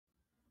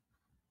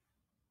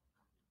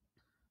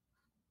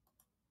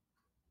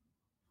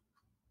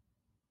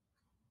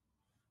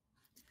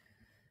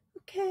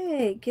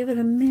Okay, give it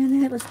a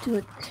minute. Let's do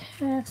a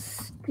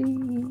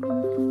testing.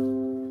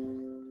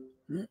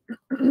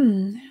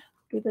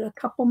 Give it a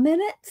couple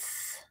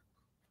minutes.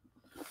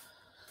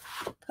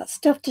 Got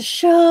stuff to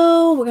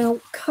show. We're going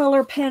to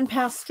color pen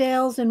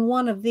pastels in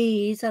one of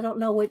these. I don't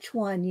know which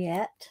one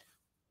yet.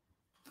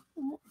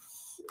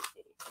 Let's see.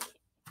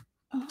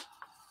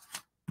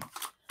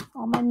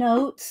 All my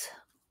notes.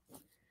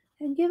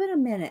 And give it a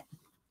minute.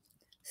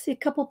 See a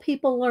couple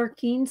people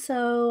lurking,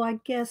 so I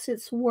guess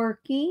it's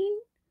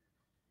working.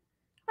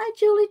 Hi,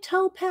 Julie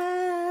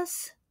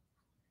Topaz.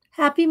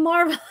 Happy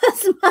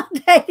Marvelous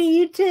Monday to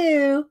you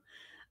too.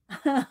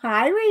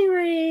 Hi,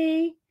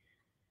 Riri.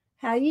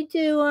 How you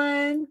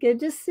doing? Good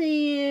to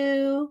see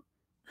you.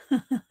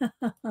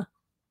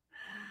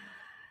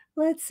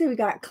 Let's see. We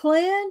got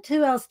Clint.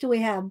 Who else do we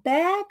have?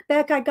 Beck.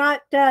 Beck, I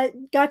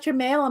got your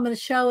mail. I'm going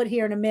to show it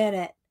here in a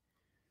minute.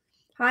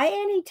 Hi,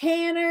 Annie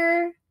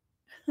Tanner.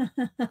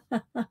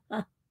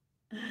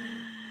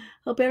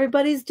 Hope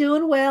everybody's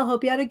doing well.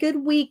 Hope you had a good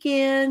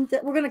weekend.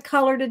 We're going to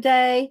color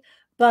today.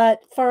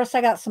 But first,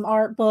 I got some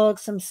art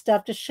books, some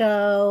stuff to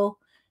show,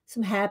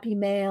 some happy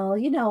mail,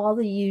 you know, all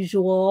the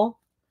usual.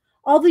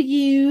 All the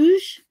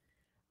huge.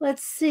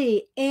 Let's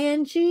see.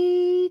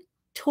 Angie,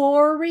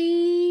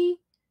 Tori.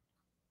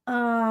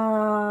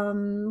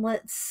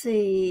 Let's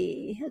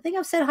see. I think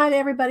I've said hi to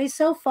everybody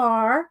so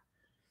far.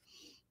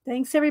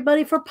 Thanks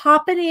everybody for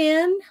popping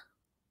in.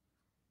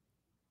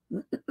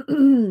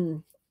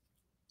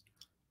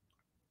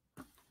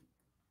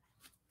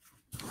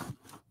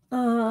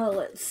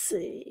 Let's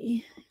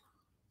see.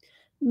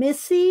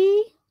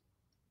 Missy.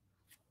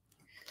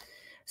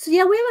 So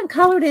yeah, we haven't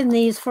colored in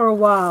these for a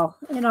while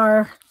in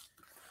our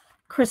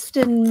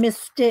Kristen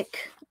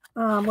Mystic.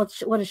 What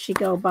does she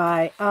go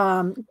by?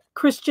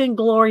 Christian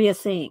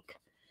Glorious Ink.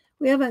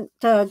 We haven't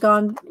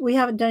done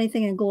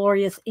anything in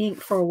Glorious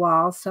Ink for a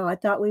while, so I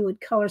thought we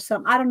would color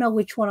something. I don't know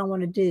which one I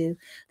want to do.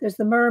 There's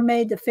the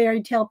mermaid, the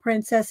fairy tale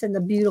princess, and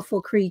the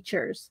beautiful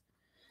creatures.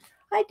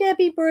 Hi,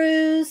 Debbie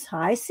Bruce.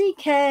 Hi,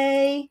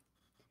 CK.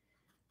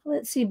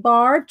 Let's see,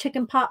 Barb,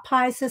 Chicken Pot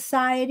Pie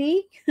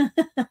Society.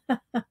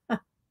 I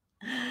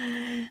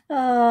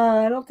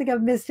don't think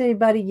I've missed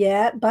anybody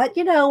yet, but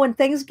you know, when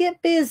things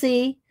get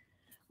busy,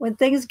 when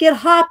things get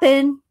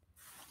hopping,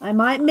 I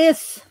might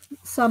miss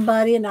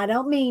somebody, and I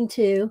don't mean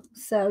to.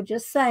 So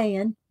just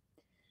saying.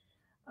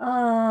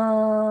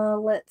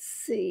 Let's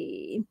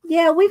see.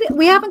 Yeah,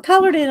 we haven't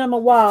colored in them a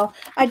while.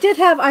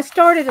 I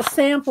started a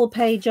sample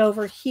page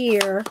over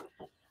here.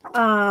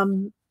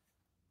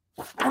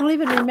 I don't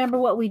even remember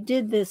what we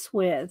did this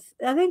with.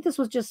 I think this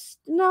was this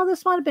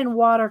might have been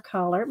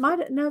watercolor.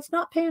 It's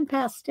not pan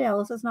pastel.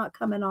 This is not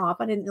coming off.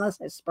 Unless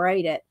I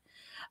sprayed it.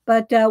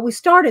 But we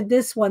started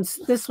this one.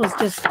 This was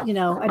just, I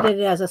did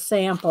it as a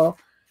sample,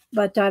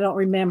 but I don't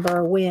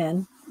remember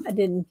when. I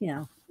didn't,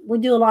 we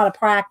do a lot of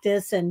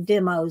practice and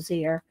demos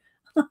here.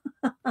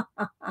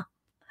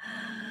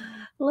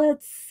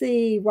 Let's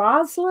see.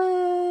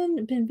 Rosalind,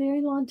 it's been a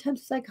very long time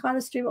since I caught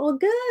a stream. Oh,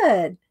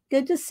 good.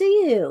 Good to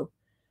see you.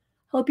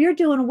 Hope you're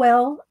doing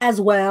well as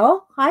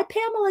well. Hi,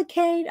 Pamela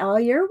Kate. Oh,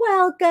 you're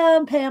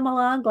welcome,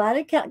 Pamela. I'm glad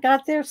it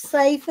got there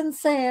safe and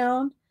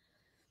sound.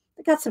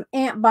 I got some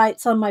ant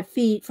bites on my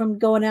feet from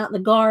going out in the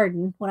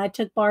garden when I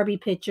took Barbie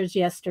pictures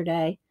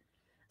yesterday.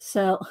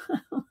 So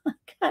I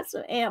got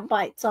some ant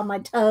bites on my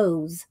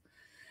toes.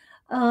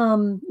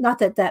 Not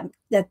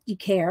that you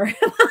care.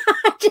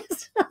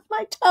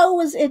 My toe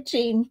was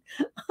itching.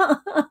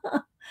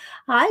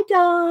 Hi,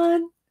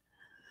 Dawn.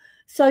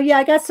 So yeah,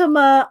 I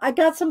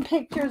got some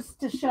pictures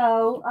to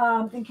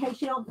show. In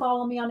case you don't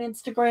follow me on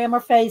Instagram or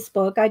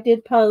Facebook, I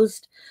did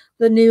post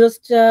the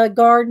newest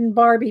garden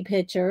Barbie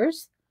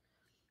pictures,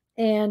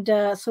 and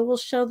so we'll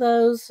show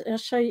those. I'll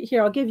show you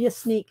here. I'll give you a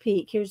sneak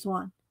peek. Here's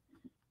one.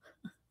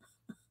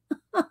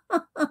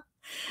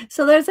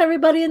 So there's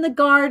everybody in the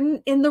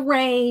garden in the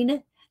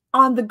rain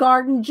on the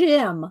garden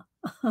gym.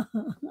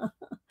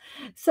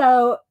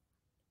 So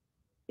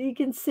you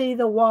can see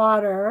the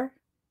water.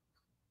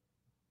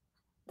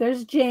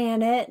 There's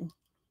Janet,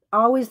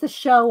 always the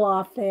show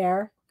off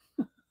there.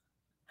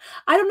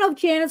 I don't know if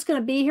Janet's going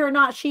to be here or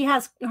not. She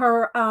has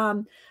her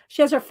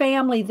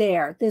family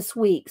there this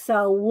week,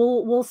 so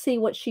we'll see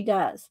what she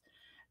does.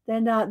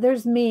 Then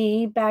there's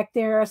me back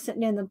there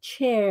sitting in the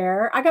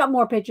chair. I got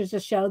more pictures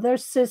to show.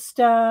 There's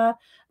Sista,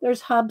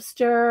 there's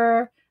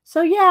Hubster.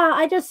 So yeah,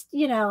 I just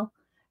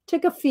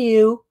took a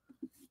few,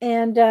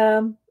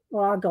 and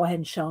well, I'll go ahead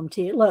and show them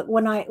to you. Look,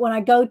 when I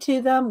go to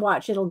them,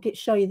 watch, it'll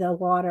show you the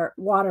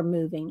water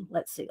moving.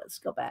 Let's see. Let's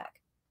go back.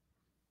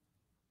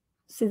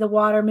 See the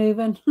water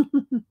moving?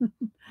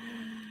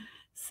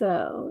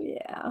 So,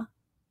 yeah.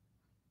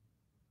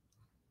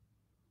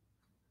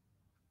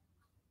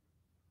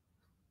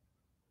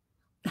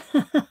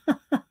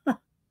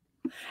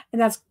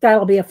 And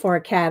that'll be for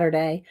a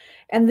Catterday.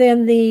 And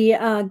then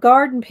the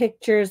garden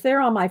pictures,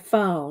 they're on my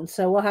phone,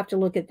 so we'll have to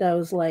look at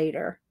those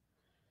later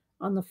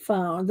on the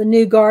phone. The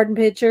new garden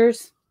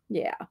pictures,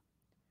 yeah.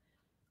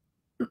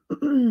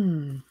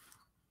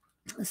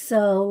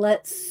 So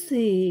let's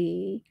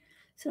see.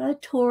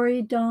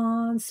 Tori,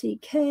 Dawn,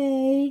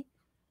 CK,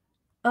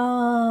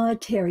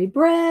 Terry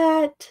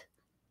Brett,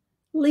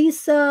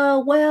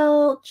 Lisa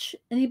Welch.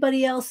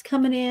 Anybody else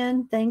coming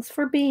in? Thanks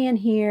for being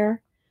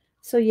here.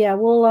 So yeah,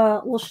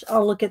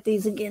 I'll look at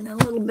these again in a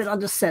little bit. I'll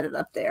just set it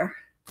up there.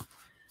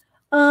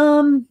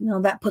 No,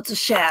 that puts a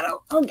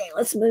shadow. Okay,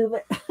 let's move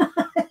it.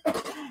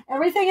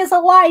 Everything is a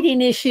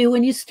lighting issue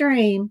when you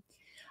stream.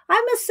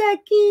 Hi,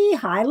 Maseki.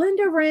 Hi,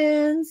 Linda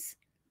Renz.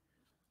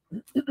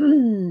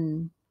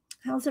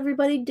 How's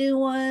everybody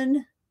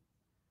doing?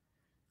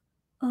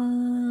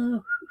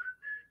 Trying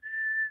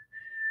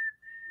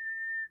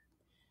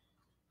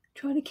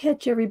to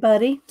catch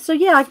everybody. So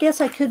yeah, I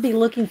guess I could be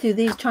looking through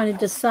these trying to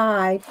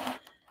decide.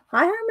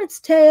 Hi,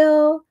 Hermit's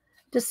Tail.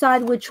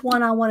 Decide which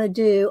one I want to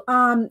do.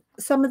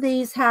 Some of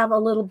these have a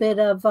little bit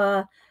of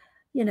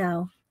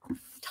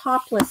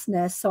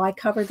toplessness, so I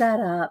covered that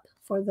up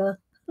for the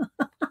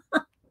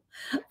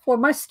for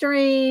my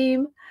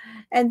stream.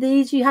 And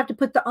these you have to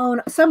put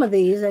some of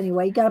these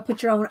anyway, you got to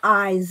put your own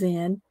eyes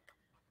in,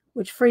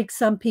 which freaks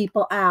some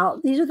people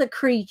out. These are the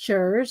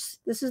creatures.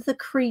 This is the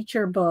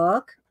creature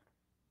book.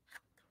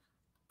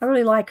 I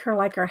really like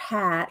her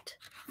hat.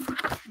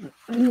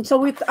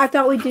 So I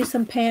thought we'd do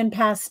some pan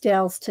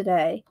pastels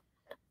today.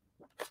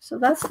 So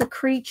that's the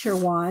creature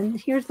one.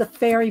 Here's the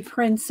fairy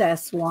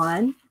princess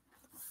one.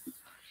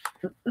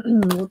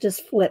 We'll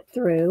just flip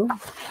through.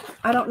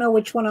 I don't know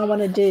which one I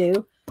want to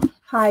do.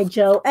 Hi,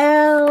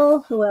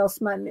 Joelle. Who else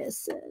am I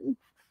missing?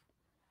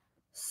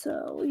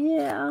 So,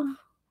 yeah.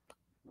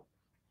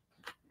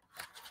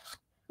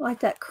 I like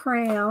that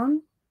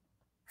crown.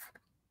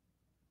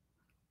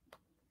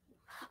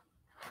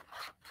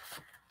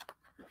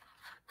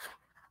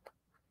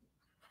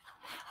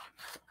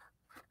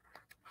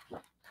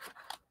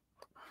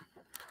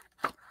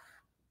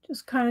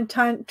 Just kind of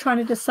trying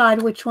to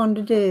decide which one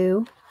to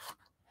do.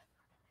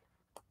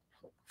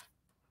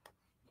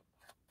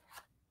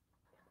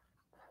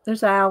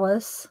 There's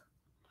Alice.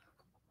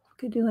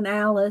 Could do an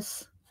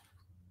Alice.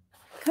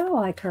 Kind of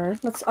like her.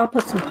 I'll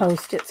put some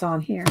Post-its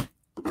on here.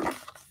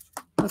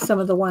 With some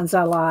of the ones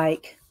I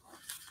like.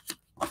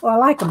 Well, I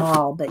like them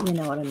all, but you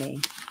know what I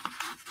mean.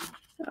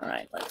 All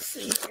right, let's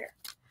see here.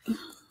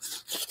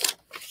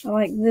 I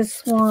like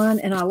this one,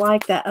 and I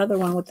like that other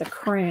one with the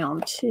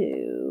crown,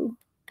 too.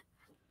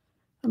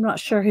 I'm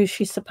not sure who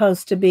she's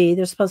supposed to be.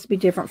 There's supposed to be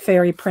different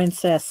fairy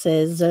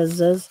princesses.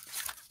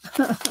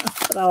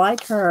 But I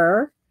like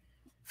her.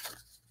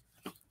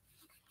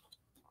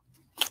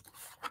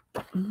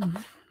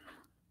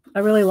 I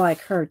really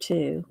like her,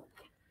 too.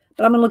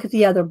 But I'm going to look at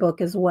the other book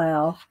as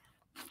well.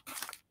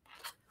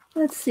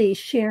 Let's see.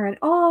 Sharon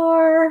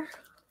R.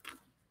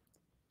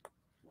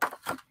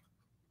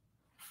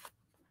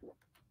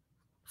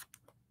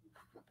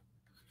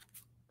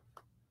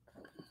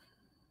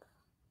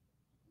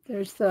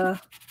 There's the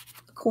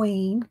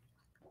Queen.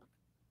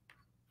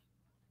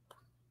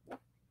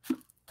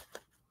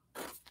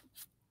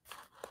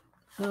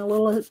 And a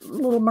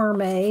little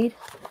mermaid.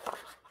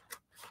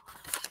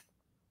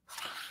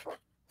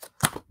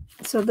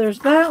 So there's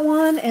that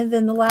one, and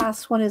then the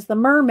last one is the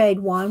mermaid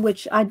one,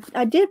 which I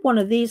did one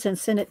of these and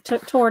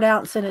tore it out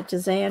and sent it to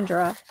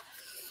Zandra.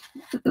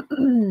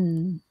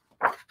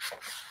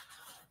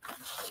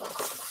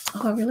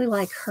 Oh, I really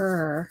like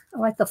her. I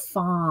like the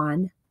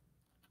fawn.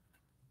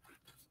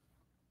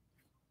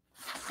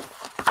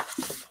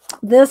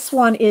 This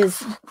one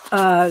is,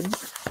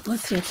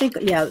 let's see,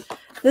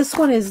 this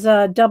one is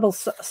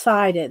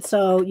double-sided,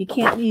 so you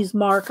can't use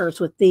markers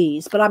with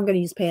these, but I'm going to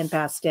use pan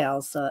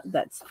pastels, so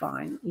that's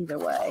fine either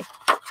way.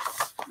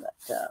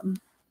 But,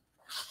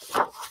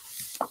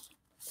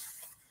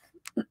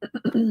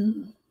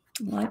 I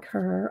like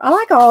her. I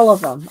like all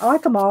of them. I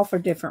like them all for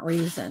different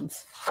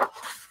reasons.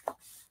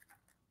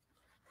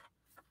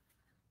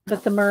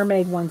 But the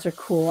mermaid ones are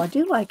cool. I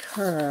do like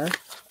her.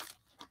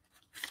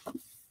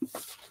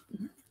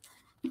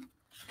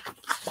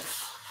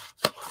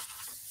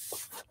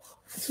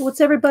 So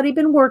what's everybody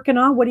been working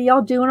on? What are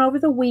y'all doing over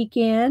the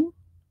weekend?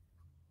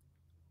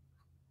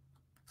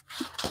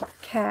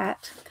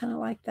 Cat, kind of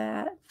like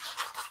that.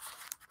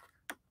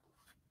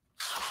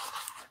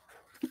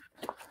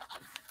 Does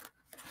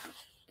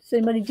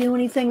anybody do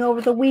anything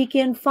over the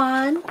weekend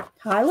fun?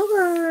 Hi,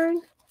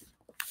 Laverne.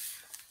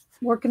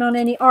 Working on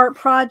any art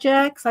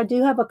projects? I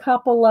do have a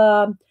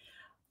couple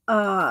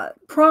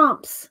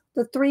prompts.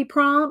 The 3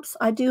 prompts.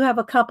 I do have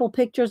a couple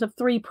pictures of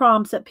 3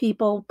 prompts that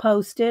people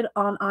posted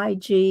on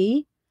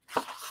IG.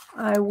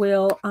 I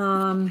will,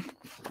 I'll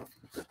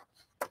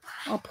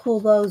pull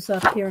those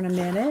up here in a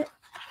minute.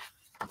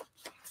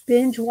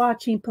 Binge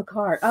watching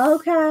Picard.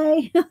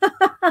 Okay.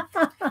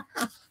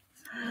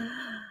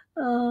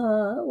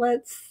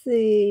 Let's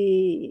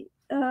see.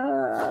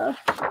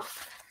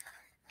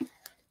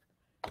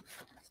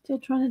 Still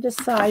trying to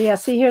decide. Yeah,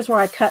 see, here's where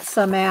I cut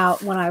some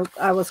out when I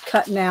was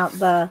cutting out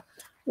the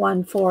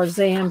one for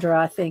Zandra,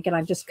 I think, and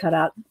I just cut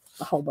out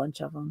a whole bunch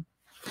of them.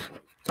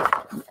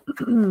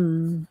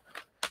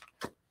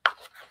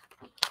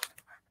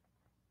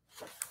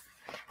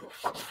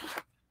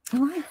 I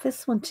like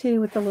this one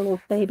too with the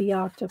little baby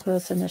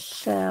octopus and the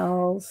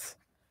shells.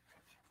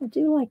 I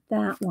do like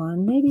that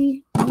one.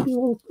 Maybe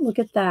we'll look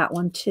at that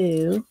one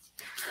too.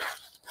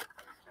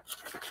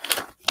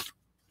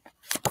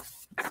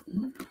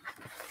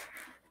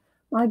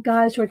 My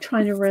guys were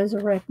trying to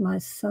resurrect my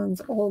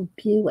son's old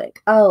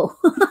Buick. Oh,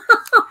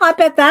 I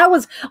bet that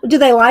was. Do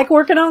they like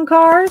working on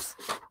cars?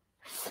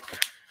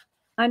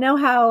 I know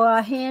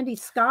how handy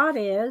Scott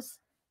is,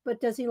 but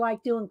does he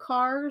like doing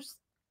cars,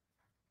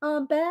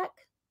 Beck?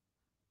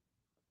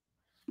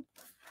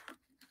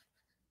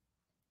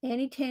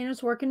 Annie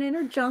Tanner's working in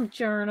her junk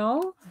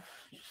journal.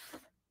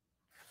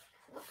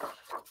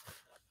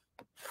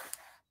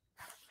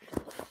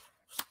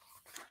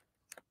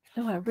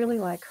 Oh, I really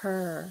like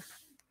her.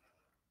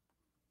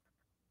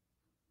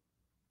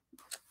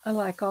 I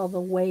like all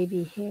the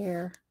wavy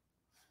hair.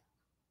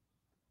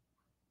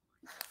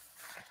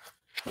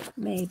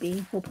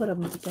 Maybe we'll put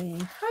them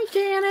thing. Hi,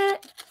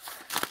 Janet.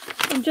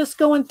 I'm just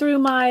going through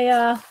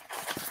my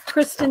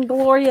Kristen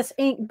Glorious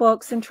ink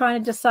books and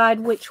trying to decide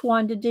which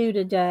one to do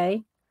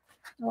today.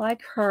 I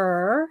like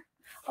her.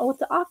 Oh, with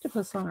the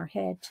octopus on her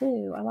head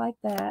too. I like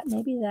that.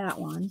 Maybe that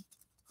one.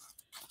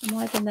 I'm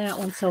liking that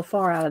one so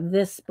far out of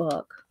this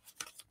book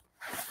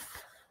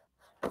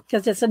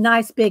because it's a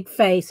nice big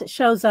face. It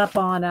shows up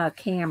on a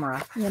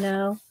camera, you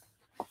know.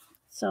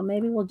 So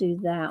maybe we'll do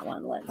that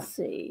one. Let's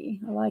see.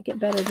 I like it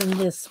better than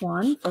this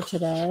one for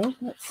today.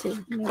 Let's see.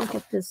 Let me look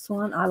at this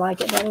one. I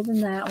like it better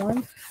than that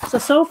one.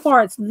 So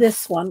far it's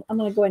this one. I'm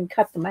going to go ahead and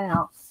cut them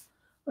out.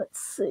 Let's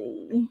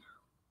see.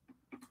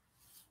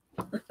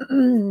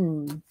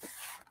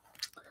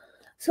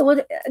 So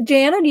what,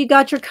 Janet, you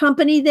got your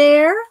company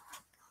there?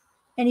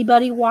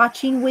 Anybody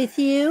watching with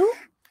you?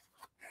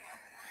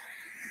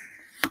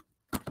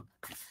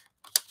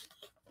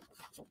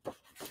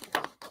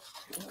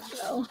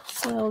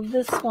 So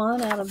this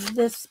one out of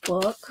this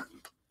book.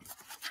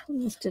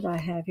 What else did I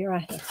have here? I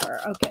have her.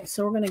 Okay,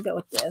 so we're going to go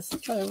with this.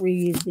 Try to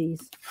reuse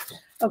these.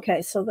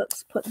 Okay, so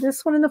let's put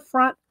this one in the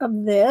front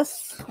of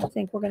this. I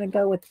think we're going to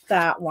go with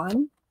that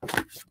one.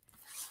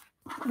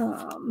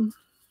 And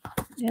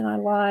I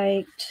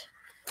liked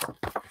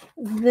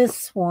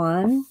this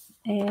one.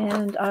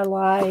 And I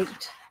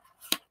liked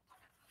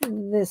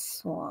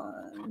this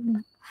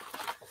one.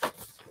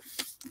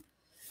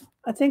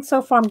 I think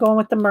so far I'm going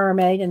with the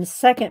mermaid, and the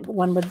second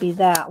one would be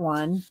that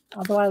one.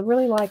 Although I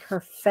really like her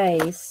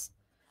face,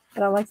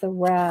 but I like the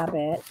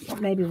rabbit.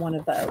 Maybe one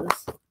of those.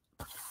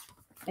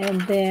 And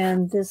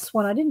then this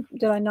one,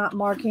 did I not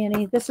mark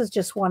any? This is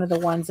just one of the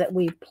ones that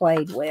we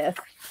played with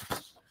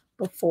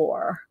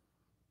before.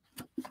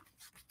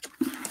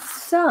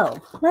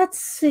 So let's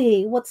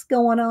see what's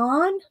going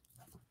on.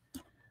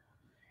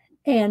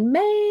 And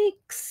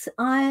makes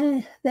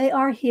they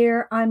are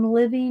here. I'm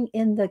living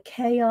in the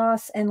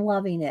chaos and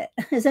loving it.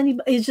 Is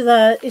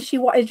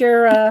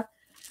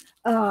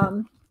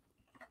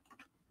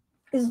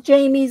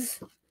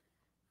Jamie's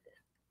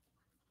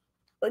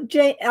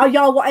are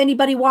y'all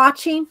anybody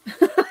watching?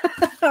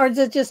 Or is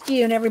it just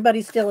you and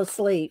everybody's still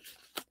asleep?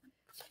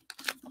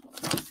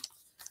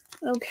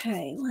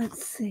 Okay,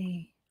 let's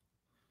see.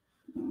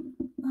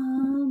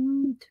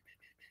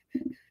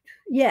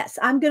 Yes,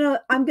 I'm gonna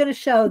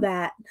show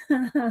that.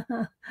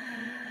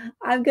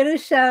 I'm gonna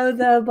show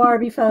the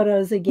Barbie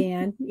photos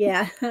again.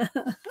 Yeah,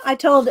 I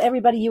told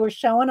everybody you were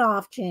showing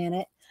off,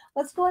 Janet.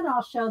 Let's go and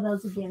I'll show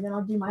those again. Then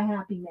I'll do my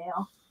happy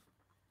mail.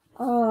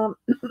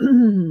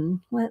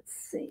 Let's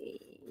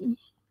see.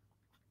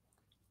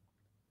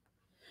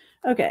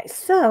 Okay,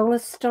 so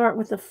let's start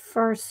with the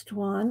first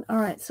one. All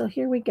right, so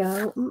here we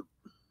go.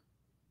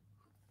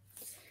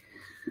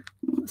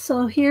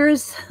 So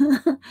here's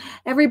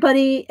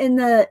everybody in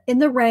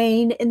the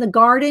rain in the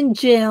garden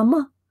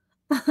gym.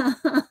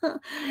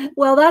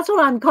 Well, that's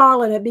what I'm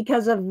calling it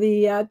because of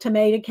the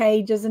tomato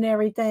cages and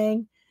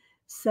everything.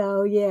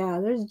 So yeah,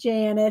 there's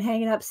Janet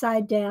hanging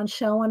upside down,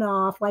 showing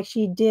off like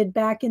she did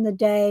back in the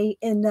day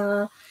in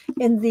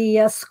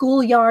the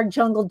schoolyard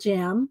jungle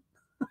gym.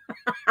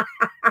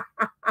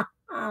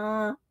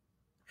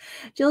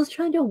 Jill's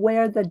trying to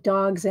wear the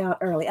dogs out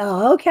early.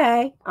 Oh,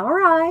 okay, all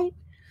right.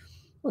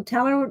 Well,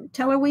 tell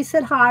her we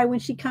said hi when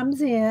she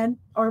comes in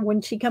or when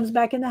she comes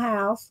back in the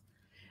house.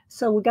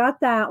 So we got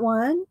that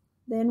one.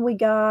 Then we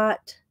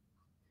got,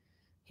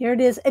 here it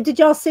is. Did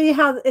y'all see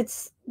how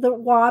it's the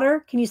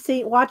water? Can you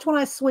see? Watch when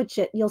I switch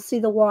it. You'll see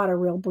the water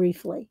real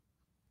briefly.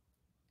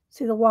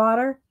 See the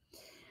water?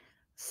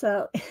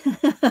 So,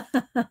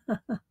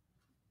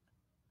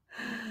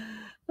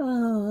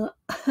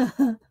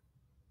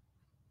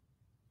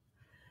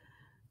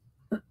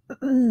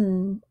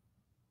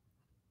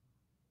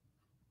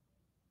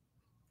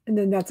 and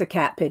then that's a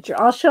cat picture.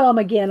 I'll show them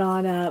again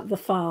on the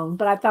phone,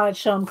 but I thought I'd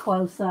show them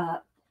close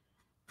up.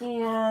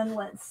 And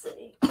let's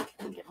see.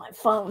 Let me get my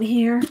phone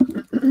here.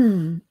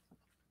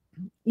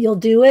 You'll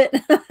do it?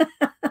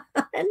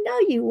 I know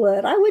you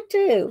would. I would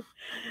too.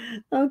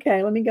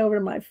 Okay, let me go over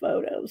to my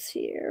photos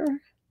here.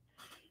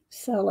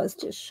 So let's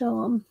just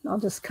show them. I'll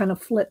just kind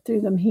of flip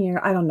through them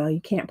here. I don't know.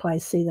 You can't probably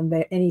see them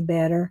any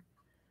better.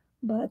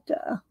 But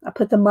I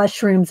put the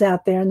mushrooms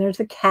out there, and there's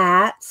the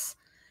cats.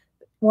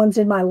 One's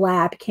in my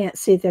lap. You can't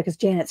see it there because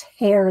Janet's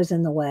hair is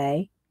in the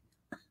way.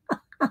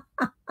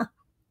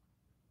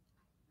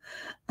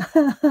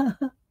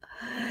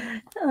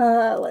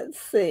 Let's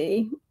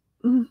see.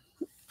 But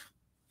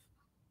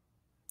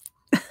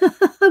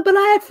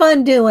I had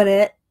fun doing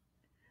it.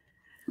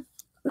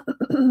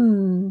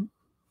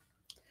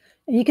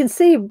 You can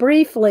see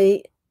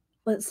briefly,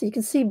 let's see, you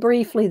can see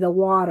briefly the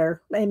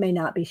water. They may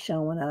not be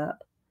showing up.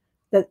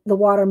 That the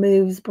water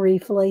moves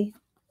briefly.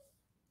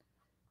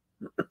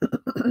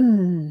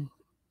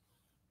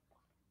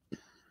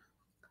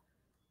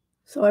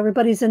 So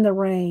everybody's in the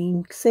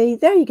rain. See,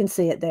 there you can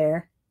see it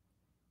there.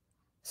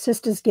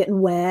 Sister's getting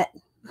wet.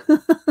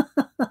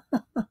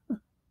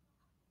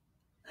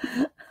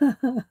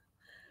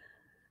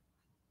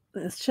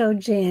 Let's show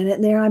Janet.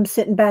 And there I'm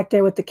sitting back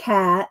there with the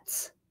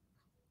cats.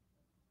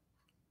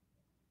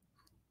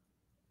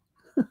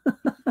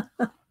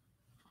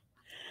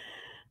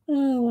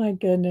 Oh my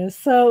goodness.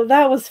 So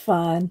that was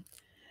fun.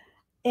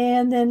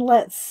 And then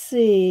let's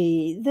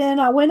see. Then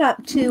I went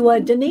up to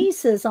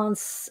Denise's on,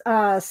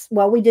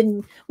 well,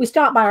 we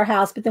stopped by our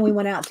house, but then we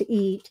went out to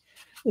eat.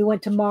 We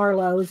went to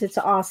Marlowe's. It's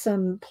an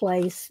awesome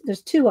place.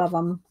 There's two of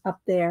them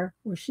up there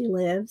where she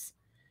lives.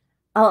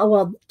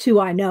 Well, two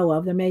I know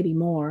of. There may be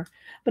more.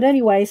 But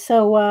anyway,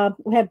 so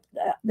we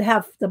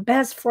have the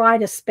best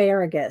fried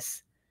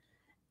asparagus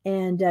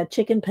and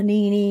chicken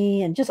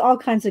panini and just all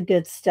kinds of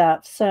good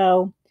stuff.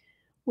 So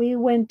we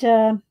went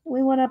up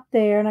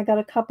there, and I got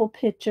a couple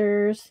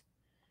pictures.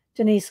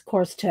 Denise, of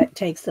course,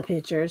 takes the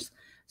pictures.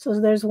 So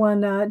there's one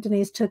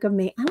Denise took of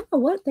me. I don't know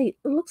what it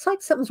looks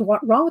like something's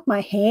wrong with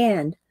my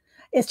hand.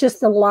 It's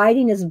just the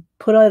lighting has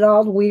put it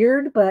all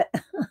weird, but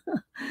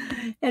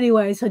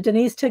anyway, so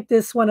Denise took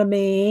this one of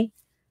me,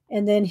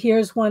 and then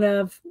here's one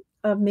of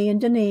me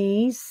and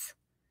Denise.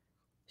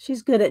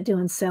 She's good at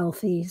doing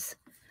selfies.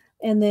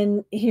 And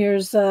then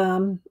here's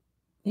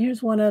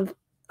one of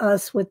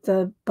us with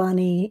the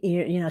bunny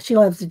ear. You know, she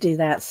loves to do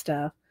that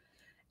stuff.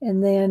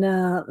 And then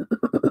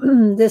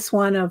this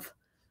one of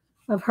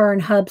her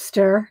and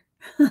Hubster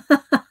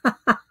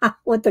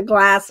with the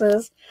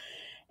glasses.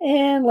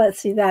 And let's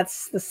see,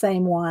 that's the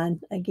same one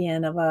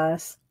again of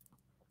us.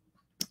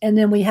 And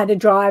then we had to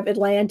drive.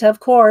 Atlanta, of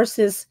course,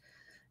 is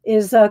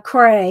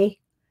cray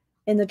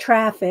in the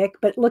traffic,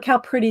 but look how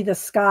pretty the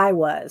sky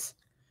was.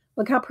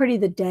 Look how pretty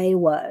the day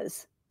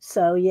was.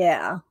 So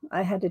yeah,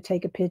 I had to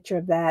take a picture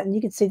of that, and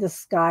you can see the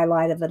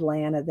skylight of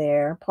Atlanta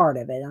there, part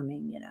of it. I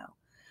mean, you know,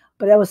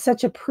 but it was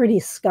such a pretty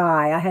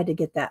sky. I had to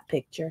get that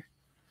picture.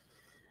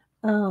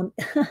 Yeah,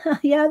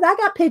 I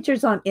got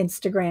pictures on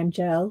Instagram,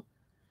 Joe.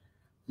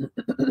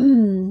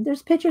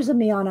 There's pictures of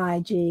me on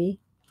IG.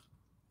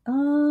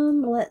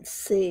 Let's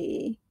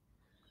see.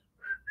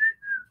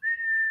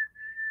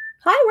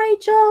 Hi,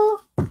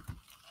 Rachel.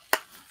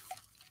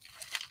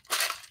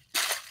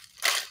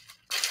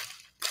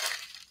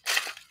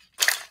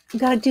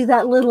 Got to do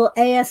that little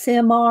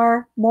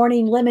ASMR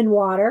morning lemon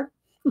water.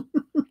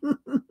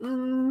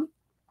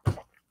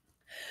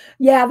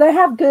 Yeah, they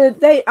have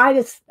good.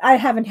 I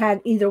haven't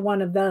had either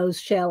one of those,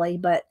 Shelly,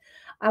 but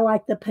I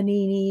like the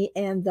panini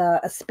and the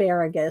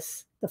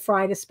asparagus, the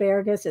fried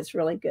asparagus. It's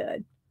really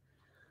good.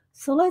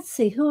 So let's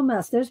see, who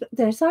else?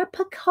 There's our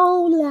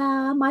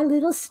Picola, my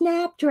little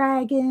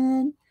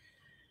snapdragon.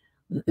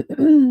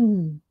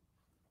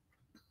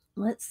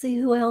 Let's see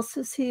who else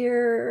is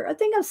here. I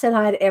think I've said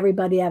hi to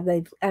everybody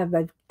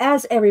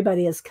as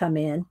everybody has come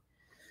in.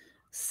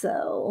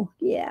 So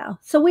yeah,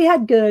 so we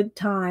had good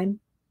time.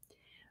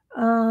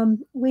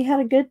 We had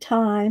a good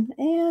time,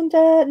 and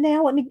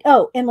now let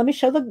me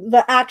show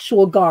the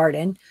actual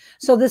garden.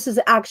 So this is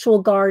the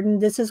actual garden.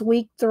 This is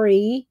week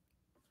 3.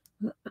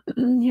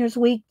 Here's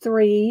week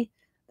 3.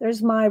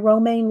 There's my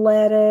romaine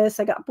lettuce.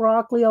 I got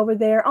broccoli over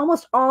there.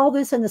 Almost all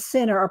this in the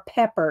center are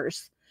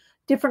peppers,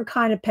 different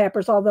kind of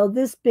peppers. Although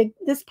this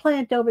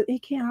plant over, you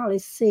can't hardly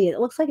see it. It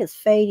looks like it's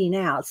fading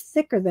out. It's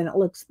thicker than it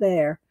looks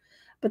there,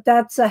 but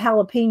that's a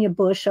jalapeno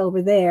bush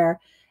over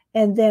there.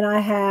 And then I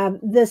have,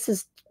 this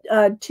is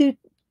 2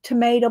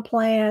 tomato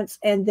plants,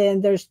 and then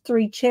there's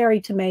 3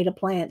 cherry tomato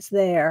plants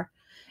there.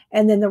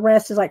 And then the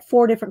rest is like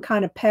 4 different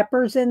kind of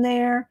peppers in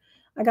there.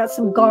 I got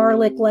some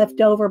garlic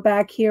left over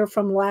back here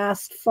from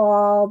last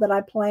fall that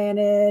I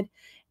planted.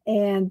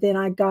 And then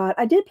I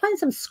did plant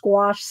some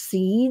squash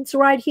seeds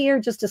right here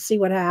just to see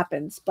what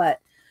happens. But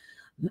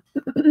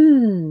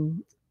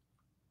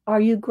are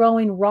you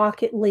growing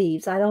rocket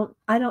leaves? I don't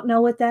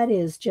know what that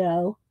is,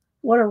 Joe.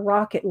 What are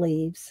rocket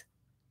leaves?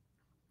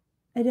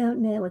 I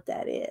don't know what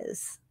that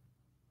is.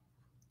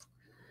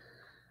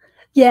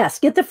 Yes,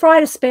 get the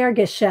fried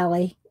asparagus,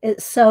 Shelly.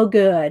 It's so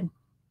good.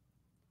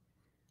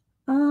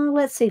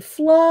 Let's see,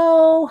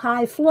 Flo.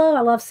 Hi, Flo.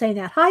 I love saying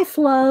that. Hi,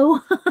 Flo.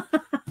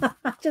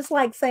 Just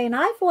like saying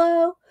hi,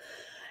 Flo.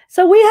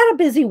 So we had a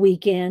busy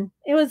weekend.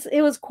 It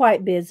was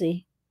quite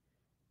busy.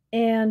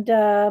 And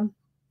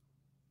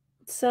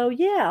so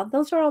yeah,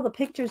 those are all the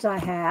pictures I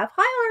have.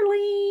 Hi,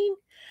 Arlene.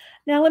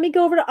 Now let me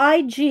go over to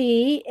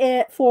IG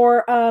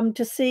for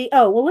to see.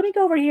 Oh, well, let me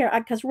go over here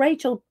because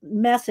Rachel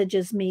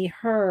messages me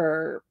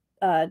her.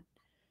 Let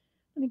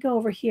me go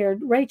over here.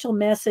 Rachel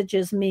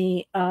messages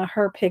me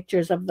her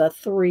pictures of the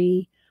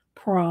 3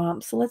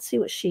 prompts. So let's see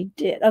what she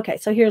did. Okay,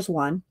 so here's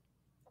one.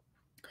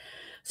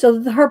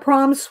 So her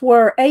prompts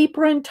were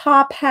apron,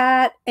 top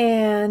hat,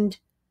 and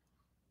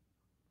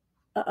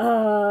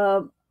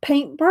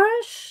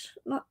paintbrush.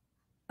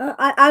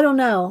 I don't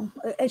know.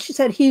 She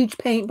said huge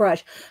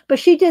paintbrush, but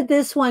she did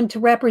this one to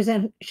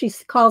represent. She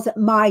calls it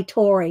my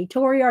Tori.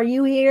 Tori, are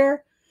you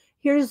here?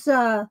 Here's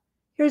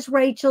here's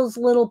Rachel's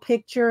little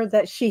picture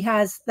that she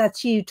has.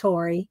 That's you,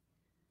 Tori.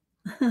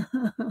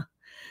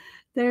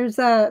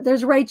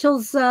 There's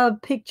Rachel's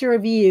picture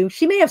of you.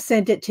 She may have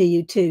sent it to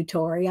you too,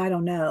 Tori. I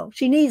don't know.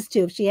 She needs to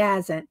if she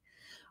hasn't.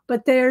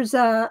 But there's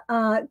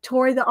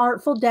Tori, the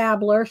Artful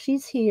Dabbler.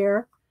 She's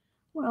here.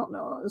 Well,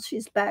 no,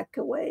 she's back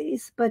a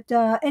ways. But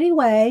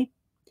anyway,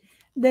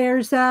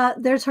 there's her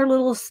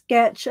little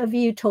sketch of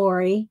you,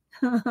 Tori.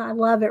 I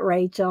love it,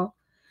 Rachel.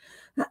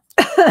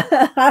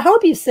 I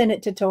hope you sent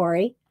it to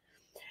Tori.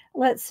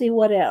 Let's see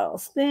what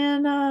else.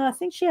 Then I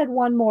think she had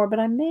one more, but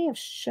I may have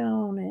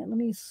shown it. Let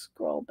me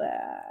scroll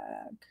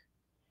back.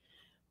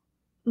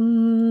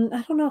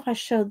 I don't know if I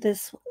showed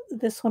this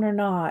one or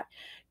not.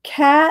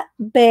 Cat,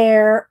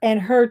 Bear,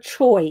 and Her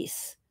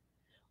Choice,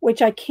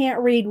 which I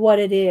can't read what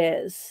it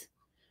is.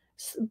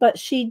 But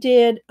she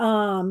did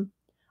Oliver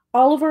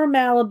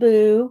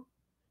Malibu.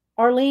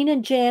 Arlene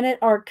and Janet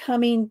are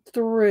coming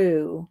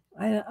through.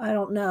 I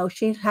don't know.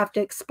 She'd have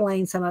to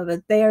explain some of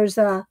it.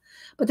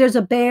 But there's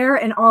a bear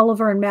and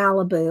Oliver and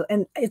Malibu,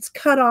 and it's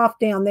cut off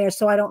down there,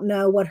 so I don't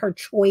know what her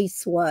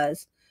choice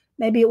was.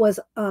 Maybe it was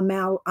I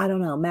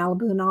don't know,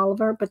 Malibu and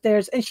Oliver. But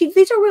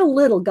these are real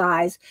little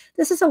guys.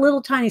 This is a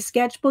little tiny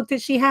sketchbook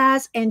that she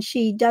has, and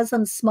she does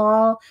them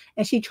small,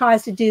 and she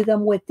tries to do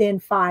them within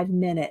 5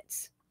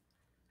 minutes.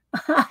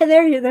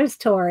 There's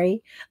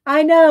Tori.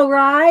 I know,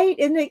 right?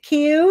 Isn't it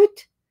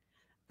cute?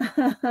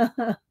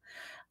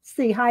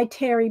 See, hi,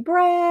 Terry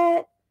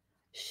Brett.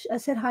 I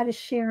said hi to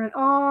Sharon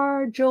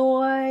R.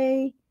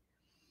 Joy.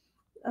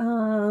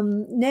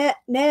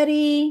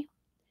 Nettie.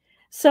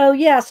 So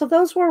yeah, so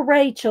those were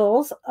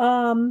Rachel's.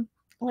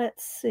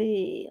 Let's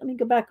see. Let me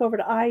go back over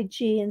to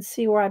IG and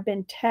see where I've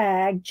been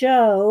tagged.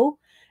 Joe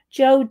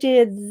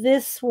did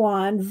this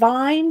one: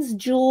 Vines,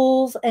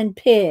 Jules, and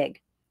Pig.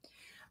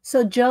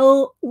 So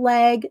Joe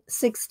Leg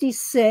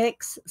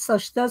 66. So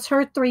that's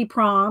her 3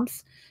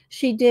 prompts.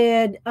 She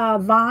did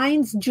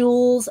vines,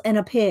 jewels, and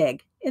a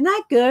pig. Isn't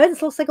that good?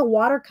 It looks like a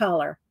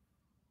watercolor.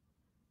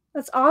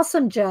 That's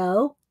awesome,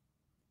 Joe.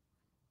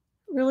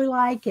 Really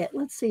like it.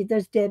 Let's see.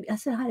 There's Debbie. I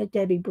said hi to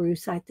Debbie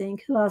Bruce, I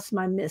think. Who else am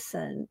I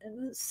missing?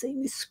 Let's see. Let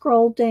me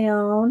scroll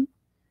down.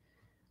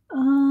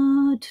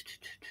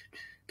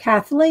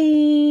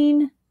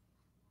 Kathleen.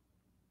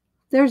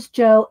 There's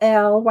Joe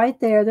L. Right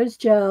there. There's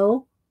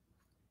Joe.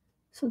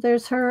 So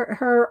there's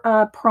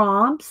her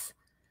prompts.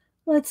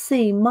 Let's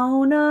see.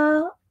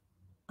 Mona.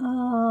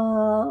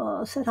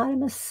 Said hi to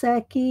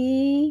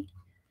Maseki.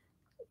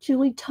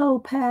 Julie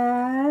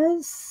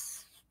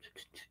Topaz.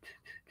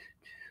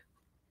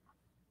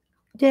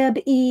 Deb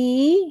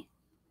E.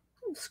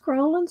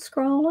 Scrolling.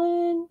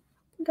 I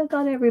think I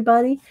got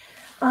everybody.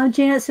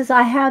 Janet says,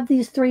 I have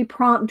these 3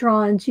 prompt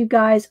drawings. You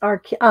guys are,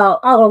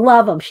 I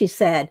love them, she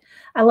said.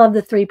 I love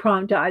the 3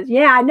 prompt drawings.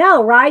 Yeah, I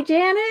know, right,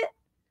 Janet?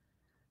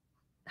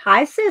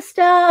 Hi,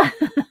 sister.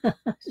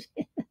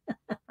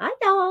 I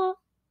know.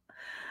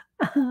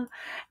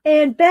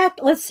 And Beck,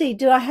 let's see.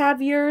 Do I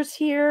have yours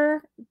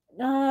here?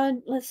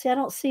 Let's see. I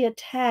don't see a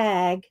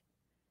tag.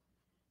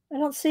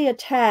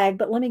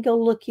 But let me go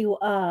look you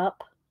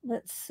up.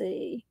 Let's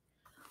see.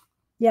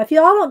 Yeah, if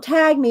y'all don't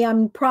tag me,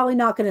 I'm probably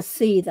not going to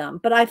see them.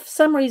 But for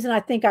some reason, I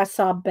think I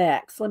saw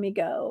Beck's. Let me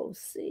go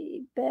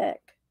see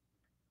Beck.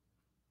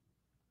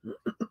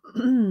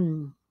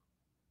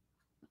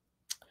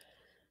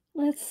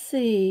 Let's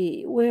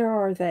see. Where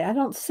are they? I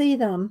don't see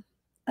them.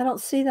 I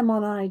don't see them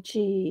on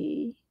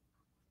IG.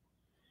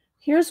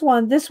 Here's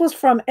one. This was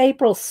from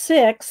April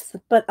 6th,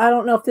 but I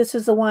don't know if this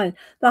is the one.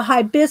 The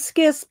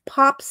hibiscus,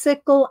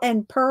 popsicle,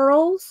 and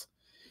pearls.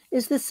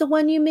 Is this the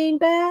one you mean,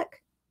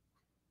 Beck?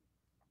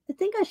 I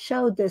think I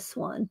showed this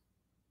one.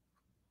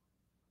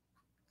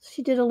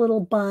 She did a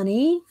little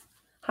bunny.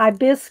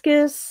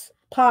 Hibiscus,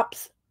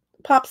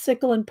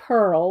 popsicle, and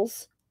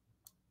pearls.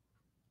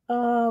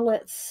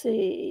 Let's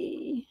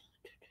see.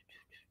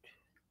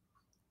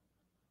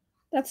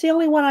 That's the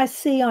only one I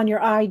see on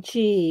your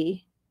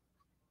IG.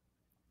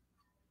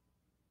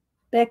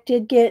 Beck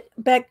did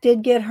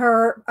get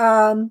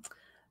her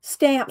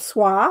stamp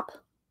swap.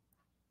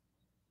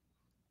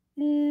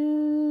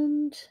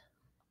 And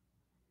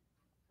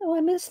oh,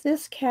 I missed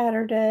this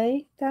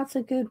Catterday. That's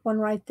a good one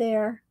right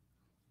there.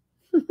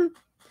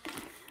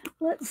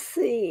 Let's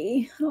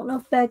see. I don't know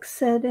if Beck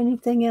said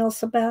anything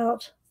else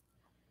about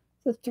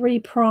the 3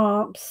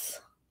 prompts.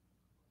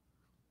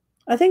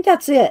 I think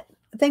that's it.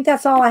 I think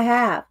that's all I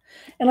have.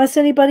 Unless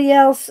anybody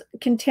else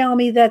can tell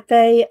me that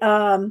they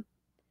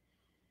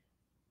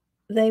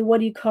what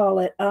do you call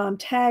it,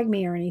 tag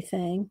me or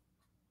anything.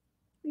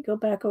 Let me go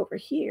back over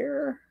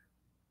here.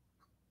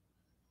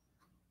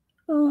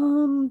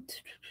 I'm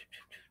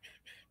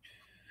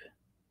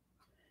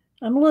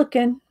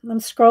looking. I'm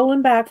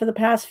scrolling back for the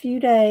past few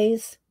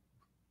days.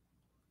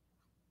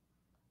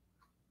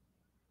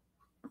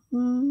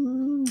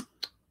 I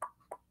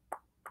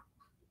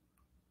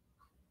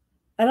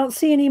don't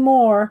see any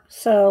more.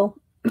 So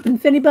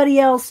if anybody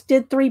else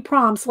did 3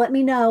 prompts, let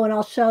me know and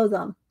I'll show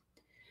them.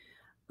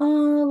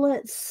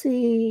 Let's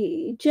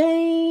see.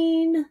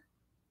 Jane.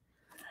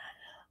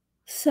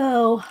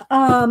 So,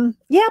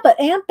 yeah, but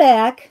Aunt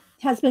Beck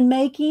has been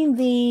making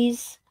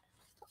these,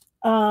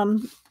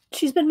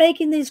 she's been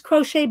making these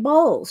crochet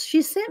bowls.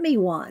 She sent me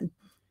one.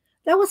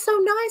 That was so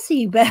nice of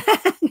you, Beck.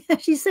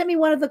 She sent me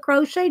one of the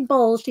crocheted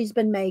bowls she's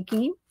been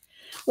making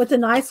with a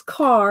nice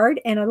card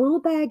and a little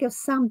bag of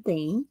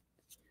something.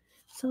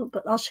 So,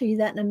 but I'll show you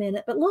that in a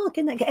minute. But look,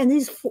 and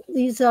these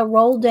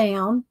roll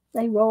down.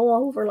 They roll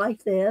over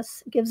like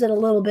this. It gives it a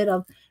little bit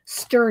of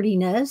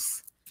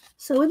sturdiness.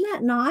 So isn't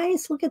that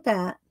nice? Look at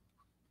that.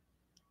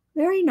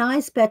 Very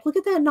nice, Beck. Look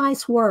at that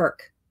nice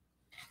work.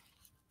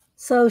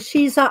 So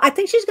she's, I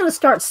think she's going to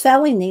start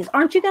selling these.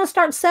 Aren't you going to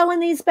start selling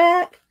these,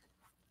 Beck?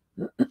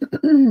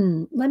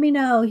 Let me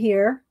know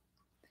here.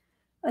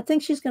 I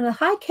think she's going to,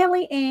 hi,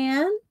 Kelly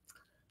Ann.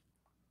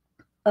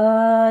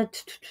 I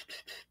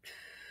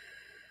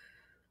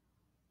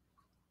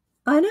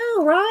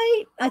know,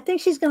 right? I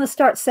think she's going to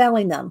start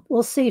selling them.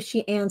 We'll see if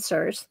she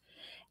answers.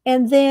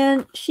 And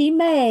then she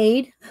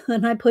made,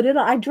 and I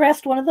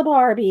dressed one of the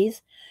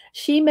Barbies.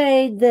 She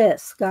made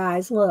this,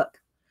 guys, look.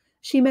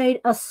 She made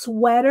a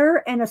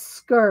sweater and a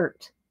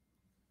skirt.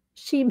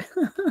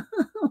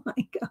 Oh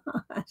my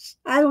gosh.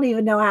 I don't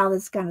even know how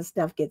this kind of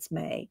stuff gets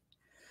made.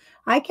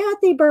 Hi,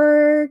 Kathy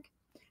Berg.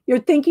 You're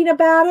thinking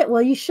about it?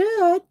 Well, you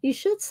should. You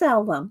should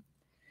sell them.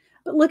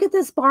 But look at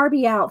this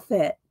Barbie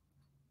outfit.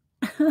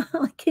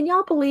 Can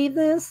y'all believe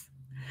this?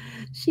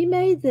 She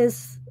made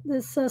this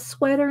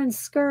sweater and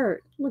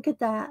skirt. Look at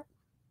that.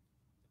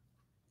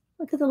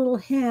 Look at the little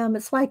hem.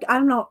 It's like, I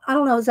don't know.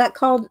 Is that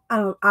called?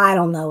 I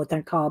don't know what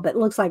they're called, but it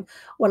looks like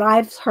what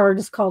I've heard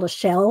is called a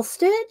shell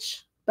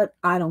stitch, but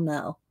I don't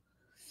know.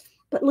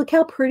 But look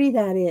how pretty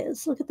that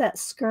is. Look at that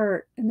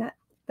skirt and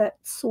that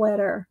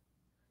sweater.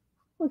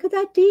 Look at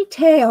that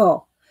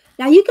detail.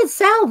 Now you can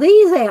sell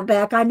these, Aunt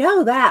Beck. I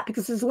know that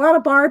because there's a lot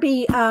of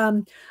Barbie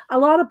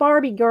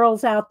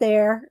girls out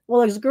there.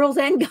 Well, there's girls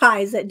and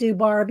guys that do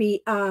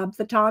Barbie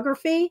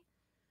photography.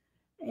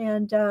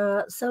 And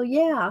so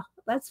yeah,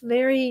 that's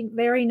very,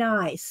 very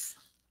nice.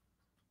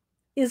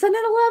 Isn't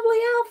it a lovely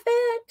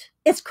outfit?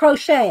 It's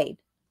crocheted.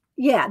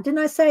 Yeah, didn't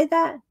I say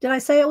that? Did I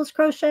say it was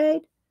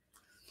crocheted?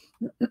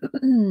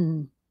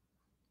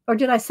 Or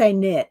did I say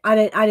knit?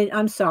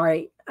 I'm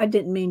sorry. I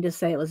didn't mean to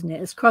say it was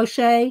knit. It's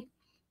crochet.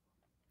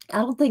 I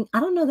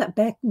don't know that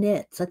Beck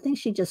knits. I think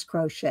she just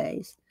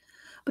crochets.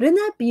 But isn't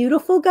that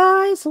beautiful,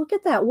 guys? Look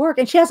at that work.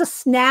 And she has a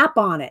snap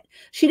on it.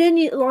 She didn't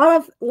use a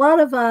lot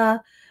of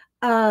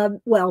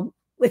well,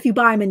 if you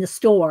buy them in the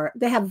store,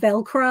 they have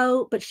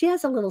Velcro, but she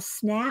has a little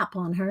snap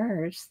on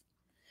hers.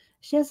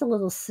 She has a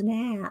little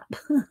snap.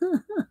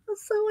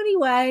 So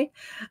anyway,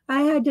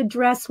 I had to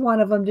dress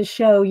one of them to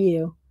show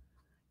you.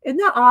 Isn't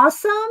that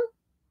awesome?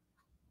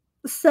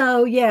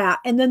 So yeah,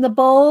 and then the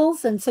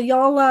bowls, and so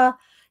y'all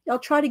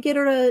try to get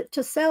her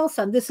to sell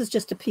some. This is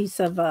just a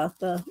piece of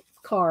the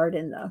card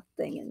and the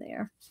thing in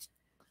there.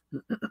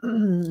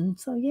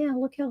 So yeah,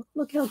 look how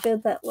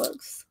good that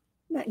looks.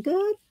 Isn't that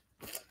good?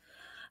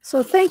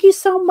 So thank you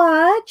so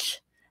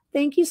much.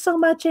 Thank you so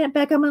much, Aunt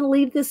Beck. I'm going to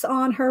leave this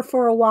on her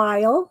for a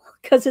while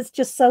because it's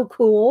just so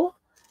cool.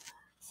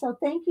 So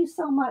thank you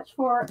so much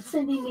for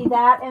sending me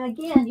that. And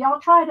again, y'all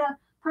try to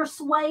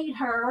persuade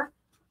her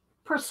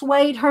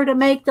to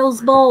make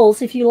those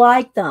bowls if you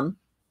like them.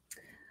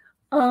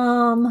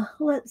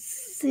 Let's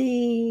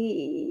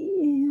see.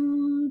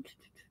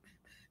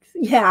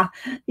 Yeah,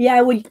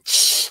 the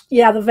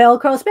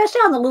Velcro,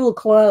 especially on the little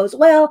clothes.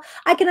 Well,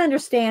 I can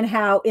understand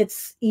how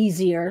it's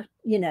easier,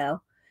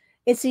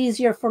 it's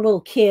easier for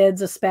little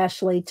kids,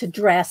 especially to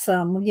dress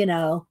them,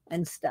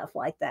 and stuff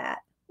like that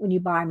when you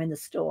buy them in the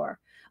store.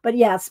 But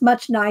yeah, it's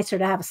much nicer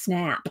to have a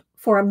snap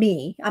for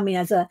me. I mean,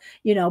 as a,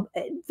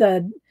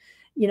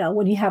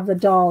 when you have the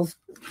dolls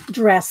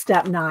dressed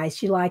up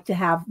nice, you like to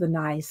have the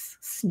nice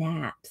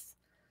snaps.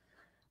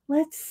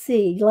 Let's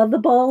see. You love the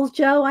bowls,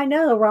 Joe? I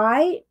know,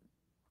 right?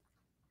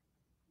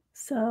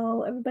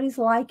 So everybody's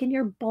liking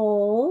your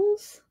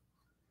bowls.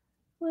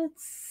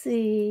 Let's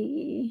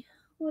see.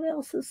 What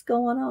else is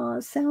going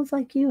on? Sounds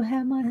like you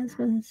have my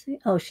husband.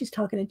 Oh, she's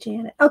talking to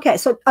Janet. Okay,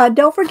 so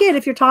don't forget,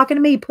 if you're talking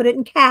to me, put it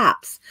in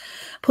caps.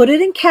 Put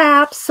it in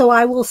caps so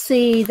I will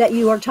see that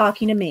you are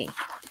talking to me.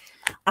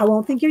 I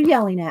won't think you're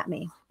yelling at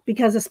me,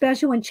 because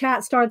especially when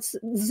chat starts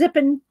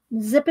zipping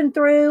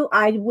through,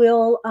 I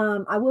will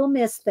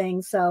miss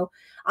things. So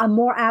I'm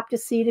more apt to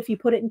see it if you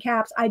put it in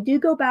caps. I do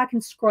go back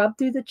and scrub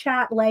through the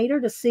chat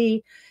later to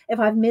see if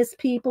I've missed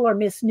people or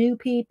missed new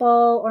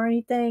people or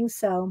anything.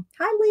 So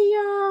hi,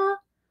 Leah.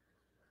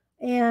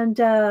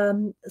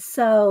 And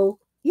so,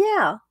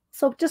 yeah.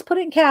 So just put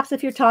it in caps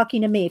if you're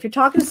talking to me. If you're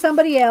talking to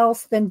somebody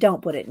else, then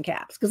don't put it in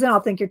caps because then I'll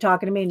think you're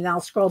talking to me and then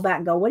I'll scroll back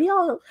and go, what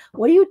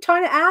are you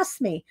trying to ask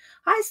me?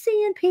 Hi,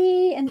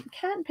 CNP and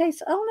Cat and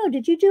Paste. Oh no,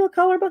 did you do a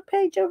color book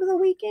page over the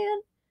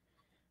weekend?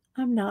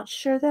 I'm not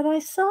sure that I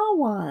saw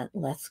one.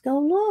 Let's go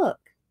look.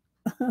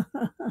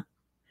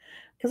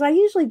 Because I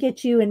usually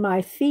get you in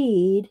my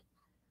feed.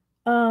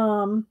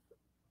 Oh,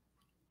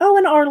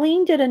 and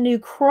Arlene did a new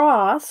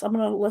cross.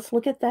 Let's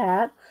look at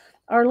that.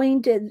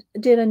 Arlene did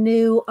a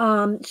new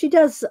she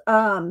does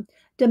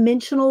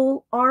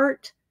dimensional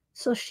art.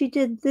 So she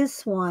did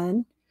this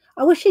one.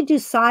 I wish she'd do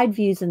side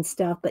views and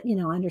stuff, but I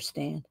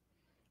understand.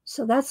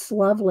 So that's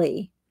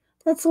lovely.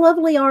 That's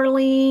lovely,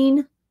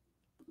 Arlene.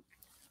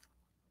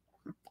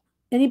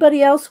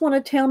 Anybody else want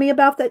to tell me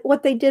about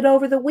what they did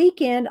over the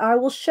weekend? I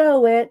will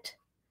show it.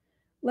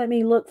 Let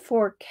me look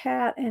for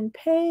Cat and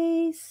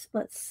Paste.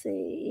 Let's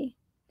see.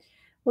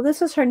 Well,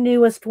 this is her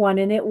newest one,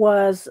 and it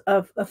was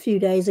a few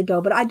days ago,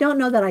 but I don't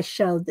know that I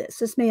showed this.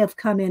 This may have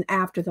come in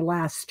after the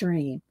last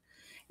stream.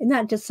 Isn't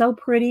that just so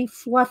pretty?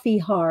 Fluffy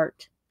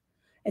heart.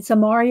 It's a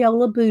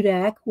Mariola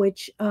Budek,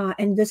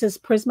 and this is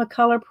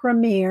Prismacolor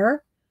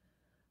Premier,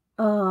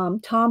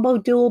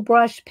 Tombow Dual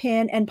Brush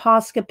Pen, and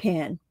Posca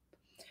Pen.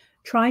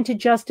 Trying to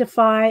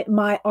justify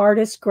my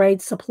artist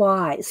grade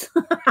supplies.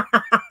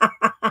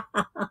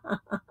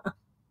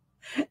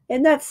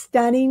 Isn't that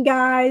stunning,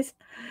 guys?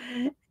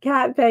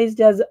 Cat Paste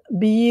does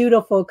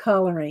beautiful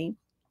coloring.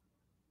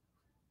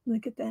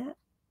 Look at that.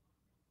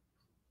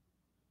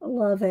 I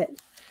love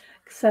it.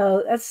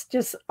 So that's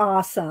just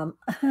awesome.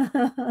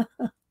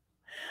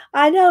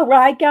 I know,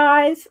 right,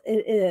 guys?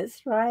 It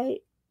is,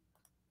 right?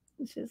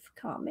 It's just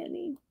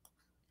commenting.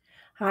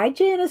 Hi,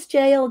 Janice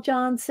J.L.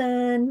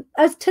 Johnson.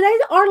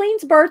 Today's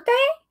Arlene's birthday?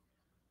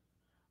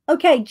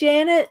 Okay,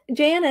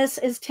 Janice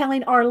is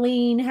telling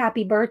Arlene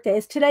happy birthday.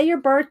 Is today your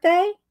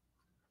birthday,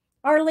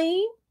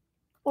 Arlene?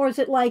 Or is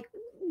it like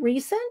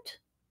recent?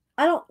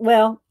 I don't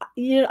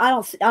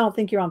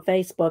think you're on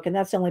Facebook, and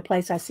that's the only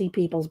place I see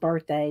people's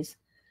birthdays.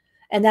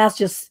 And that's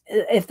just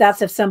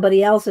if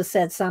somebody else has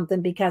said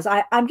something, because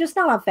I'm just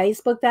not on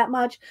Facebook that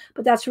much,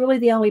 but that's really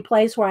the only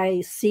place where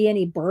I see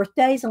any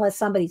birthdays unless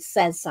somebody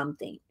says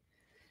something.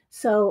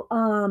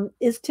 So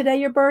is today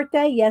your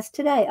birthday? Yes,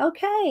 today.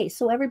 Okay.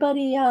 So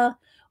everybody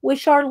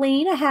wish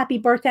Arlene a happy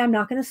birthday. I'm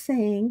not going to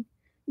sing.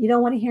 You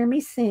don't want to hear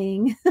me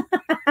sing.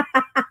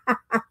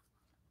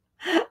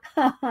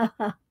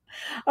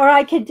 Or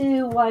I could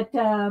do what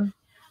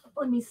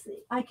let me see.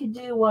 I could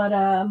do what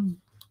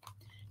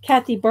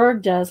Kathy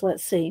Berg does.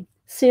 Let's see.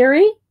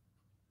 Siri's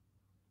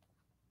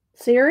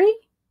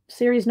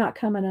not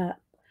coming up.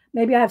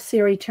 Maybe I have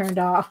Siri turned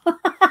off.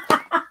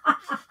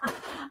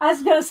 I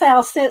was going to say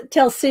I'll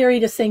tell Siri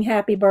to sing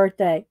happy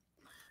birthday.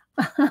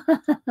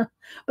 But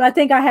I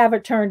think I have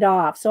it turned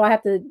off. So I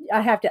have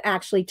to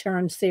actually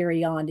turn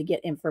Siri on to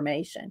get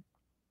information.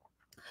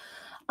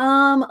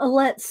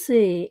 Let's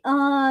see.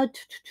 So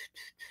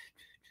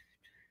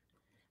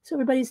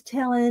everybody's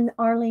telling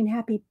Arlene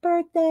happy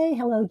birthday.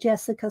 Hello,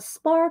 Jessica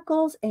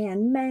Sparkles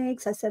and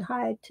Megs. I said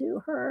hi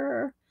to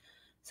her.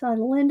 So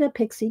Linda,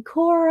 Pixie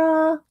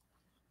Cora.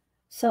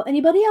 So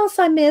anybody else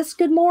I missed?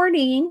 Good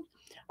morning.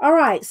 All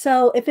right.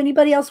 So if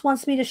anybody else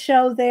wants me to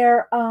show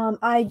their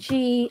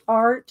IG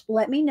art,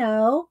 let me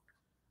know.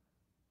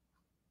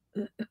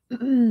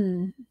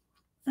 I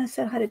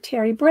said hi to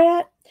Terry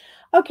Brett.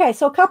 Okay,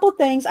 so a couple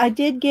things. I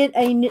did get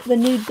the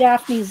new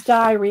Daphne's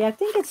Diary. I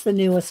think it's the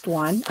newest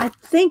one. I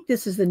think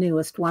this is the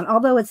newest one,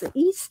 although it's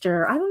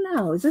Easter. I don't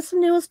know. Is this the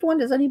newest one?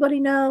 Does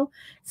anybody know?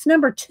 It's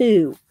number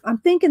 2. I'm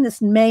thinking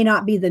this may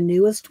not be the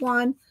newest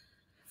one,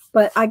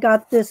 but I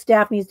got this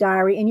Daphne's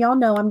Diary, and y'all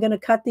know I'm going to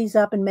cut these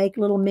up and make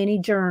little mini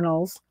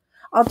journals.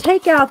 I'll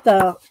take out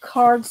the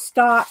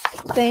cardstock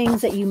things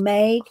that you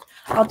make.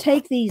 I'll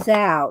take these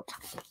out,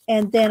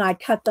 and then I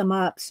cut them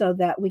up so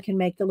that we can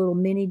make the little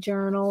mini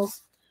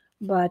journals.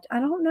 But I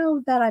don't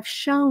know that I've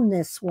shown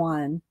this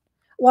one.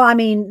 Well, I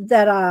mean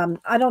that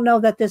I don't know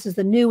that this is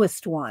the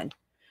newest one,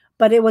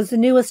 but it was the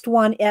newest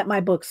one at my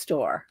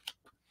bookstore.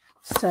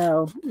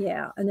 So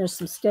yeah, and there's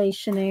some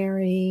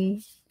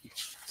stationery.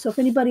 So if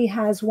anybody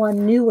has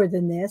one newer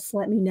than this,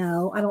 let me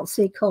know. I don't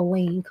see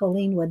Colleen.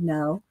 Colleen would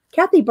know.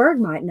 Kathy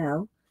Bird might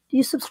know. Do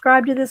you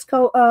subscribe to this,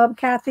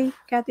 Kathy?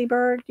 Kathy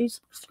Bird, do you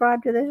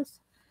subscribe to this?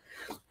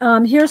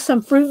 Here's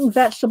some fruit and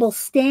vegetable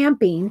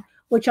stamping,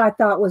 which I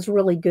thought was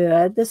really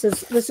good. This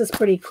is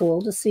pretty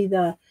cool to see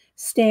the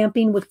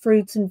stamping with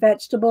fruits and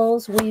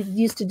vegetables. We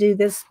used to do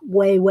this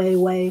way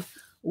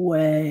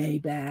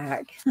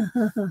back.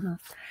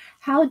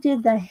 How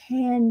did the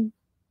hands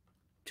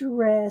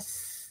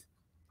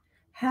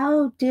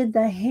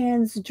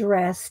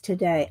dress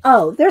today?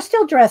 Oh, they're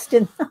still dressed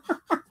in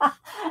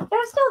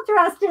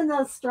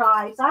those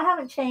stripes. I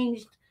haven't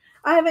changed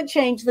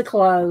the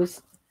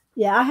clothes.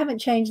 Yeah, I haven't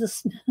changed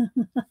the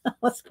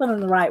let's put them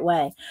the right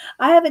way.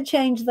 I haven't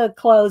changed the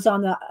clothes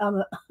on the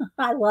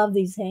I love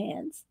these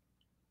hands.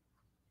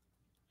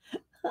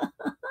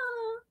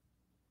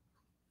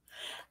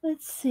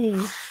 Let's see.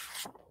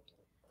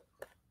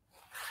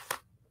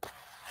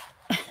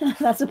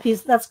 That's a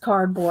piece. That's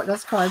cardboard.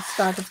 That's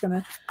cardstock. It's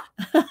gonna.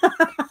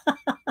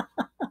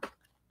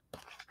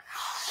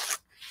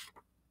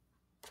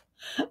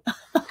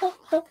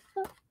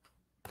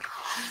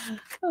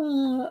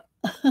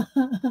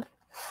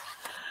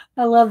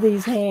 I love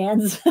these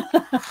hands.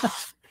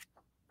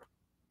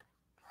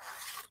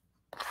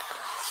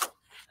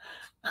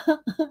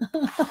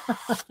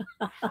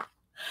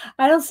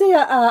 I don't see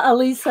a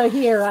Lisa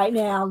here right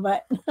now,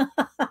 but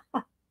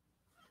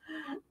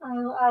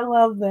I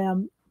love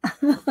them.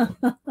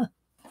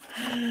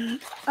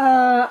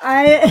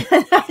 I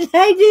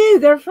they do.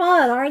 They're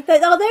fun, aren't they?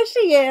 Oh, there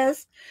she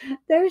is.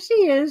 There she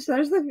is.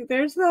 There's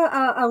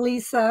the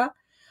Elisa.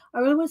 I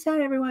really want to tell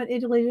everyone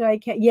Italy. I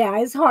can't. Yeah,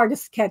 it's hard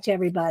to catch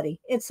everybody.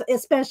 It's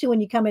especially when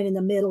you come in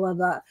the middle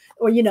of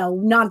or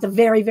not at the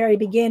very very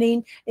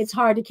beginning. It's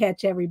hard to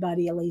catch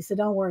everybody, Elisa.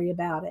 Don't worry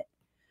about it.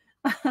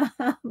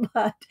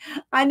 But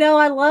I know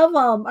I love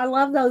them. I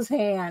love those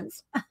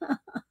hands.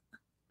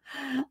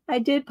 I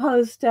did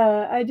post.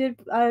 I did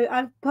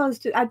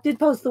post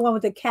the one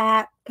with the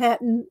cat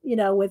petting.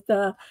 With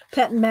the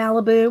petting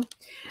Malibu.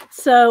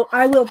 So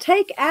I will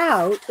take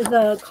out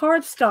the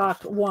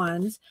cardstock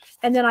ones,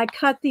 and then I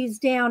cut these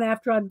down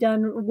after I've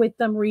done with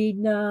them,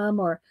 reading them,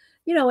 or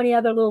any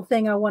other little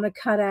thing I want to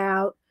cut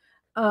out.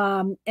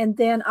 And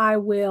then I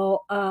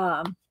will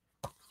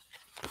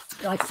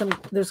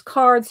there's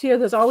cards here.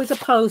 There's always a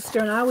poster,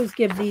 and I always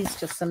give these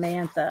to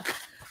Samantha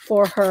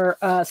for her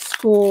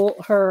school,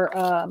 her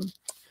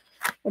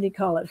what do you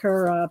call it?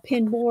 Her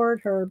pin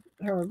board, her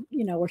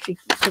where she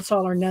puts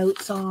all her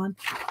notes on.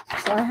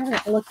 So I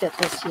haven't looked at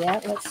this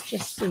yet. Let's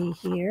just see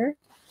here.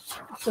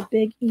 It's a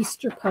big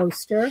Easter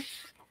poster.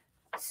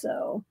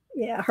 So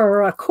yeah,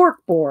 her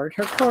cork board.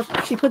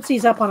 She puts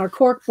these up on her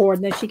cork board,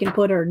 and then she can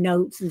put her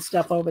notes and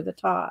stuff over the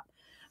top.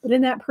 But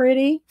isn't that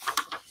pretty?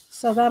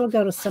 So that'll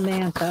go to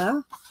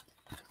Samantha.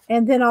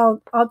 And then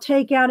I'll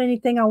take out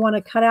anything I want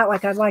to cut out.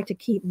 Like I'd like to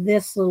keep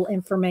this little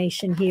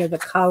information here, the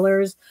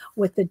colors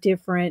with the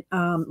different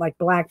like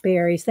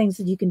blackberries, things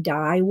that you can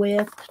dye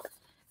with,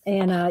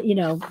 and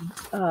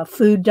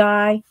food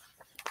dye.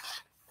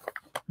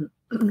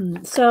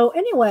 So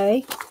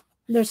anyway,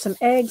 there's some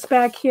eggs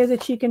back here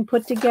that you can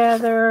put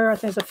together.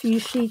 There's a few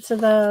sheets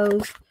of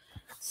those.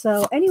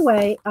 So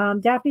anyway,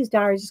 Daphne's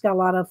Diaries just got a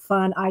lot of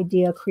fun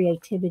idea,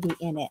 creativity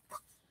in it.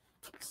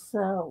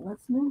 So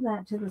let's move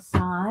that to the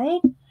side.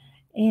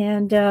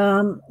 And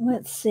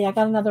let's see. I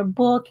got another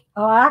book.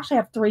 Oh, I actually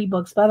have 3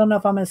 books, but I don't know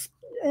if I'm going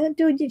to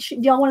do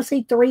y'all want to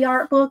see 3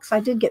 art books? I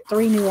did get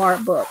 3 new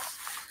art books.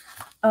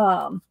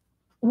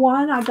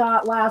 One I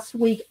got last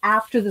week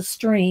after the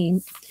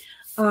stream.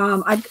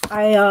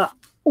 I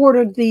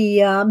ordered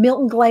the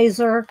Milton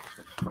Glaser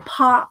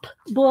Pop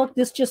book.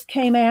 This just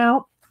came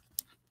out.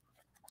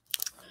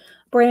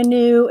 Brand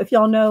new. If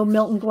y'all know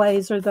Milton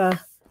Glaser, the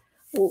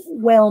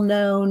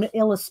well-known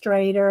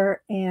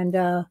illustrator,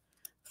 and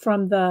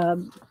from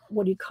the,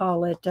 what do you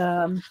call it,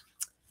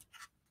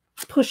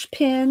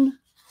 Pushpin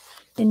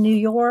in New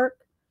York,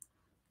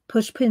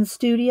 Pushpin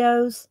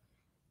Studios,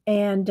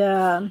 and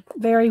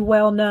very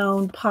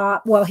well-known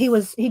pop. Well, he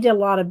did a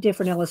lot of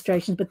different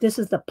illustrations, but this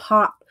is the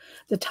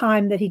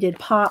time that he did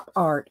pop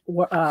art.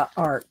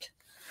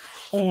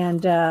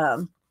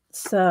 And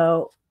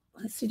so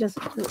let's see, does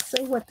it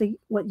say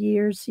what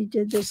years he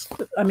did this?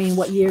 I mean,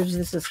 what years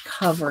this is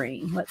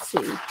covering? Let's see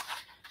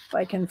if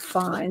I can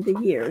find the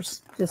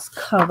years this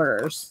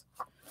covers.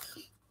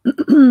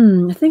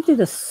 I think they're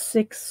the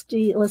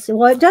 60. Let's see.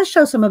 Well, it does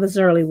show some of his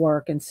early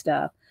work and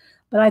stuff,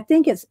 but I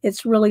think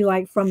it's really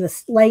like from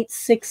the late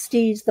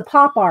 60s, the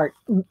pop art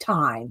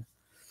time,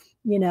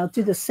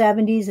 through the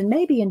 70s and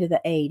maybe into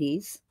the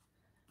 80s.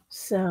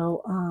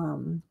 So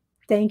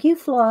thank you,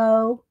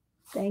 Flo.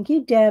 Thank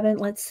you, Devin.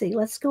 Let's see.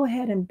 Let's go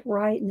ahead and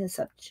brighten this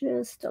up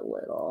just a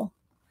little.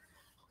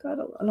 I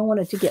don't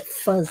want it to get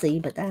fuzzy,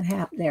 but that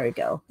happened. There we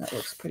go. That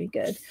looks pretty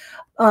good.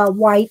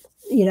 White,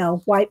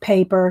 white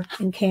paper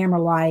and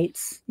camera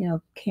lights,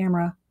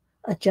 camera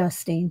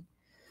adjusting.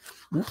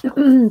 So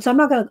I'm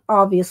not going to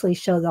obviously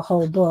show the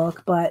whole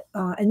book, but,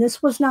 and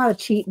this was not a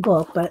cheap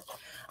book, but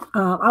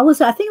I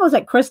think I was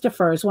at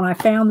Christopher's when I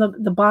found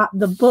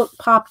the book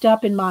popped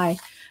up in my,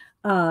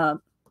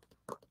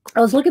 I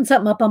was looking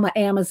something up on my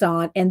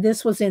Amazon, and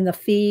this was in the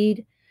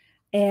feed.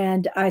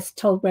 And I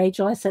told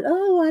Rachel, I said,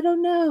 oh, I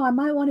don't know. I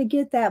might want to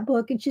get that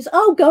book. And she's,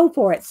 oh, go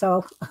for it.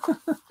 So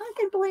I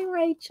can blame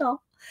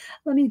Rachel.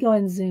 Let me go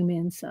ahead and zoom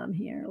in some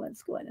here.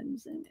 Let's go ahead and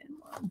zoom in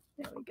one.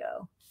 There we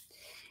go.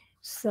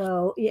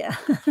 So, yeah.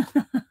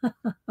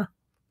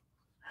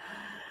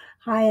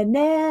 Hi,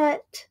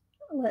 Annette.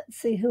 Let's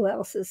see who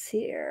else is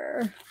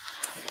here.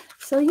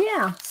 So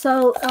yeah,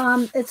 so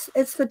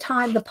it's the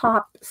time, the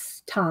pop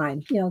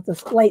time,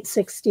 the late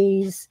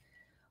 60s.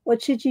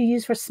 What should you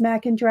use for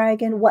Smack and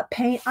Dragon? What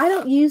paint? I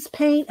don't use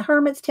paint.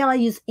 Hermit's Tale, I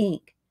use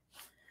ink.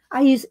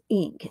 I use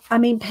ink. I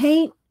mean,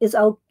 paint is,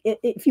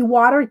 if you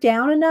water it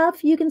down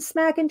enough, you can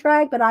smack and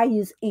drag, but I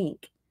use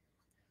ink.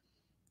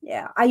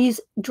 Yeah, I use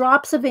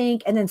drops of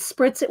ink and then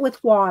spritz it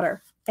with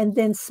water and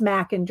then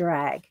smack and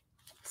drag.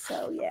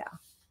 So yeah.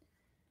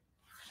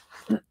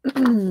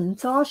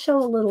 So I'll show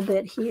a little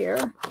bit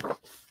here.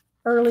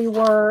 Early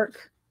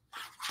work.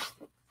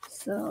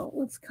 So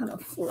let's kind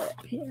of flip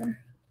here.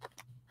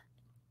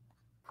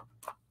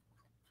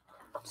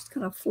 Just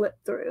kind of flip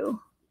through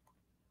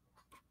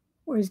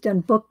where he's done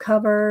book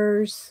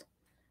covers.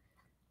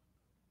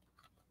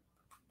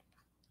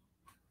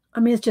 I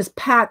mean, it's just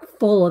packed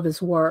full of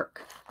his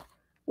work,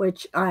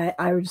 which I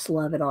just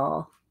love it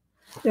all.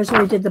 There's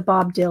where he did the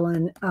Bob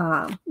Dylan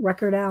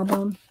record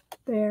album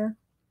there.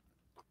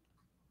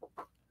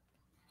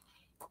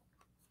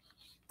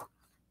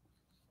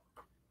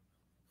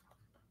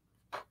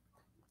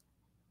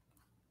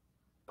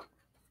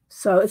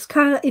 So it's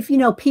kind of, if you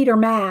know Peter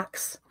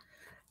Max,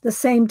 the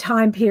same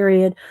time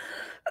period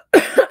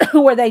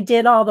where they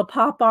did all the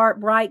pop art,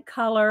 bright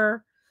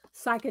color,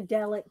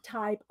 psychedelic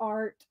type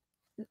art.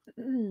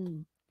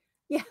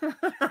 Yeah,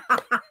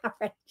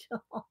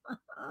 Rachel.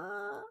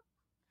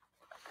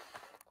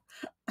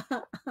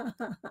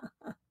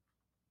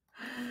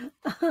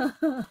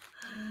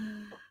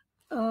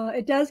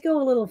 It does go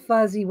a little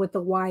fuzzy with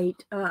the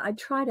white. I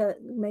try to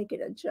make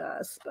it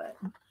adjust, but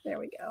there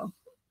we go.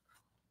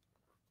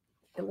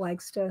 It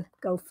likes to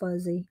go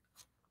fuzzy.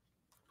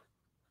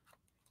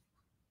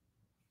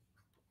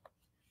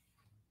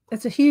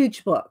 It's a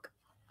huge book.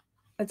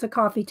 It's a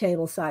coffee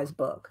table size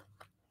book.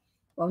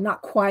 Well,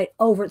 not quite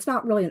over. It's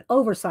not really an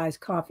oversized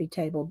coffee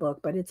table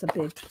book, but it's a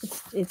big,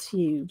 it's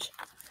huge.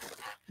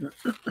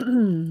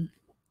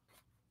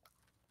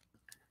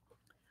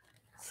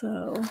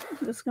 So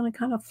I'm just going to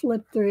kind of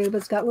flip through, but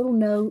it's got little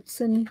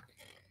notes, and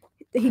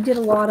he did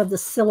a lot of the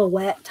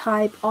silhouette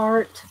type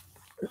art.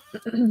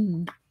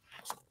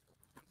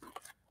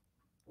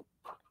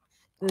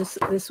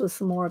 This was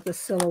some more of the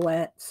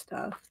silhouette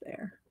stuff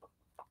there.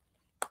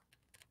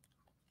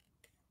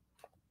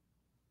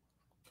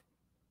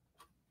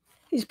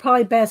 He's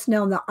probably best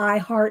known the I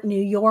Heart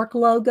New York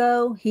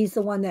logo. He's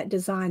the one that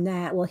designed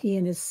that. Well, he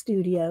and his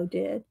studio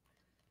did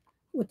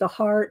with the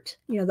heart,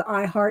 you know, the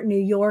I Heart New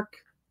York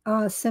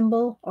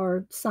symbol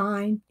or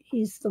sign.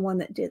 He's the one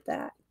that did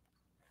that.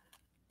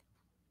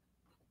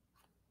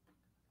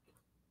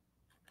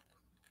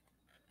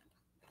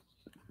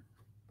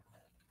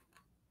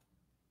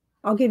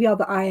 I'll give y'all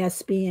the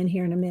ISBN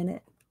here in a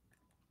minute.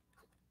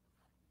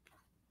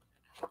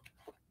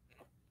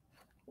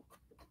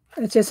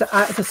 It's just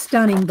it's a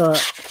stunning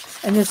book.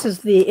 And this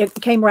is it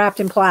came wrapped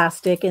in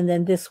plastic, and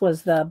then this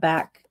was the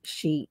back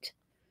sheet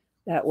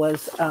that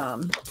was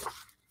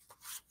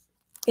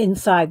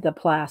inside the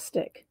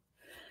plastic.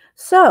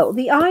 So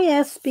the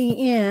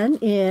ISBN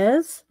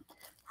is,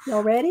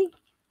 y'all ready?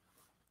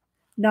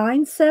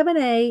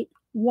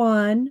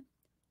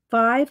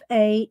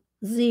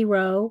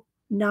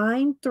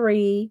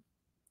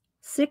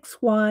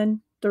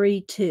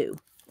 978-1-580-936132.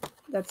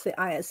 That's the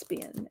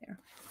ISBN there.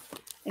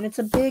 And it's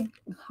a big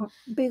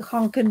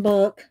honking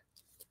book.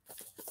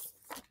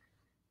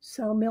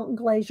 So Milton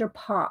Glaser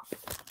Pop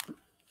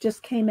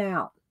just came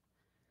out.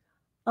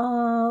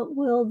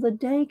 Will the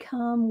day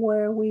come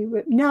where we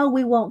rip? No,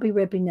 we won't be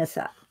ripping this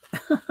up.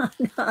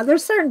 No,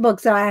 there's certain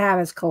books that I have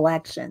as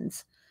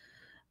collections.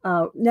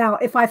 Now,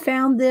 if I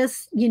found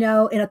this, you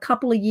know, in a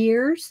couple of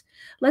years,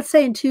 let's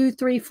say in 2,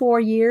 3, 4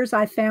 years,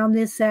 I found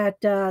this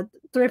at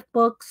Thrift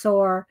Books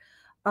or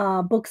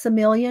Books A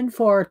Million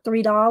for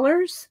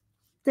 $3,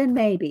 then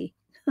maybe.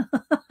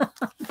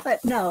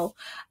 But no,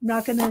 I'm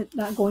not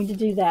going to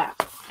do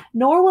that.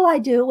 Nor will I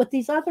do it with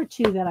these other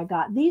two that I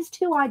got. These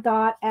two I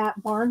got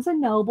at Barnes and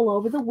Noble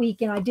over the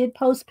weekend. I did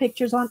post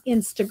pictures on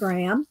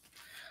Instagram.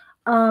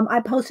 I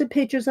posted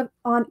pictures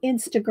on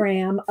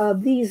Instagram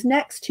of these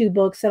next two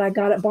books that I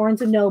got at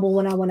Barnes and Noble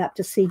when I went up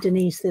to see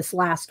Denise this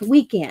last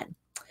weekend.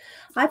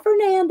 Hi,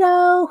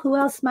 Fernando. Who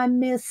else am I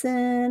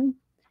missing?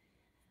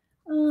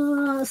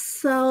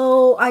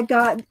 So I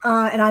got,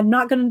 and I'm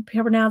not going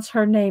to pronounce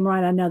her name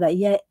right. I know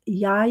that.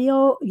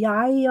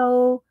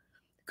 Yayo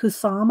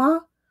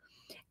Kusama.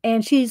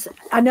 And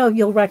I know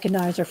you'll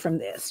recognize her from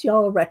this.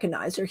 Y'all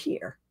recognize her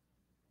here.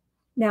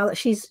 Now that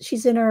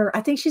she's in her,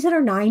 I think she's in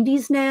her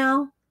 90s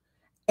now.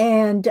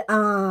 And,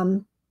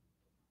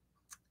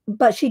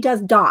 but she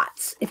does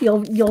dots. If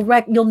you'll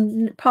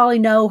probably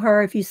know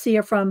her if you see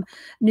her from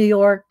New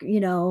York,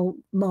 you know,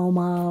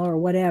 MoMA or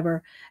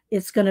whatever.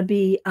 It's going to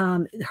be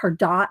her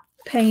dot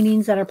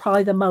paintings that are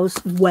probably the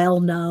most well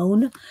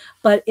known.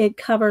 But it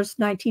covers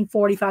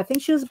 1945. I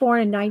think she was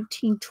born in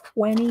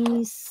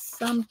 1920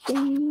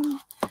 something.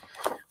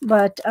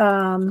 But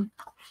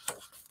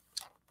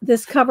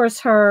this covers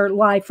her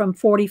life from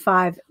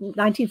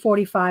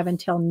 1945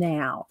 until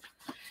now.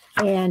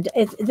 And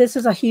this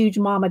is a huge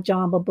Mama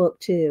Jamba book,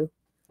 too.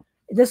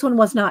 This one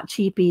was not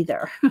cheap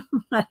either.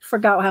 I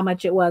forgot how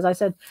much it was. I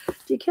said,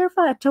 do you care if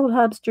I told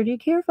Hubster, do you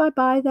care if I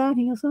buy that?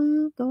 He goes,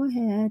 oh, go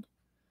ahead.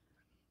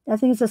 I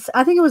think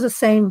it was the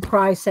same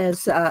price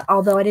as,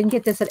 although I didn't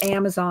get this at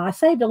Amazon. I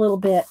saved a little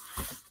bit.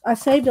 I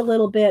saved a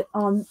little bit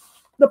on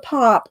the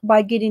pop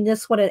by getting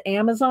this one at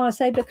Amazon. I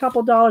saved a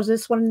couple dollars.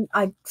 This one,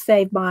 I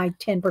saved my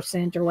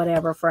 10% or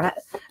whatever for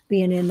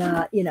being in,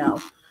 you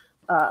know,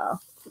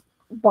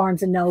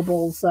 Barnes and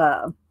Noble's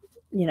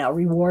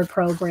reward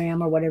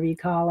program or whatever you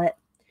call it.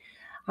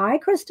 Hi,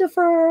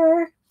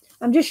 Christopher.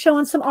 I'm just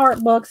showing some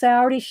art books. I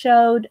already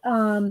showed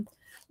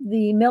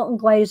the Milton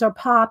Glaser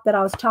pop that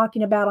I was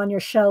talking about on your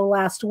show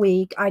last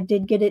week. I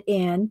did get it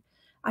in.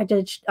 I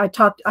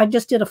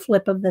just did a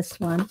flip of this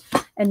one,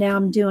 and now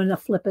I'm doing a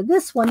flip of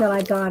this one that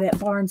I got at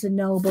Barnes and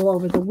Noble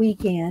over the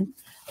weekend.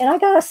 And I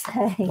gotta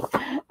say,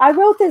 I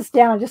wrote this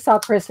down. I just saw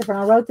Christopher,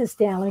 and I wrote this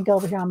down. Let me go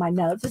over here on my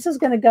notes. This is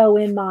going to go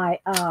in my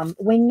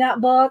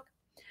Wingnut book.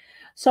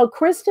 So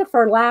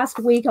Christopher, last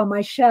week on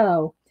my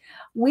show,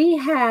 we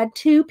had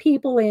 2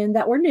 people in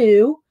that were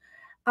new.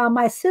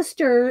 My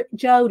sister,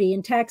 Jody,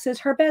 in Texas,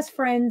 her best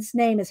friend's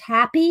name is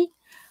Happy.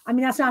 I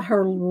mean, that's not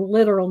her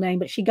literal name,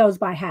 but she goes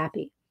by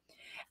Happy.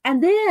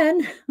 And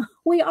then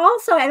we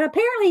also, and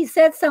apparently he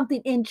said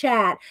something in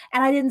chat,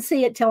 and I didn't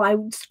see it till I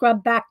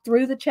scrubbed back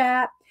through the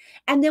chat.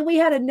 And then we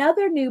had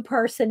another new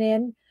person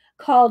in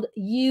called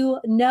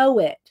You Know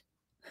It.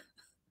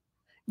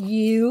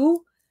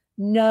 You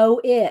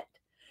Know It.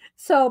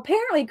 So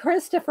apparently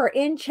Christopher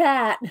in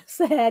chat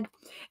said,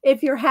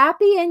 if you're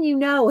happy and you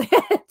know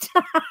it.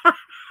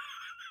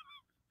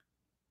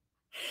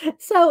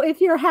 So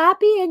if you're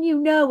happy and you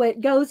know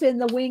it, goes in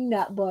the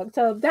Wingnut book.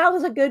 So that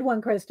was a good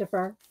one,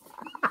 Christopher.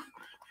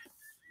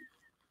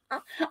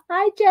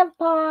 Hi, Jeff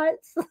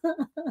Potts.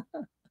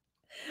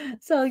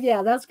 So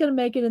yeah, that's going to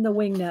make it in the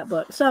Wingnut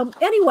book. So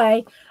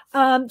anyway,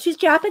 she's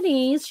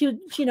Japanese. She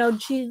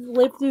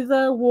lived through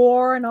the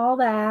war and all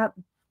that.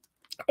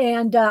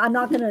 And I'm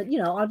not going to,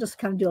 I'll just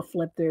kind of do a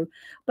flip through.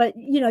 But,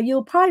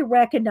 you'll probably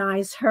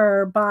recognize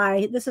her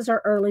by, this is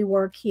her early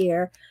work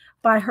here,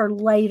 by her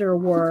later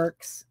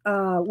works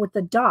with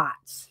the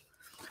dots.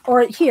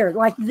 Or here,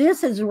 like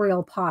this is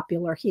real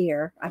popular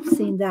here. I've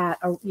seen that,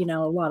 a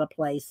lot of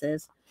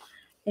places.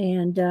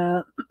 And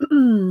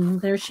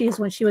there she is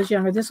when she was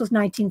younger. This was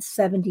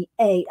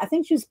 1978. I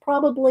think she's in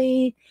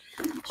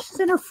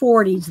her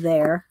 40s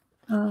there.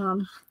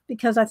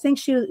 Because I think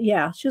she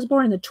was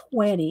born in the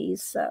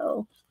 20s.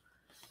 So,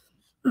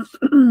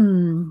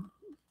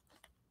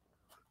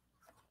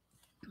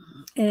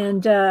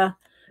 and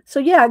so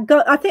yeah,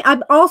 I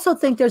also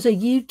think there's a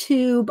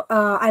YouTube.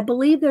 I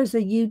believe there's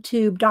a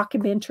YouTube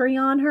documentary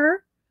on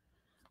her.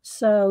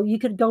 So you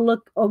could go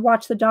look or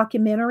watch the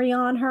documentary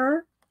on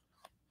her.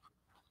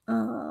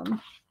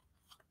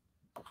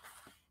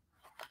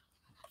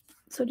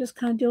 So just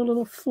kind of do a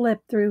little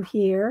flip through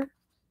here.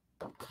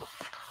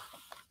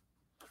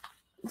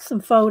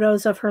 Some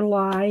photos of her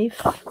life.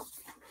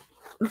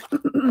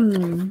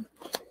 And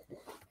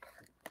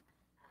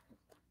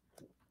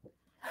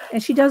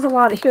she does a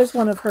lot. Here's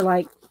one of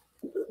her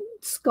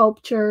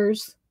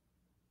sculptures.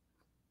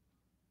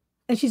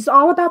 And she's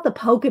all about the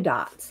polka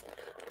dots.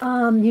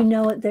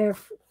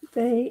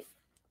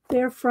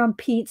 They're from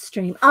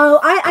Peachstream. Oh,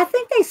 I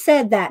think they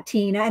said that,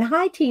 Tina. And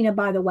hi, Tina,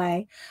 by the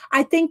way.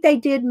 I think they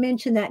did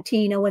mention that,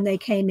 Tina, when they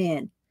came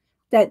in.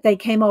 That they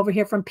came over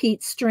here from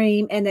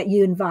Peachstream and that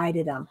you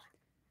invited them.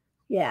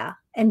 Yeah.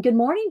 And good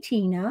morning,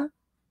 Tina.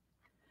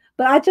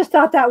 But I just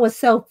thought that was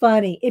so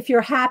funny. If you're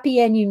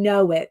happy and you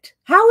know it.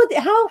 How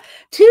 2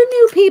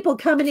 new people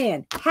coming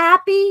in.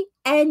 Happy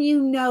and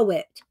you know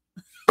it.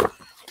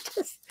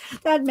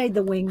 That made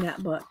the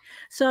Wingnut book.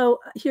 So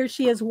here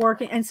she is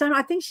working. And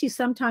I think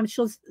sometimes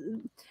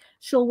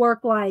she'll work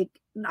I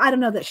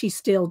don't know that she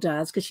still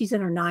does because she's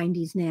in her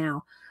 90s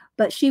now.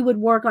 But she would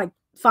work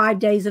 5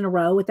 days in a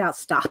row without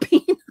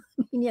stopping.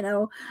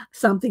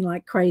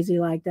 Something crazy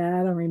like that.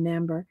 I don't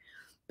remember.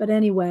 But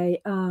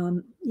anyway,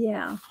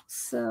 yeah,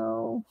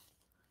 so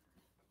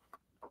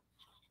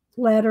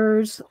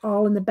letters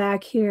all in the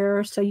back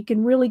here. So you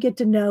can really get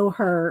to know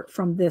her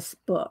from this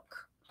book.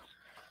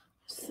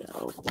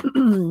 So,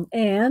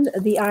 and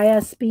the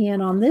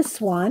ISBN on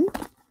this one,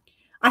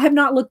 I have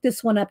not looked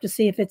this one up to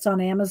see if it's on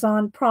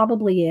Amazon.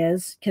 Probably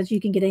is, because you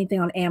can get anything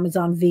on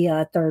Amazon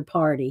via a third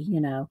party,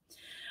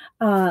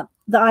 The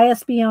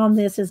ISBN on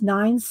this is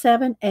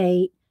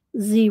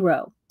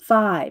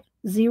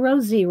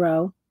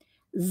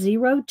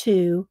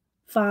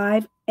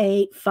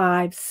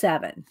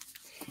 9780500025857.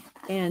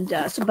 And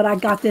but I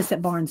got this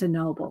at Barnes and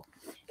Noble.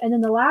 And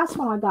then the last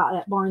one I got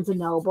at Barnes and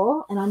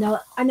Noble, and I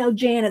know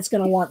Janet's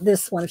going to want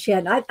this one if she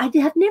hadn't. I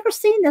have never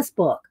seen this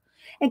book.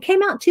 It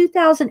came out in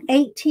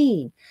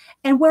 2018.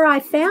 And where I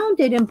found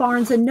it in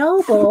Barnes and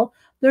Noble,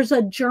 there's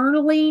a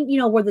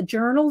journaling, where the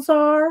journals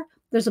are.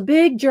 There's a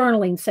big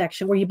journaling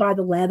section where you buy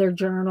the leather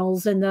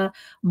journals and the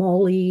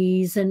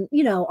Mollies and,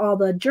 all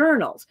the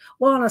journals.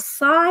 Well, on a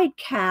side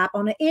cap,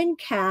 on an end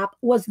cap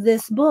was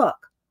this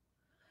book.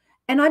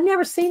 And I've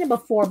never seen it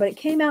before, but it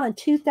came out in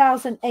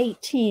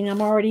 2018.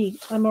 I'm already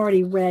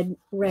read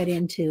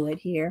into it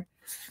here.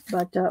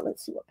 But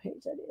let's see what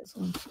page that is.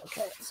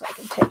 Okay, so I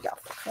can take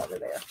off the cover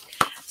there.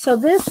 So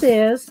this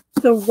is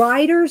The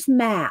Writer's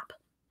Map,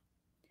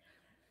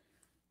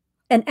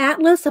 an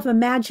atlas of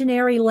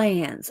imaginary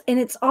lands. And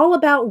it's all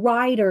about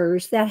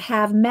writers that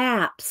have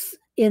maps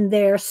in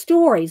their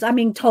stories. I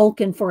mean,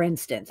 Tolkien, for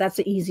instance, that's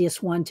the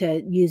easiest one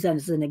to use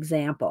as an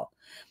example,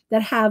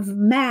 that have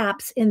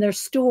maps in their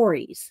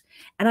stories.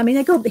 And I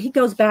mean, he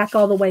goes back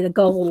all the way to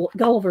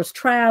Gulliver's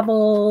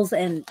Travels,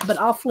 but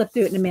I'll flip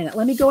through it in a minute.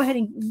 Let me go ahead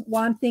and,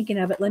 while I'm thinking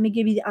of it, let me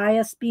give you the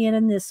ISBN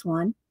in this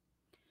one.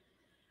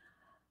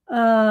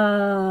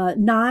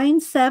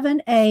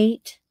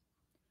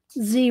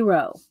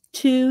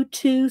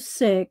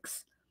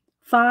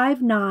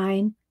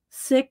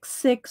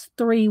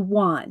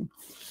 978-226-596631.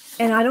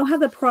 And I don't have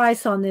the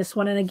price on this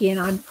one. And again,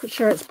 I'm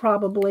sure it's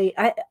probably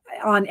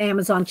on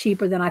Amazon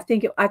cheaper than I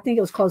think it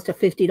was close to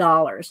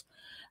 $50.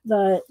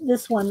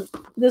 This one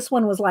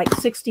was like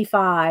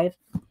 $65.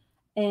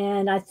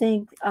 And I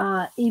think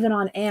even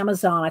on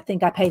Amazon, I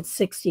think I paid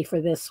 $60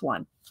 for this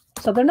one.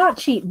 So they're not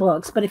cheap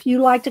books, but if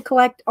you like to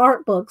collect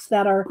art books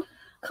that are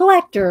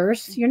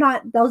collectors, they're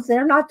not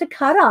to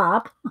cut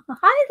up.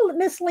 Hi,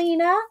 Miss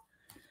Lena.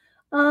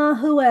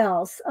 Who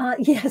else?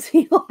 Yes,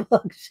 Evil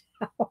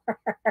Bookshop.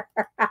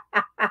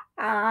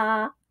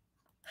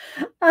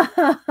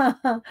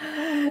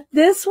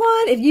 This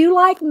one, if you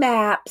like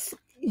maps,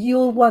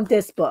 you'll want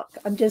this book.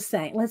 I'm just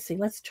saying. Let's see.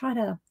 I'm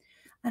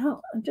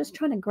just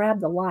trying to grab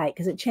the light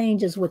because it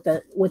changes with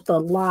the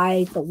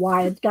light, the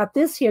wide. I've got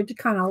this here to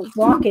kind of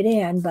walk it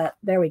in, but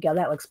there we go.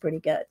 That looks pretty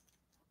good.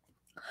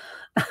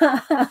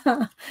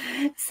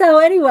 So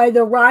anyway,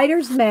 the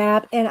writer's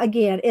map, and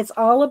again, it's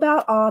all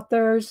about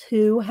authors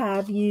who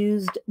have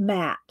used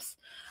maps.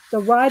 The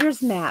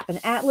writer's map, an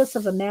atlas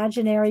of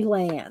imaginary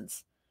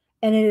lands.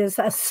 And it is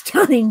a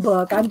stunning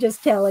book. I'm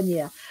just telling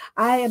you.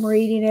 I am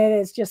reading it.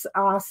 It's just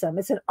awesome.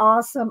 It's an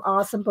awesome,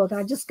 awesome book. And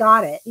I just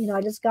got it.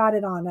 I just got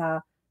it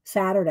on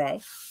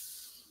Saturday.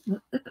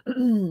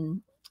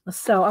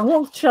 So I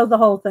won't show the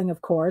whole thing,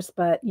 of course,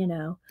 but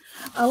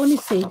let me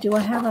see. Do I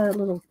have a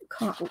little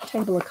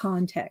table of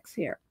contents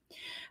here?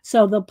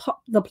 So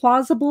the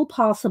plausible,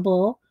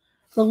 possible,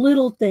 the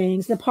little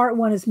things. The part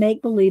 1 is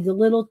make believe, the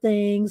little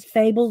things,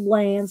 fabled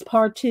lands.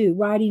 Part 2,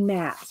 writing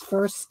maps.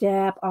 First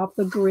step, off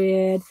the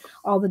grid,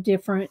 all the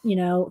different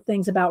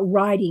things about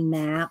writing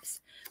maps,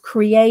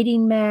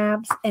 creating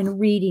maps, and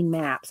reading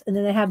maps. And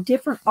then they have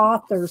different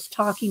authors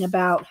talking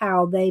about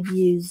how they've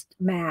used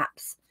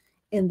maps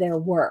in their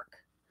work.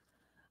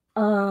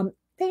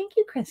 Thank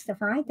you,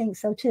 Christopher. I think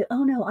so too.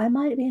 Oh no, I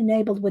might be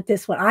enabled with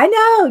this one. I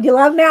know you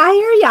love maps. I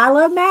hear you. I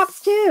love maps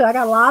too. I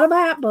got a lot of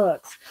map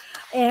books,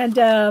 and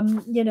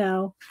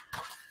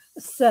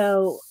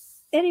So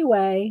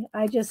anyway,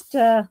 I just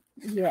yeah.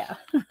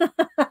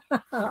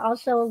 I'll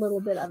show a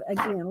little bit of it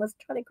again. Let's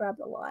try to grab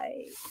the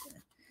light.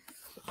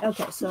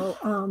 Okay, so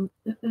I'll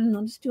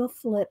just do a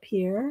flip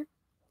here.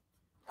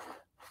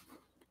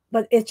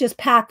 But it's just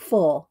packed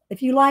full.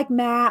 If you like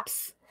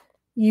maps,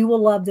 you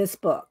will love this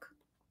book.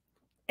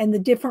 And the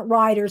different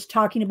writers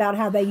talking about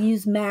how they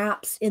use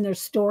maps in their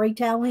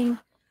storytelling.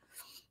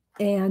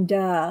 And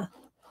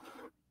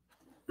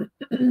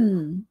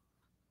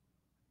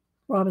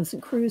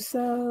Robinson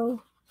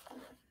Crusoe.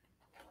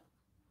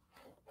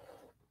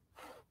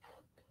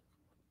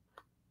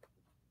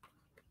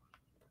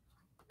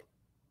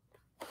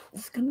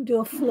 Just going to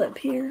do a flip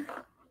here.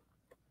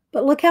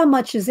 But look how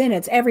much is in it.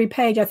 It's every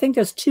page. I think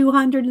there's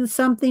 200 and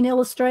something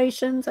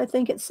illustrations, I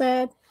think it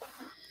said.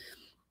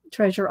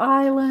 Treasure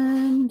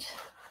Island.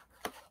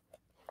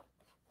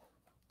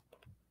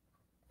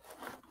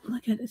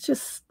 Look at it. It's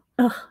just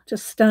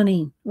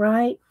stunning,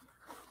 right?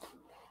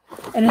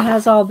 And it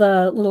has all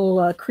the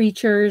little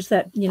creatures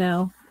that,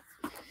 I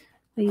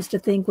used to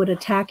think would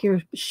attack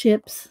your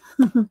ships.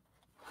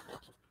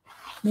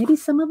 Maybe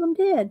some of them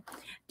did.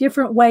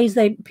 Different ways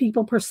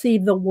people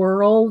perceive the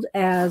world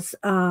as,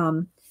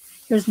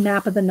 here's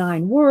map of the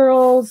 9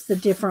 worlds, the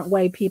different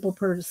way people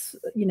perceive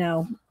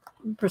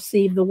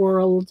the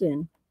world.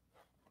 And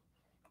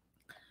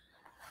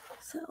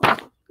so,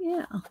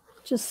 yeah,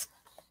 just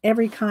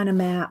every kind of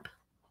map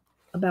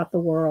about the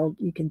world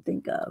you can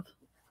think of.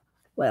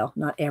 Well,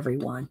 not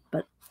everyone,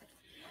 but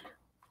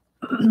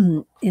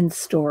in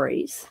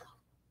stories.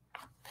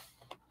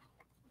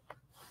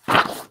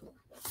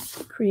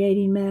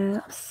 Creating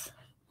maps.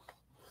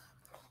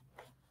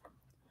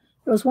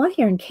 There was one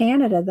here in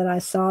Canada that I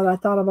saw that I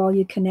thought of all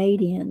you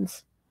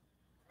Canadians.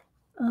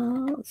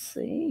 Let's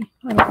see.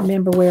 I don't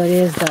remember where it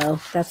is,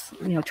 though. That's,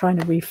 trying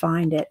to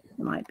re-find it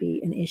might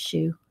be an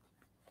issue.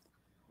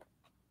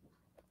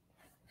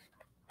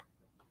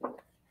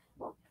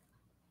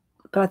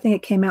 But I think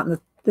it came out in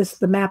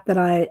the map that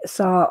I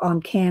saw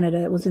on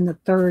Canada. It was in the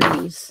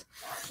 30s.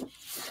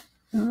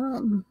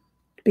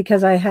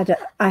 Because I had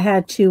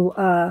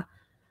to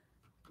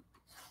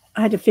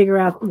figure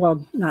out,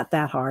 well, not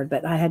that hard,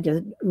 but I had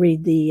to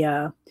read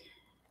the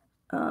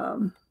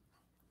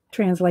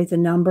translate the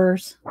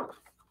numbers.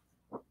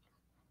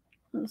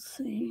 Let's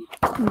see.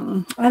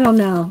 I don't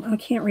know. I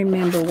can't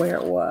remember where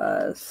it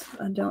was.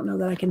 I don't know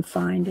that I can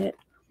find it.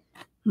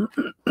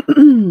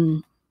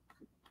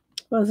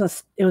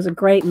 It was a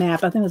great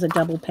map. I think it was a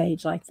double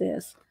page like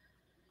this.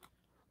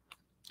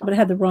 but it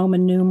had the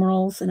Roman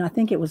numerals, and I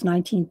think it was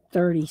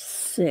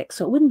 1936.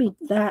 So it wouldn't be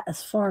that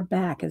as far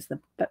back as the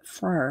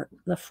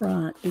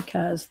front,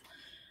 because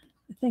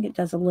I think it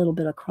does a little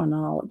bit of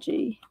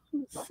chronology.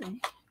 Let's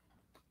see.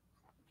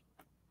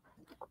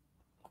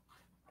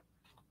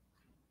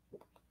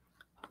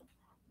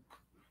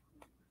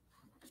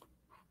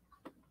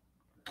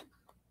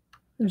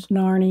 There's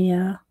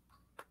Narnia.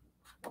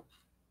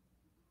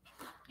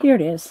 Here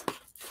it is.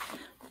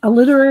 A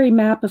literary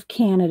map of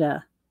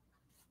Canada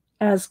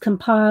as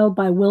compiled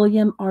by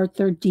William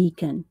Arthur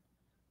Deacon.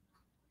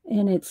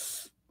 And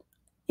it's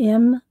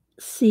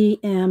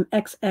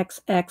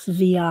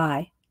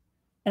MCMXXXVI.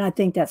 And I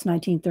think that's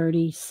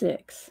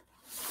 1936.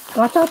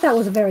 So I thought that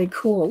was very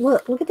cool.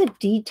 Look at the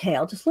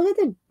detail. Just look at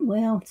the,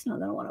 well, it's not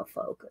going to want to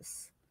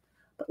focus.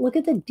 But look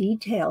at the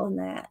detail in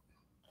that.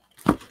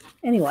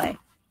 Anyway.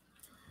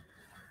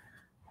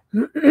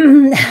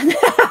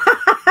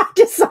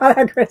 Just saw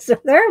that,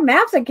 Christopher. There are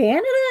maps of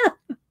Canada.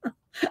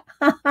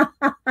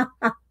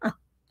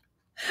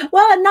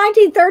 Well, in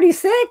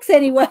 1936,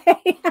 anyway.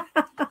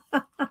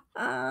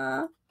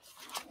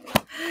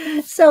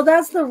 So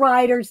that's the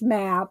writer's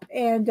map.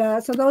 And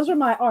so those are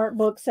my art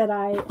books that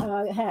I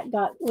had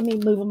got. Let me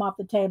move them off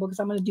the table because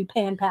I'm going to do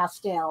pan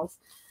pastels.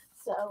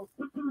 So,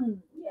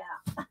 yeah.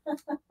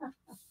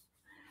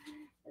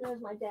 There's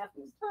my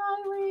Daphne's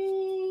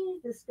Diary.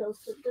 This goes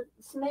to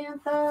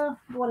Samantha.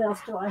 What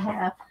else do I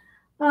have?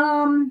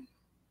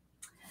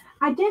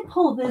 I did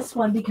pull this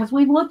one because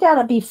we've looked at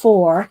it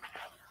before.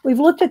 We've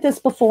looked at this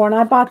before, and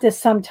I bought this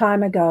some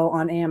time ago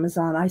on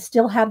Amazon. I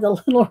still have the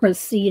little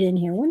receipt in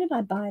here. When did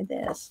I buy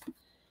this?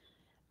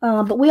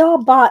 But we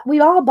all bought,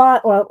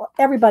 well,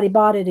 everybody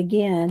bought it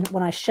again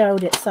when I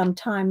showed it some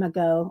time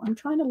ago. I'm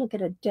trying to look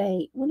at a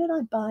date. When did I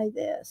buy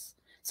this?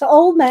 It's an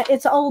old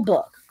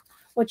book.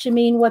 What you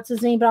mean, what's a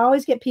zine? But I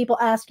always get people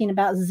asking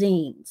about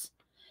zines.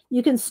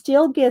 You can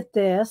still get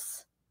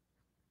this.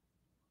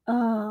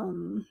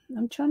 I'm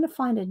trying to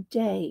find a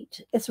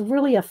date. It's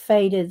really a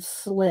faded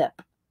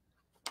slip.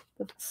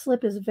 The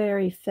slip is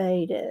very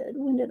faded.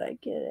 When did I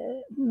get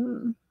it?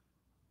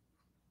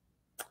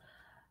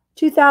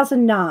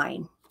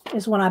 2009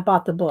 is when I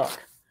bought the book.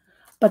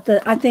 But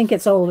I think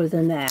it's older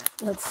than that.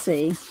 Let's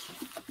see.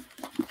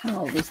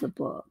 How old is the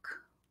book?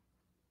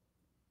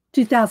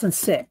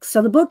 2006.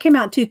 So the book came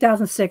out in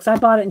 2006. I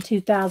bought it in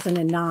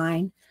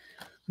 2009.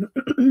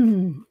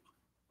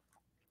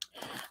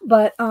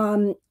 But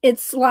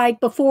it's like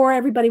before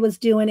everybody was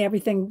doing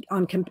everything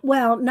on,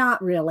 well, not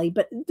really,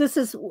 but this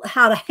is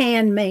how to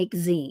hand make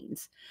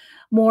zines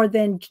more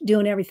than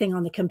doing everything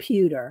on the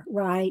computer,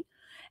 right?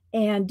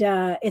 And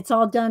it's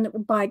all done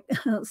by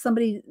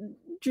somebody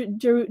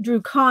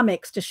drew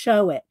comics to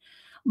show it.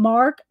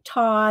 Mark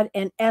Todd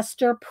and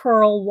Esther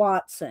Pearl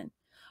Watson.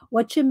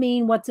 What You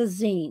Mean, What's a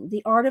Zine?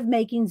 The Art of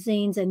Making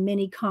Zines and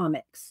Mini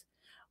Comics,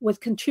 with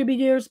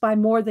contributors by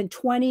more than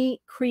 20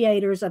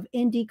 creators of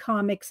indie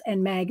comics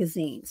and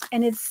magazines.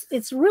 And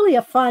it's really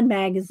a fun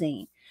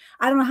magazine.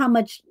 I don't know how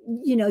much,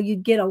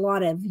 you'd get a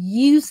lot of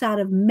use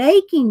out of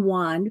making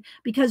one,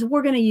 because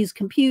we're going to use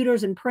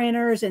computers and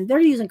printers, and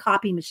they're using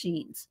copy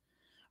machines,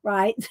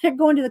 right? They're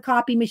going to the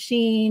copy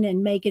machine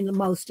and making the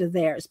most of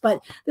theirs.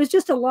 But there's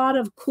just a lot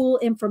of cool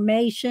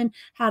information,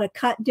 how to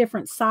cut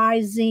different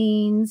size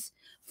zines,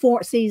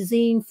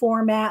 zine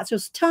formats.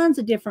 There's tons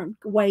of different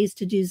ways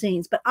to do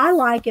zines, but I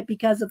like it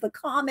because of the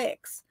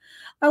comics.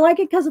 I like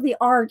it because of the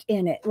art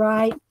in it,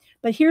 right?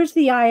 But here's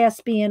the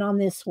ISBN on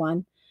this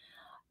one: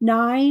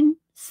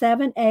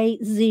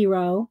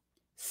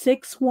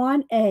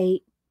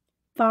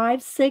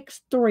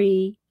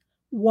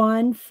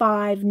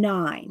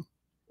 9780618563159.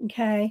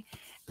 Okay.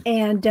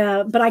 And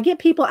but I get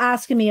people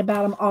asking me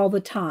about them all the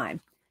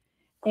time.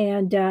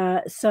 And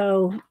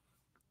so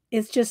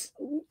it's just,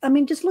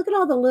 just look at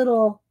all the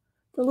little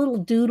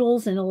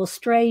doodles and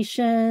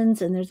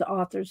illustrations, and there's the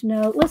author's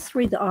note. Let's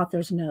read the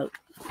author's note.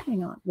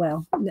 Hang on.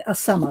 Well,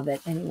 some of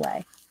it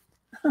anyway.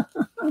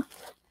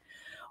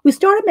 We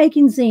started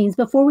making zines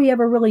before we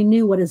ever really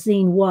knew what a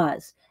zine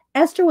was.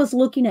 Esther was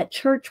looking at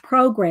church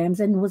programs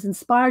and was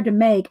inspired to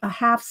make a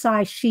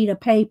half-size sheet of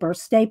paper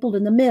stapled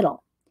in the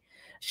middle.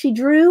 She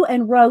drew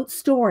and wrote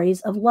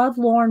stories of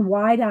lovelorn,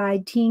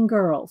 wide-eyed teen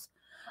girls.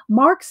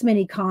 Mark's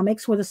mini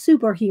comics were the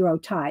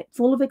superhero type,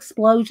 full of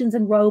explosions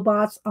and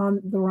robots on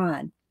the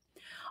run.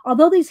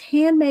 Although these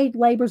handmade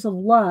labors of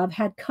love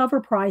had cover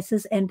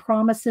prices and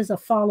promises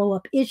of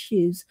follow-up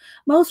issues,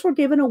 most were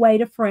given away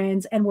to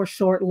friends and were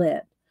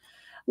short-lived.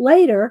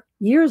 Later,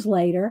 years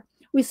later,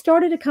 we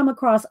started to come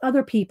across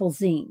other people's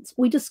zines.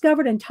 We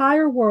discovered an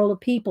entire world of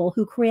people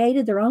who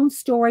created their own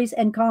stories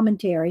and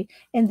commentary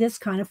in this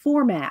kind of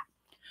format.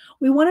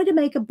 We wanted to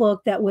make a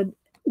book that we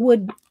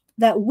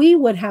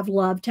would have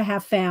loved to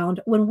have found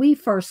when we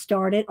first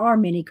started our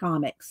mini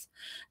comics.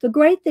 The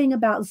great thing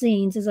about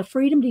zines is a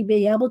freedom to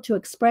be able to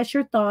express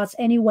your thoughts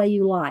any way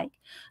you like.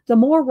 The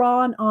more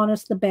raw and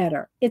honest, the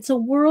better. It's a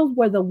world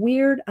where the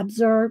weird,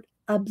 absurd,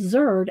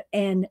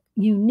 and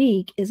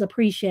unique is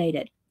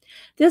appreciated.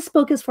 This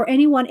book is for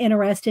anyone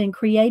interested in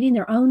creating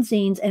their own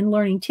zines and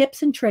learning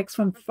tips and tricks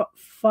from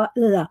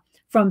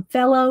from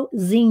fellow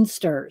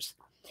zinesters.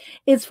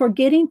 It's for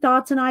getting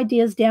thoughts and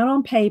ideas down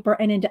on paper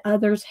and into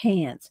others'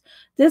 hands.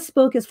 This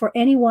book is for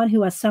anyone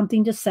who has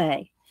something to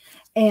say.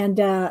 And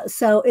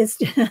so it's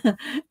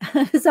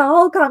it's a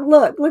whole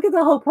look at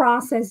the whole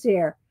process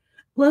here.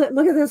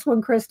 Look at this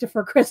one,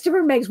 Christopher.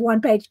 Christopher makes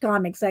one-page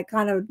comics that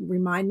kind of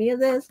remind me of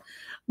this.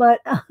 But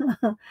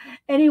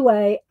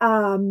anyway,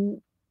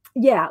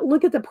 yeah,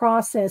 look at the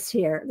process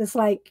here. It's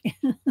like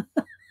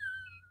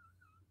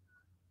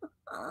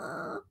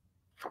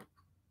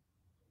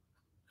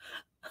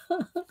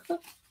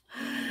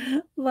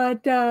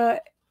but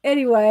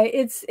anyway,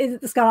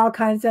 it's got all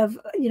kinds of,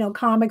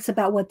 comics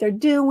about what they're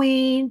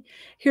doing.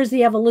 Here's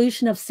the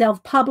evolution of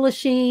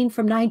self-publishing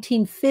from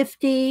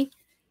 1950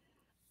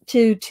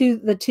 to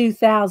the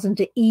 2000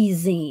 to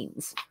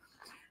e-zines.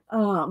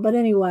 But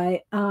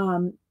anyway,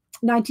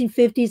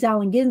 1950s,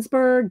 Allen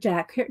Ginsberg,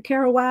 Jack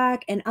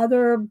Kerouac, and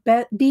other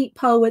beat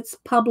poets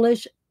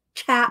publish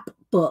chap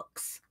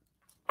books.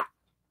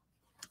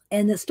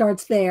 And it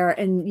starts there,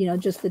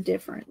 and just the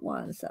different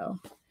ones. So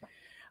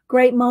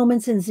great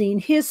moments in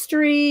zine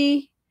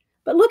history.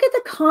 But look at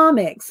the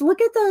comics, look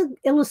at the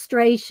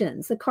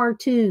illustrations, the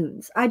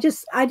cartoons. I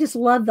just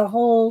love the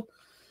whole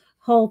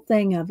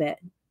thing of it.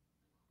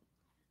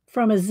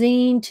 From a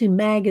zine to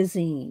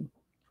magazine.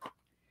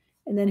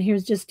 And then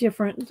here's just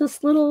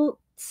little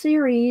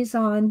series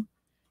on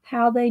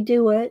how they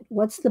do it.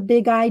 What's the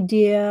big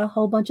idea? A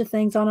whole bunch of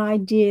things on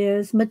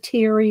ideas,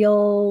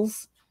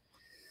 materials,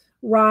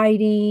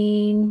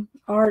 writing,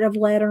 art of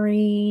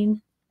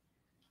lettering,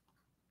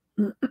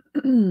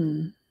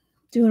 doing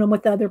them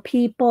with other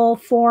people,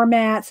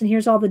 formats, and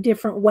here's all the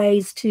different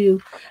ways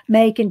to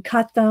make and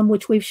cut them,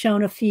 which we've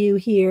shown a few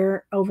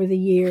here over the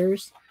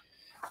years.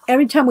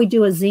 Every time we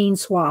do a zine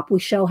swap, we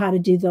show how to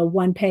do the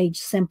one-page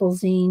simple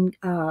zine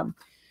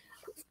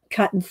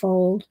cut and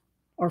fold,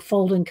 or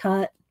fold and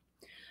cut,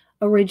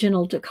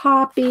 original to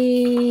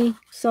copy.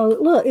 So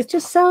look, it's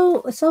just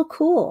so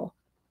cool.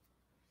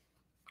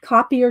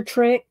 Copier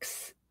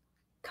tricks,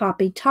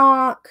 copy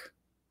talk.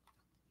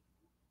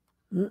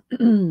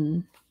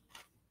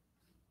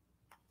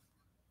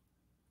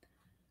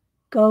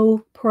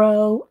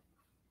 GoPro.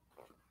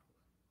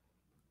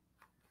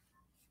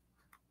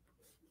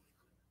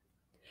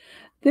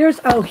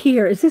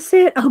 Here, is this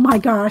it? Oh my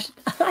gosh.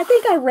 I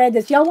think I read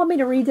this. Y'all want me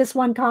to read this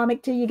one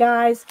comic to you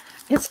guys?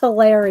 It's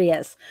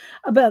hilarious.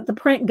 About the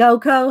print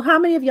GoCo. How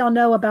many of y'all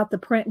know about the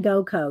print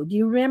GoCo? Do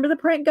you remember the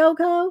print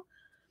GoCo?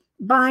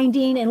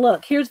 Binding, and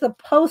look, here's the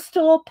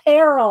postal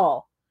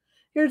peril.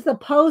 Here's the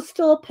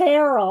postal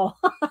peril.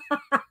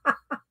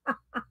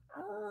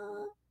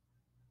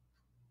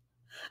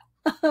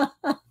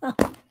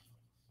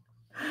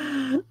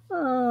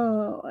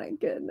 Oh my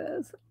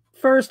goodness.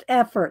 First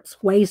efforts,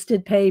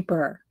 wasted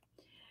paper.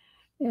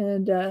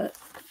 And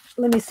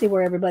let me see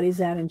where everybody's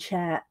at in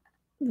chat.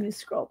 Let me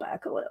scroll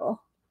back a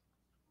little.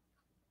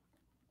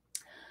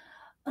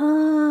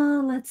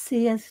 Let's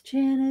see. As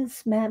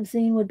Janice, map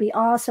zine would be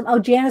awesome. Oh,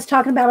 Janet's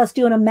talking about us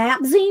doing a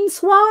map zine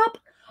swap.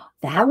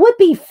 That would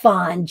be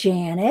fun,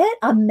 Janet.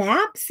 A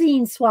map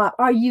zine swap.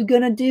 Are you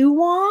gonna do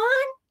one?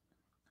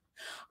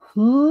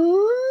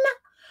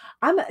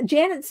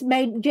 Janet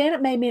made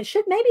me,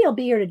 maybe it'll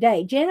be here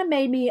today. Janet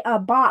made me a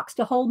box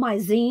to hold my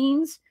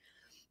zines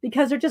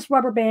because they're just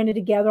rubber banded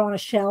together on a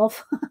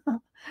shelf.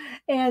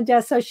 And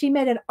so she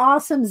made an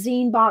awesome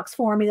zine box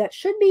for me that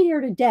should be here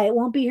today. It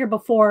won't be here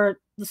before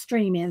the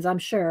stream ends, I'm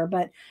sure,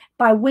 but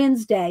by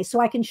Wednesday,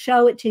 so I can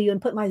show it to you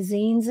and put my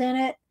zines in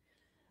it.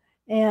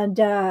 And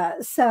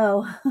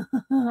so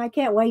I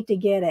can't wait to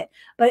get it.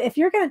 But if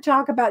you're going to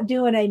talk about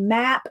doing a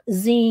map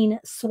zine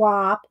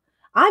swap,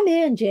 I'm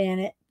in,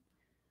 Janet.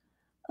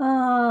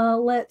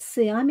 Let's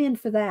see. I'm in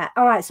for that.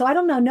 All right. So I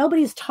don't know.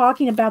 Nobody's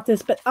talking about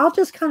this, but I'll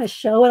just kind of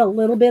show it a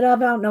little bit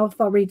of it. I don't know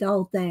if I'll read the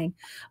whole thing,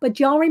 but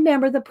y'all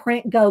remember the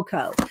print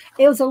GoCo.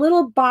 It was a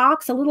little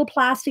box, a little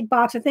plastic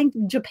box. I think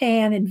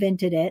Japan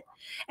invented it,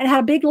 and it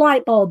had a big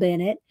light bulb in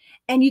it.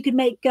 And you could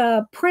make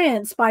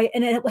prints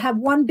and it would have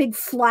one big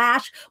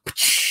flash,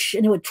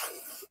 and it would,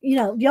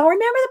 y'all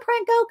remember the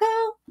print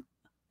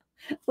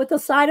GoCo with the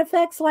side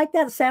effects like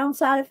that, sound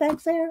side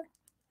effects there?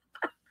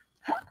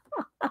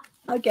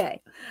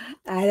 Okay.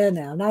 I don't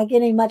know. Not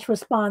getting much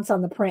response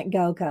on the print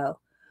GoCo.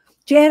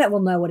 Janet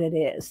will know what it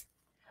is.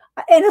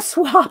 And a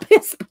swap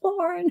is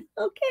born.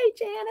 Okay,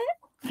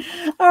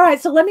 Janet. All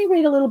right. So let me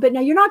read a little bit.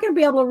 Now, you're not going to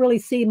be able to really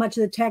see much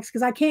of the text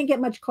because I can't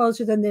get much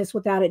closer than this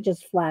without it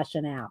just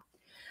flashing out.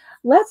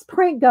 Let's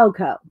print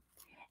GoCo.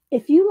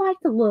 If you like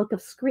the look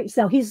of screen,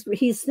 so he's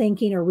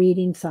thinking or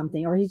reading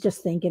something, or he's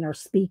just thinking or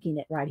speaking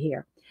it right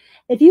here.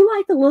 If you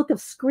like the look of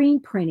screen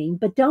printing,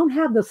 but don't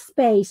have the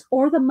space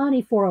or the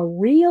money for a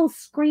real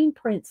screen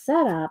print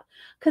setup,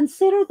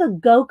 consider the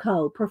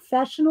GoCo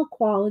professional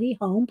quality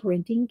home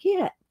printing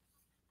kit.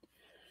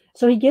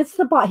 So he gets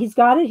the box. He's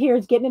got it here.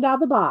 He's getting it out of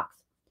the box.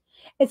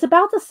 It's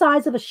about the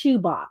size of a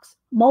shoebox.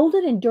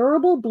 Molded in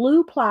durable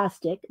blue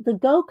plastic, the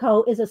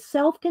GoCo is a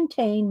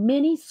self-contained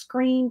mini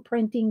screen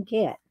printing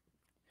kit.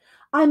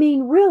 I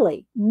mean,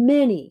 really,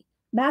 mini.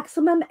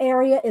 Maximum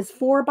area is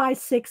 4 by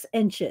 6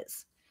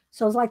 inches.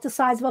 So it's like the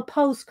size of a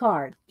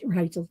postcard.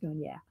 Rachel's going,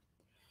 yeah.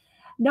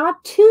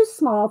 Not too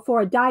small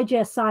for a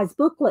digest size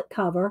booklet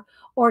cover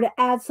or to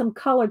add some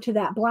color to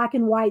that black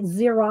and white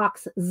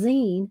Xerox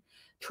zine.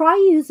 Try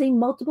using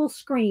multiple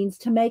screens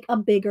to make a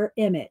bigger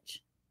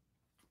image.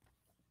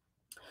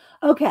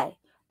 Okay,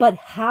 but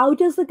how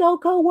does the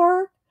GoCo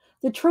work?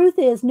 The truth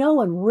is, no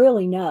one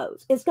really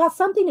knows. It's got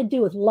something to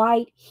do with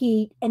light,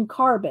 heat, and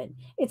carbon.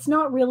 It's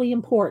not really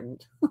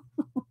important.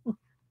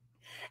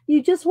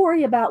 You just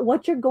worry about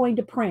what you're going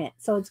to print.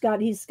 So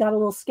he's got a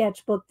little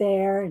sketchbook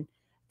there and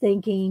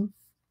thinking.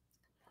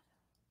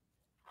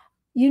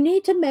 You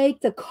need to make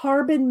the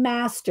carbon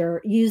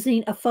master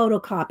using a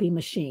photocopy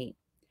machine,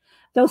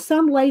 though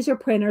some laser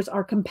printers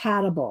are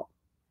compatible.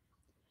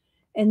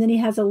 And then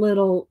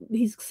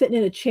he's sitting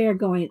in a chair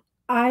going,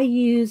 I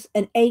use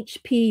an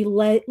HP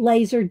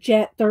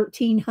LaserJet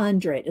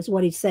 1300 is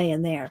what he's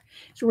saying there.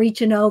 He's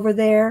reaching over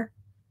there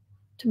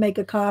to make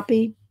a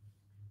copy.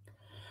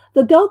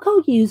 The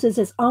GoCo uses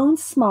its own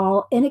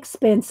small,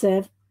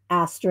 inexpensive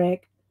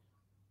asterisk,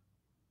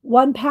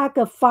 1 pack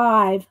of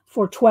 5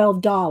 for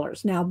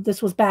 $12. Now,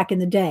 this was back in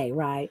the day,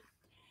 right?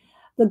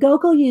 The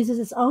GoCo uses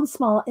its own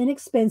small,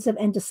 inexpensive,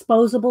 and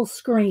disposable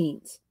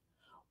screens.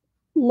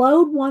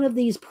 Load one of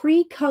these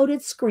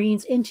pre-coated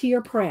screens into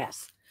your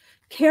press.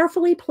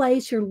 Carefully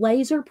place your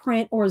laser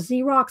print or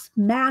Xerox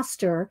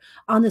master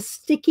on the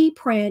sticky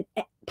print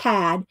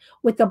pad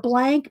with the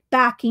blank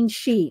backing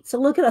sheet.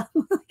 So look at I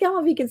don't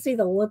know if you can see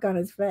the look on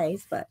his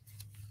face, but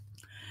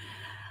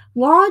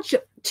lodge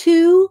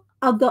 2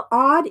 of the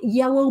odd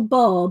yellow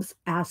bulbs,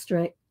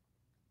 asterisk,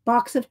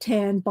 box of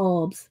 10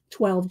 bulbs,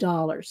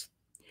 $12.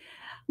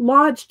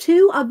 Lodge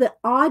 2 of the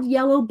odd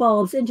yellow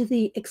bulbs into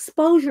the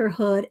exposure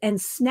hood and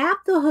snap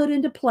the hood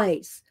into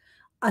place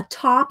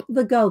atop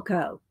the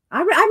GoCo.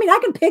 I mean, I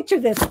can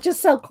picture this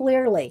just so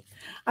clearly.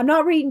 I'm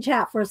not reading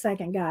chat for a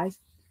second, guys.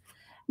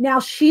 Now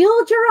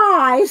shield your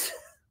eyes,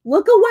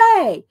 look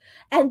away,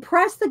 and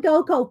press the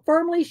GoCo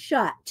firmly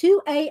shut.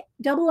 2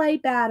 AA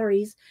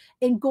batteries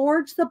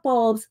engorge the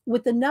bulbs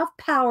with enough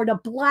power to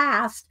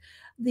blast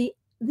the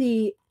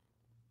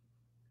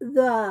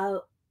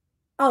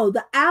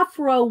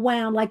afro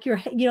wound, like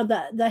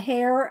the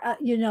hair,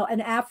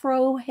 an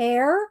afro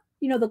hair,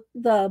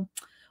 the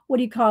what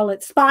do you call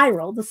it?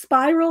 The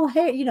spiral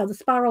hair, the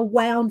spiral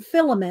wound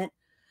filament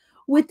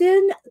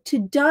within to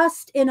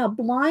dust in a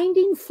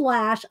blinding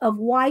flash of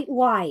white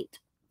light.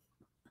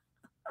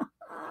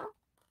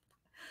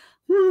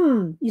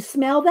 You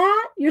smell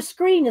that? Your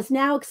screen is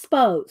now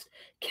exposed.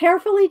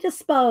 Carefully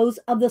dispose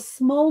of the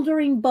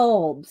smoldering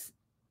bulbs.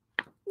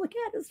 Look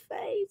at his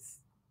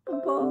face.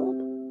 The bulb.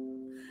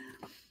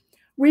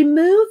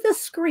 Remove the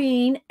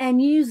screen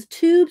and use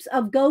tubes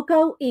of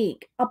GoCo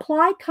ink.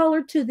 Apply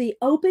color to the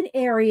open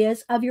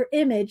areas of your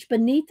image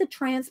beneath the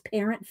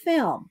transparent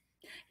film.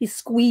 He's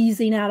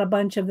squeezing out a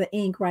bunch of the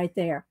ink right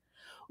there.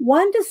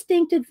 One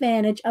distinct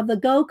advantage of the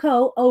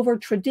GoCo over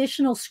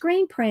traditional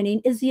screen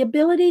printing is the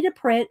ability to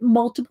print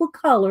multiple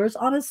colors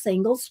on a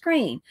single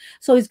screen.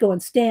 So he's going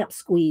stamp,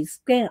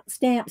 squeeze,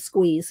 stamp,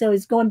 squeeze. So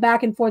he's going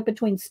back and forth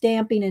between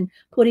stamping and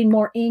putting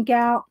more ink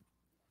out.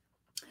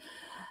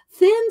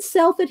 Thin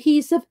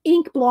self-adhesive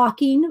ink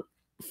blocking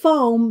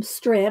foam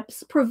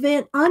strips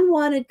prevent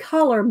unwanted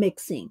color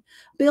mixing.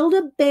 Build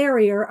a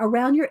barrier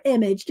around your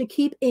image to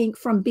keep ink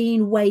from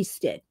being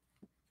wasted.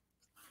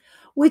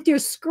 With your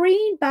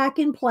screen back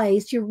in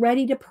place, you're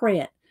ready to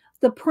print.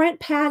 The print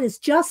pad is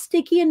just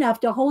sticky enough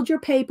to hold your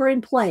paper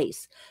in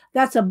place.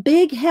 That's a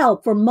big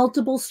help for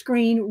multiple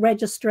screen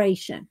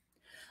registration.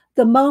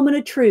 The moment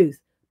of truth.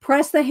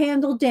 Press the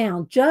handle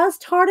down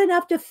just hard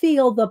enough to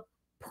feel the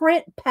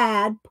print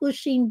pad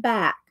pushing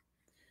back.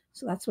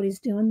 So that's what he's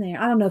doing there.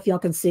 I don't know if y'all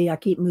can see. I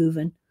keep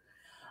moving.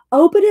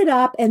 Open it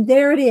up, and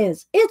there it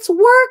is. It's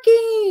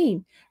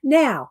working.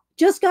 Now,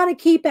 just got to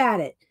keep at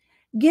it.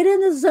 Get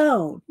in the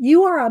zone.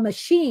 You are a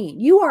machine.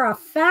 You are a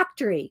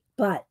factory.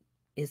 But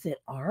is it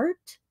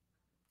art?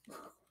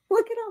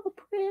 Look at all the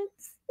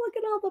prints. Look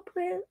at all the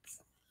prints.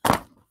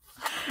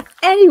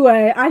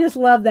 Anyway, I just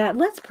love that.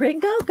 Let's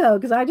print GoCo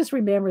because I just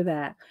remember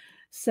that.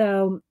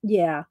 So,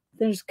 yeah.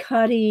 There's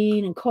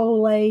cutting and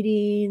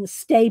collating,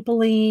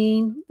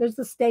 stapling. There's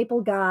the staple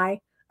guy.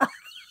 The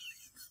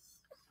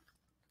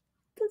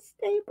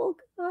staple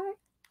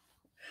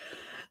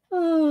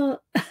guy.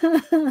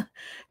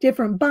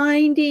 Different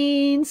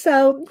bindings.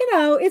 So,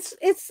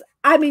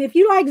 I mean, if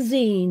you like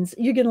zines,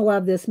 you're going to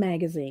love this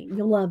magazine.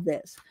 You'll love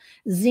this.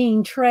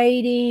 Zine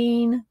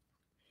trading.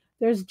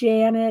 There's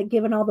Janet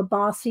giving all the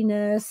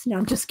bossiness. No,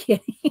 I'm just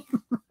kidding.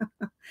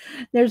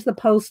 There's the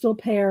postal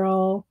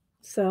peril.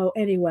 So,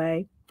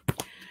 anyway.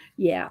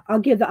 Yeah, I'll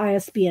give the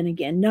ISBN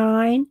again.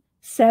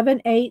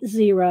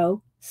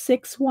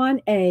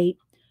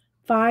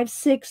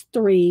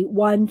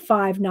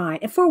 9780618563159.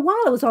 And for a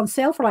while, it was on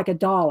sale for like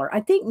 $1. I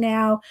think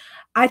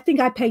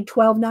I paid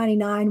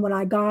 $12.99 when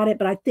I got it,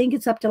 but I think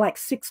it's up to like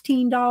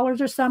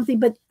 $16 or something.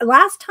 But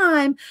last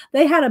time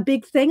they had a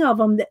big thing of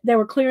them that they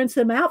were clearancing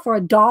them out for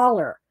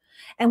 $1.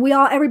 and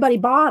everybody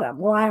bought them.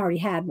 Well, I already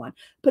had one,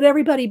 but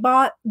everybody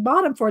bought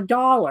them for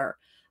 $1.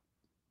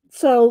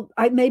 So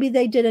maybe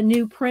they did a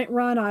new print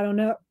run. I don't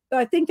know.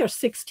 I think they're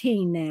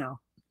 16 now.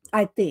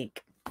 I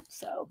think.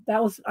 So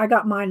I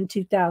got mine in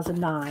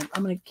 2009.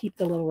 I'm going to keep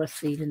the little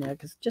receipt in there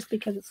because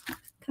it's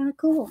kind of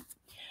cool.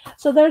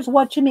 So there's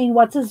What You Mean,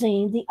 What's a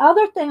Zine. The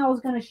other thing I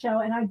was going to show,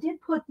 and I did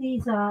put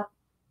these up.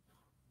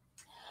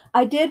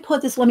 I did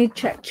put this. Let me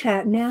check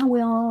chat. Now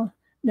we all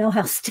know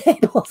how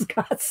Staples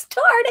got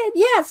started.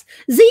 Yes.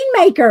 Zine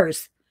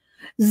makers.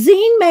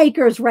 Zine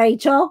makers,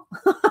 Rachel.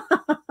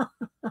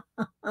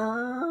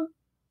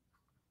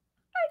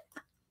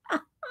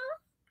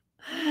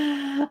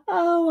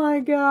 Oh my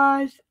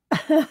gosh.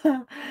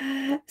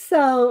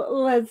 So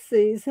let's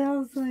see.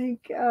 Sounds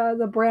like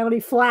the Brownie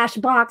flash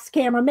box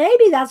camera.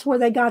 Maybe that's where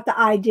they got the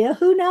idea.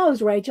 Who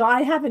knows, Rachel?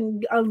 I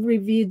haven't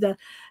reviewed I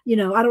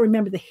don't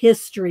remember the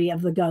history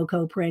of the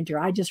GoCo printer.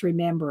 I just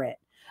remember it.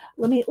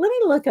 Let me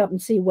look up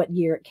and see what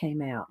year it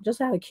came out, just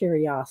out of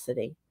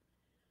curiosity.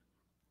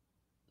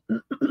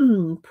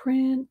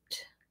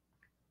 Print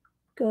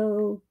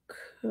GoCo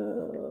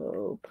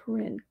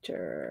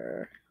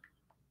printer.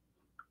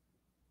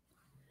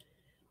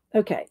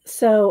 Okay,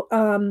 so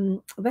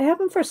they have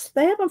them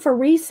for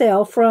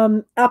resale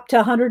from up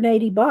to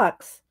 $180.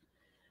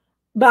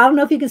 But I don't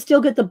know if you can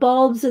still get the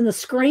bulbs and the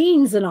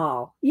screens and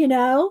all, Let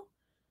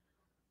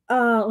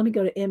me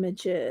go to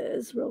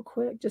images real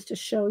quick just to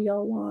show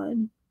y'all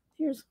one.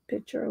 Here's a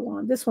picture of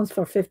one. This one's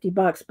for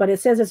 $50, but it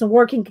says it's in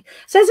working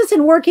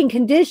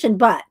condition,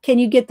 but can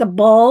you get the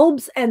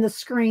bulbs and the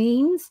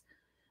screens?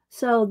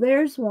 So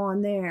there's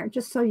one there,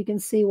 just so you can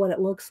see what it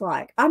looks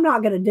like. I'm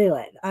not going to do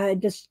it. I'm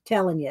just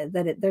telling you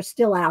that they're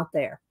still out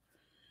there.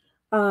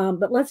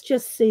 But let's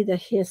just see the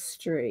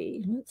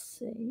history. Let's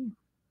see.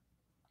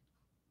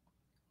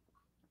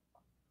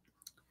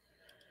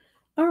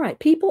 All right.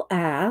 People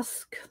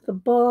ask the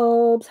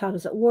bulbs. How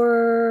does it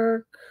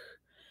work?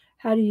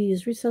 How do you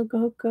use resale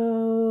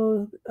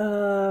GoCo?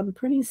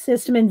 Printing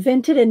system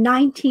invented in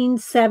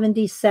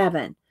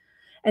 1977.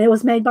 And it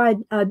was made by,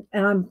 and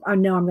I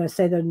know I'm going to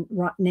say the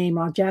name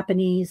wrong,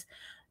 Japanese,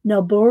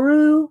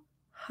 Noboru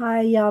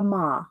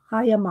Hayama.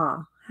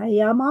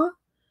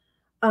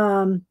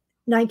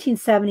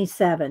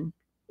 1977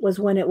 was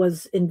when it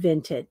was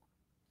invented.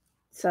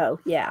 So,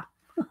 yeah.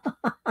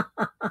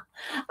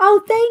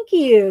 Oh, thank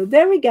you.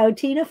 There we go.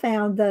 Tina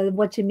found the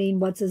What You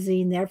Mean, What's a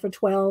Zine there for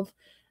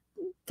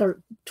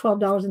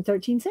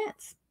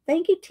 $12.13.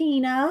 Thank you,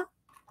 Tina.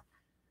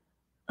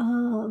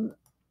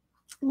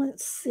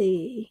 Let's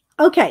see.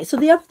 Okay, so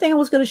the other thing I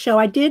was going to show,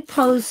 I did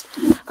post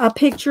a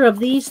picture of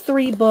these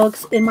 3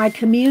 books in my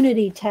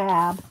community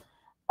tab.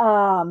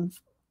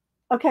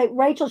 Okay,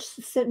 Rachel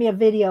sent me a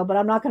video, but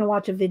I'm not going to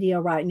watch a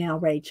video right now,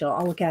 Rachel.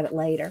 I'll look at it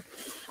later.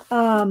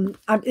 I'm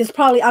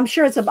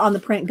sure it's on the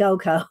Print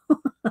GoCo.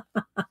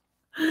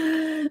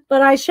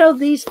 But I showed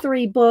these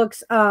 3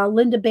 books,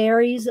 Linda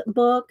Berry's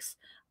books.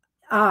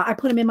 I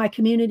put them in my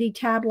community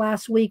tab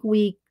last week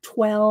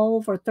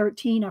 12 or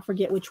 13. I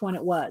forget which one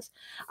it was.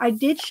 I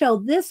did show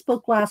this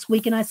book last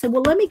week, and I said,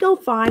 well, let me go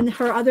find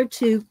her other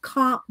 2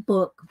 comp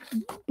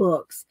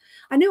books.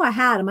 I knew I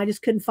had them. I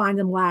just couldn't find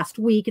them last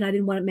week, and I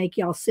didn't want to make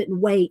y'all sit and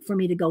wait for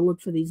me to go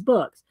look for these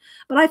books.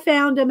 But I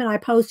found them, and I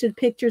posted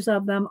pictures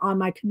of them on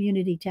my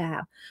community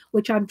tab,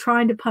 which I'm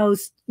trying to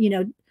post,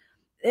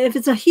 if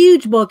it's a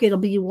huge book, it'll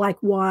be like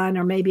 1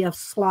 or maybe a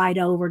slide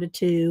over to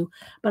 2.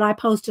 But I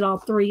posted all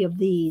 3 of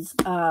these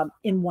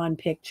in one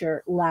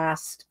picture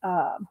last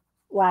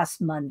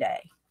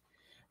Monday.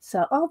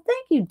 So,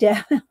 thank you,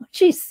 Devin. What'd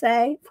she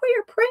say? For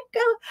your Print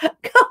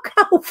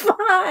GoCo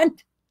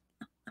fund.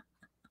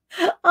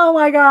 Oh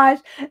my gosh.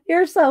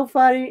 You're so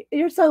funny.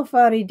 You're so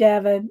funny,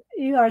 Devin.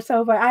 You are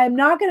so funny. I am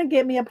not going to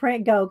get me a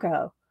Print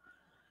GoCo.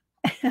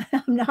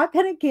 I'm not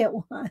going to get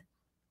one.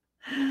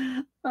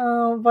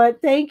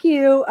 But thank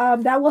you.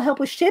 That will help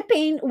with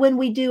shipping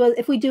when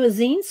if we do a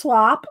zine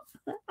swap.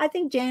 I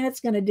think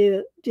Janet's going to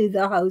do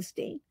the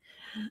hosting.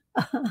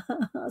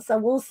 So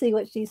we'll see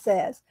what she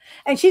says.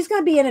 And she's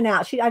going to be in and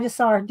out. I just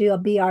saw her do a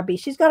BRB.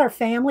 She's got her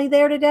family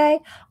there today.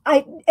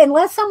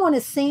 Unless someone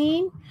is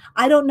seen,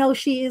 I don't know if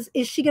she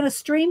is she going to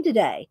stream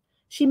today?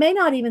 She may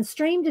not even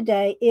stream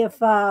today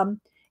if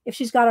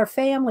she's got her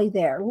family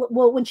there.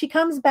 Well, when she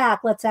comes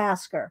back, let's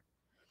ask her.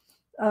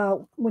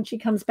 When she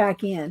comes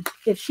back in,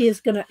 if she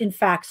is going to, in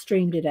fact,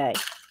 stream today.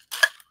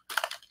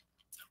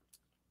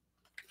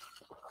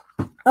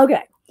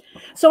 Okay.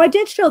 So I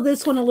did show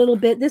this one a little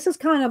bit. This is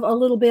kind of a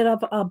little bit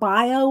of a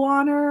bio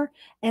on her,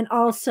 and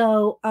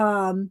also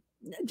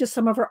just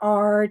some of her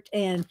art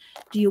and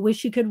do you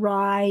wish you could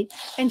write?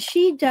 And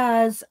she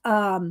does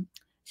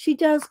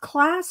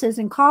classes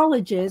in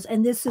colleges,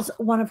 and this is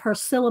one of her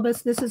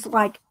syllabus. This is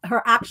like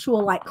her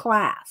actual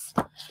class.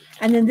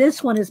 And then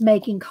this one is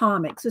making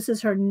comics. This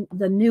is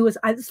the newest,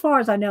 as far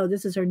as I know,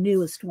 this is her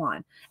newest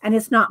one. And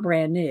it's not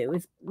brand new.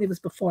 It was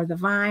before the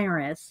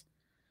virus.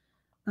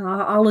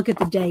 I'll look at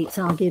the dates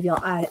and I'll give you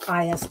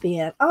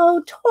ISBN.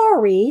 Oh,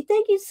 Tori,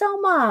 thank you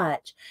so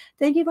much.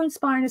 Thank you for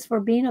inspiring us, for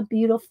being a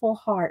beautiful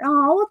heart.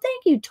 Oh, well,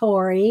 thank you,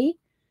 Tori.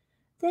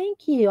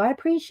 Thank you. I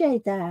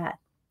appreciate that.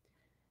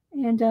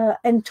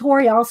 And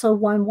Tori also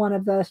won one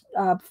of the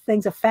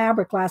things of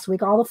fabric last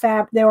week. All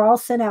the they were all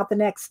sent out the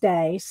next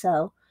day.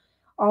 So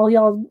all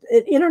y'all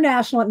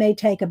international, it may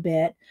take a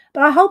bit,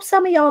 but I hope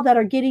some of y'all that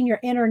are getting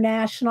your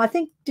international. I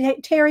think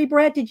Terry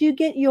Brett, did you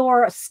get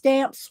your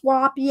stamp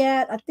swap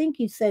yet? I think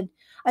you said.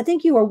 I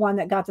think you were one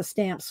that got the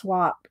stamp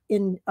swap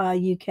in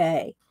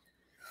UK.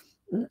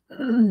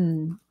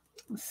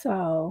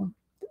 So,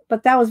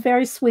 but that was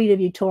very sweet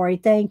of you, Tori.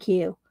 Thank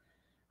you.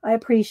 I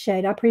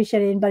appreciate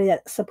anybody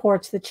that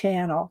supports the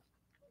channel.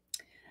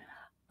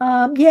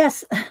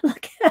 Yes,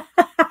 look,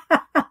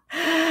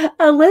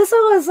 Alyssa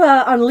was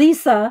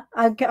Alisa.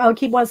 I'll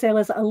keep wanting to say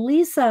Alyssa.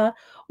 Alisa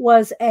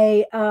was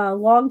a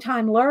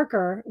longtime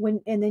lurker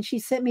and then she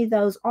sent me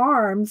those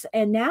arms,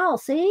 and now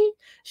see,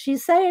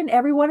 she's saying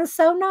everyone is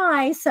so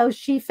nice, so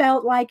she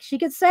felt like she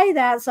could say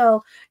that.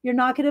 So you're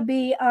not going to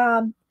be,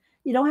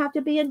 you don't have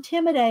to be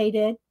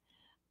intimidated.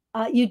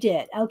 You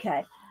did,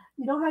 okay.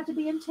 You don't have to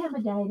be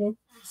intimidated.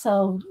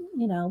 So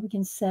we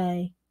can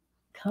say,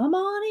 "Come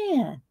on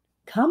in,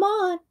 come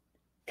on."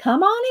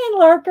 Come on in,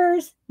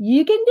 lurkers.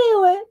 You can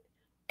do it.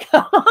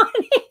 Come on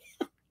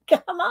in.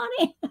 Come on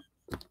in.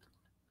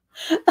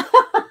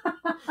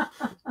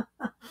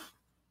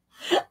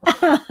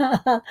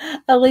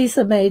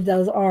 Elisa made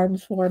those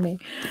arms for me.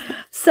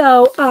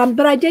 So,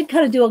 but I did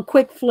kind of do a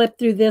quick flip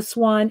through this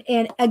one.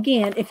 And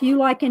again, if you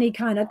like any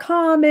kind of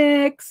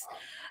comics,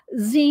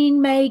 zine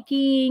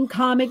making,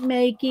 comic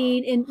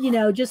making, and,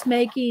 just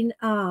making,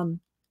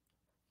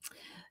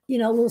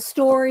 little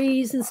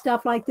stories and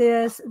stuff like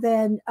this,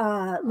 then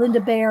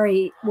Linda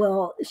Berry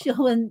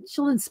she'll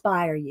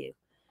inspire you.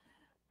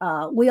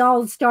 We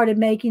all started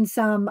making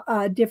some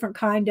different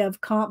kind of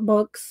comp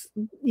books,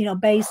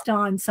 based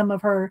on some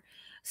of her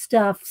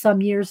stuff some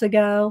years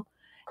ago.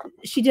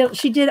 She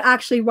did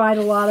actually write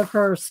a lot of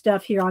her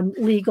stuff here on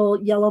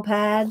legal yellow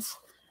pads.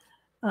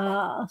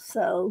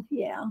 So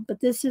yeah,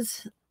 but this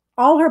is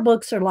all her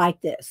books are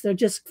like this. They're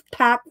just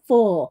packed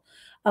full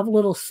of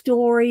little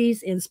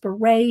stories,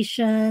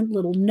 inspiration,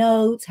 little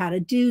notes, how to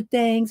do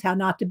things, how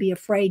not to be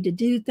afraid to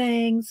do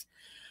things.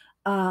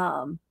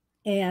 And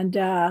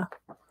I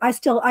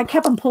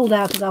kept them pulled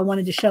out because I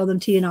wanted to show them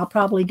to you, and I'll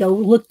probably go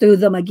look through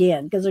them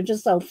again because they're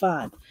just so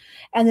fun.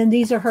 And then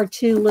these are her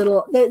two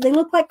little, they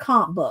look like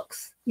comp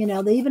books.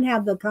 They even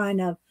have the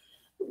kind of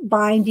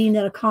binding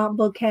that a comp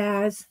book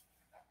has,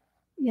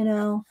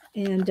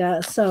 and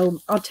so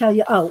I'll tell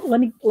you,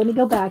 let me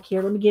go back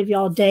here. Let me give you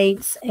all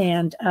dates,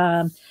 and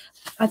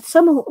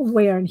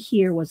somewhere in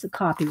here was the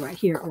copyright.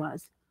 Here it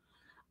was.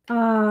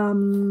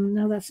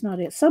 No, that's not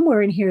it.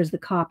 Somewhere in here is the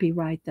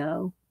copyright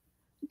though.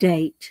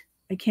 Date.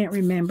 I can't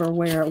remember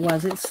where it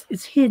was.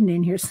 It's hidden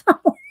in here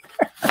somewhere.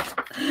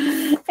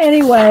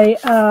 Anyway,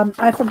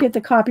 I forget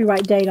the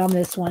copyright date on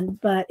this one,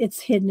 but it's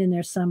hidden in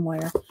there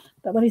somewhere.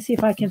 But let me see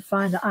if I can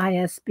find the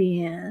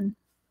ISBN.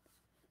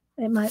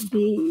 It might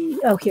be,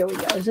 here we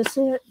go. Is this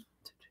it?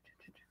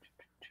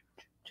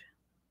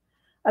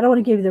 I don't want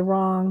to give you the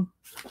wrong.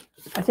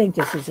 I think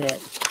this is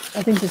it.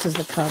 I think this is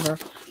the cover.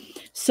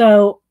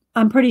 So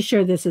I'm pretty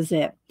sure this is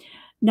it.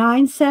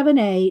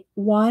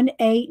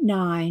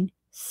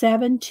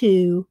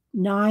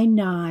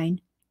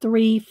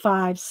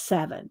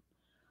 978-189-7299-357.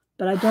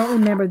 But I don't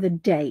remember the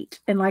date.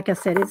 And like I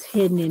said, it's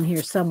hidden in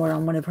here somewhere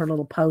on one of her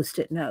little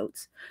Post-it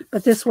notes.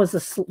 But this was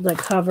the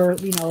cover,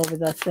 over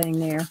the thing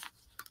there.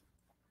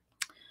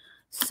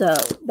 So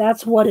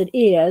that's what it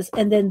is.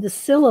 And then the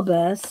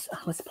syllabus,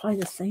 it's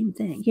probably the same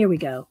thing. Here we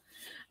go.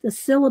 The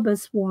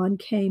syllabus one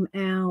came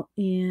out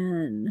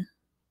in,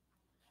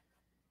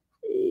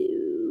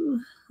 I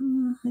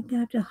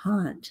got to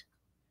hunt.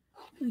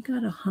 I got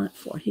to hunt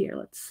for here.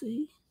 Let's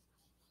see.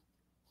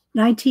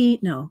 That's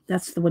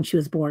the one she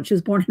was born. She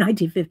was born in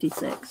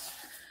 1956.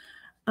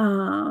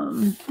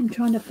 I'm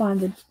trying to find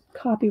the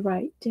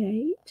copyright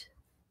date.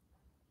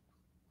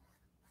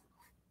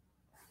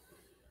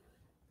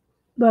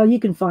 Well, you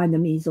can find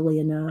them easily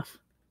enough.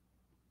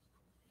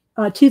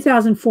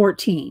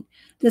 2014.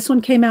 This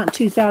one came out in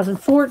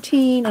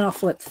 2014. I'll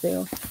flip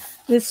through.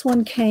 This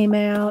one came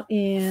out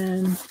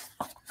in,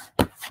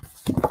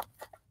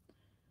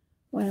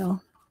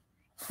 well,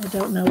 I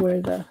don't know where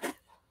I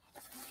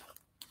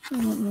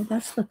don't know.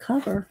 That's the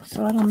cover,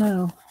 so I don't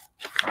know.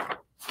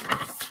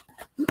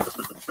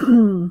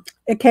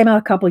 It came out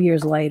a couple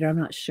years later. I'm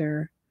not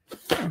sure.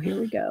 Oh, here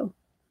we go.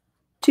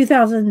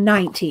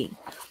 2019.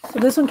 So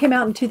this one came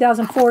out in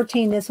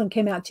 2014. This one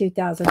came out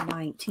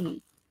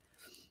 2019.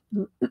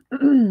 Let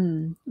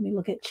me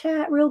look at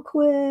chat real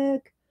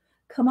quick.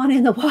 Come on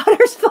in. The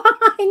water's fine.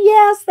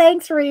 Yes.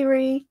 Thanks,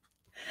 Riri.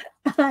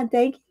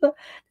 Thank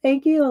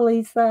you,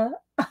 Elisa.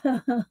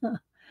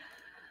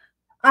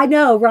 I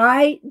know,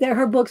 right?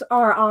 Her books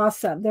are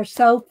awesome. They're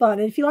so fun.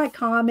 And if you like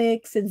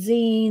comics and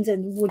zines,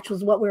 and which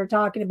was what we were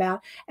talking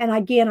about, and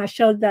again, I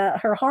showed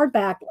her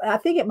hardback. I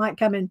think it might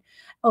come in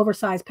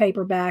oversized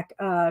paperback,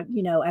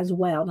 as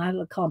well. And I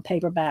don't call them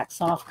paperback,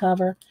 soft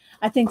cover.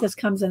 I think this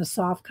comes in a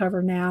soft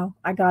cover now.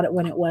 I got it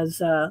when it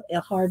was a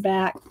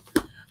hardback.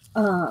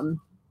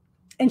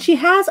 And she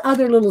has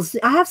other little,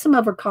 I have some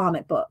of her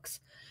comic books,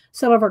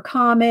 some of her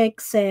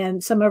comics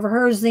and some of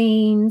her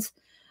zines,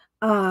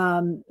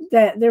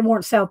 that there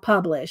weren't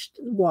self-published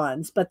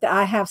ones, but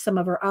I have some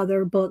of her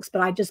other books,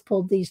 but I just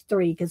pulled these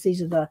three because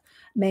these are the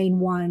main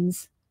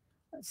ones.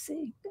 Let's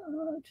see.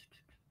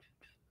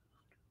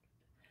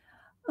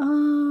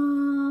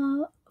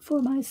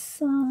 For my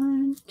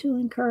son, to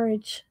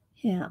encourage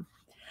him.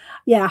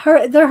 Yeah,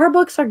 her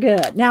books are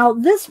good. Now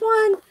this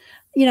one,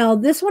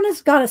 this one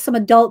has got some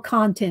adult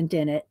content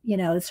in it.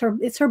 It's her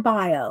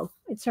bio.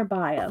 It's her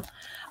bio.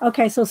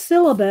 Okay, so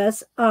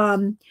syllabus,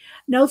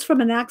 notes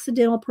from an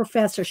accidental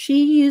professor.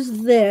 She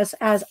used this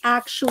as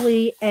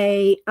actually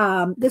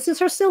this is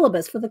her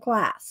syllabus for the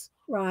class,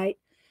 right?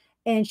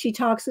 And she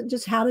talks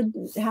just how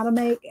to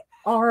make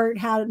art,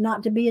 how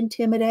not to be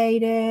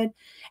intimidated.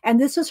 And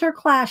this is her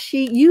class.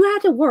 You had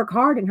to work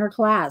hard in her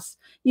class.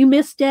 You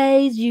missed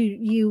days.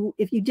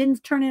 If you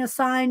didn't turn in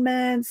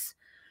assignments,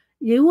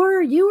 you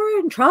were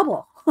in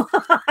trouble.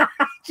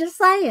 Just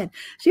saying.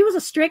 She was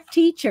a strict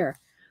teacher.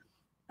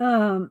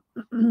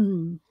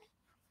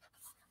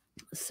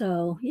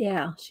 So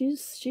yeah, she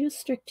was a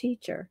strict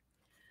teacher.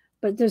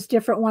 But there's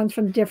different ones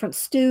from different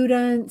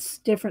students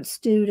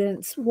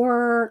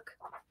work.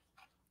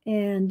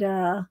 And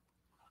of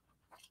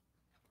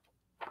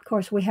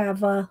course, we have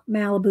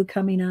Malibu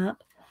coming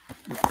up.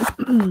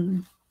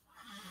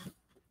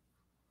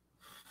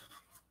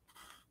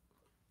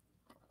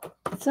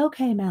 It's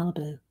okay,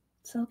 Malibu.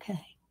 It's okay.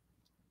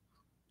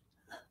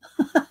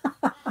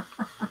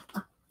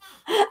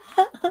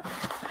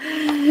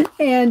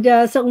 And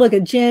so look,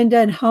 agenda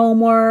and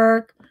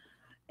homework.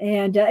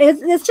 And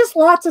it's just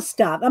lots of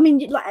stuff. I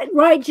mean,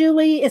 right,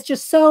 Julie? It's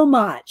just so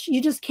much.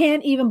 You just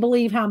can't even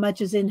believe how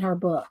much is in her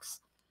books.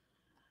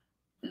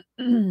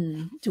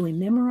 Do we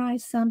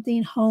memorize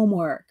something?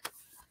 Homework.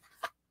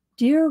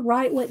 Dear,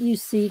 write what you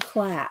see,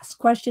 class.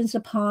 Questions to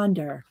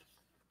ponder.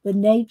 The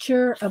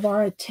nature of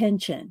our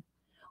attention.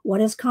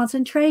 What is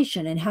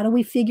concentration and how do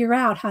we figure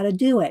out how to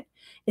do it?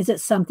 Is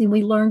it something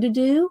we learn to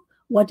do?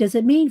 What does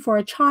it mean for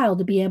a child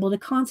to be able to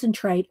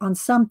concentrate on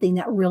something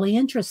that really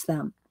interests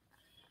them?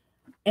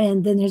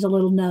 And then there's a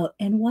little note.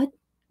 And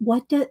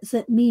what does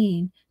it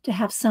mean to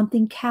have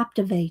something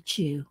captivate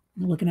you?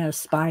 I'm looking at a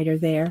spider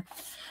there.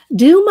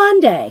 Due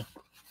Monday.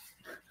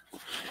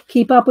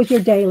 Keep up with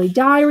your daily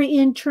diary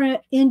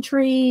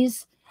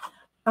entries.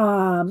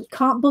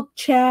 Comp book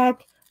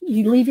check.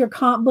 You leave your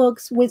comp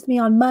books with me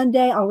on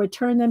Monday. I'll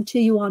return them to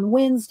you on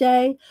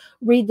Wednesday.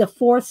 Read the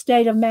fourth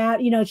state of math.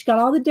 She's got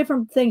all the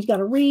different things you got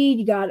to read.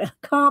 You got a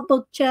comp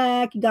book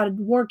check. You got to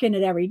work in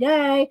it every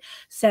day.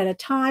 Set a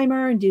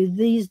timer and do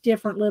these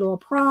different little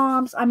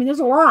prompts. I mean, there's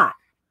a lot.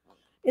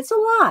 It's a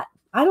lot.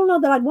 I don't know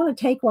that I'd want to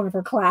take one of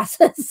her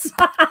classes.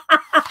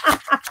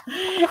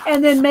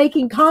 And then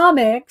making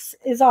comics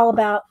is all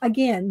about,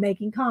 again,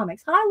 making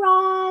comics.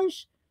 Hi,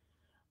 Raj.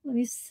 Let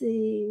me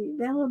see.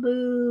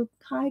 Malibu,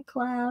 High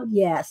Cloud.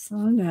 Yes,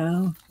 I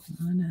know.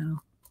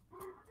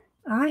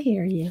 I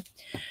hear you.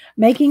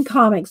 Making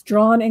comics,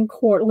 drawn and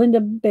Linda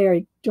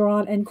Berry,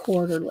 drawn and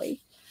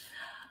quarterly.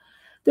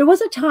 There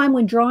was a time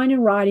when drawing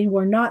and writing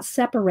were not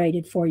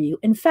separated for you.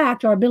 In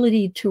fact, our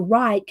ability to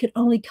write could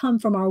only come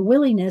from our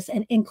willingness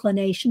and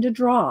inclination to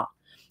draw.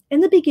 In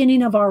the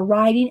beginning of our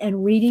writing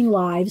and reading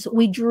lives,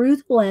 we drew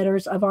the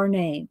letters of our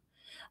name.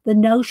 The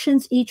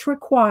motions each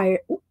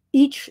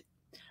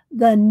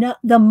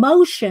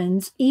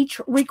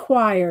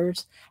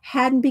requires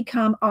hadn't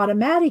become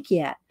automatic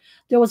yet.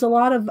 There was a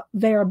lot of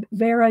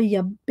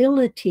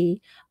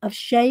variability of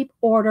shape,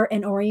 order,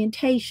 and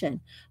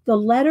orientation. The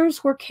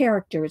letters were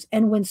characters,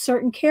 and when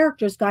certain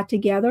characters got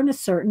together in a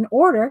certain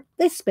order,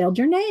 they spelled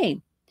your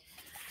name.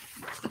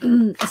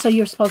 So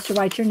you're supposed to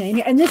write your name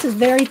here. And this is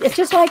it's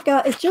just like,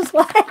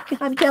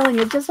 I'm telling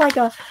you, just like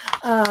a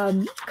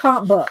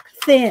comp book,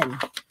 thin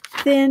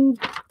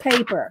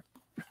paper.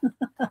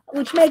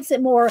 Which makes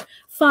it more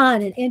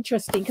fun and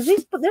interesting because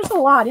there's a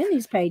lot in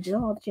these pages. I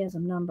don't know if she has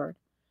them numbered.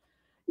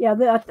 Yeah,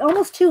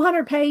 almost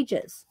 200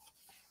 pages.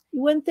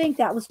 You wouldn't think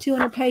that was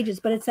 200 pages,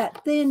 but it's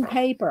that thin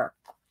paper,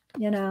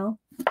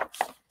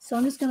 So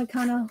I'm just going to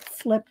kind of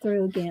flip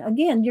through again.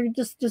 Again, you're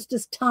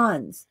just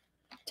tons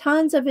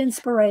of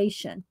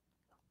inspiration.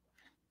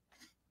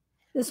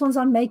 This one's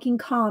on making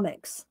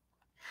comics.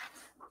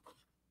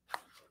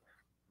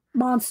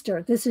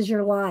 Monster, this is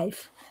your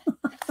life.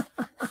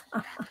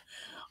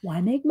 Why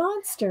make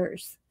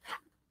monsters?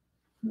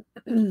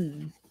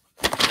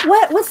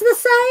 What's this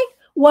say?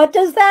 What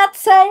does that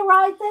say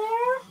right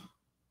there?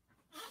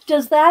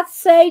 Does that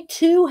say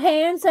two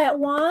hands at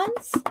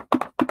once?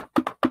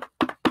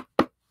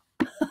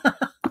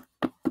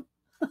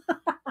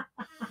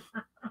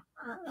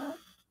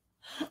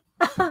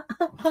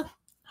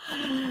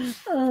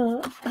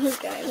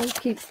 Okay, let's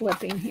keep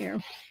flipping here.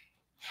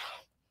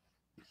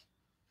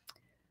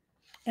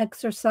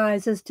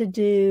 Exercises to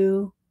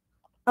do.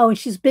 Oh, and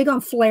she's big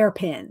on flare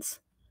pens.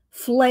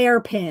 Flare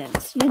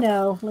pens.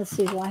 Let's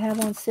see. Do I have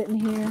one sitting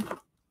here?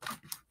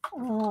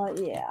 Oh,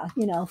 yeah.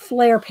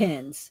 Flare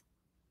pens.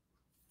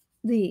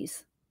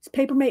 These. It's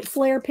Papermate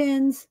flare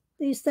pens.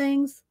 These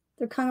things.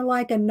 They're kind of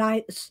like a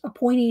nice, a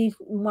pointy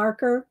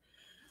marker,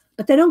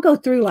 but they don't go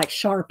through like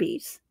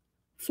Sharpies.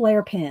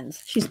 Flare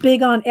pens. She's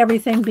big on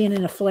everything being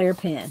in a flare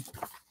pen.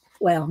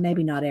 Well,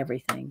 maybe not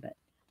everything, but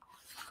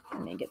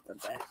let me get the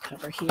back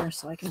cover here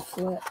so I can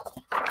flip.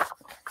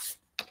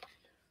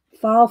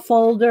 File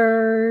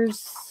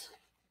folders.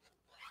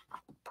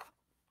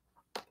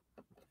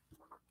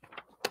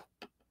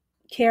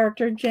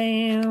 Character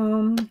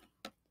jam.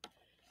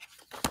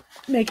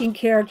 Making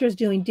characters,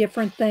 doing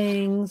different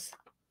things.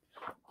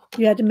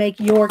 You had to make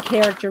your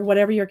character,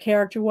 whatever your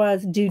character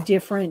was, do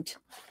different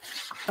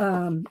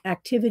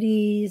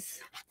activities.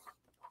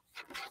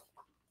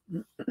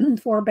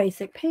 4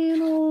 basic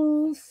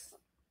panels.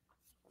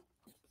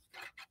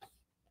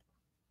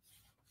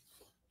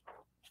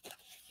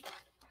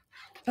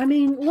 I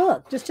mean,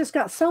 look, just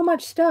got so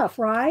much stuff,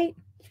 right?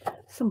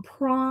 Some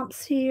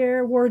prompts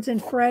here, words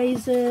and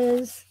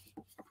phrases.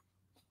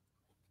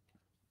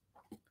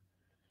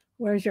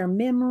 Where's your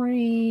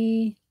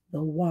memory?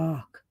 The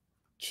walk.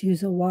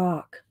 Choose a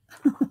walk.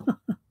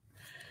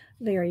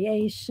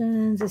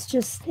 Variations. It's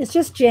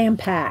just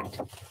jam-packed.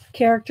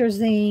 Character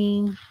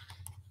zine.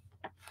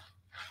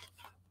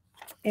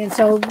 And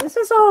so this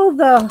is all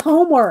the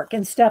homework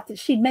and stuff that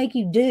she'd make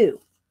you do.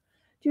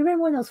 Do you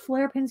remember when those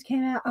flare pens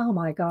came out? Oh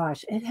my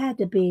gosh, it had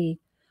to be,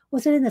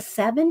 was it in the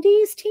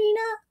 70s,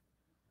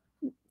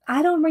 Tina?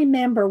 I don't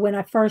remember when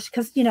I first,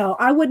 because, you know,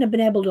 I wouldn't have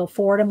been able to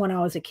afford them when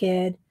I was a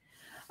kid.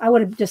 I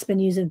would have just been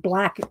using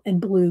black and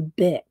blue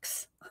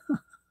Bics.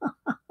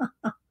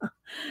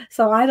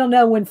 So I don't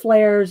know when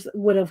flares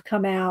would have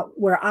come out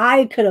where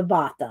I could have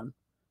bought them.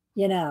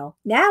 You know,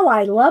 now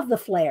I love the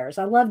flares.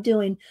 I love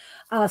doing,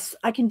 I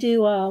can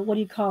do, what do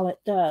you call it?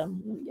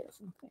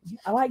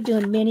 I like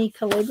doing mini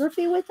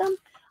calligraphy with them.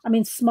 I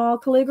mean, small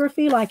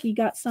calligraphy, like you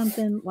got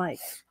something like,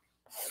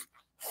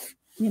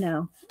 you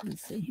know,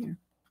 let's see here.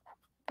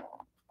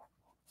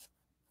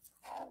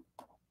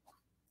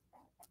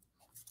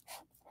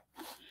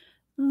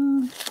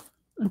 I'm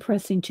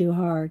pressing too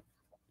hard.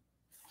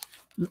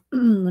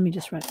 Let me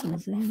just write some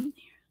in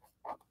here.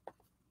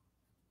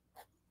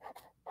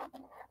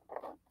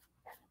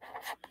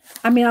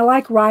 I mean, I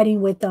like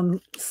writing with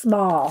them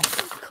small,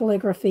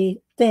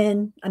 calligraphy,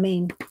 thin. I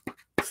mean,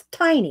 it's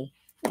tiny.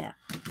 Yeah.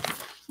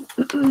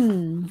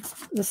 The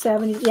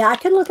 70s. Yeah, I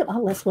can look at,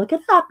 oh, let's look it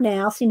up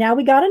now. See, now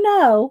we got to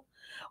know.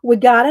 We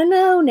got to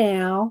know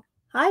now.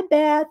 Hi,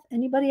 Beth.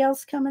 Anybody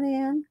else coming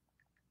in?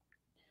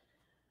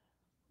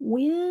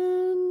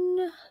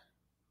 When,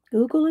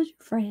 Google is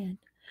your friend.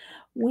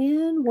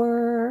 When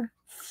were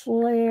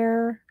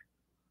flare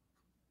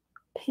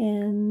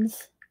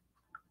pens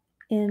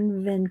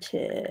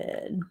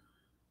invented?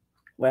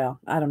 Well,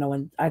 I don't know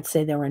when I'd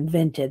say they were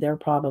invented. They're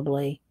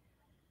probably,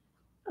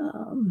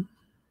 let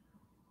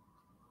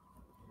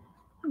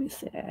me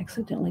see, I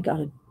accidentally got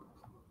it.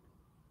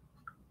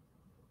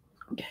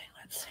 Okay,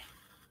 let's see.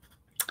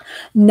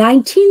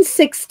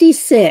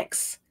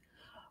 1966.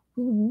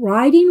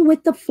 Writing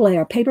with the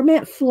flare,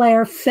 Papermint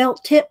Flare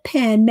felt tip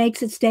pen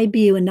makes its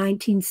debut in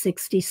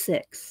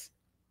 1966.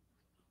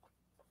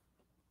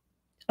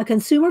 A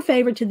consumer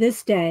favorite to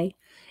this day,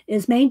 it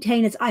has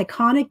maintained its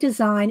iconic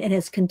design and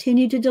has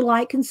continued to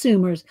delight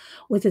consumers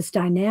with its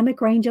dynamic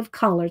range of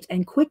colors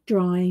and quick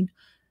drying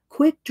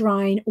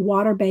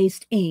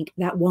water-based ink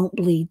that won't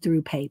bleed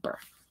through paper.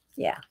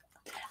 Yeah.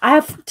 I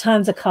have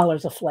tons of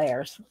colors of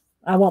flares.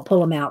 I won't pull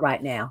them out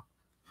right now.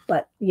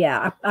 But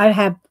yeah, I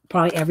have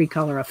probably every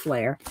color of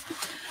flare.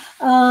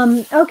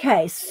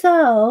 Okay,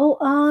 so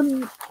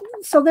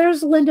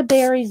there's Linda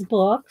Berry's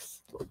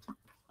books.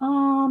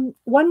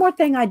 One more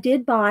thing I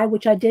did buy,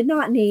 which I did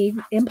not need,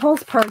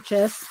 impulse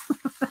purchase.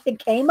 It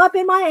came up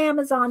in my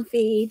Amazon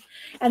feed,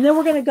 and then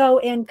we're going to go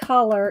in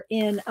color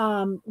in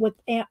with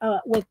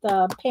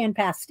pan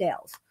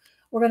pastels.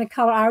 We're going to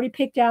color. I already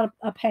picked out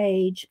a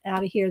page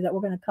out of here that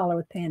we're going to color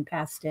with pan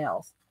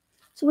pastels.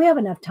 So we have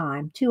enough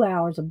time. 2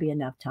 hours will be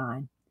enough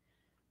time.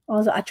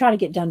 I try to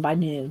get done by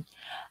noon.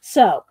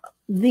 So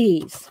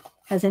these,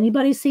 has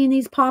anybody seen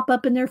these pop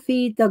up in their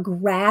feed? The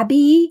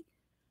Grabby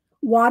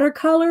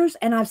watercolors,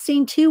 and I've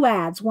seen 2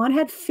 ads. One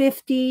had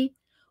 50,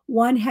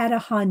 one had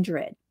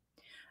 100.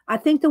 I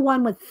think the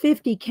one with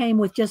 50 came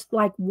with just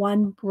like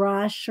 1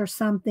 brush or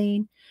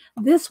something.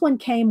 This one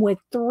came with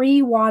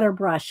 3 water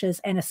brushes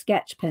and a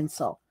sketch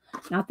pencil.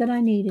 Not that I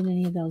needed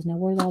any of those. Now,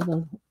 where's all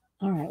the...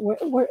 All right,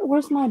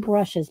 where's my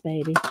brushes,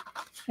 baby?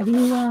 Have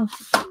you, all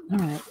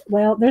right,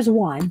 well, there's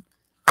one.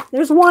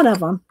 There's one of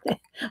them.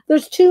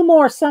 There's 2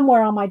 more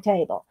somewhere on my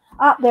table.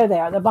 Oh, they're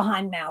there. They're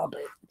behind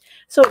Malibu.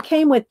 So it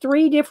came with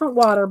 3 different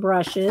water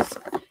brushes,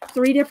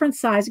 3 different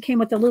sizes. It came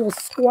with a little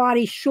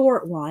squatty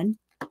short one,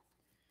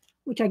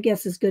 which I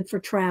guess is good for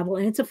travel,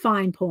 and it's a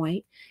fine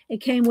point.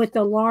 It came with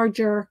the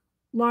larger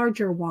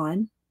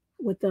one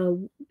with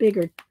the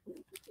bigger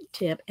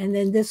tip, and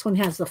then this one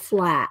has the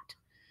flat.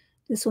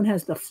 This one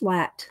has the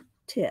flat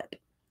tip,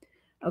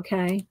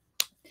 okay?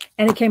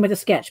 And it came with a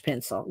sketch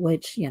pencil,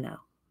 which, you know,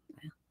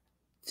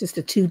 it's just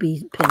a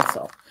 2B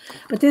pencil.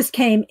 But this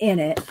came in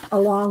it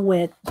along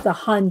with the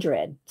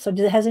 100. So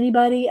has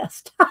anybody...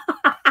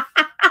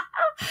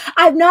 I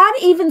I've not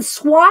even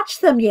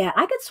swatched them yet.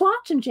 I could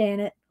swatch them,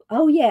 Janet.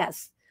 Oh,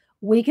 yes.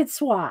 We could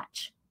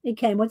swatch. It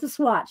came with a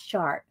swatch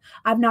chart.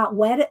 I've not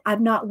wet it. I've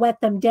not wet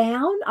them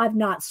down. I've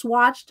not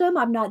swatched them.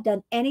 I've not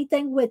done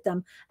anything with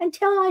them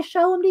until I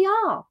show them to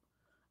y'all.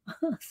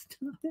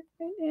 Stop it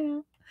right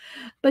now.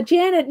 But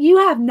Janet, you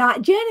have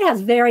not. Janet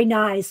has very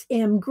nice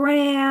M.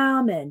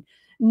 Graham and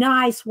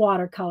nice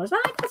watercolors.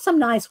 I got some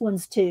nice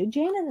ones too.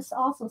 Janet has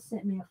also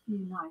sent me a few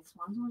nice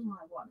ones. Where's my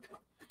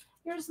watercolor?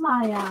 Here's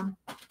my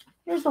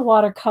here's the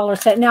watercolor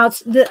set. Now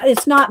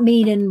it's not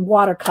meat in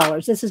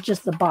watercolors. This is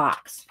just the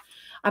box.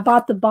 I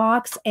bought the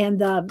box and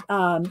the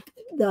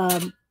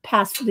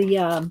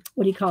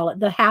what do you call it?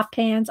 The half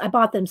pans. I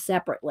bought them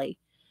separately,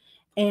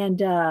 and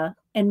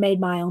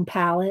made my own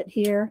palette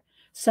here.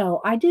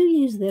 So I do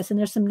use this, and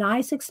there's some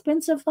nice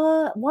expensive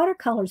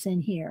watercolors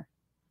in here.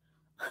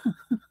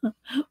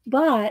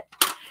 But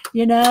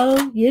you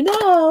know,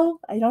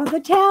 I don't have to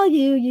tell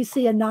you. You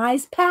see a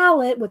nice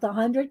palette with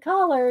 100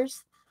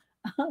 colors.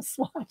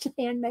 Swatch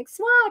and make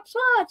swatch.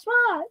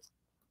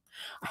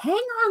 Hang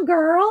on,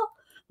 girl.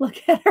 Look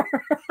at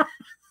her.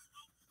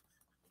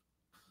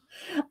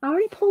 I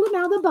already pulled them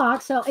out of the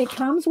box. So it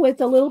comes with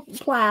a little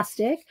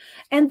plastic.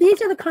 And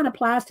these are the kind of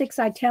plastics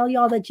I tell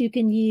y'all that you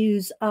can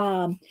use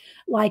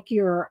like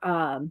your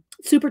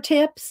super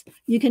tips.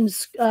 You can,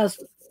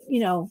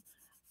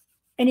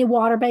 any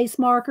water-based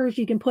markers,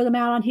 you can put them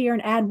out on here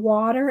and add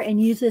water and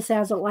use this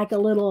as like a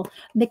little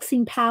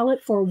mixing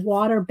palette for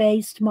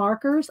water-based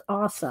markers.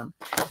 Awesome.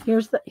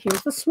 Here's the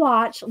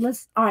swatch. All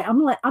right,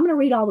 I'm gonna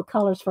read all the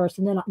colors first,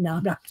 and then no,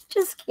 I'm not.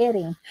 Just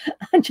kidding.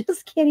 I'm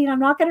just kidding. I'm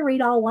not gonna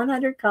read all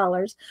 100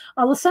 colors.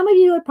 Although some of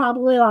you would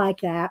probably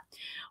like that.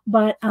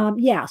 But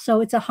yeah,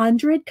 so it's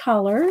 100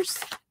 colors.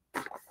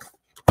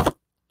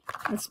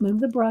 Let's move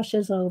the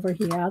brushes over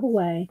here out of the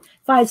way.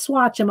 If I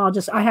swatch them,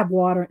 I have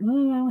water. I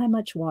don't have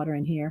much water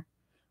in here.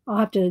 I'll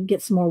have to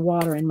get some more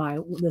water in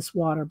this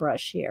water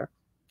brush here.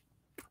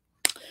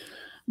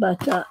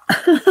 But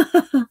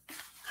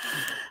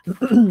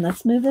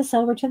let's move this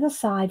over to the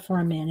side for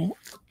a minute.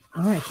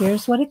 All right,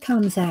 here's what it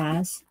comes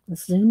as.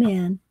 Let's zoom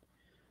in.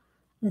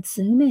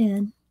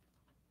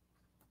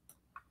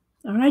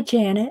 All right,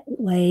 Janet,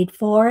 wait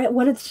for it.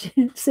 What did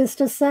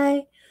Sister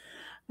say?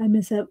 I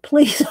miss it.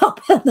 Please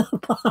open the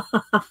box.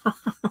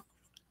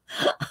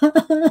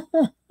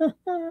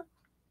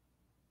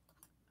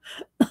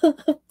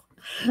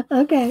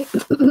 Okay,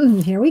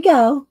 here we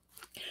go.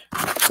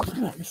 All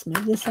right, let's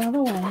move this out of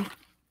the way.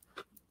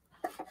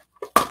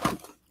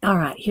 All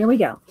right, here we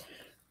go.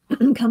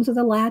 Comes with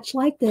a latch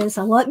like this.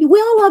 We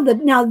all love the.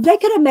 Now they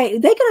could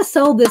have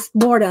sold this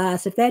more to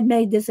us if they'd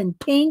made this in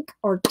pink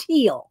or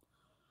teal.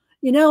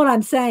 You know what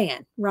I'm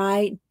saying,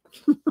 right?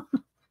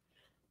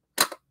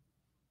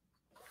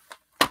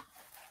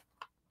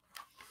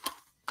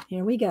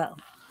 Here we go.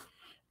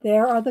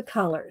 There are the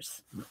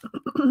colors.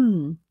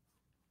 And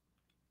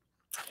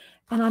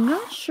I'm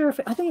not sure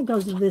I think it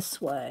goes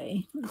this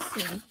way. Let's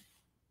see.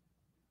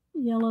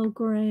 Yellow,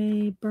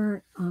 gray,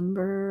 burnt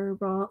umber,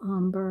 raw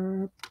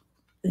umber.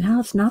 No,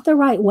 it's not the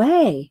right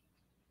way.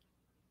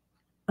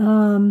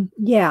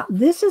 Yeah,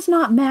 this is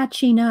not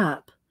matching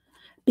up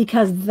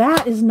because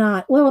that is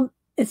not, well,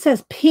 it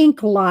says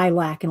pink,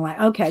 lilac, and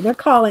lilac. Okay,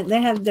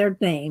 they have their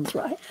names,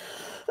 right?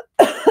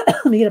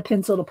 Let me get a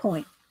pencil to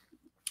point.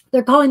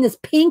 They're calling this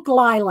pink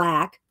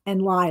lilac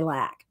and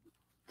lilac.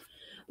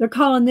 They're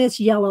calling this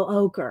yellow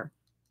ochre.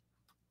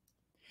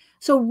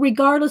 So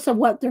regardless of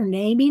what they're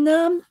naming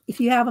them, if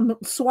you have them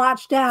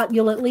swatched out,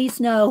 you'll at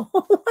least know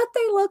what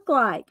they look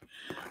like.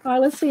 All right,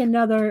 let's see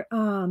another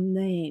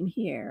name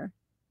here.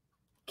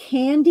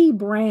 Candy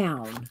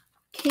brown.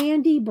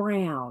 Candy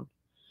brown.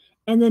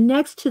 And then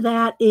next to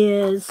that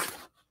is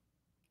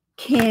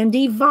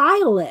candy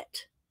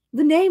violet.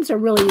 The names are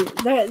really,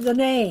 the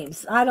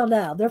names, I don't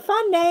know. They're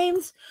fun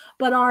names,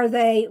 but are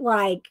they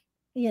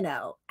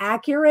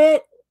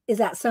accurate? Is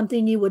that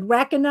something you would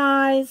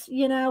recognize?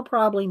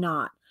 Probably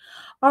not.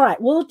 All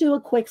right, we'll do a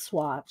quick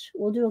swatch.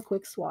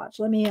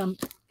 Let me get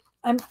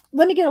a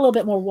little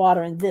bit more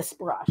water in this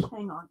brush.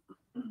 Hang on.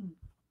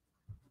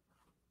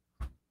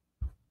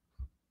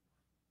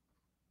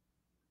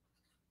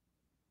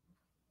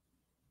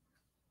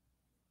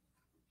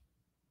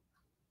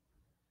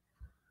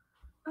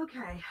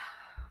 Okay.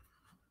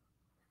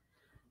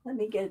 Let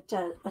me get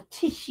a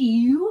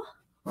tissue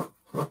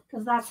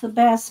because that's the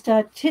best.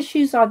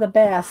 Tissues are the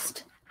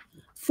best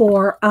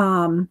for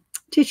wiping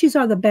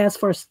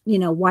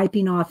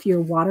off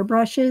your water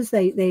brushes.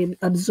 They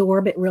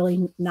absorb it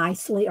really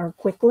nicely or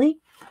quickly.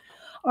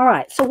 All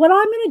right. So what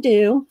I'm going to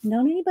do,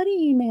 don't anybody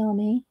email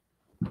me.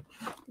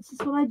 This is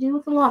what I do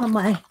with a lot of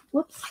my,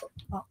 whoops.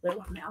 Oh, there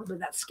went now, but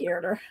that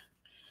scared her.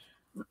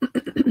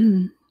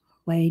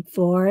 Wait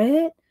for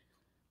it.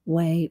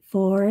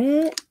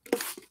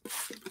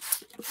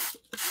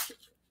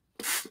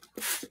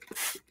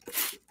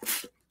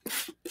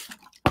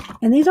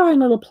 And these are in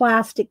little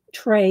plastic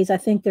trays. I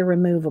think they're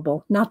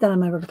removable. Not that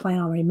I'm ever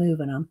planning on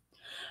removing them.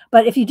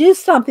 But if you do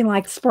something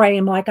like spray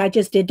them like I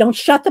just did, don't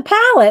shut the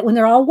palette when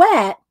they're all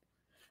wet.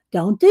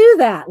 Don't do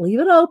that. Leave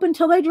it open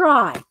till they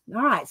dry.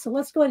 All right, so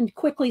let's go ahead and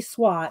quickly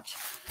swatch.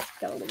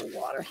 Got a little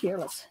water here.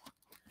 Let's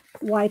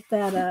wipe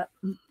that up.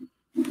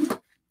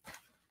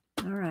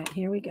 All right,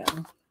 here we go.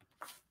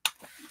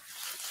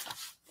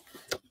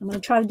 I'm going to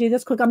try to do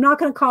this quick. I'm not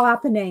going to call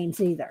out the names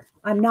either.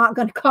 I'm not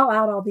going to call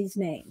out all these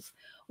names.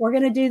 We're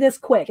going to do this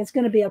quick. It's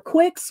going to be a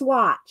quick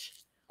swatch.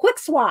 Quick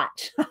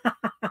swatch.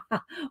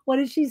 What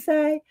did she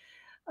say?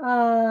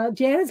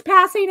 Janet's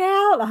passing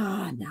out?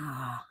 Oh, no,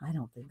 I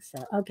don't think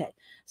so. Okay,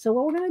 so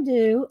what we're going to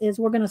do is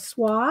we're going to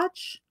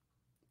swatch.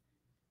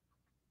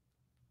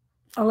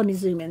 Oh, let me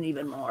zoom in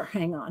even more.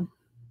 Hang on.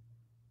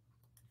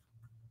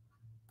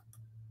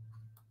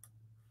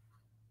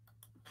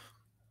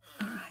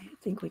 All right, I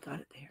think we got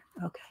it there.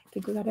 Okay, I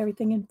think we got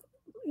everything in.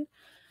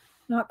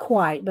 Not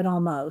quite, but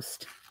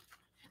almost.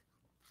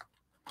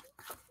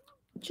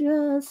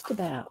 Just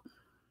about.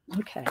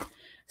 Okay,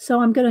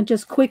 so I'm going to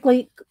just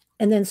quickly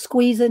and then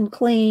squeeze and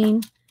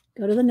clean.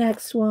 Go to the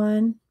next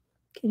one.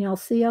 Can y'all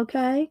see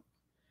okay?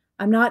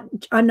 I'm not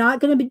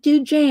going to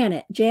do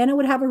Janet. Janet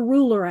would have a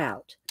ruler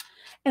out.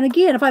 And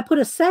again, if I put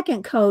a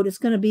second coat, it's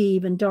going to be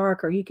even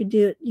darker. You could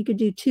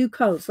do 2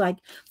 coats. Like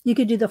you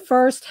could do the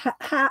first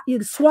half,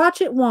 you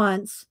swatch it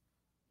once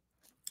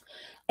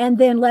and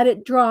then let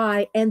it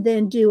dry and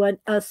then do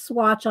a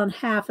swatch on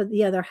half of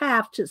the other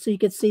half so you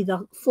could see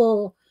the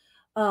full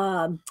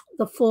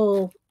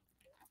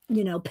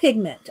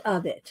pigment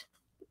of it.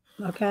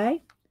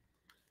 Okay.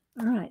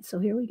 All right. So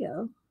here we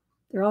go.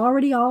 They're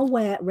already all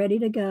wet, ready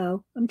to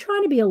go. I'm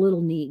trying to be a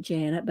little neat,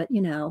 Janet, but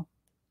and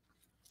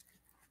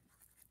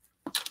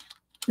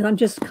I'm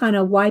just kind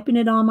of wiping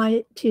it on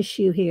my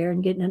tissue here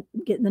and getting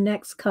the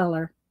next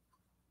color.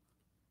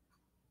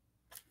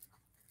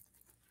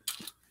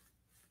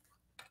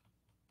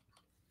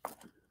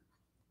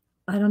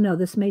 I don't know.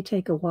 This may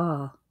take a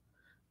while.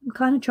 I'm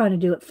kind of trying to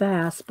do it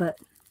fast, but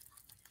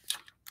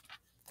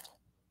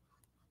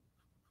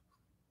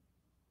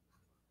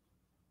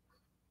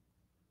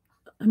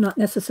I'm not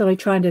necessarily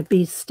trying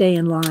to stay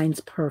in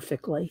lines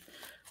perfectly.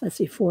 Let's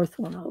see, 4th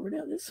one over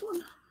to this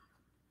one.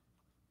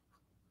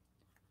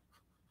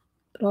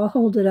 But I'll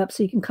hold it up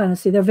so you can kind of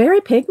see. They're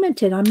very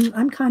pigmented.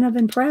 I'm kind of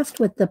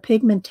impressed with the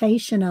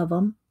pigmentation of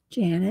them,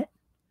 Janet.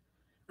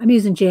 I'm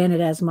using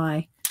Janet as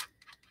my,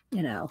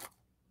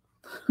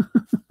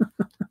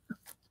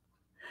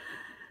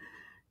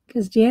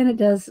 because Janet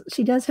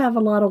does have a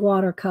lot of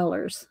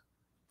watercolors.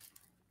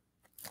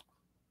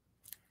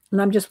 And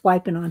I'm just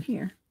wiping on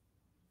here.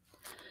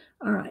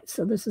 All right,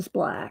 so this is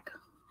black.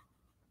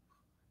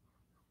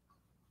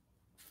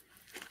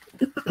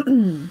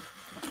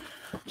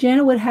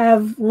 Janet would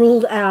have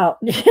ruled out.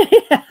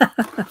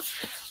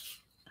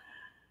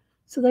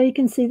 So there you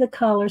can see the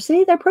color.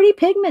 See, they're pretty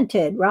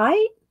pigmented,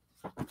 right?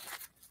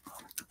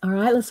 All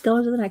right, let's go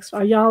into the next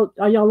one. Are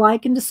y'all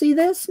liking to see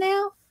this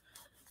now?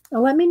 Now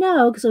let me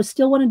know, because I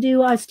still want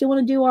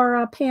to do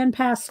our pan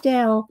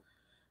pastel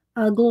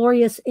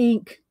glorious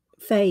ink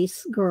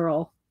face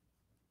girl.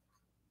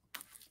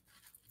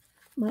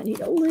 Might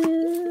need a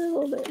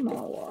little bit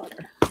more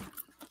water.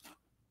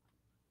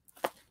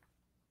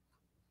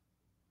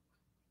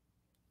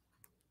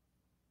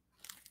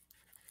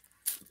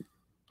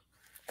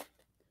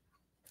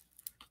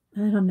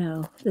 I don't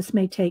know. This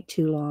may take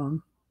too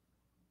long.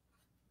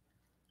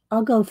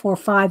 I'll go for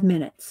 5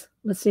 minutes.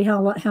 Let's see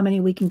how many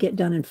we can get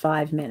done in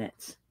 5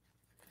 minutes.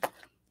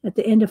 At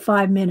the end of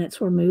 5 minutes,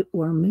 we're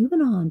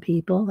moving on,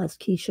 people, as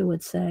Keisha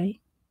would say.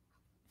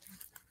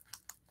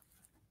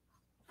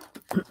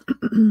 Let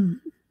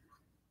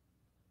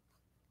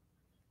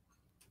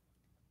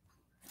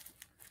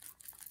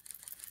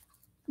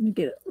me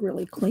get it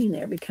really clean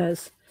there,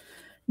 because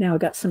now I've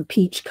got some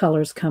peach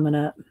colors coming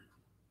up.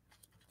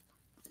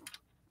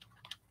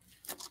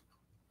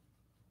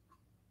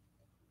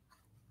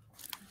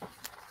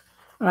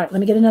 All right,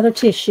 let me get another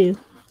tissue,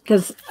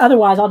 because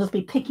otherwise I'll just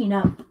be picking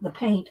up the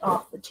paint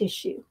off the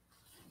tissue.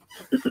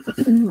 All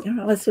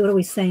right, let's see, what are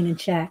we saying in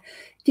chat?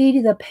 Dee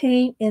Dee, the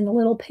paint in the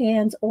little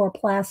pans or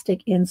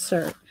plastic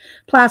insert?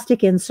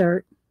 Plastic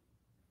insert.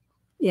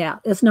 Yeah,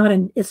 it's not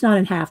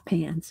in half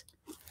pans.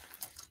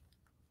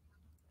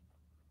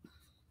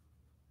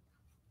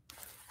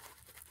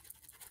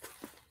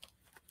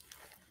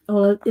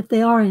 Well, if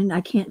they are in,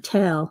 I can't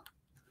tell.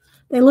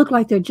 They look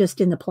like they're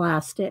just in the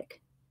plastic.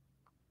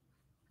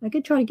 I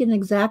could try to get an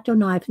X-Acto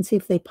knife and see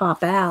if they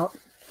pop out.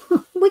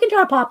 We can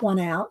try to pop one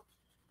out.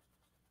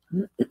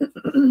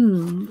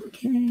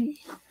 Okay.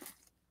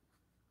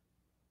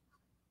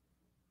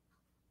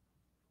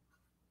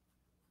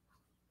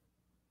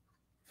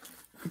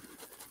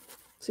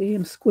 See,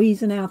 I'm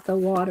squeezing out the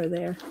water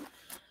there.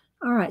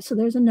 All right, so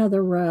there's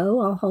another row.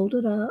 I'll hold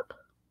it up.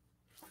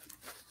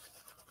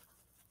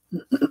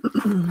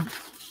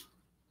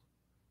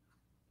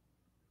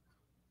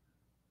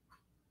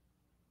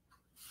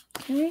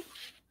 Okay.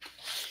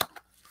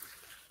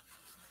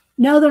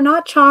 No, they're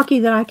not chalky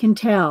that I can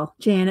tell,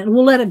 Janet.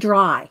 We'll let it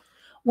dry.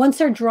 Once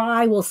they're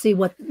dry, we'll see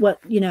what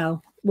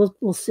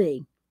we'll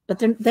see. But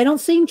they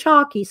don't seem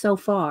chalky so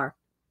far.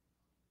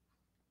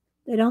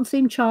 They don't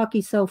seem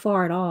chalky so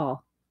far at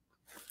all.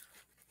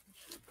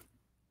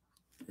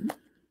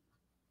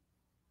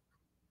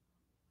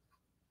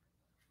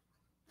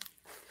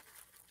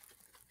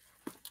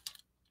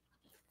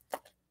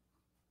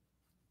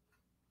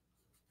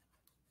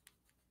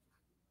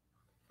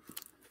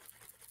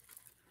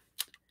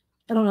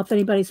 I don't know if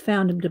anybody's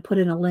found them to put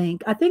in a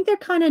link. I think they're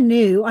kind of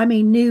new. I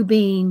mean, new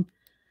being,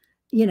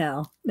 you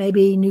know,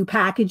 maybe new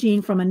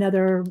packaging from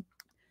another,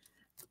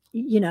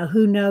 you know,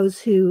 who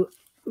knows who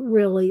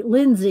really.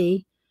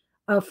 Lindsay,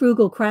 a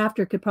frugal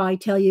crafter, could probably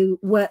tell you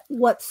what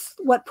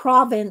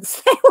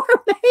province they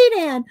were made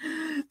in.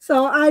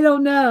 So I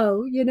don't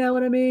know. You know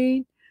what I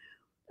mean?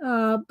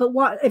 But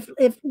what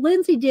if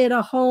Lindsay did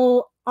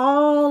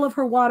all of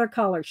her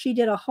watercolors? She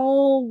did a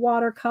whole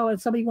watercolor.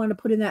 And somebody wanted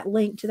to put in that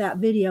link to that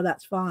video.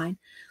 That's fine.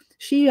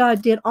 She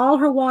did all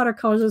her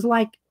watercolors. It was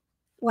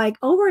like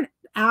over an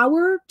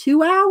hour,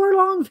 2 hour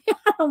long.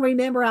 I don't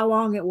remember how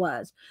long it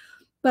was,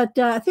 but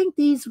I think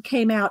these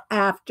came out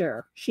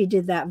after she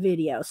did that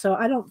video. So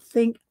I don't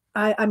think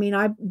I mean,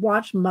 I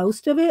watched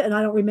most of it and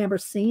I don't remember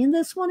seeing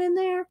this one in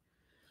there,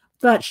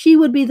 but she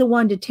would be the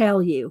one to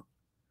tell you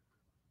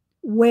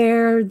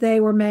where they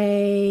were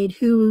made,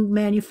 who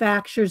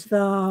manufactures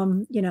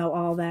them, you know,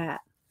 all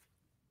that.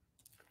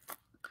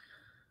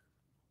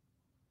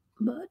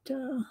 But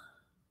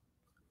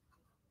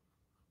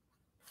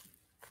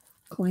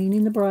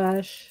cleaning the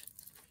brush.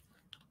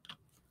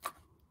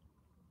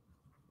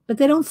 But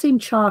they don't seem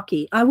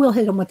chalky. I will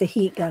hit them with the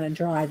heat gun and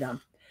dry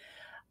them.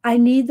 I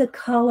need the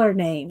color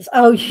names.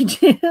 Oh, you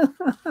do?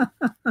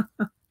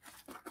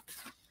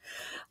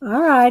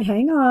 All right,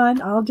 hang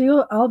on. I'll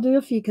do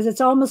a few because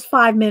it's almost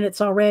 5 minutes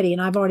already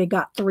and I've already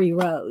got 3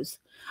 rows.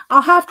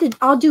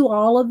 I'll do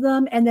all of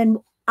them and then,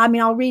 I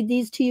mean, I'll read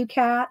these to you,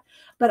 Kat,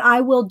 but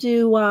I will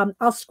do,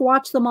 I'll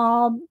swatch them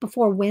all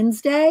before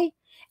Wednesday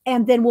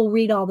and then we'll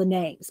read all the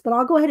names. But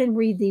I'll go ahead and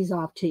read these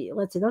off to you.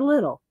 Let's see, they're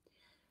little.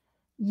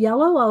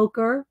 Yellow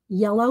ochre,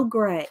 yellow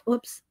gray.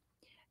 Oops.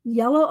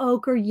 Yellow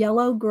ochre,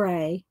 yellow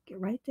gray. Get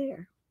right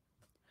there.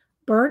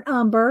 Burnt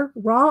umber,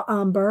 raw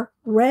umber,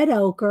 red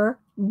ochre,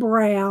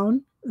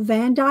 brown,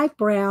 Van Dyke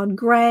brown,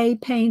 gray,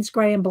 Payne's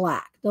gray, and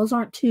black. Those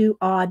aren't too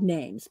odd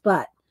names,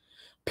 but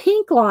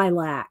pink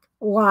lilac,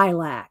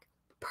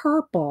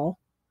 purple,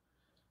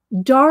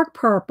 dark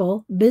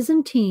purple,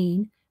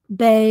 Byzantine,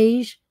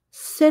 beige,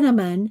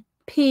 cinnamon,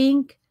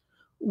 pink,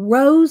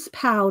 rose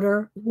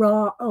powder,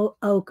 raw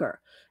ochre,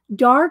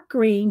 dark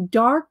green,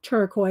 dark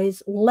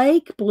turquoise,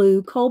 lake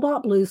blue,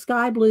 cobalt blue,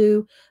 sky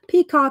blue,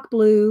 peacock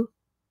blue,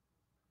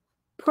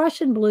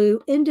 Prussian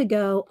blue,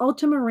 indigo,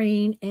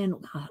 ultramarine, and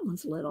that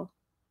one's little.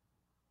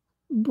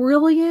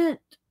 Brilliant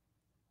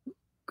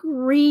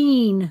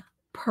green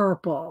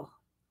purple.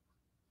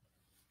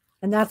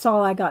 And that's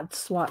all I got to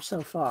swatch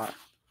so far.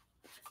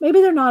 Maybe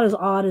they're not as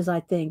odd as I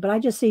think, but I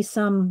just see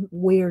some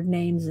weird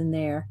names in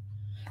there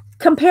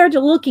compared to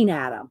looking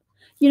at them.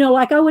 You know,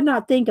 like I would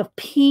not think of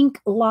pink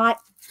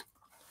lilac,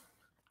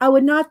 but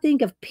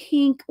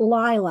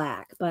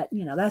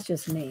you know, that's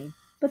just me.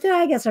 But then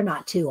I guess they're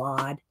not too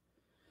odd.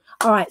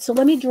 All right, so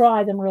let me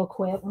dry them real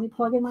quick. Let me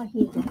plug in my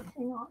heat.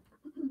 Hang on.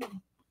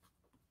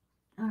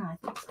 All right.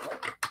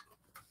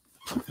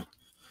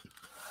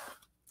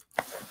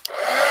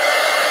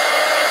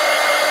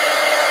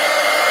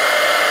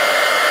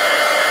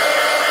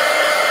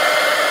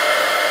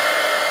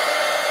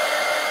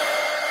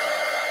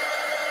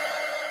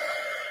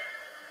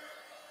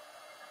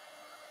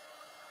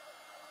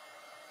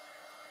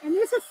 And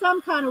this is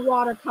some kind of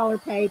watercolor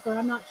paper.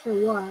 I'm not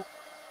sure what.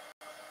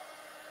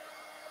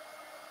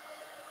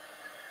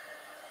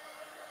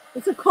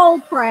 It's a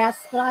cold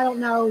press, but I don't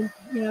know,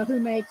 you know, who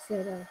makes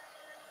it.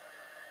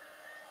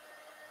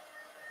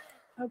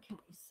 Okay,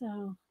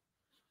 so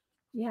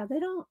yeah, they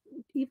don't,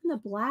 even the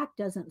black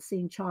doesn't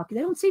seem chalky.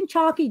 They don't seem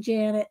chalky,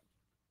 Janet.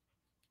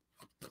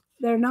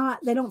 They're not,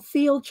 they don't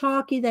feel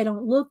chalky. They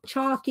don't look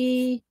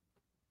chalky.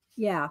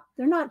 Yeah,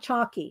 they're not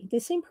chalky. They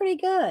seem pretty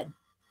good.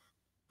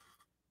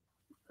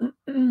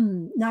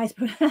 Nice.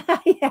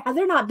 Yeah,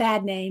 they're not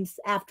bad names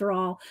after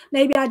all.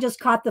 Maybe I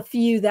just caught the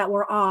few that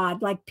were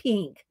odd, like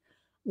pink,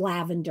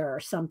 lavender, or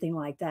something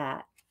like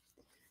that.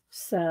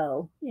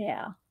 So,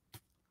 yeah.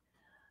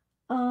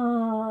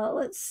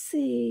 Let's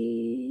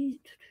see.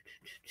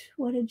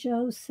 What did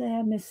Joe say?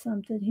 I missed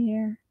something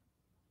here.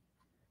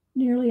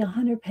 Nearly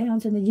 100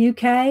 pounds in the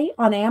UK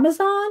on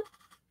Amazon?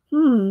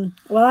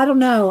 Well, I don't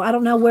know. I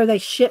don't know where they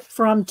ship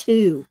from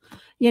to,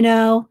 you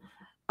know.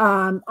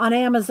 On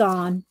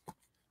Amazon,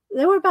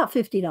 they were about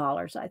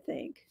 $50, I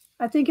think.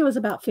 I think it was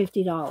about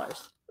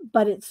 $50.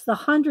 But it's the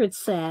 100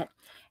 set,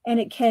 and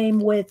it came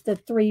with the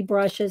 3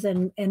 brushes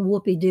and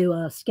whoopie-doo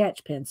a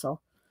sketch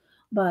pencil.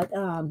 But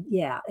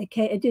yeah,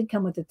 it did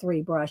come with the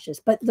 3 brushes.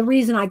 But the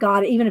reason I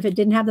got it, even if it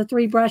didn't have the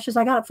 3 brushes,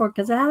 I got it for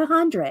because it had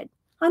 100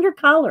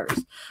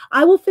 colors.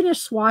 I will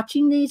finish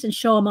swatching these and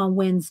show them on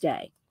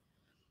Wednesday.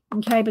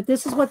 Okay, but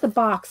this is what the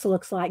box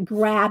looks like.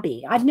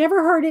 Grabby. I've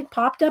never heard it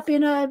popped up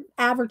in an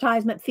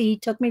advertisement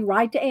feed. Took me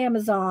right to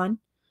Amazon.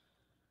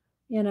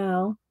 You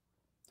know,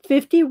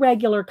 50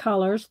 regular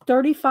colors,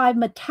 35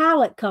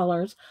 metallic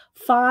colors,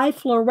 5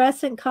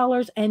 fluorescent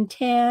colors, and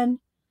 10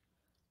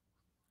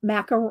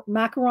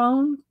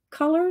 macaron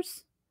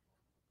colors.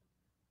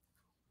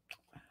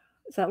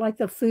 Is that like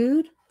the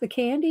food, the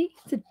candy,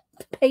 the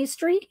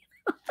pastry?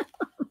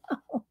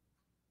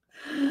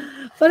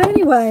 But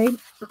anyway,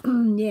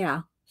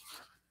 yeah.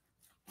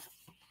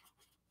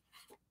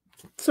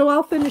 So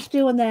I'll finish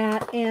doing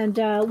that, and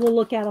we'll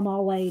look at them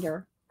all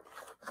later.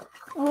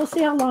 We'll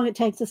see how long it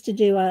takes us to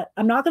do it.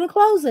 I'm not going to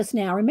close this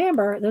now.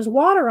 Remember, there's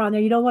water on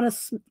there. You don't want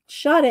to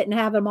shut it and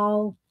have them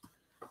all,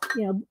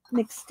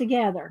 mixed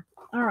together.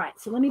 All right,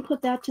 so let me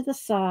put that to the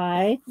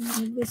side.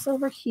 Move this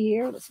over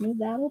here. Let's move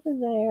that over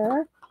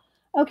there.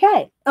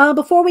 Okay,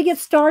 before we get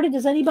started,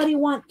 does anybody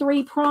want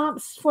 3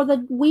 prompts for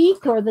the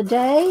week or the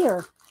day,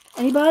 or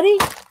anybody?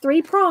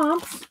 3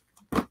 prompts.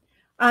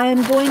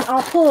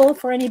 I'll pull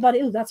for anybody.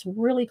 Ooh, that's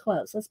really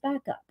close. Let's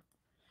back up.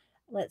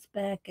 Let's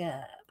back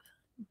up.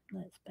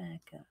 Let's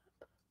back up.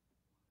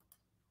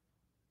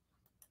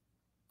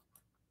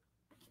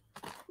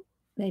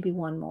 Maybe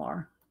one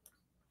more.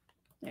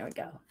 There we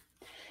go.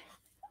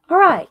 All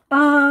right.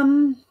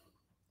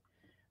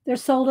 They're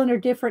sold under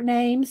different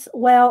names.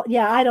 Well,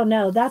 yeah, I don't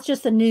know. That's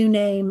just a new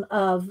name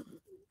of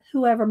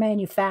whoever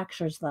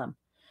manufactures them.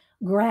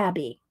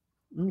 Grabby.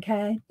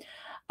 Okay.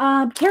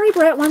 Terry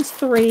Brett wants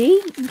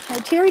 3. Okay.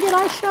 Terry, did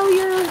I show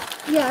your?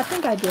 Yeah, I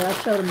think I did. I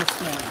showed him the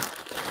scan.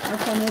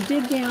 Okay, I'm going to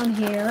dig down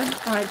here.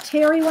 All right,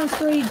 Terry wants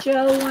 3.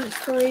 Joe wants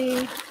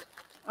 3.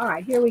 All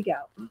right, here we go.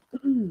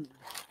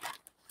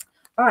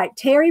 All right,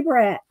 Terry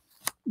Brett.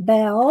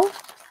 Bell.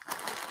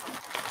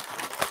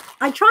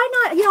 I try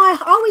not, I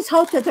always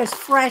hope that there's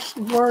fresh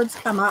words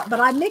come up,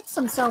 but I mix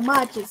them so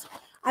much,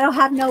 I don't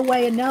have no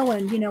way of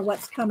knowing,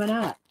 what's coming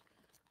up.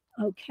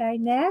 Okay,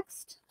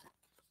 next.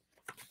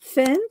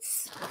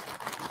 Fence.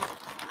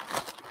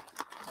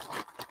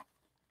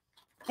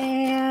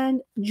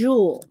 And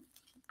Jewel.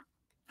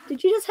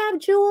 Did you just have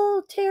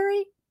Jewel,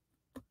 Terry?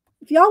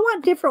 If y'all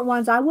want different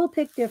ones, I will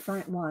pick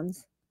different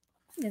ones,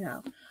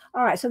 All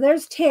right, so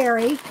there's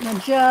Terry. Now,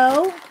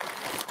 Joe.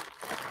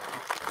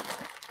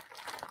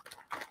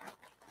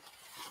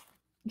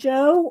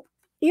 Joe,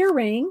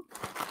 earring.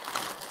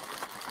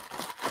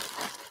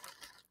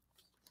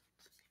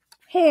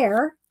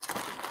 Hair.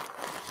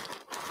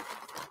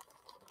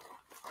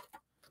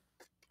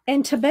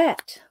 And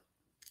Tibet.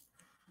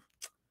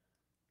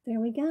 There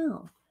we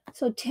go.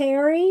 So,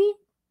 Terry,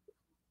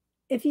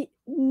 if you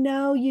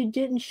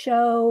didn't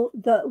show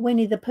the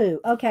Winnie the Pooh.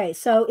 Okay,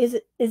 so is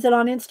it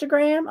on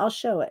Instagram? I'll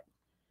show it.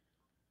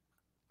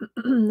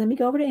 Let me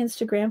go over to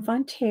Instagram,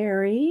 find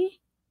Terry.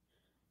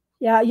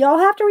 Yeah, y'all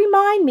have to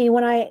remind me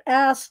when I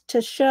ask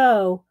to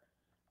show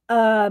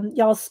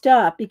y'all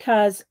stuff,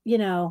 because,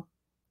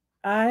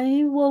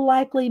 I will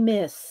likely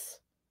miss.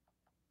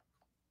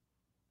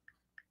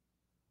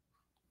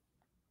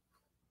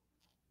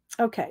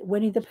 Okay,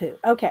 Winnie the Pooh.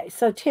 Okay,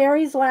 so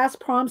Terry's last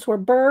prompts were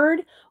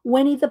bird,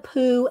 Winnie the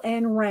Pooh,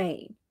 and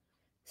rain.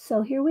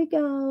 So here we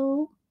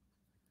go.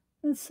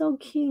 It's so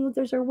cute.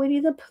 There's our Winnie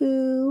the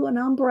Pooh, an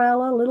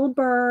umbrella, a little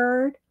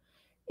bird,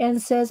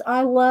 and says,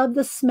 I love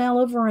the smell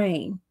of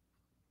rain.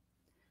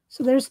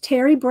 So there's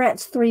Terry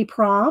Brett's 3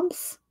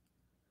 prompts.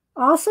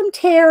 Awesome,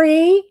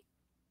 Terry.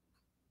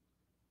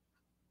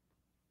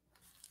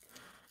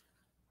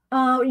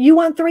 You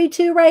want 3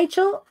 too,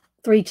 Rachel?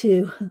 3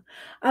 too.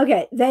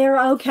 Okay, they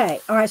are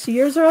okay. All right, so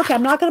yours are okay.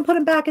 I'm not going to put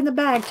them back in the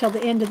bag till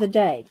the end of the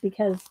day,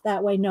 because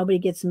that way nobody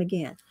gets them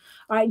again.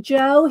 All right,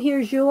 Joe,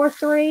 here's your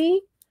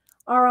 3.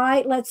 All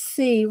right, let's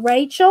see.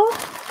 Rachel.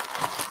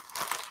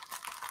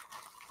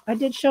 I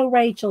did show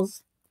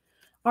Rachel's.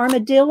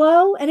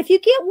 Armadillo. And if you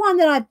get one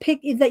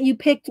that you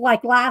picked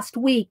like last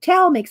week,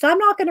 tell me, because I'm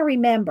not going to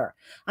remember.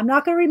 I'm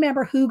not going to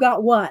remember who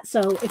got what.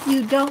 So if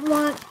you don't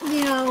want,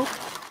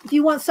 if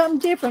you want something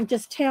different,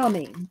 just tell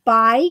me.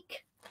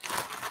 Bike.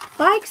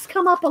 Bikes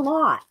come up a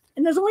lot.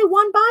 And there's only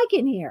 1 bike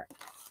in here.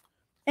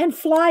 And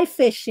fly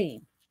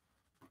fishing.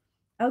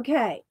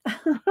 Okay.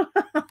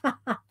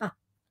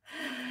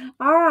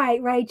 All right,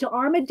 Rachel.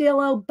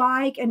 Armadillo,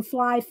 bike, and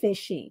fly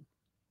fishing.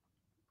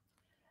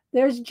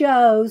 There's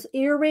Joe's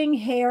earring,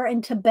 hair,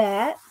 and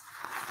Tibet.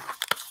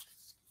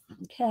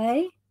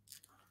 Okay.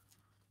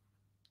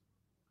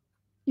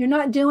 You're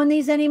not doing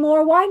these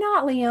anymore? Why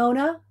not,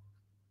 Leona?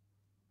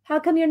 How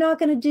come you're not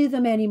going to do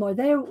them anymore?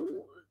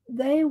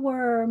 They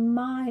were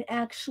mine.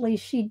 Actually,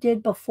 she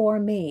did before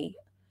me.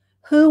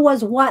 Who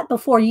was what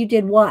before you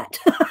did what?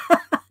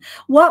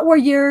 What were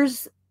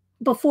yours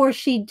before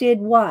she did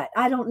what?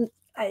 I don't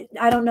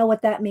know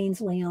what that means,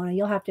 Leona.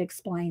 You'll have to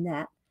explain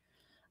that.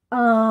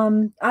 I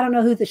don't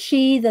know who the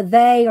she, the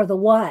they, or the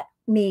what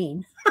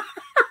mean.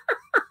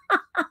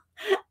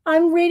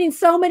 I'm reading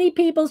so many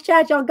people's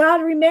chat. Y'all got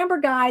to remember,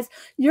 guys,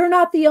 you're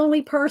not the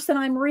only person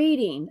I'm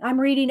reading. I'm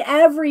reading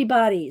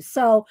everybody's.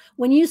 So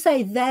when you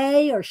say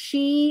they or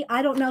she,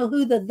 I don't know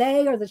who the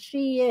they or the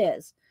she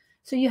is.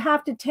 So you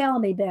have to tell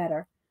me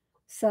better.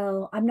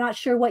 So I'm not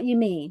sure what you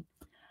mean.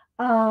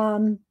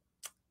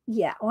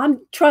 Yeah, well,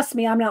 trust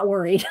me, I'm not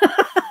worried.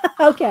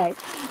 Okay,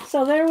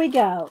 so there we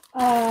go.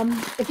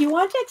 If you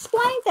want to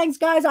explain things,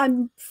 guys,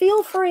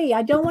 feel free.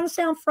 I don't want to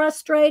sound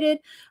frustrated,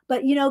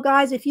 but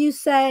guys, if you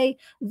say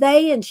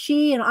they and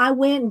she and I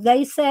went and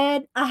they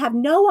said, I have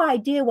no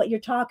idea what you're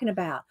talking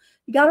about.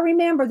 You got to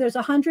remember, there's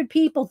 100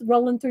 people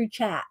rolling through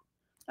chat.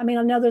 I mean,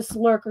 I know there's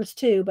lurkers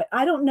too, but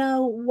I don't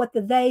know what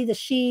the they, the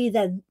she,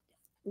 the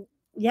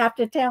You have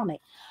to tell me.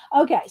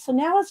 Okay, so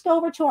now let's go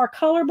over to our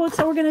color books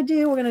that we're going to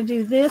do. We're going to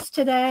do this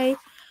today.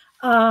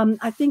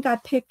 I think I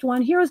picked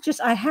one. Here is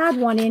just, I had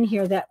one in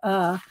here that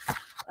I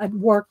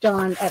worked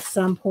on at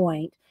some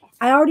point.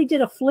 I already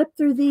did a flip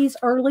through these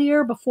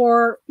earlier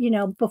before,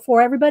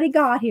 before everybody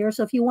got here.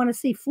 So if you want to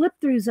see flip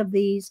throughs of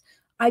these,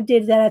 I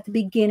did that at the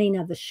beginning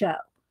of the show.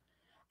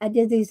 I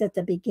did these at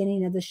the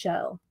beginning of the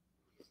show.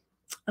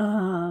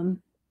 Oh,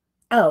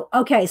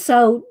 okay.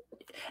 So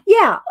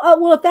yeah.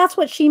 Well, if that's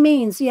what she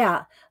means,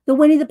 yeah. The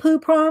Winnie the Pooh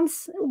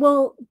prompts.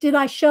 Well, did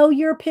I show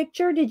your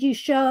picture? Did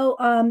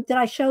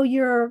I show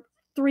your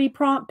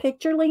 3-prompt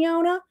picture,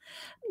 Leona?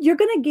 You're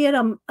going to get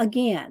them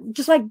again,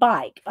 just like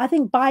bike. I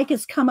think bike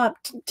has come up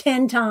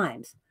 10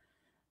 times.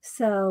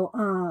 So,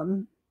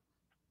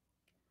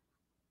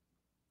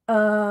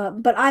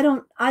 but I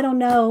don't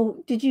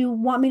know. Did you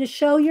want me to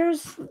show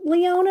yours,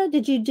 Leona?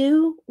 Did you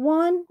do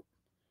one?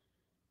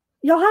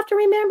 You'll have to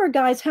remember,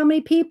 guys, how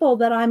many people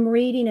that I'm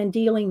reading and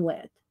dealing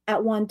with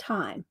at one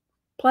time,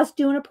 plus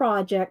doing a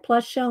project,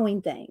 plus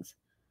showing things,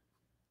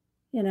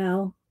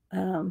 yeah.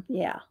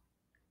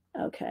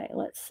 Okay,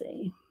 let's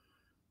see.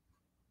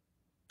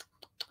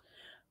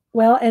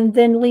 Well, and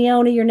then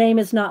Leona, your name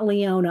is not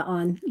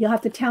Leona you'll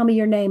have to tell me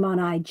your name on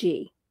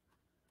IG.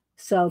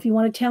 So if you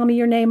want to tell me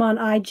your name on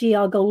IG,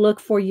 I'll go look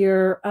for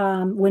your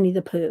Winnie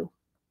the Pooh.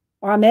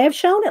 Or I may have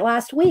shown it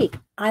last week.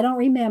 I don't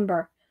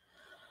remember.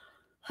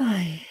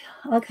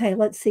 Okay,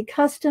 let's see.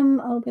 Custom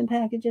open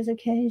packages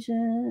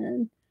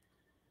occasion.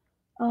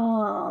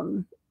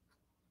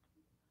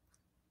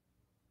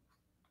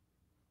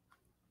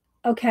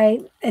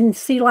 Okay, and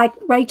see, like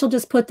Rachel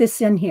just put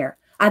this in here.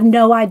 I have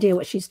no idea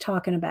what she's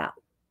talking about.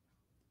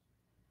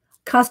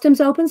 Customs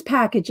opens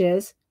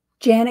packages.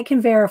 Janet can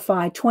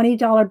verify.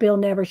 $20 bill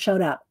never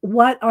showed up.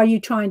 What are you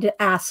trying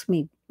to ask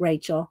me,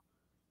 Rachel?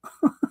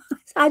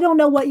 I don't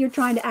know what you're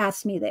trying to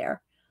ask me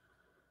there.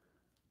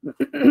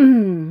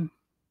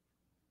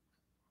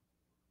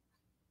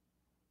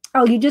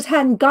 Oh, you just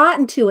hadn't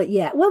gotten to it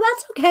yet. Well,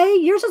 that's okay.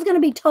 Yours is going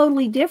to be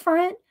totally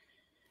different.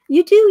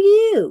 You do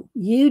you.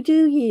 You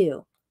do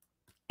you.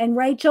 And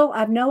Rachel,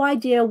 I have no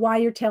idea why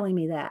you're telling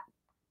me that.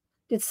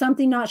 Did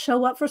something not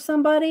show up for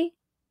somebody?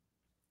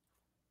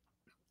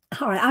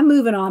 All right, I'm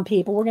moving on,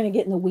 people. We're going to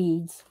get in the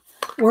weeds.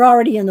 We're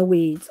already in the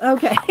weeds.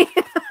 Okay.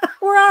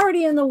 We're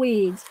already in the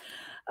weeds.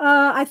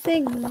 I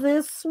think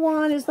this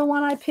one is the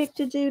one I picked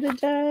to do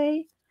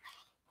today.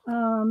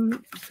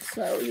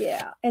 So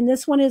yeah, and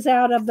this one is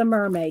out of the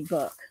Mermaid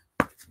book.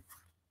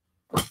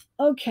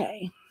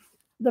 Okay,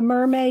 The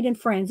Mermaid and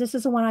Friends. This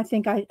is the one I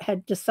think I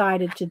had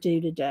decided to do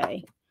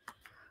today.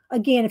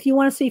 Again, if you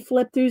want to see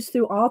flip throughs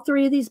through all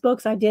 3 of these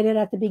books, I did it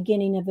at the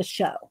beginning of the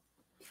show.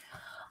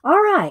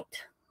 All right.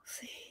 Let's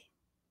see.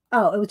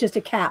 Oh, it was just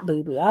a cat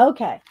boo-boo.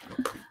 Okay.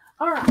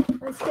 All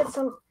right. Let's get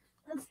some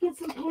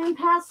pan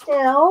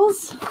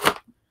pastels.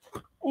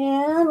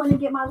 And let me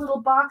get my little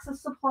box of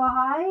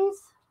supplies.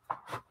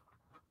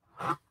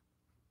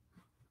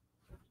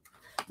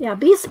 Yeah,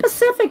 be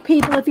specific,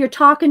 people, if you're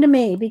talking to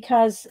me,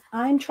 because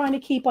I'm trying to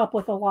keep up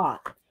with a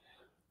lot.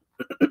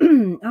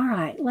 All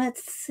right,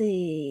 let's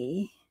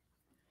see.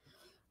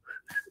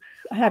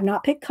 I have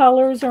not picked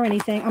colors or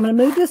anything. I'm going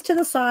to move this to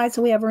the side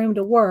so we have room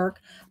to work,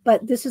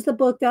 but this is the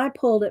book that I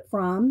pulled it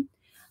from.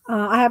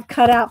 I have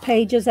cut out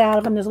pages out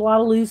of them. There's a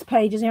lot of loose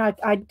pages.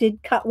 I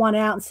did cut one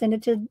out and send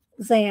it to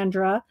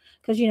Xandra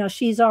because,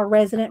 she's our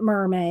resident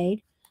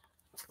mermaid.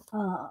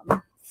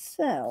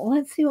 So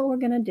let's see what we're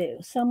going to do.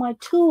 So my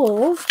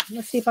tools,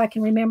 let's see if I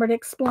can remember to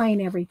explain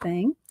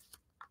everything.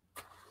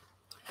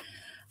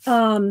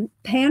 Pan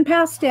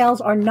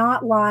pastels are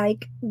not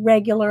like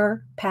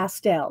regular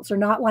pastels. They're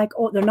not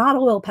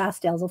oil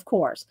pastels, of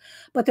course,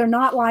 but they're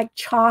not like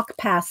chalk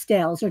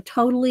pastels. They're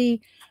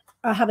totally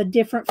have a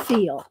different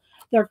feel.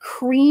 They're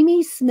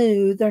creamy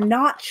smooth. They're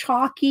not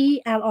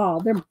chalky at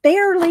all. They're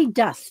barely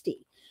dusty.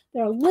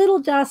 They're a little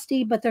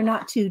dusty, but they're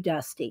not too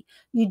dusty.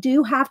 You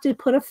do have to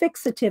put a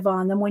fixative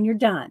on them when you're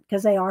done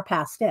because they are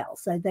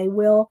pastels. So they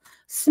will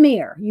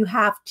smear. You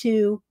have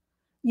to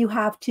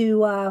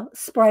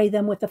spray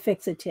them with a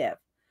fixative.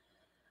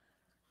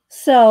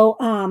 So,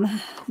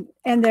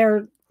 and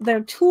they're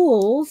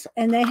tools,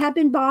 and they have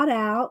been bought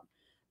out.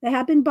 They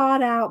have been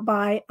bought out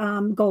by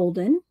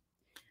Golden.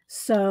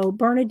 So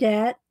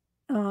Bernadette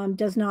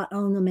does not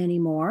own them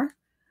anymore.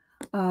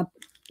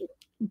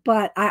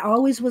 But I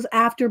always was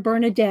after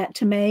Bernadette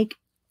to make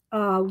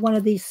one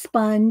of these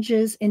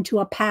sponges into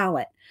a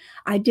palette.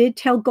 I did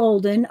tell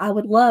Golden I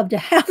would love to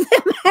have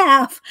them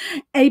have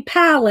a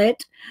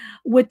palette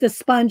with the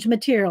sponge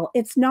material.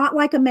 It's not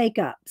like a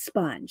makeup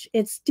sponge.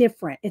 It's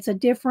different.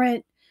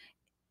 It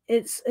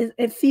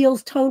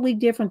feels totally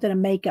different than a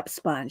makeup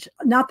sponge.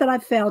 Not that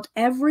I've felt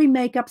every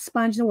makeup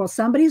sponge in the world.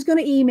 Somebody's going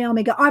to email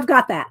me, go, I've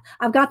got that.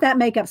 I've got that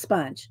makeup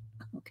sponge.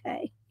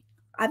 Okay.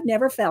 I've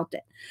never felt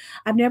it.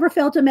 I've never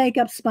felt a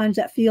makeup sponge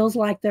that feels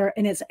like they're,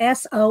 and it's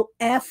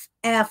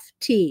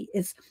SOFFT.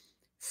 It's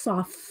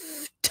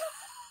soft.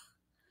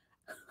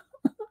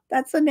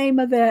 That's the name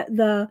of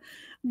the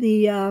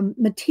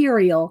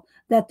material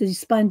that the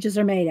sponges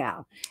are made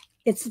out.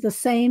 It's the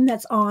same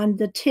that's on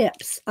the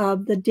tips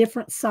of the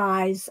different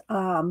size,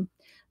 the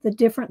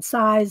different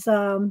size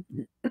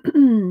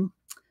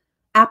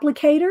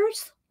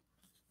applicators.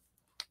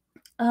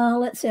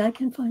 Let's see, I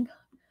can find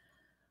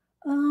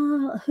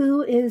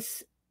who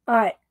is all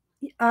right.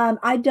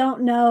 I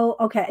don't know.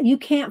 Okay, you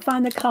can't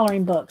find the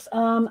coloring books.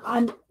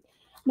 I'm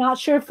not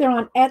sure if they're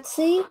on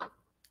Etsy.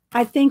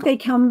 I think they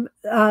come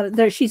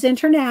there. She's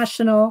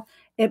international.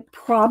 It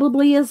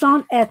probably is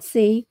on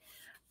Etsy.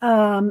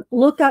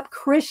 Look up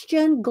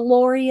Christian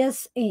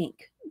Glorious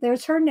Ink.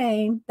 There's her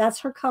name. That's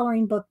her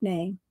coloring book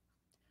name.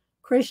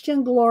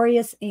 Christian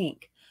Glorious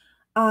Ink.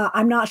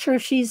 I'm not sure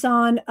if she's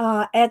on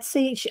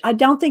Etsy. I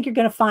don't think you're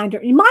going to find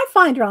her. You might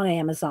find her on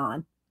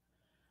Amazon,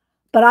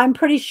 but I'm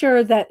pretty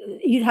sure that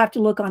you'd have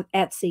to look on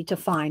Etsy to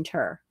find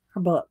her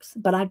books.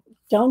 But I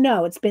don't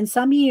know. It's been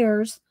some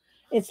years.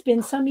 It's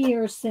been some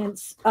years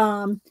since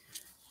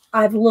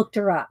I've looked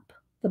her up,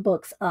 the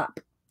books up.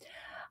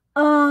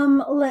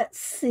 Let's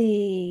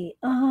see.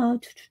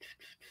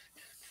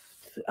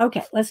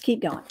 Okay, let's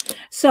keep going.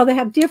 So they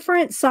have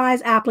different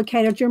size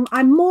applicators.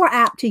 I'm more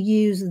apt to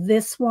use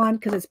this one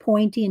because it's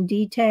pointy and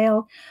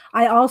detailed.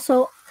 I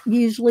also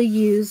usually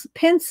use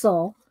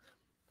pencil,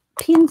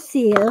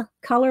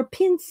 color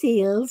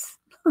pencils.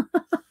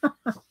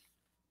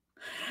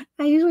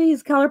 I usually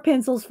use color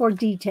pencils for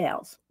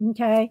details.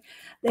 Okay.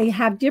 They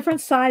have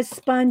different size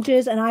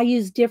sponges and I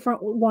use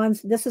different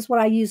ones. This is what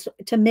I use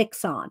to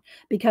mix on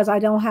because I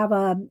don't have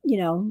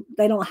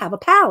they don't have a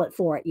palette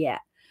for it yet.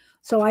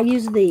 So I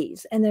use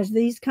these and there's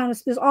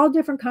there's all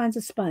different kinds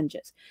of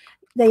sponges.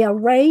 They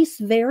erase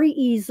very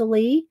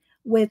easily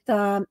with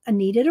a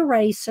kneaded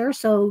eraser.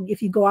 So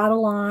if you go out of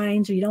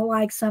lines or you don't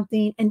like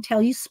something until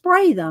you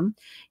spray them,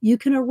 you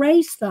can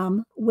erase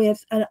them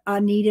with a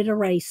kneaded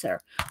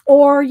eraser.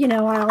 Or,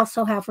 I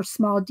also have for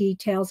small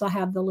details, I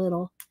have the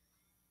little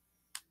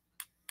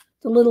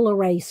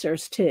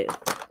erasers too.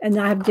 And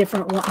I have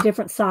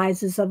different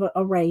sizes of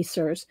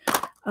erasers.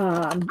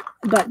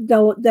 But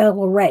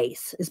they'll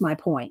erase is my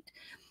point.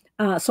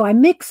 So I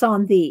mix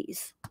on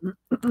these.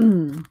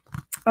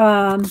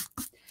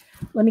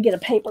 Let me get a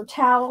paper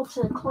towel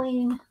to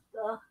clean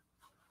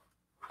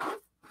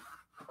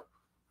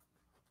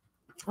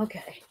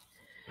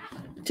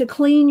to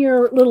clean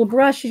your little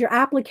brushes, your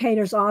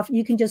applicators off,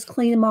 you can just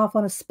clean them off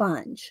on a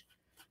sponge.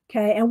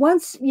 Okay. And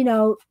once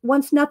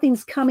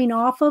nothing's coming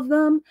off of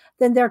them,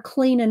 then they're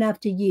clean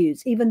enough to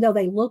use. Even though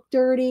they look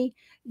dirty,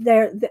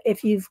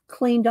 if you've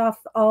cleaned off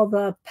all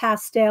the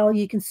pastel,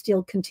 you can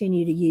still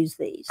continue to use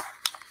these.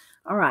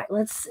 All right,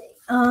 let's see.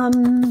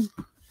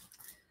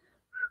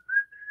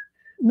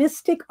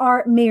 Mystic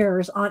Art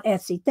Mirrors on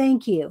Etsy.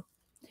 Thank you.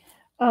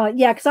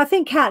 Yeah, because I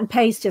think Cat and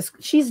Paste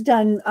she's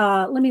done,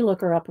 let me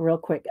look her up real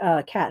quick,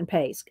 Cat and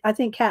Paste. I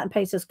think Cat and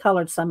Paste has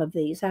colored some of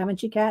these.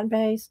 Haven't you, Cat and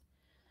Paste?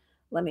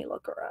 Let me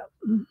look her up.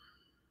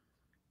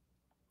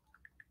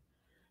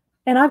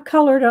 And I've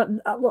colored a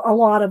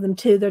lot of them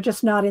too. They're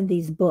just not in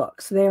these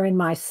books. They're in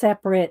my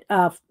separate,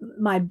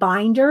 my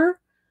binder.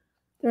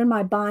 They're in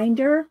my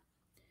binder.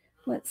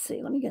 Let's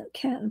see. Let me get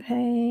Cat and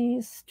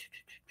Paste.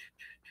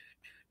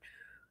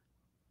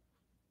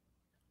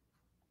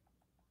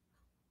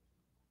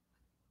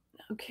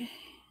 Okay.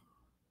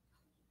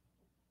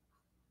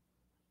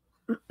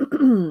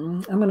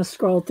 I'm going to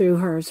scroll through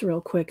hers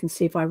real quick and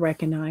see if I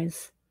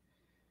recognize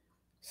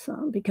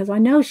some, because I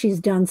know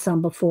she's done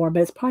some before,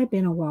 but it's probably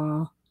been a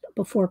while.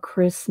 Before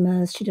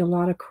Christmas, she did a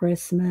lot of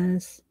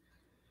Christmas.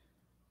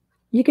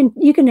 You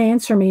can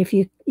answer me if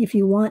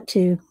you want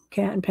to,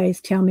 Cat and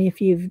Paste. Tell me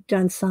if you've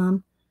done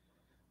some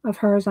of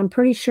hers. I'm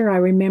pretty sure I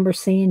remember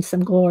seeing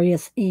some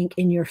Glorious Ink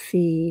in your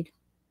feed.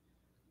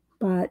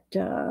 But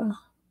who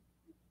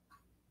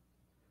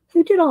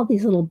did all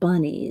these little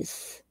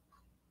bunnies?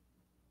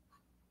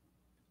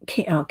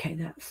 Okay,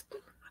 that's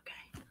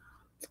okay.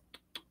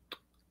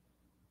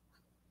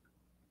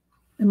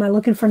 Am I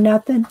looking for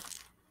nothing?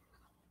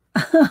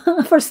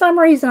 For some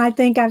reason, I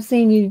think I've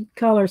seen you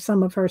color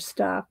some of her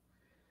stuff.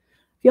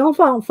 If y'all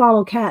don't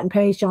follow Cat and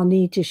Paste, y'all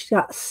need to. She's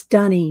got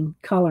stunning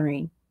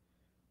coloring.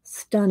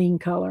 Stunning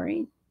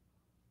coloring.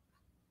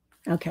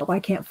 Okay, well, I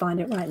can't find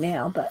it right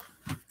now, but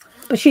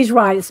she's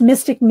right. It's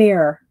Mystic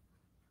Mirror.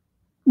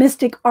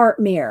 Mystic Art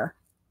Mirror.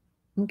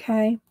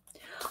 Okay.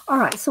 All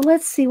right, so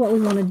let's see what we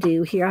want to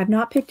do here. I've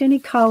not picked any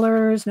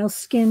colors, no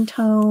skin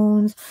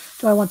tones.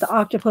 Do I want the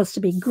octopus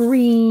to be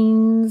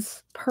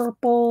greens,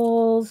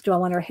 purples? Do I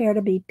want her hair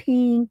to be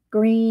pink,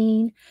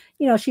 green?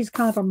 She's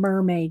kind of a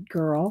mermaid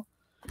girl.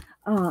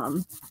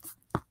 I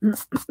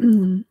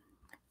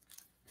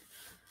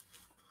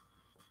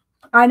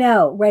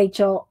know,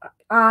 Rachel.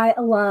 I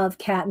love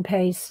Cat and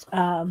Paste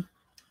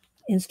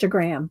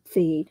Instagram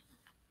feed.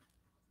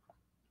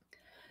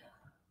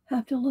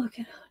 Have to look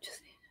at just.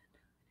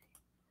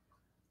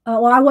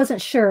 Well, I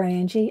wasn't sure,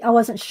 Angie. I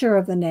wasn't sure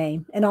of the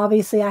name, and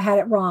obviously I had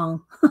it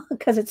wrong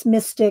because it's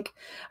Mystic.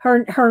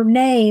 Her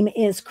name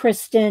is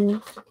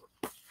Kristen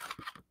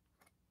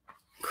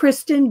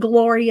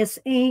Glorious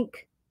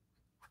Ink,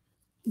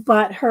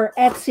 but her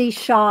Etsy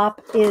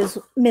shop is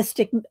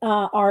Mystic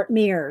Art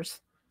Mirrors.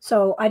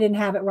 So I didn't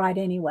have it right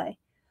anyway.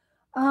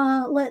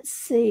 Let's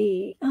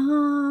see.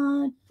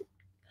 Oh,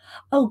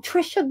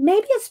 Trisha,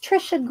 maybe it's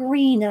Trisha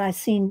Green that I've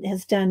seen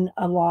has done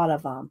a lot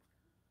of them.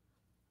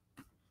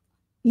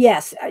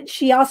 Yes,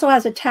 she also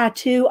has a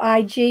tattoo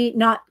IG,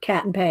 not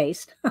cat and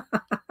paste.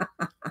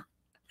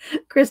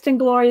 Kristen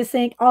Glorious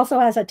Inc. also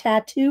has a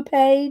tattoo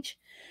page,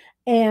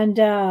 and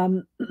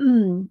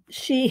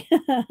she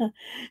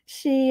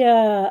she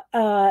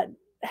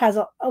has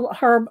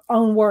her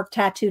own work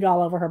tattooed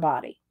all over her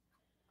body.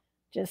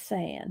 Just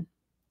saying.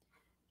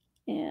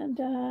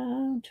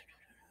 And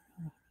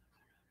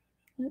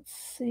let's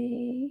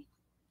see.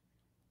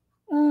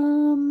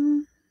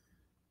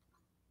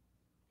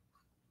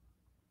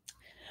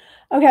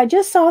 Okay, I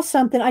just saw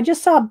something. I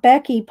just saw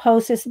Becky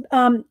post this.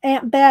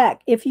 Aunt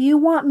Beck, if you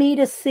want me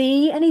to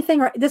see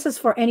anything, or this is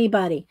for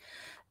anybody.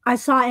 I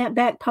saw Aunt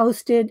Beck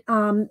posted.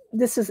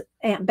 This is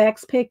Aunt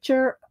Beck's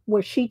picture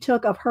where she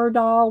took of her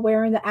doll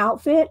wearing the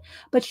outfit,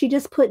 but she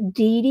just put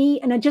Dee Dee,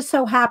 and it just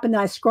so happened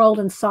that I scrolled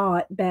and saw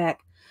it, Beck.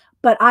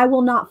 But I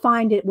will not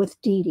find it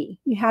with Dee Dee.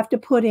 You have to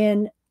put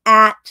in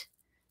at,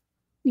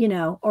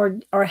 or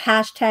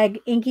hashtag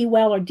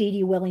Inkywell or Dee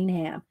Dee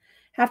Willingham.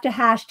 Have to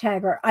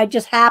hashtag her. I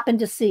just happened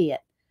to see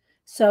it.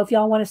 So if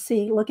y'all want to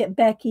see, look at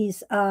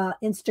Becky's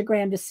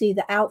Instagram to see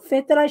the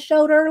outfit that I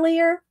showed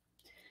earlier.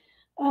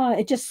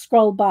 It just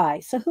scrolled by.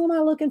 So who am I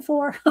looking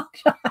for? Oh,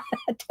 God.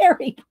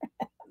 Terry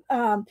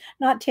Brett.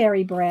 Not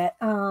Terry Brett.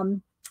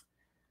 Who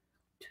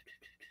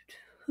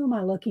am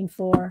I looking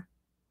for?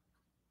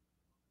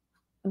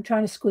 I'm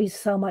trying to squeeze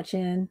so much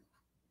in.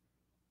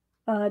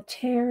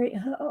 Trisha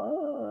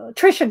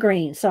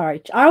Green.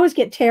 Sorry. I always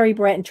get Terry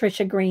Brett and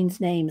Trisha Green's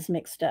names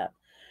mixed up.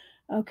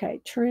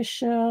 Okay,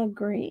 Trisha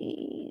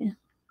Green.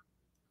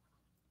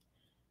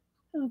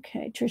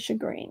 Okay, Trisha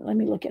Green. Let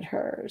me look at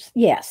hers.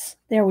 Yes,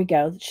 there we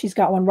go. She's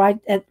got one right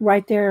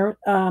there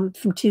from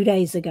 2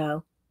 days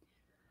ago.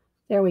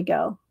 There we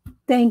go.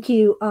 Thank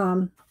you.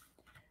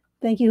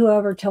 Thank you,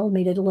 whoever told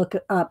me to look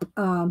up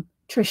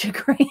Trisha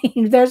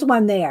Green. There's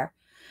one there.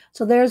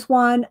 So there's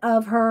one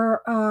of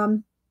her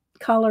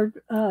colored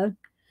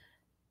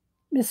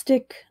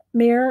Mystic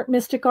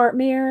Art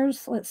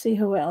mirrors. Let's see,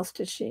 who else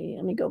did she?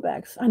 Let me go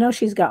back. I know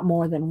she's got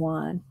more than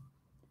one.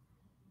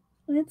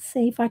 Let's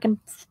see if I can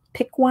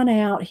pick one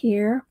out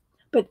here.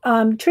 But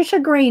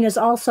Trisha Green is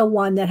also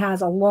one that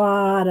has a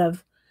lot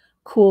of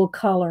cool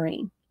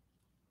coloring.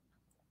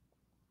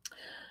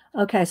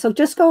 Okay, so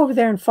just go over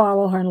there and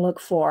follow her and look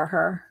for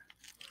her.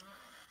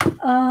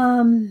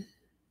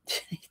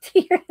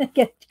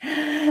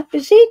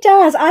 She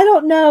does. I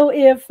don't know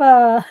if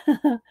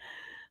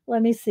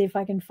let me see if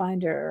I can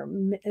find her.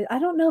 I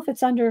don't know if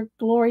it's under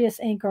Glorious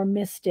Ink or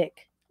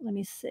Mystic. Let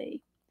me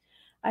see.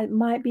 It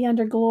might be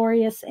under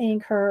Glorious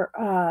Ink. Her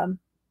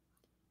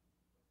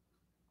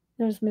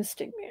there's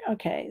Mystic.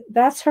 Okay,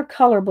 that's her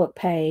color book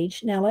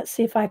page. Now let's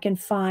see if I can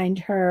find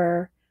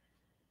her.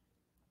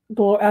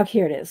 Oh,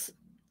 here it is.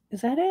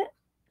 Is that it?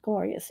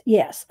 Glorious.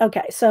 Yes.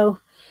 Okay. So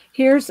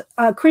here's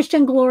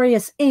Christian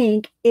Glorious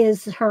Ink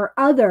is her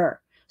other.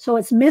 So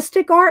it's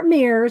Mystic Art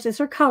Mirrors is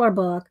her color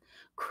book.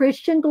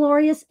 Christian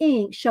Glorious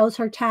Ink shows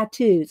her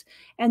tattoos.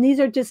 And these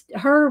are just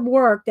her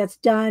work that's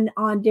done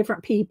on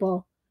different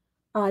people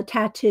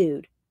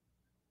tattooed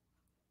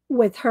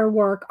with her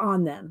work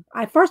on them.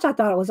 At first I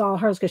thought it was all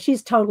hers because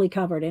she's totally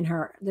covered in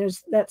her.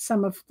 That's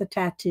some of the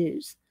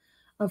tattoos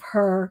of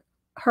her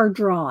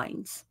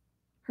drawings.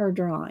 Her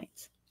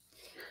drawings.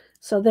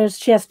 So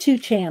she has 2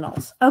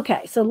 channels.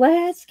 Okay, so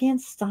let's get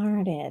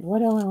started. What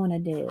do I want to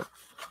do?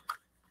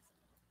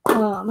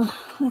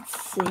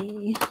 Let's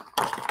see.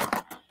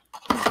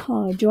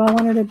 Oh, do I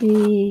want her to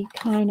be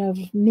kind of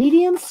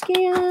medium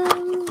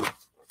skin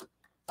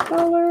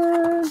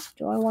color?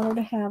 Do I want her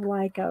to have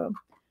like a,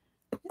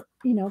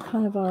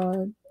 kind of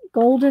a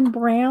golden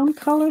brown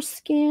color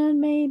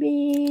skin,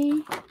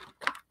 maybe?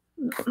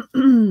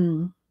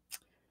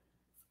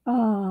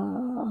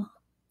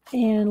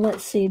 And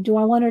let's see, do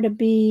I want her to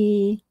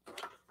be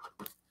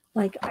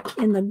like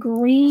in the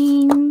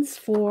greens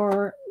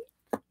for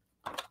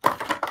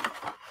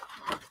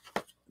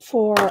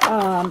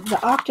the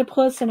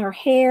octopus and her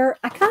hair?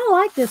 I kind of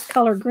like this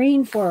color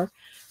green for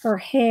her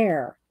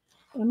hair.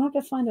 I'm going to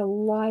have to find a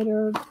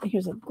lighter.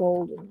 Here's a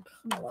golden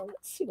color.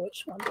 Let's see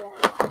which one do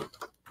I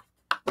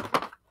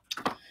want.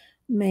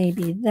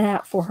 Maybe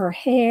that for her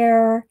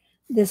hair.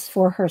 This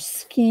for her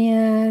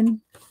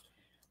skin.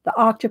 The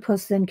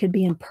octopus then could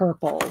be in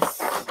purples.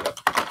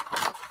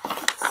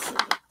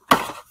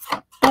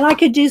 And I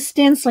could do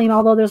stenciling,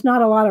 although there's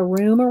not a lot of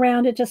room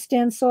around it to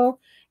stencil.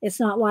 It's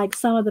not like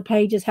some of the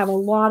pages have a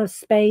lot of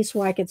space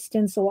where I could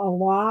stencil a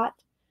lot.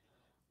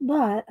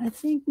 But I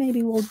think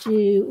maybe let's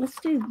do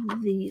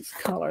these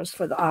colors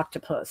for the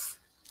octopus.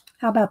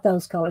 How about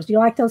those colors? Do you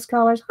like those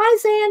colors?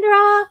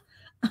 Hi,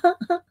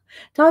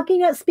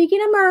 Sandra.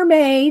 Speaking of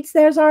mermaids,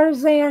 there's our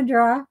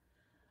Sandra.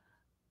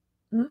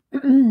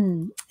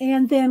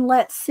 And then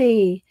let's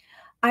see.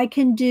 I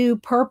can do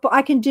purple.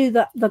 I can do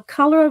the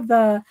color of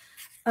the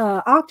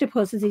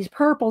octopus is these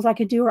purples. I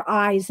could do her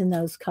eyes in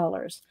those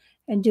colors.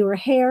 and do her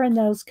hair in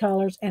those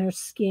colors and her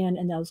skin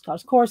in those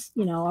colors. Of course,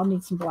 you know, I'll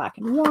need some black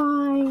and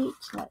white.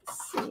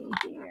 Let's see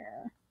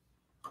here.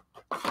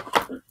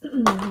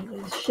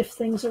 Shift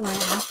things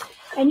around.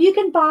 And you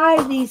can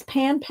buy these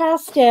pan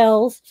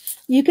pastels.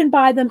 You can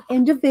buy them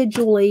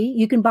individually.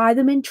 You can buy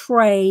them in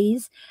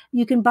trays.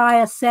 You can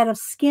buy a set of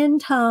skin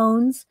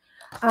tones.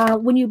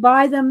 When you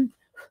buy them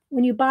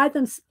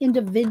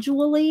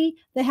individually,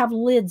 they have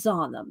lids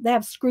on them. They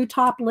have screw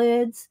top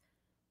lids.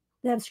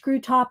 They have screw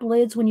top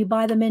lids when you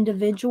buy them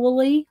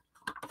individually.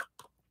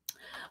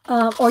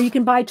 Or you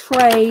can buy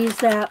trays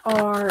that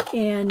are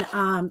in,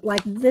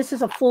 like this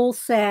is a full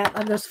set.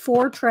 There's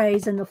 4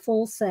 trays in the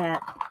full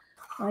set,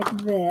 like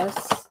this.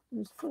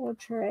 There's 4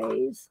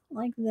 trays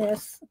like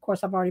this. Of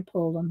course, I've already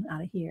pulled them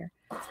out of here.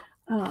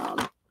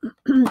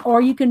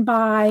 Or you can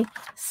buy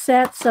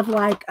sets of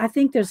like, I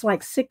think there's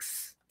like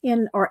 6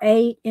 in or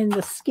 8 in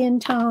the skin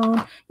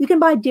tone. You can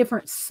buy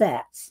different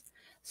sets.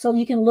 So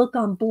you can look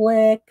on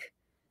Blick.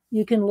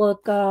 You can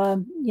look,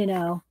 you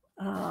know,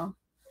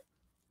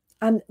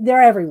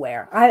 they're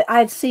everywhere.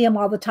 I see them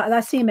all the time. I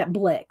see them at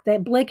Blick.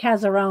 Blick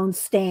has their own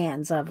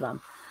stands of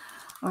them.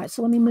 All right,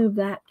 so let me move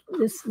that.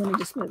 Let me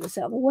just move this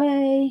out of the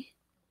way,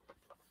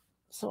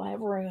 so I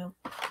have room.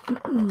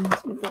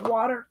 Let's move the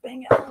water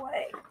thing out of the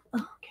way.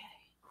 Okay.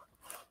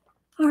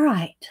 All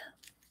right.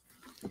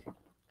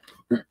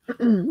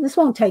 This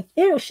won't take.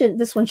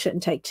 This one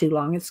shouldn't take too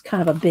long. It's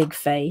kind of a big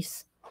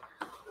face.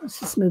 Let's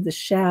just move the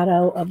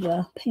shadow of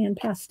the pan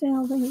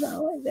pastel things out of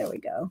the way. There we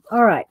go.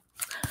 All right.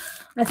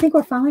 I think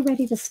we're finally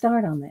ready to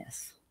start on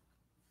this.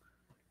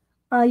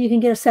 You can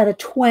get a set of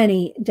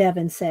 20,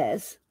 Devin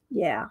says.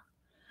 Yeah.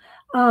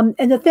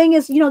 And the thing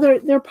is, you know,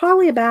 they're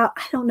probably about,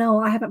 I don't know,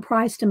 I haven't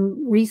priced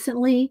them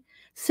recently,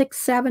 $6,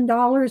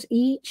 $7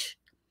 each.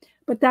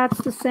 But that's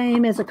the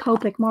same as a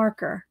Copic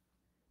marker.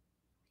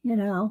 You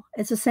know,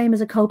 it's the same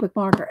as a Copic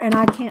marker. And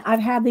I've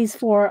had these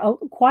for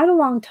quite a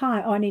long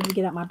time. Oh, I need to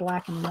get out my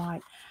black and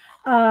white.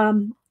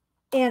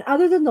 And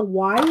other than the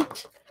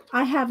white,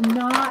 I have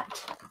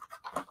not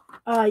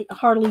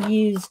hardly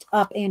used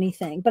up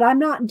anything. But I'm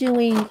not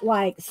doing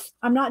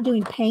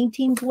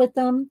paintings with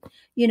them,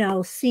 you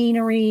know,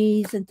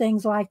 sceneries and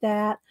things like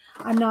that.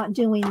 I'm not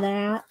doing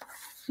that.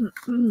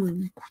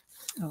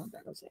 Oh,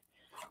 that was it.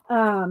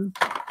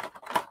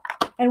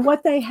 And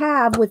what they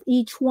have with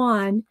each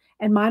one,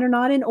 and mine are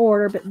not in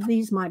order, but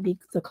these might be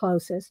the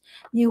closest.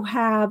 You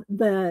have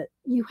the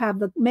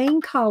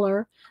main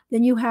color,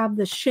 then you have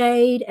the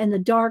shade and the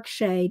dark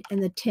shade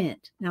and the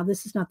tint. Now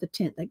this is not the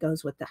tint that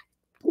goes with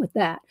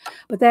that,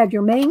 but they have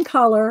your main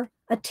color,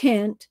 a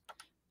tint,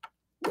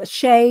 a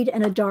shade,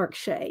 and a dark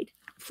shade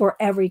for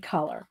every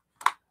color.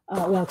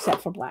 Well,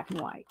 except for black and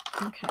white.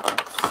 Okay,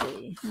 let's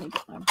see. Let me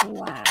get my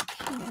black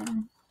here.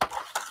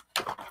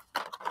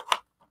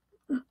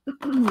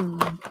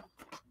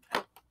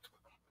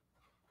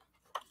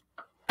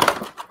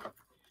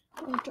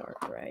 Oh, dark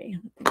gray. I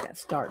think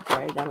that's dark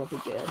gray. That'll be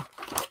good.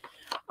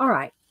 All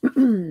right.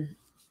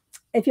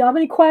 If you have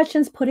any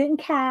questions, put it in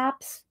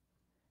caps,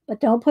 but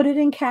don't put it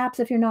in caps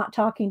if you're not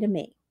talking to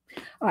me.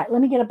 All right,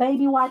 let me get a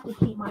baby wipe to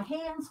keep my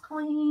hands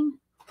clean.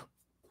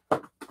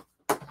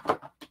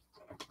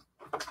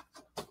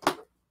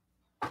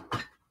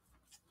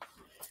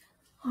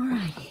 All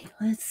righty,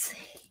 let's see.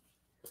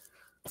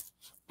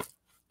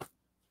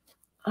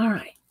 All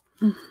right,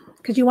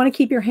 because you want to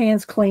keep your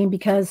hands clean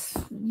because,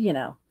 you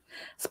know,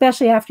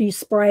 especially after you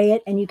spray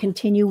it and you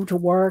continue to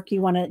work, you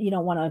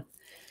don't want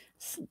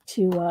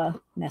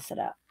to mess it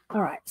up.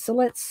 All right, so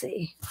let's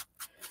see.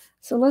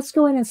 So let's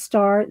go ahead and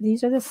start.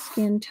 These are the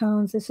skin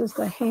tones. This is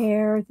the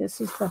hair.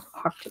 This is the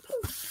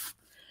octopus.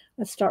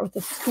 Let's start with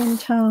the skin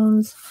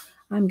tones.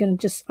 I'll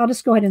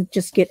just go ahead and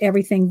just get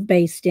everything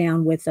based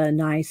down with a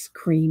nice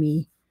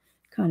creamy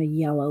kind of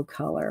yellow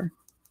color.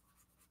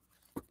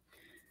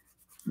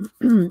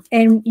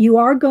 And you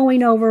are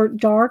going over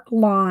dark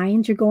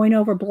lines. You're going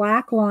over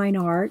black line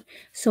art.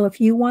 So if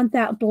you want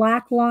that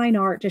black line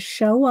art to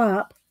show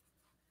up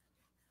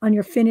on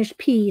your finished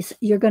piece,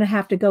 you're going to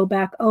have to go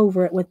back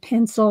over it with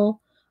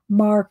pencil,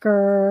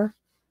 marker,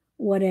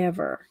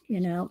 whatever,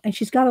 you know. And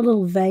she's got a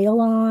little veil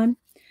on,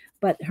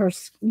 but her,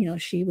 you know,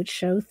 she would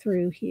show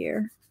through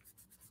here.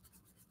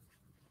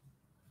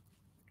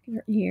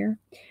 Here.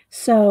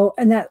 So,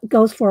 and that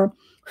goes for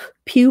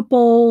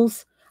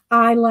pupils,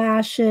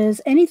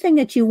 eyelashes, anything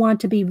that you want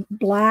to be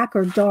black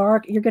or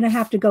dark, you're going to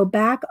have to go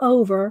back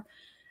over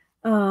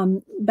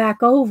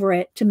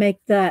it to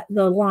make the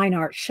line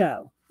art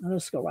show. I'll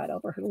just go right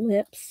over her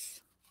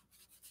lips.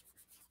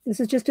 This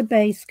is just a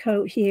base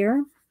coat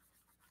here.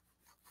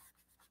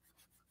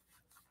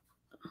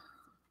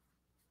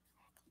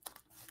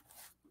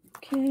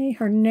 Okay,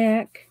 her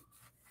neck.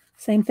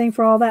 Same thing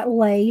for all that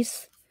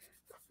lace.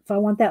 If I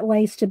want that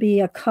lace to be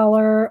a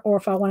color or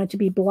if I want it to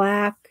be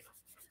black,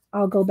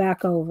 I'll go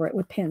back over it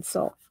with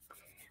pencil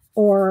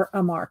or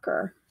a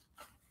marker,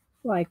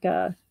 like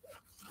a,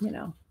 you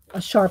know, a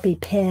Sharpie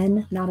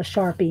pen, not a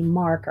Sharpie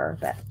marker.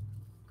 But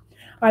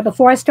all right,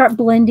 before I start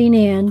blending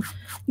in,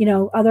 you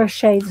know, other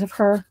shades of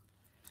her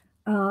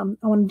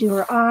I want to do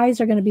her eyes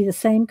are going to be the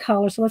same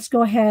color. So let's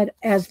go ahead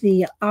as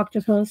the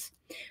octopus.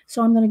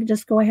 So I'm going to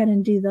just go ahead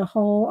and do the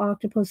whole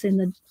octopus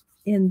in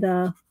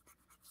the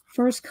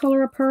first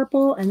color of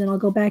purple, and then I'll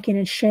go back in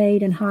and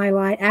shade and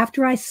highlight.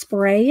 After I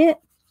spray it,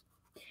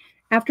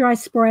 after I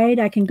sprayed,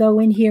 I can go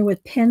in here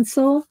with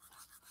pencil,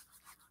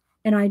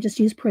 and I just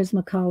use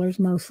Prismacolors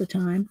most of the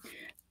time,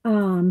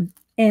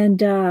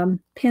 and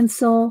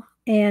pencil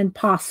and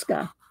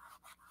Posca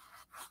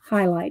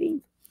highlighting.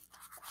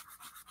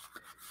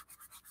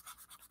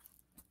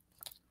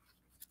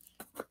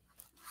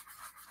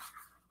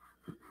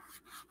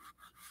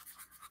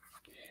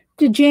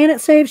 Did Janet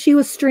say if she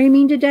was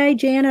streaming today?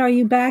 Janet, are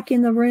you back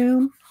in the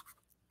room?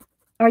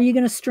 Are you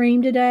going to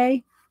stream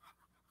today?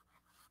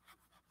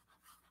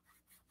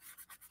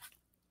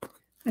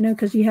 I know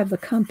because you have the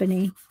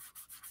company.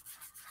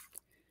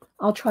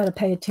 I'll try to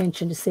pay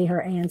attention to see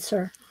her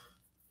answer.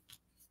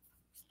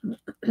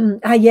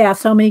 Yeah,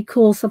 so many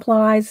cool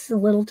supplies, a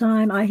little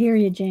time. I hear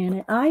you,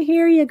 Janet. I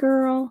hear you,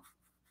 girl.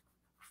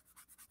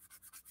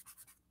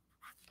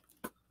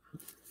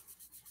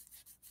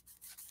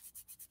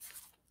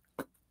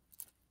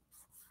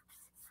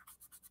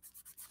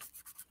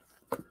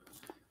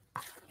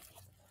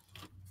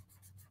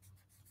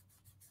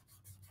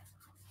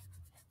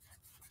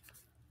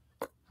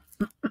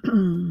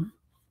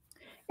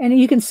 And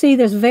you can see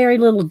there's very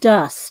little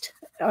dust,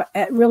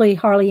 really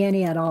hardly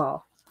any at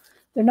all.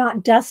 They're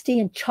not dusty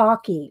and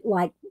chalky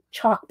like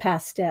chalk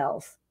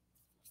pastels.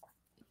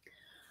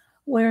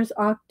 Where's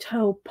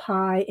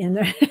Octopi in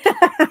there?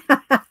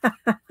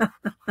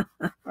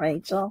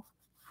 Rachel.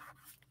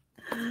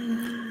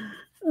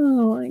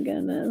 Oh my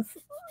goodness.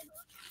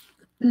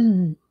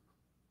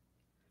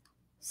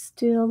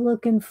 Still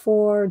looking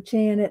for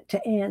Janet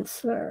to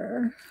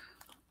answer.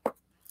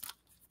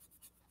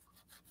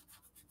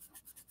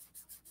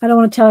 I don't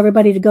want to tell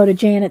everybody to go to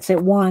Janet's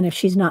at 1 if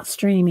she's not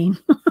streaming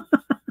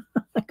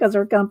because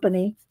her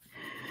company.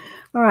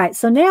 All right,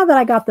 so now that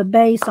I got the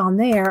base on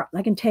there,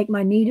 I can take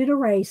my kneaded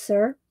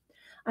eraser.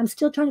 I'm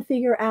still trying to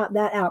figure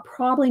that out.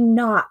 Probably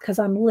not because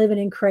I'm living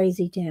in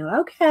Crazy Town.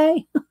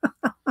 Okay.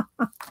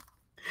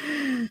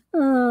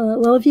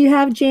 Well, if you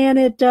have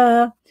Janet,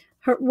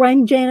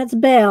 ring Janet's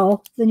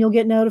bell, then you'll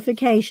get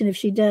notification if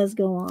she does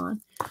go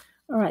on.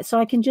 All right, so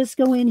I can just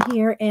go in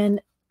here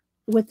and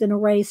with an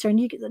eraser, and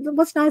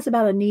what's nice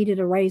about a kneaded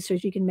eraser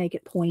is you can make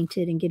it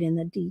pointed and get in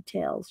the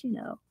details, you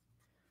know.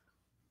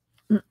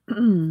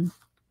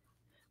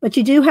 But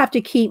you do have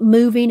to keep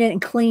moving it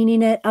and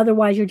cleaning it.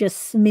 Otherwise, you're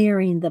just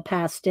smearing the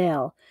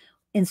pastel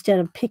instead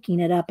of picking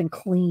it up and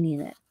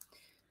cleaning it.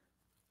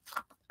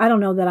 I don't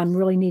know that I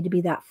really need to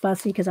be that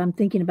fussy because I'm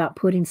thinking about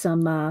putting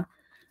some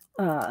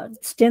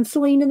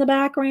stenciling in the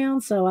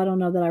background. So I don't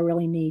know that I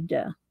really need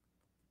to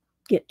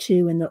get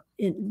too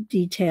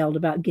detailed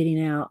about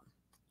getting out,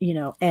 you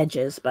know,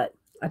 edges. But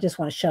I just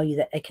want to show you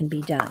that it can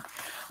be done.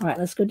 All right,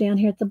 let's go down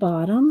here at the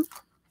bottom.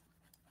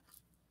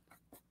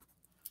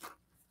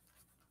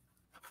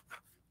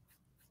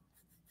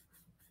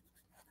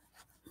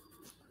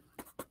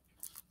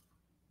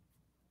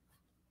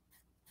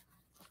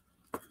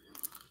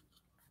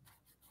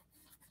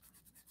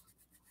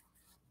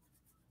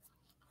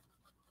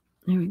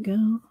 There we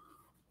go.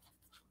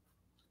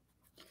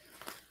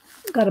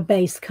 Got a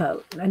base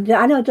coat. And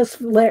I know it just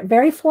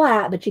very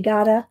flat, but you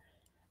gotta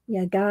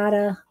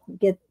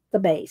get the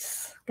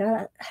base.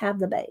 Gotta have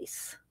the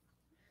base.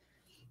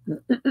 All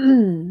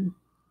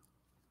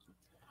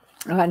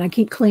right, and I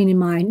keep cleaning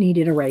my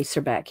kneaded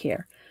eraser back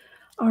here.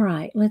 All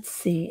right, let's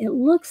see. It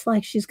looks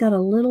like she's got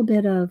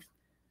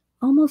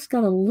almost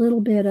got a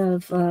little bit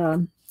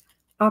of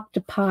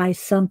octopi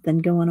something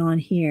going on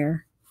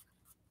here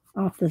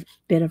off the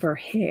bit of her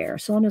hair.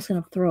 So I'm just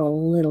going to throw a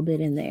little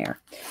bit in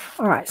there.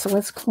 All right, so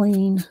let's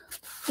clean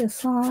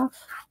this off.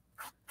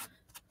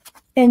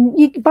 And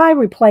you can buy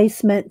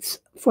replacements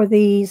for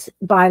these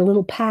by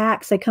little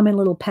packs. They come in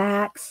little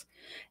packs.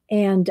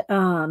 And,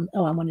 oh,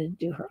 I wanted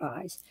to do her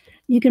eyes.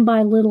 You can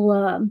buy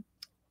little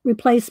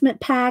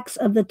replacement packs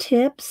of the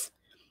tips,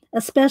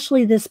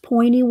 especially this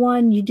pointy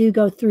one. You do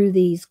go through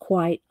these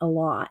quite a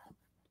lot.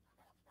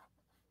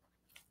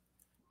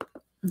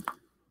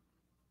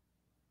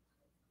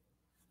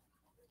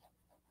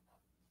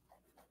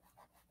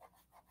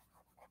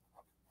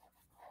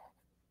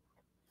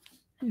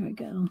 There we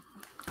go.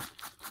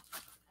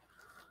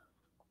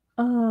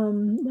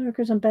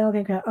 Lurkers and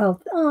balcony crowd.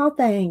 Oh,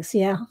 thanks.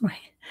 Yeah.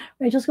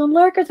 Rachel's going,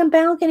 lurkers and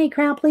balcony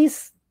crowd,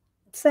 please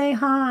say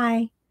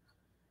hi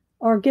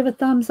or give a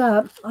thumbs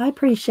up. I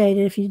appreciate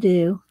it if you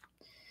do.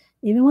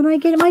 Even when I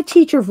get my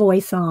teacher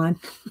voice on.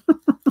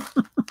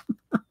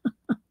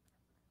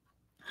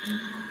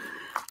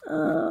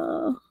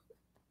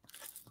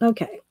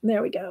 Okay,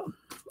 there we go.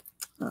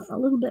 A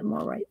little bit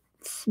more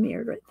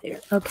smeared right there.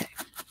 Okay.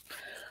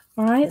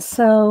 All right,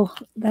 so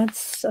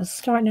that's a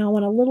start. Now I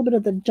want a little bit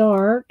of the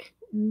dark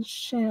and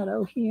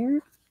shadow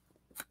here.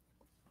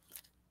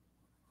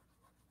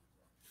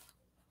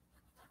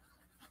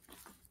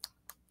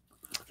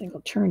 I think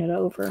I'll turn it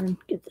over and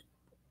get the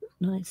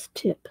nice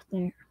tip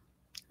there.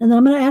 And then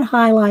I'm going to add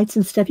highlights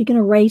and stuff. You can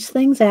erase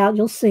things out.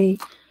 You'll see.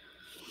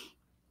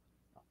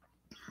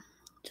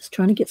 Just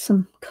trying to get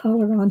some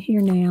color on here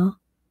now.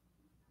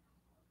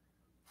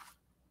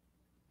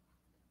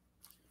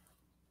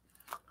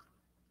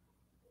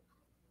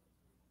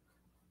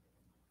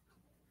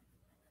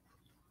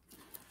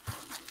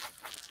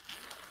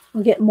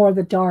 We'll get more of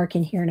the dark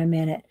in here in a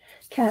minute.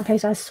 Cat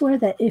Face, I swear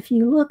that if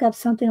you look up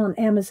something on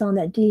Amazon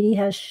that Dee Dee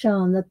has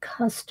shown, the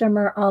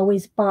customer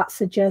always bot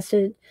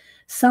suggested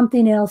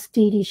something else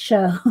Dee Dee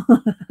show.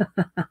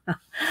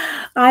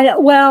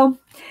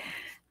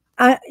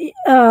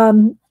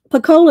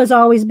 Pacola's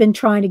always been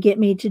trying to get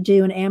me to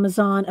do an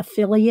Amazon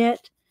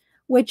affiliate,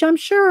 which I'm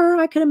sure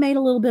I could have made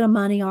a little bit of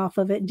money off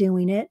of it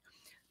doing it.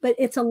 But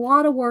it's a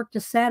lot of work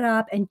to set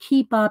up and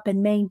keep up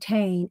and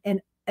maintain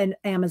an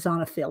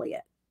Amazon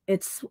affiliate.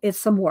 It's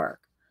some work.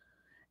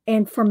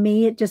 And for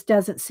me, it just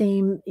doesn't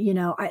seem,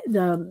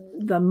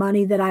 the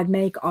money that I'd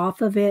make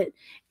off of it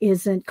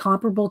isn't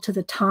comparable to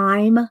the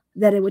time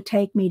that it would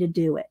take me to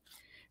do it.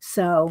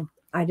 So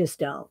I just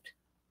don't.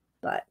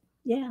 But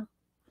yeah.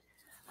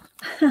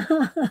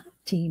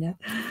 Tina.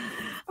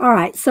 All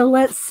right, so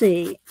let's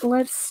see.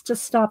 Let's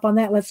just stop on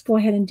that. Let's go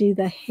ahead and do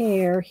the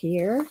hair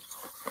here.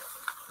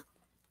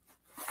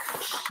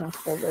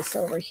 Shuffle this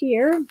over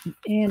here.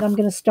 And I'm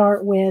going to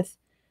start with,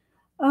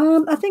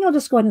 I think I'll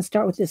just go ahead and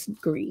start with this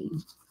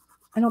green.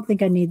 I don't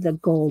think I need the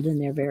gold in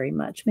there very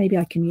much. Maybe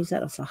I can use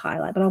that as a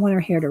highlight, but I want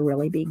her hair to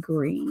really be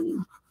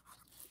green.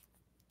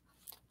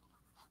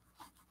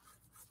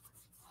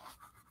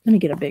 Let me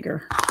get a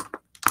bigger.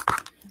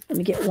 Let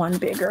me get one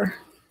bigger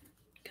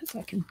because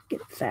I can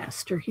get it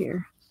faster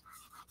here.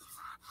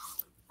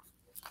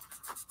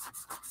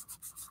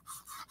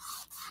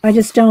 I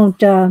just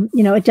don't,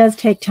 it does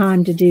take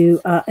time to do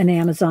an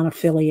Amazon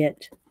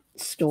affiliate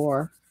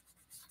store.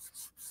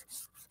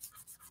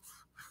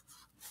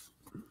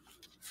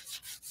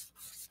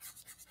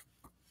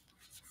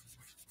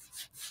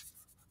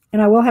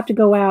 And I will have to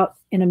go out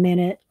in a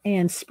minute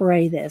and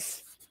spray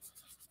this.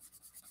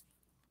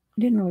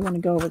 I didn't really want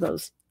to go over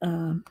those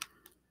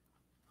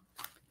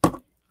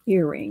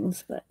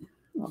earrings, but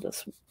I'll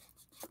just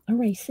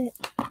erase it.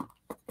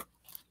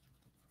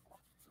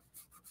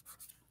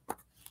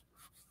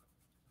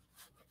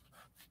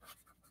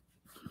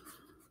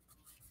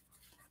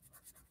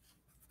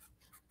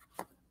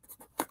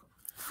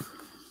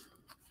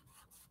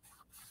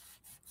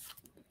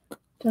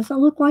 Doesn't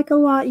look like a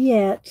lot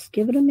yet. Just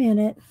give it a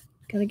minute.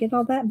 Got to get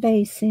all that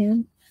base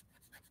in.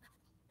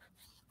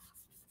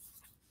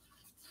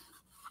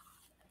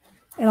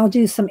 And I'll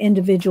do some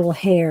individual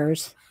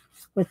hairs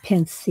with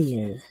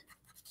pencil.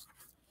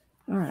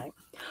 All right.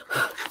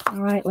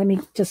 All right, let me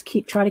just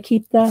try to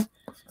keep the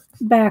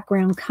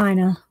background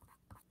kind of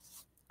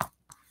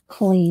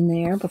clean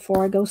there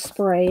before I go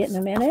spray it in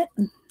a minute.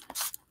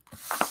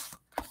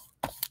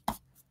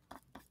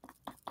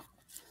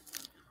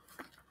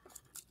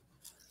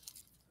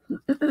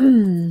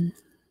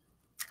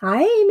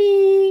 Hi,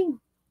 Amy.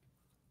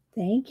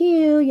 Thank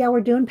you. Yeah,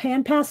 we're doing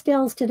pan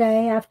pastels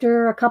today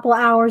after a couple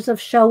hours of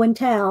show and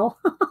tell.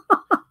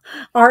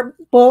 Art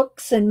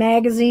books and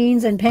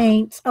magazines and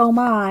paints. Oh,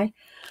 my.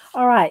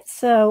 All right,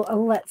 so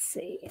let's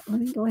see.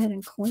 Let me go ahead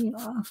and clean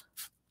off.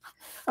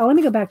 Oh, let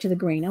me go back to the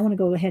green. I want to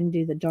go ahead and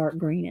do the dark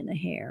green in the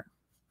hair.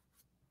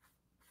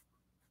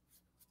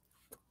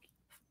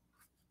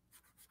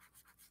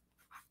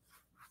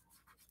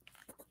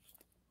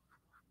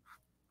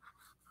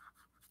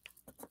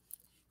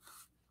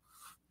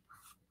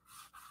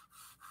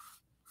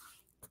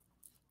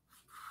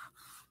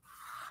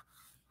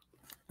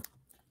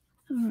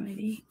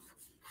 Alrighty.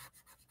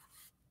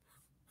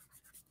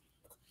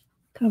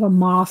 Kind of a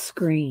moss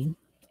green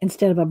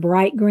instead of a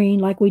bright green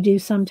like we do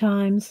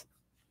sometimes.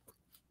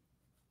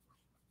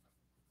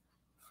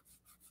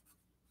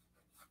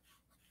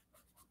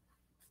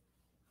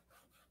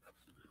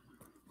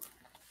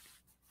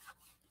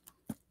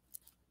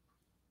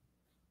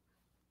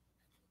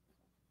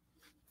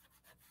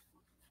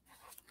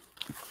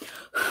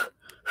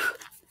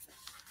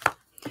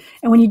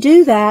 And when you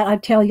do that, I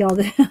tell y'all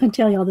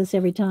this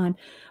every time.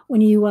 When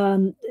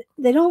you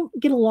they don't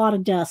get a lot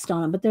of dust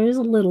on them, but there is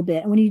a little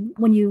bit. And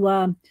when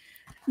you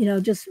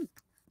just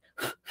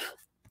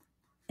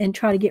and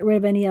try to get rid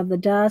of any of the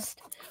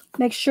dust,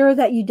 make sure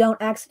that you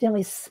don't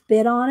accidentally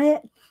spit on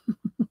it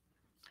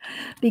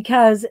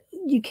because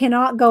you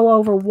cannot go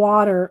over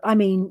water. I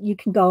mean, you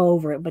can go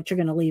over it, but you're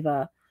going to leave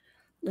I'll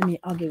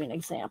give you an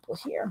example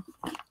here.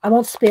 I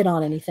won't spit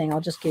on anything.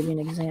 I'll just give you an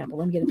example.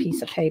 Let me get a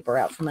piece of paper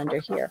out from under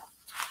here.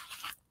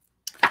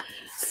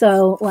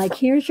 So, like,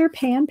 here's your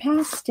pan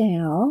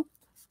pastel,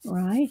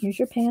 right? Here's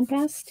your pan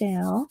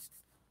pastel.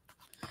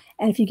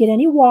 And if you get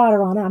any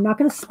water on it, I'm not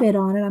going to spit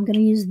on it. I'm going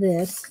to use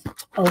this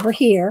over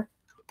here.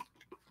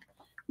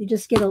 You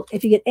just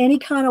if you get any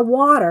kind of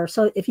water,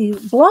 so if you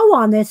blow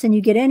on this and you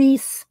get any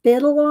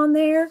spittle on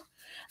there,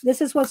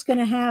 this is what's going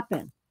to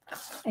happen.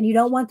 And you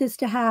don't want this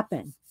to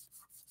happen.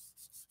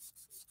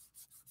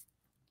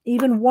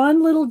 Even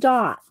one little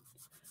dot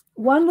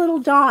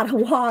of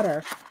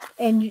water,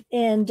 and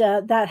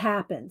that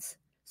happens.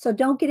 So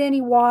don't get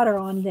any water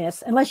on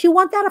this unless you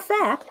want that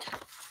effect.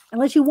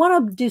 Unless you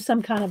want to do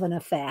some kind of an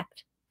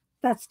effect.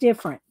 That's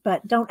different,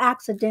 but don't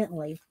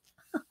accidentally.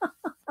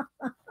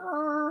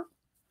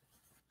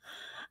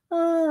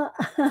 Uh,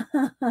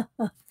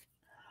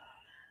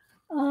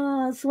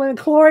 uh, Swim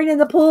chlorine in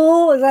the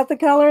pool. Is that the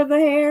color of the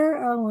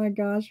hair? Oh my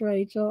gosh,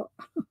 Rachel.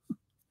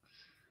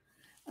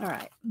 All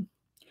right.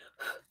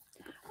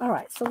 All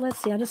right, so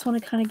let's see. I just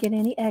want to kind of get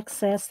any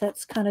excess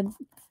that's kind of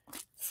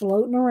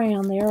floating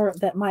around there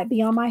that might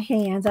be on my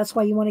hands. That's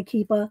why you want to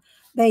keep a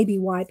baby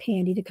wipe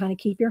handy to kind of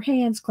keep your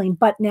hands clean.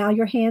 But now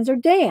your hands are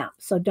damp,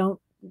 so don't,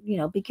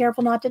 be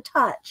careful not to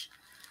touch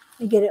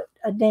and get it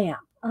a damp.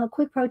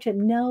 Quick pro tip,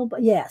 no,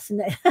 but yes.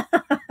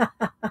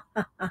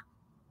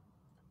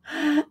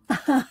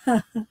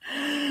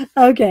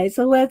 Okay,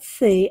 so let's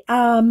see.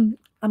 I'm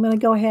going to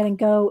go ahead and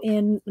go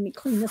in. Let me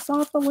clean this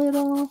off a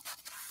little.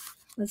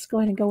 Let's go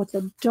ahead and go with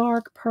the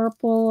dark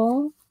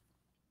purple.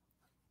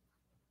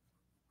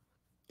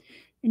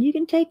 And you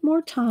can take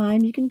more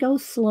time. You can go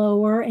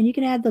slower, and you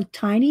can add the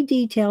tiny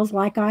details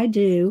like I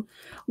do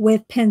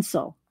with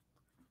pencil.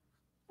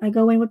 I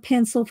go in with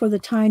pencil for the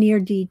tinier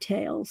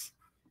details.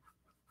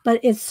 But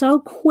it's so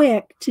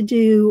quick to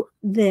do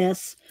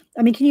this.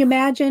 I mean, can you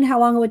imagine how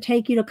long it would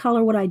take you to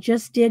color what I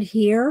just did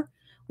here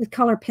with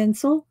color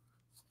pencil?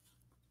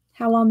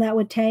 How long that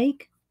would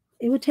take?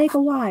 It would take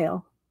a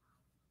while.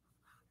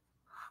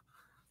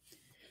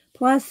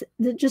 Plus,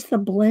 just the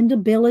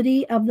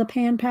blendability of the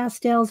pan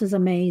pastels is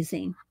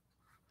amazing.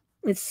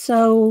 It's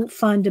so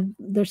fun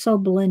they're so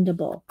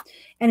blendable.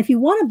 And if you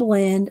want to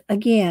blend,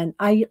 again,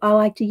 I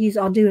like to use,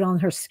 I'll do it on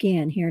her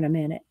skin here in a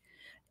minute.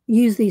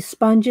 Use these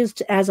sponges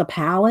as a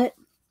palette.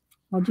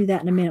 I'll do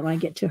that in a minute when I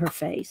get to her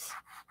face.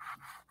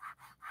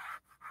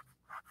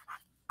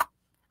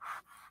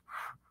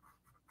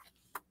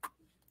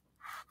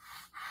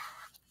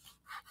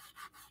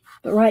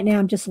 But right now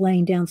I'm just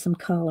laying down some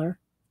color.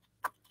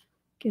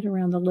 Get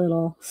around the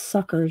little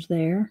suckers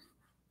there.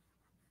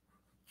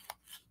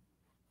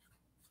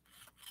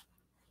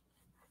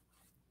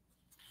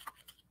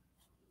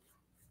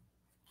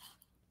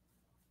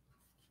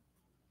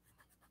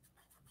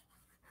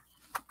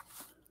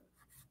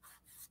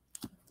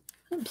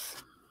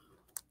 Oops.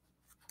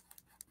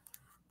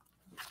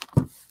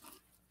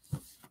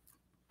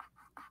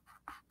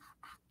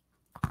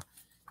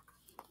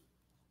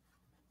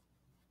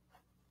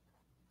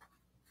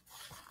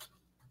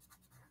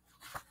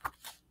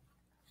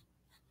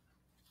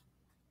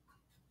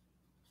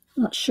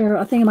 Not sure.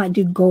 I think I might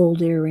do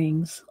gold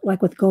earrings,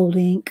 like with gold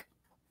ink.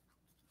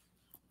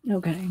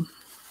 Okay.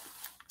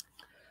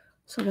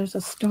 So there's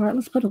a start.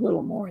 Let's put a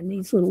little more in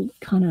these little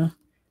kind of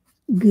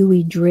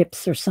gooey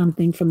drips or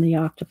something from the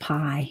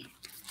octopi.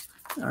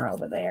 Are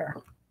over there.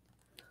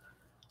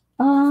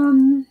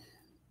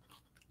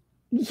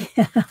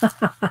 Yeah.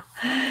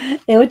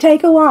 It would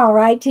take a while,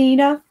 right,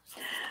 Tina?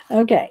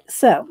 Okay,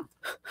 so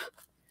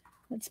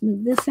let's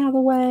move this out of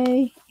the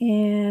way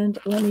and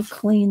let me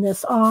clean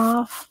this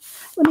off.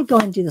 Let me go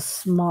and do the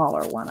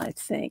smaller one, I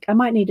think. I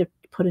might need to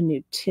put a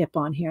new tip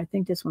on here. I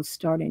think this one's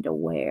starting to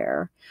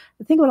wear.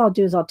 I think what I'll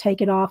do is I'll take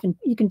it off, and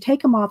you can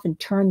take them off and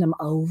turn them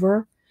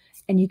over,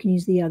 and you can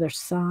use the other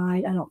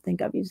side. I don't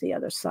think I've used the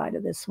other side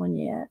of this one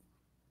yet.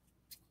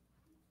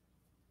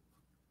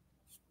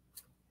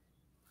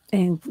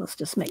 And let's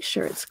just make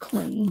sure it's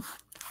clean.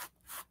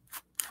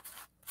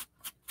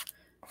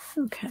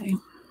 Okay.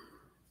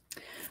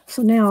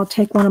 So now I'll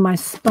take one of my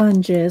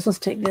sponges. Let's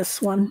take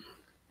this one.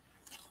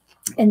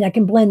 And I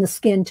can blend the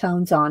skin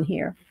tones on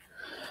here.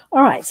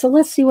 All right, so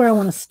let's see where I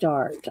want to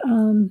start.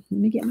 Let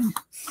me get my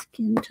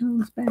skin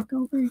tones back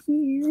over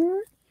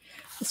here.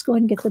 Let's go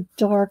ahead and get the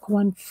dark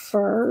one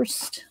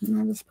first. And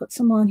I'll just put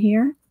some on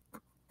here.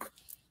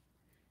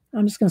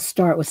 I'm just going to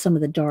start with some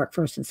of the dark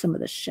first and some of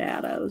the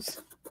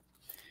shadows.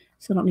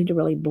 So I don't need to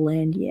really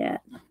blend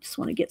yet. Just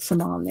want to get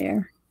some on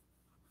there.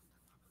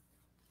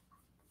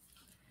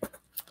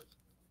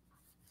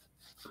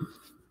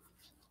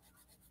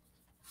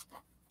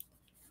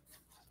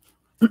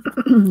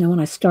 Now when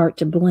I start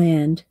to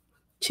blend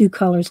two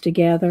colors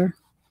together,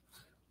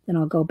 then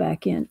I'll go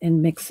back in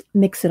and mix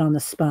it on the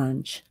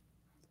sponge.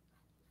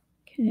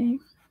 Okay.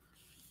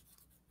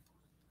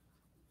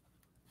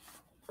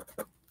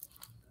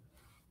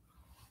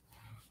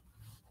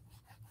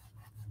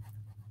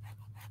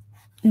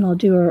 And I'll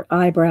do her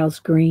eyebrows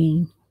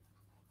green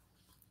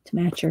to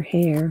match her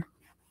hair.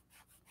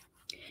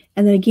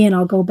 And then again,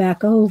 I'll go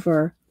back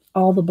over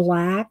all the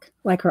black,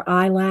 like her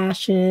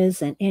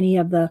eyelashes and any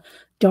of the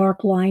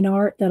dark line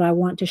art that I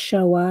want to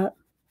show up.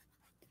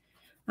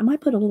 I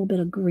might put a little bit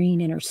of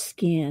green in her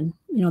skin.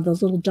 You know,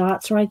 those little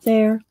dots right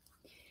there.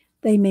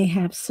 They may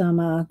have some,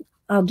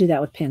 I'll do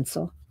that with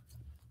pencil.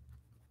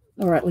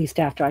 Or at least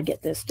after I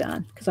get this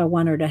done, because I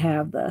want her to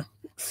have the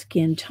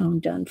skin tone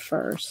done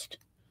first.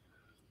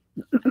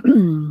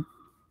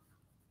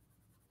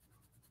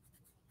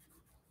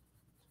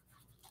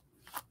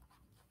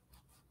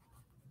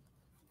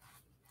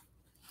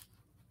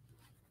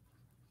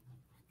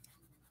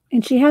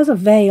 And she has a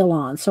veil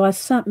on, so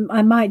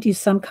I might do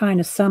some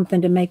kind of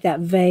something to make that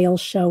veil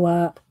show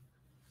up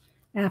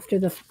after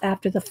the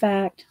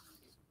fact.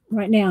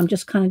 Right now, I'm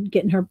just kind of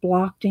getting her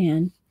blocked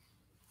in.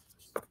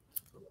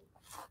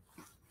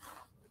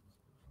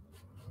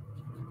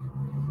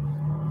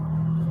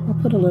 I'll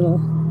put a little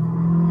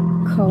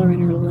color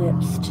in her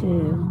lips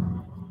too.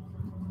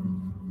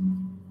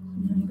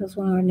 And there goes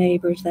one of our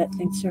neighbors that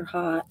thinks they're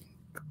hot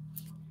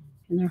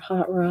in their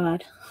hot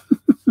rod.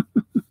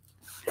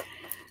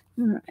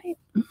 All right.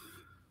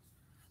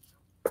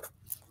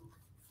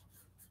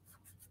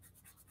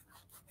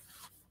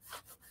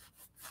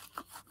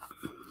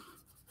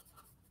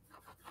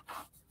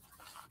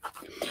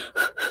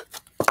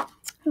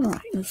 All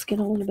right, let's get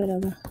a little bit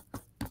of the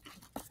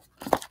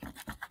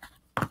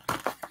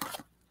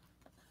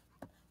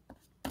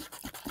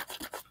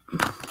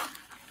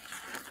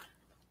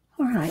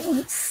all right,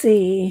 let's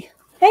see.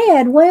 Hey,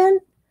 Edwin.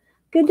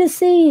 Good to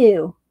see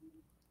you.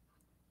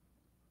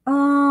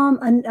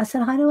 I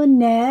said hi to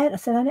Annette. I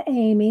said hi to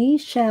Amy,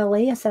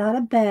 Shelly. I said hi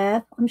to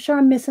Beth. I'm sure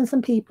I'm missing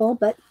some people,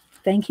 but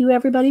thank you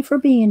everybody for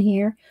being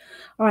here.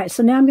 All right,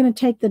 so now I'm going to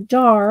take the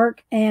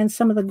dark and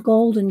some of the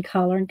golden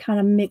color and kind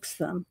of mix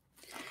them.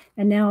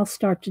 And now I'll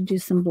start to do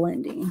some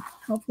blending.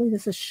 Hopefully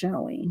this is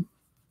showing.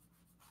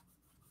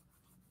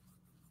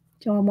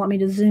 Do you all want me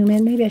to zoom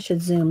in? Maybe I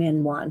should zoom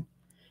in one.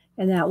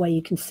 And that way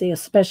you can see,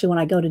 especially when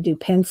I go to do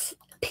pencils.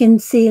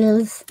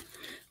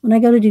 When I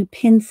go to do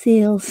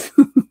pencils.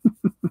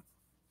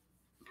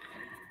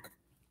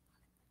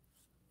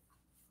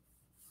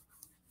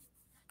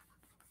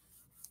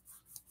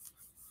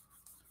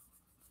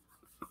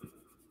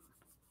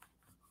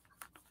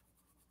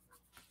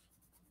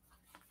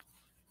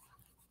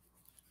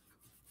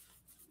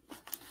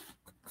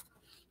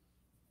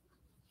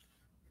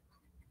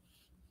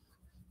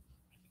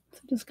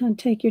 Just kind of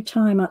take your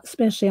time,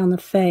 especially on the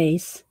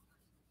face.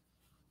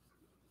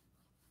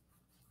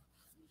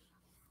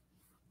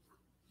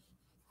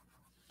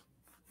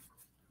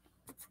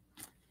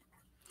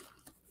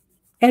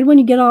 And when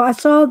you get all, I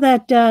saw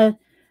that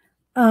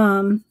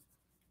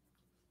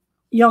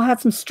y'all had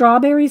some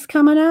strawberries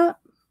coming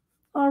up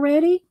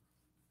already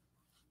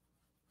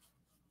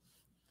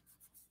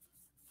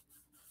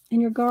in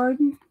your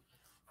garden.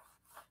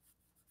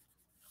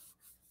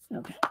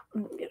 Okay,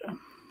 let me get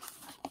them.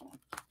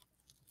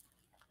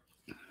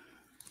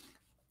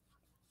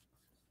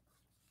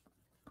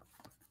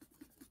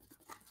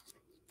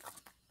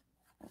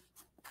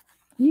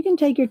 You can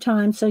take your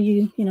time so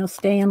you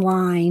stay in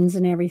lines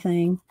and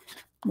everything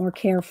more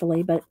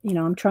carefully, but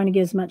I'm trying to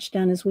get as much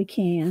done as we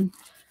can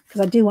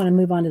because I do want to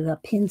move on to the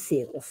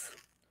pencils.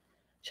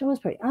 Show us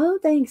pretty. Oh,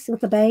 thanks.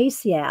 With the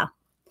base, yeah.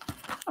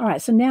 All right,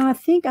 so now I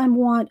think I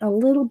want a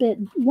little bit,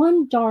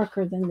 one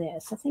darker than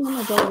this. I think I'm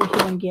going to go over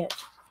here and get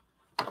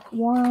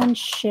one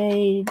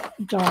shade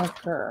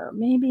darker.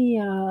 Maybe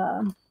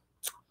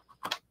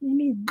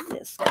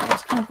this.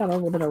 It's kind of got a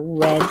little bit of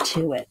red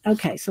to it.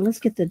 Okay, so let's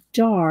get the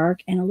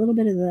dark and a little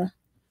bit of the,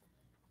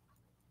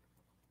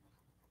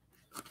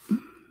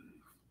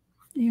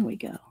 there we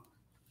go.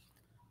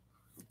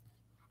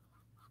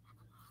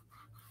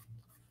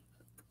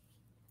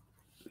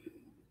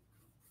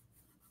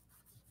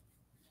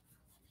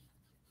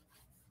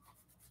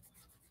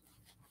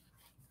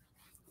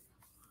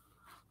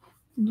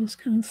 And just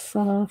kind of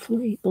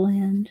softly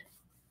blend.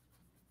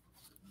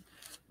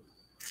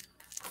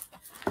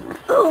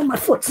 Oh, my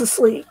foot's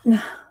asleep.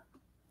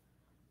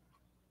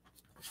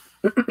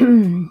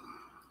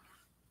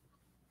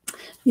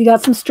 You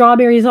got some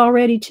strawberries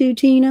already too,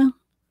 Tina?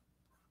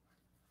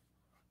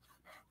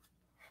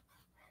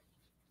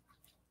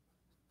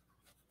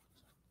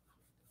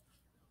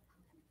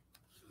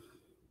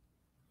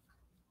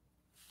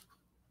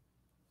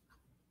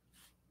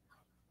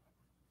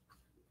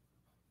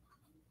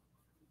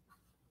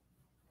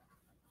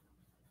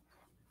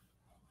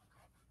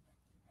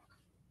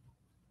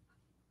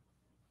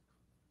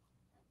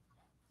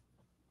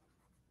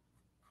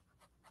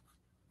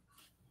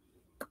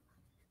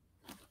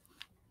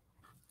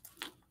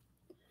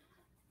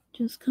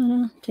 Just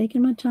kind of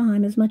taking my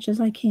time as much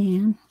as I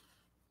can.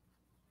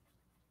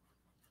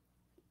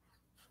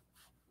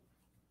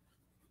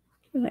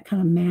 Give that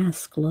kind of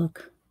mask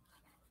look.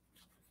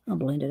 I'll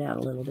blend it out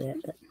a little bit,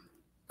 but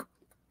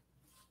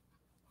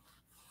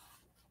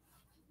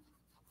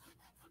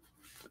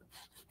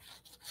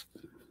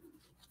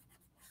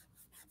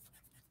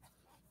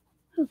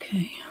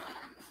okay.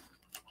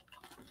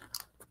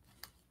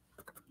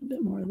 A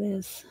bit more of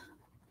this.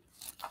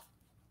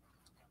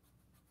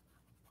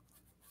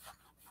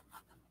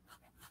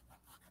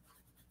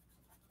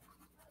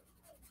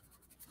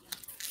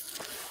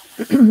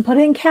 Put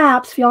it in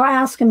caps if y'all are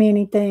asking me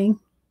anything.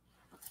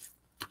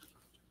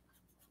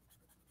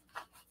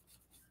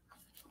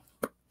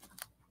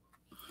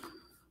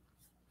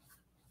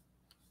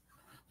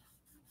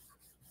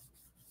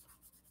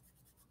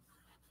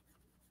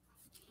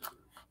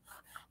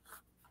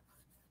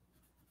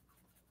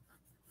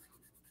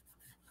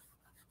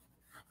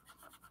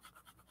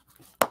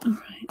 All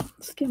right,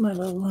 let's get my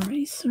little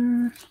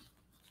eraser.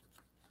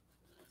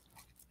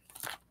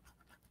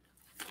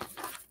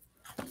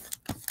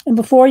 And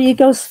before you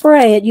go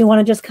spray it, you want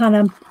to just kind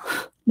of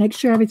make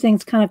sure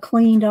everything's kind of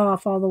cleaned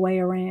off all the way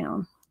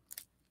around.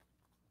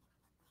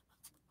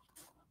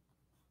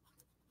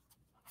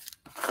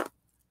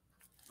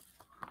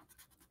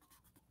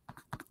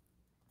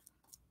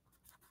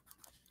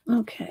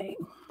 Okay,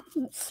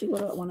 let's see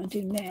what I want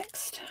to do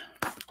next.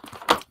 A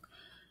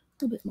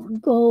little bit more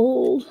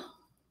gold.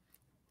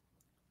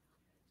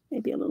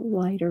 Maybe a little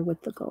lighter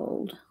with the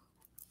gold.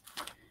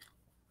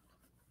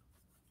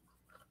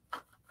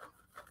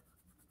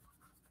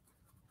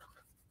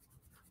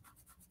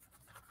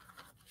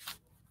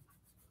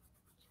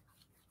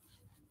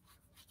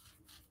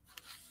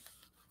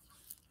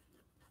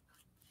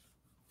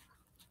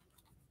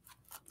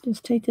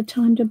 Just take the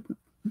time to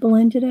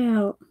blend it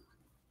out.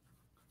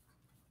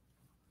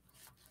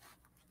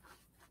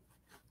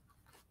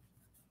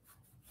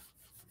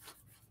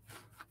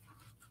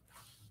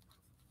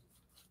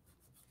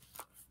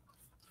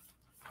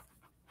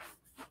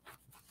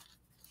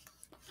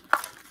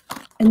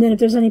 And then if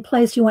there's any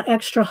place you want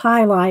extra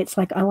highlights,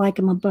 like I like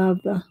them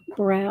above the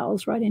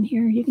brows right in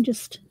here, you can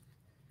just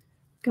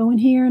go in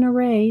here and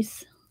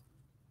erase.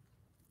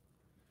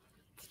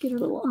 Let's get a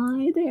little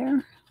eye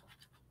there.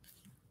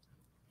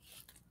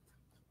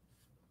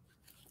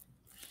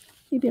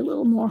 Maybe a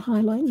little more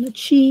highlight in the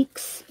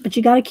cheeks, but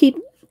you got to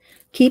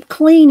keep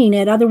cleaning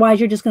it. Otherwise,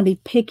 you're just going to be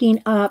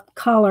picking up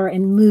color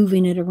and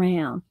moving it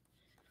around.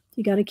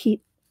 You got to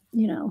keep,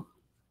 you know,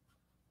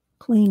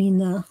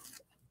 cleaning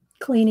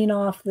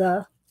off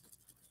the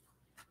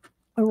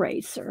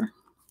eraser.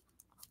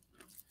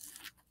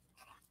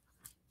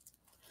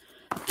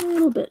 A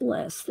little bit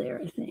less there,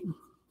 I think.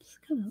 Just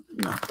kind of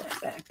knock that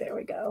back. There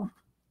we go.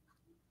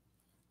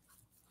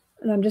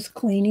 And I'm just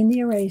cleaning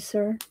the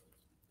eraser.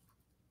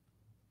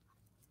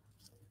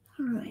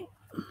 All right.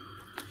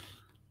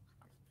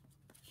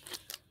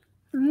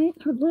 All right,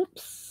 her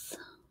lips.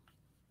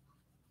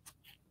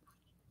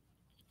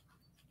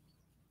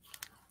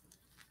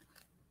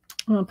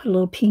 I'm going to put a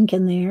little pink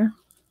in there.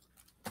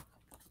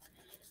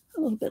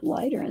 A little bit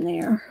lighter in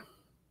there.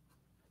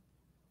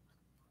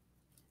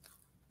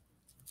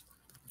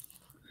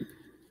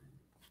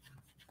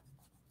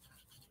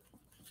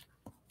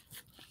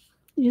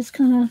 You just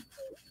kind of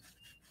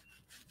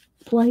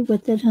play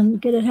with it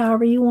and get it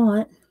however you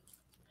want.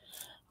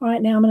 All right,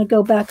 now I'm going to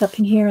go back up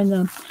in here in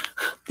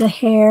the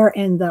hair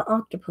and the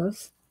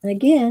octopus. And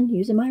again,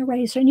 using my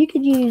eraser. And you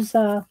could use,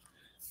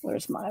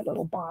 where's my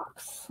little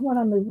box? Why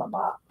don't I move my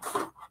box?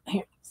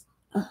 Here.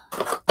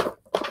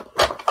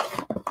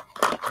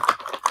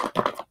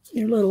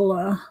 Your little,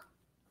 I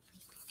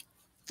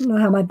don't know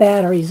how my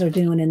batteries are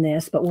doing in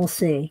this, but we'll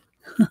see.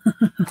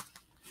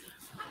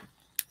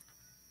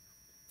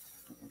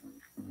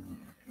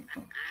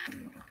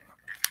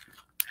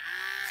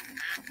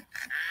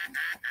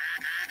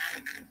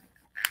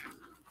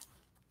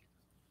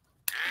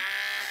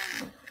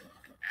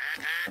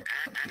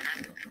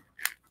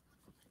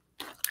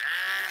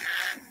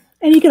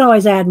 And you can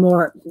always add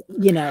more,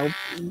 you know,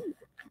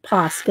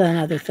 Posca and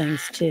other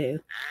things too.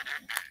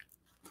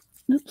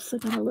 Oops, I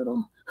got a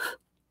little.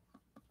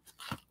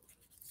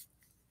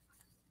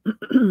 All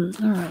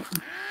right.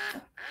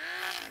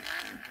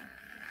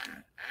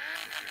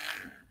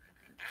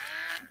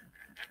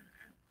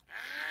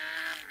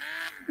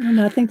 I don't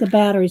know, I think the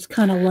battery's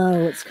kind of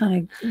low. It's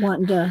kind of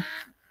wanting to,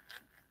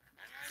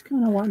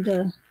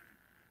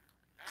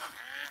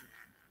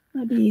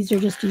 might be easier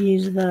just to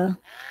use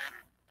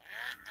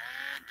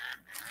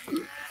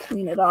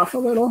clean it off a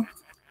little.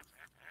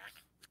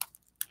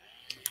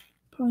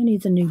 Probably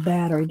needs a new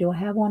battery. Do I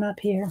have one up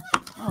here?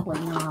 Probably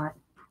not.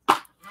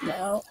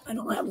 No, I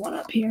don't have one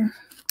up here.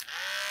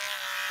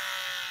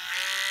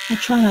 I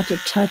try not to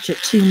touch it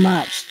too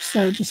much,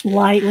 so just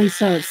lightly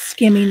so it's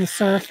skimming the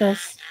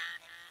surface.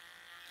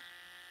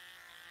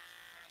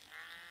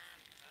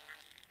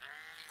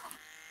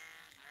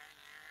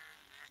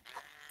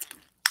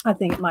 I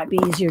think it might be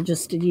easier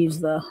just to use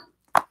the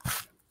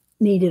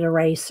kneaded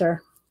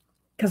eraser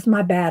because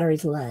my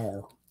battery's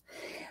low.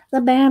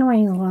 The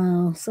battery's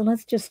low, so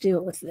let's just do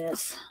it with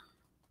this.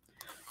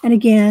 And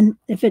again,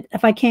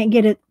 if I can't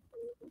get it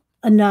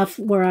enough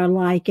where I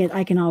like it,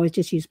 I can always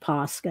just use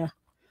Posca.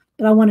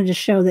 But I wanted to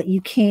show that you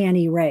can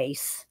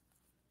erase.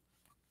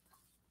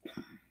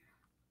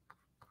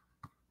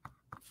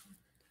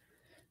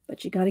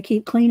 But you got to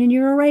keep cleaning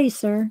your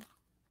eraser.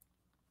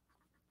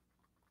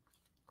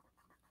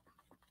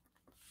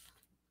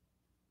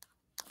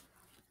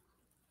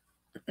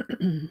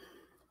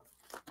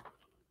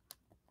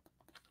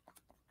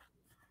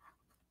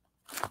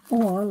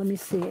 Or let me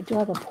see, do I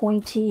have a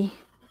pointy?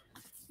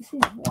 Let me see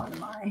if one of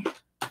my.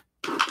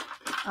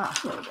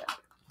 Here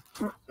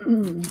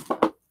we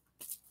go.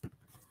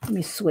 Let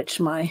me switch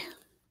my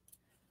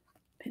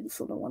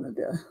pencil to one of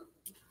the.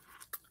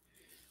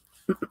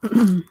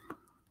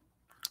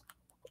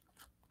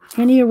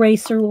 Any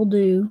eraser will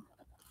do.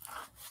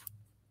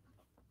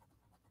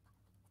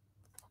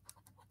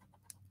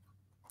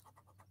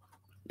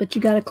 But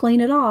you got to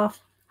clean it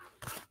off.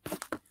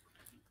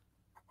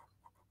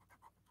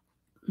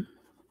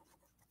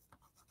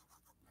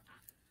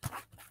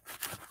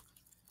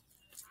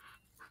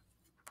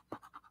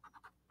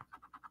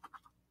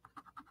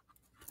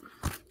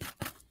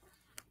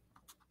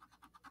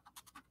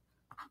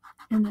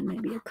 And then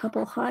maybe a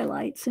couple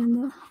highlights in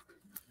the...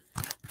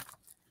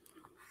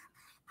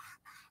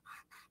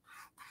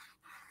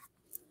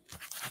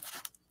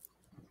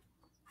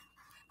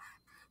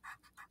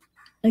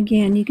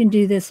 Again, you can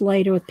do this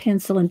later with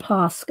pencil and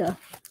Posca,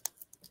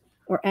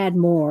 or add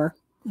more,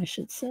 I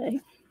should say.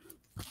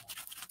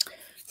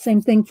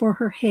 Same thing for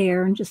her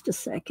hair in just a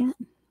second.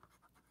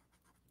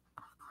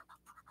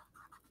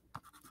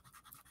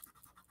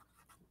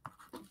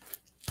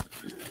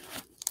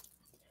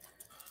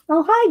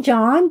 Oh, hi,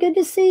 John. Good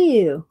to see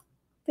you.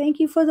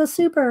 Thank you for the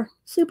super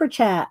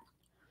chat.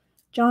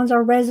 John's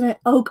our resident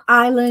Oak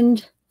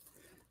Island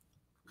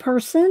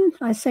person.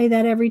 I say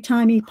that every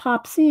time he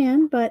pops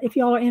in, but if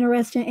y'all are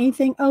interested in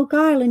anything Oak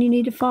Island, you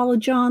need to follow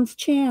John's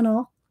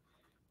channel.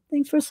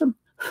 Thanks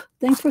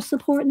for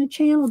supporting the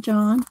channel,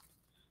 John.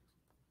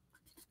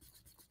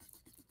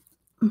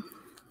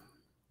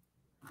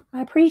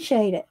 I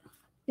appreciate it.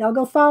 Y'all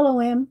go follow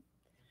him.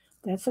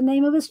 That's the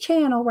name of his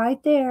channel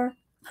right there.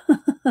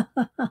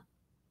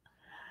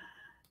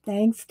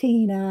 Thanks,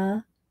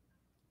 Tina.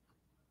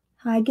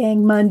 Hi,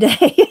 Gang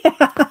Monday.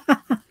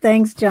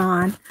 Thanks,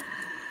 John.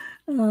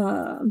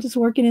 I'm just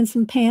working in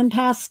some pan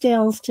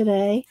pastels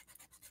today.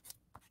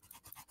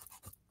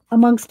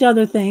 Amongst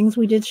other things,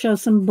 we did show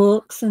some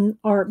books and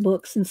art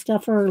books and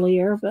stuff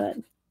earlier, but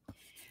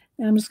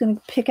I'm just going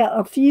to pick out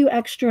a few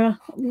extra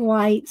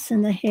whites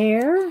in the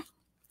hair.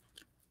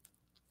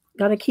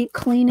 Got to keep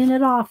cleaning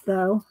it off,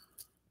 though.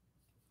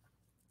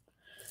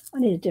 I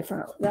need a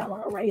different, that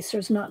one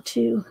eraser's not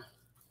too,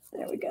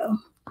 there we go.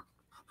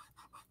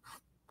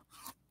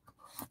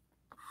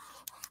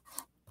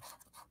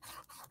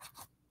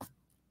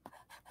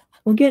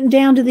 We're getting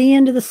down to the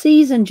end of the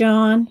season,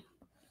 John,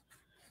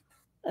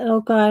 at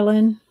Oak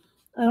Island.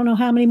 I don't know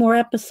how many more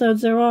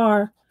episodes there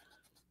are.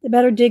 They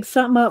better dig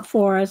something up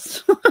for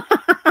us.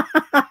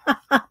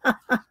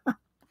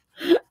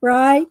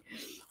 Right?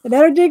 They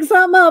better dig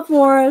something up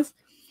for us.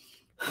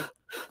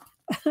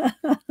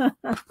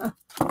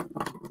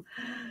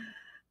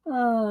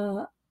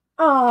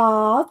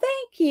 Oh,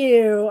 thank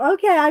you.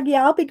 Okay,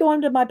 yeah, I'll be going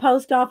to my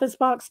post office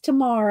box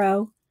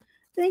tomorrow.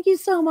 Thank you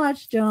so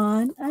much,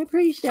 John. I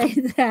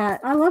appreciate that.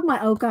 I love my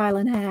Oak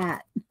Island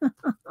hat.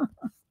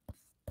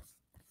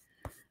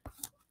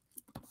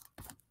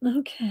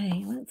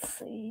 Okay, let's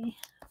see.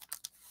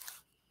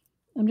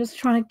 I'm just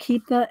trying to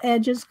keep the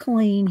edges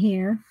clean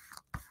here.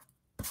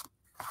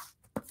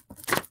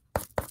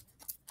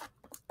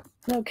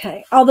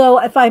 Okay, although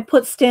if I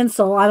put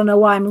stencil, I don't know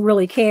why I'm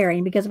really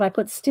caring, because if I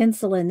put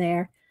stencil in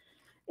there,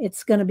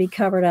 it's going to be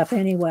covered up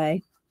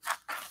anyway.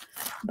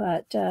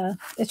 But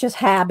it's just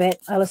habit.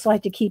 I just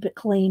like to keep it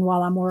clean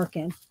while I'm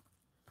working.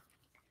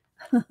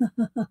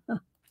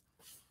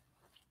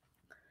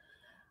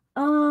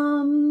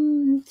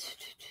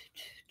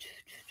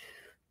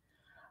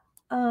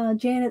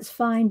 Janet's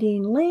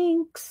finding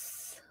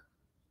links.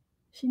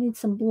 She needs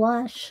some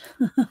blush.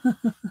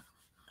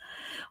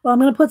 Well, I'm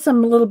going to put a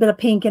little bit of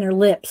pink in her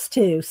lips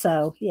too.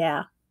 So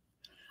yeah,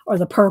 or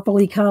the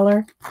purpley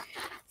color.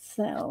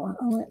 So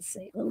let's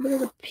see, a little bit of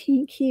the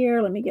pink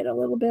here. Let me get a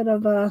little bit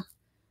of a,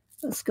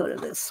 let's go to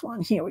this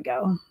one. Here we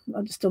go.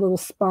 Just a little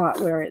spot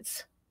where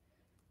it's,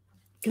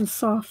 can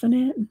soften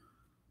it.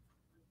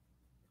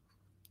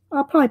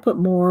 I'll probably put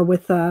more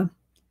with a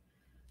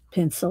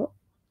pencil.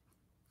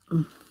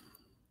 A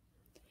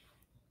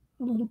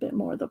little bit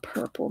more of the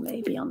purple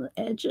maybe on the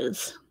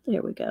edges.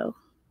 There we go.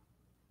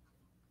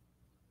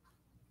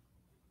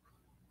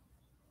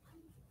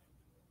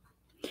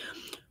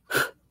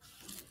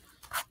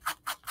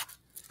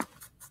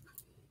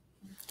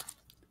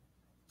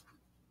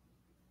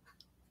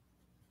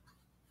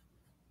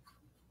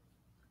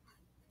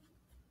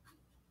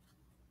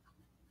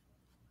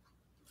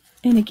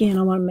 And again,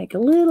 I want to make a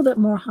little bit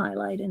more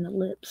highlight in the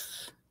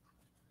lips.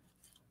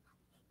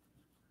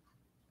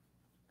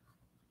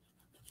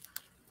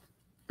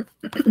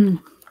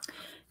 Can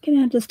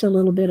add just a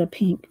little bit of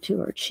pink to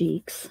her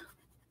cheeks.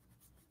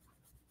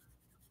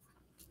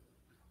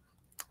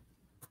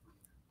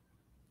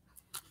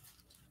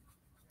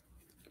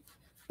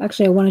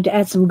 Actually, I wanted to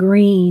add some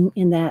green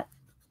in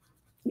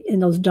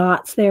those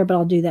dots there, but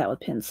I'll do that with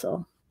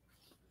pencil.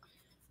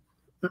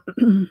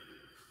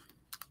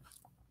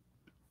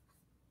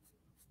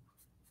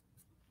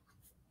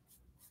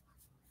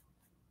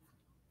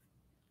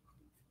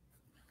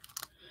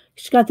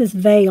 She's got this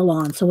veil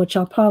on, so which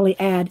I'll probably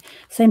add.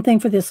 Same thing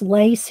for this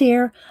lace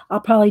here. I'll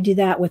probably do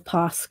that with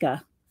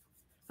Posca.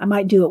 I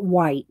might do it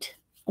white.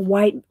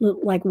 White,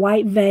 like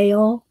white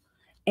veil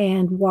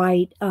and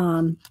white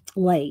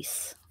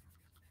lace.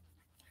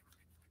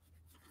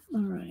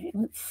 All right,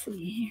 let's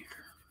see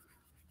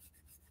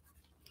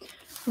here.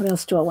 What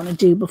else do I want to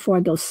do before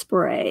I go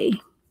spray?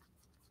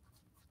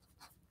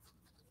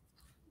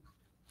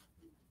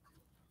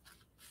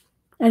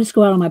 I just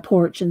go out on my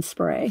porch and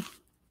spray.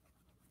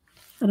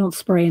 I don't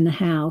spray in the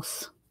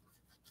house.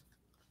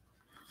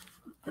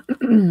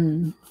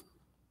 And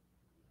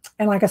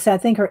like I said, I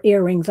think her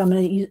earrings, I'm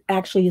going to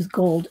actually use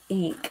gold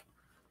ink.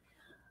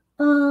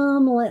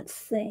 Let's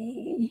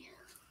see.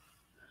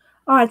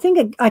 Oh, I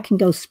think I can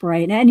go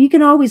spray it. And you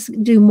can always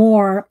do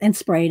more and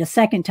spray it a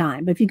second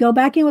time. But if you go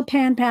back in with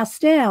pan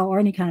pastel or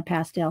any kind of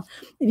pastel,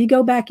 if you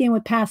go back in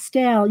with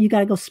pastel, you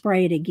got to go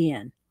spray it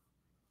again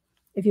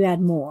if you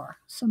add more.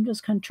 So I'm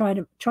just going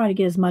to try to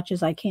get as much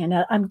as I can.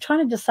 Now, I'm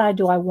trying to decide,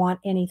 do I want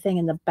anything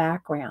in the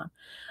background,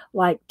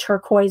 like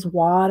turquoise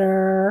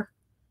water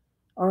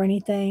or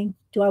anything?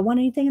 Do I want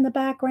anything in the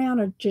background,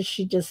 or just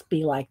she just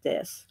be like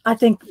this? I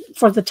think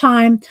for the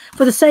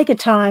sake of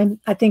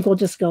time, I think we'll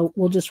just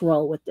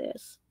roll with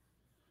this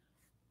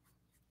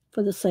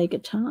for the sake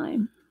of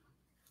time.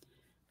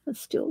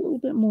 Let's do a little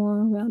bit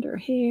more around her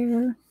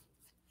hair.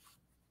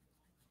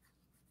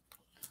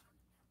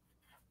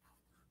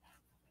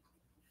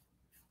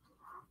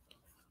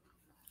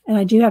 And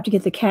I do have to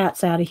get the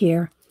cats out of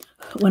here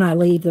when I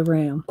leave the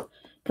room,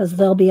 because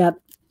they'll be up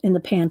in the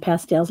pan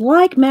pastels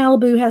like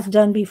Malibu has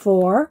done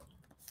before.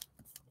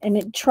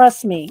 And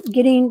trust me,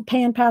 getting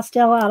pan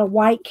pastel out of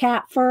white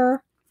cat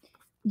fur,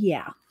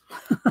 yeah.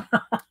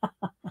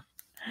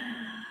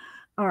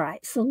 All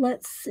right, so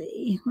let's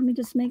see. Let me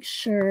just make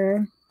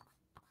sure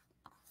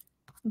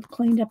I've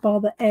cleaned up all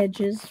the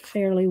edges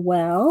fairly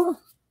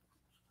well.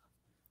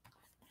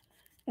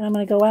 And I'm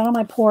going to go out on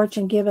my porch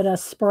and give it a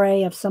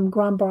spray of some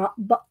Grumbacher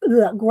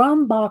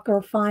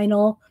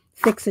Final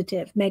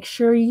Fixative. Make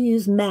sure you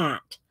use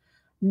matte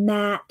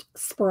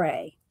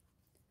spray.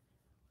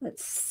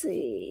 Let's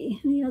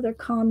see. Any other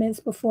comments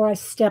before I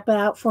step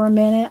out for a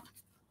minute?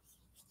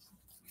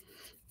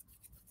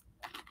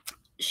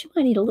 She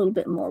might need a little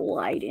bit more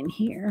light in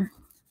here.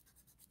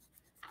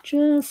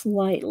 Just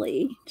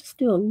lightly. Just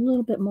do a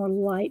little bit more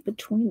light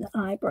between the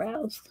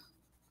eyebrows.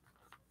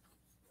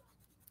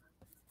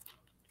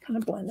 Kind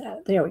of blend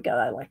that. There we go.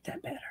 I like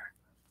that better.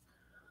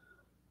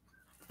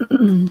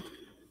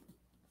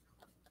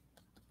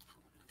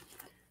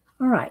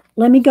 All right.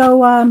 Let me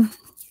go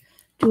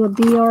do a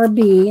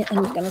BRB.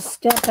 I'm going to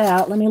step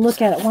out. Let me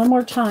look at it one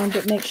more time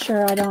to make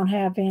sure I don't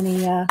have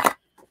any.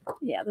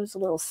 Yeah, there's a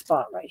little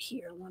spot right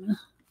here. I want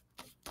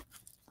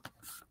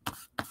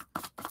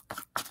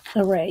to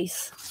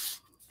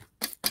erase.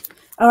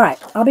 All right.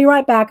 I'll be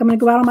right back. I'm going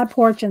to go out on my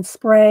porch and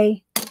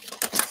spray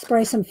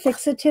some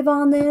fixative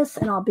on this,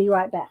 and I'll be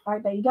right back. All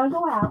right, babe, you gotta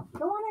go out.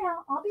 Go on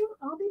out. I'll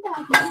be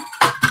back.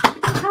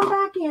 Come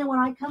back in when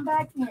I come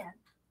back in.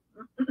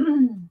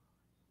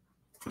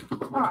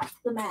 All right,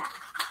 the mat.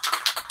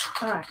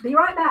 All right, be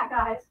right back,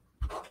 guys.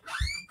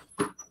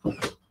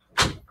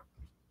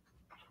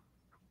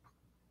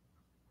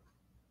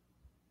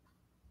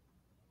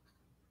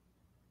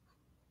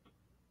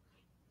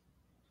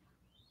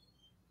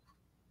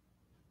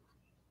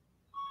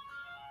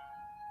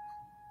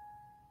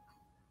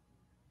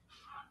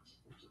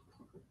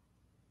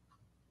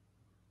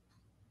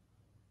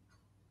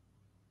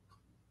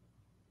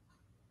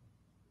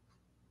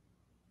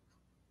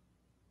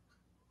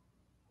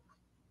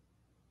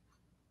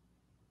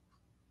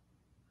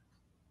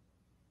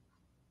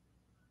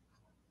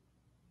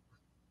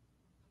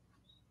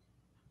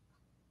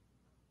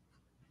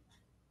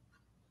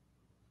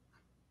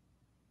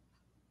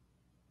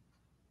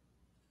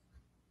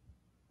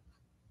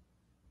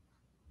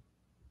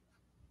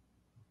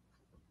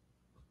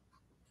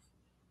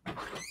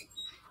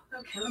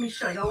 Okay, let me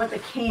show you what the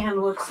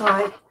can looks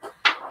like.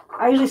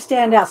 I usually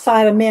stand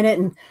outside a minute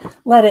and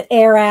let it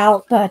air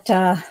out, but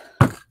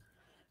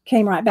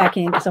came right back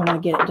in because I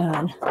want to get it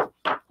done.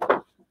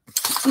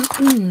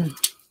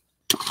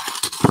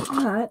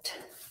 But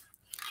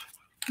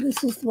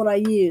this is what I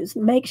use.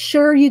 Make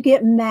sure you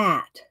get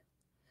matte.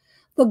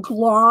 The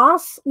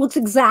gloss looks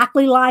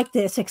exactly like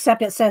this,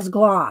 except it says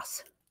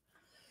gloss.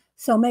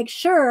 So make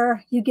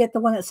sure you get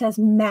the one that says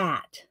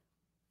matte.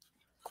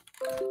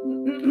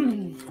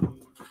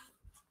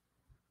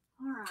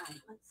 All right,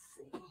 let's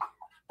see.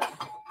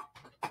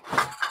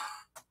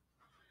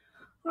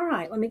 All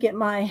right, let me get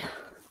my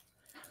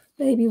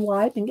baby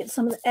wipe and get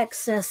some of the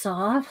excess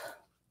off.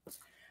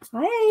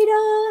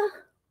 Hi,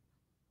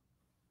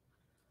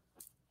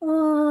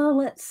 Ada.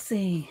 Let's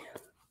see.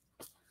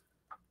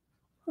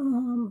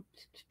 Let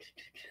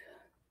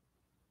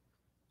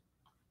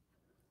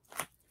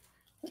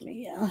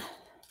me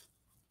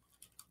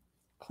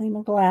clean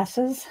my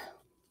glasses.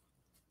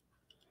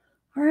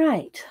 All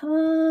right.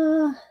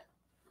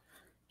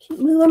 Keep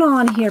moving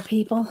on here,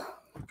 people.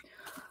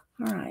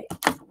 All right.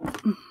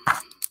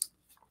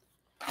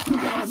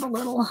 Grab a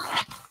little.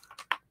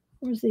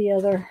 Where's the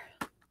other?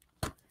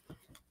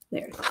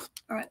 There.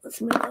 All right,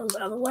 let's move those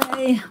out of the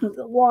way. Move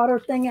the water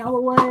thing out of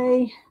the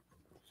way.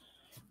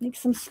 Make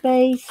some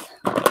space.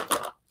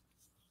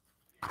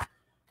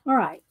 All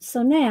right,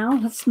 so now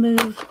let's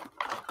move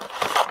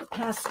the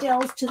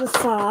pastels to the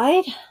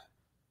side.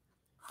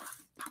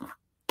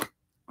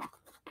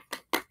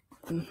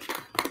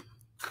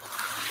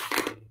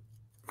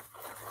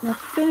 Now, to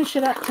finish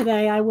it up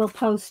today, I will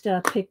post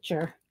a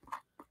picture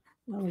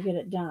when we get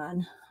it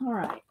done. All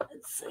right,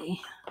 let's see.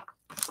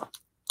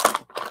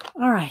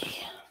 All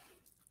right.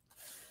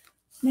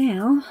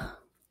 Now,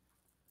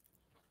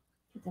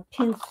 get the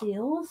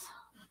pencils.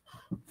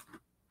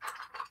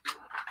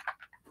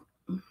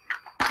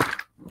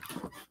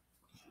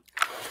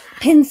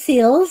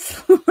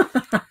 pencils.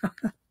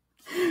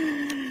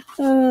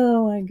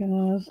 Oh my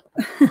gosh.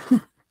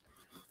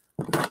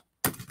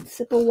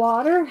 Sip of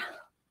water.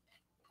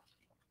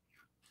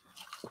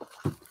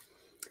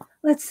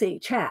 Let's see,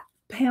 chat.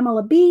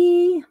 Pamela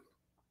B.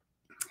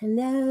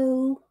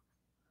 Hello.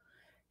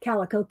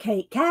 Calico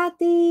Kate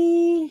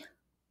Kathy.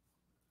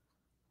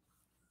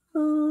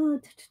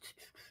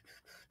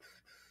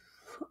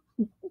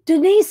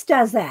 Denise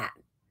does that.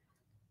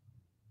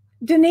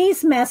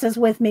 Denise messes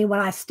with me when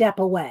I step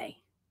away.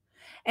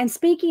 And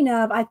speaking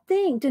of, I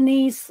think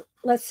Denise,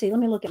 let's see, let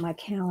me look at my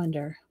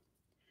calendar.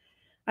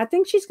 I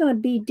think she's going to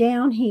be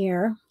down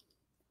here.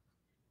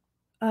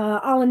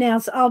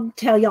 I'll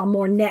tell y'all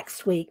more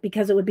next week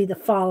because it would be the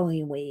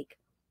following week.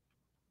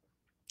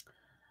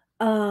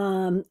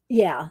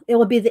 Yeah, it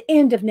will be the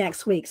end of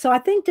next week. So I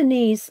think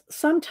Denise,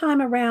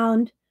 sometime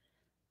around,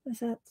 is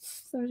that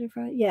Thursday,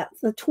 Friday? Yeah,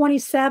 the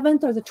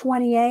 27th or the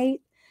 28th.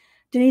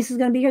 Denise is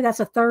going to be here. That's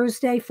a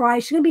Thursday,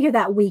 Friday. She's going to be here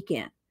that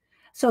weekend.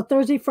 So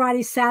Thursday,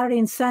 Friday, Saturday,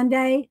 and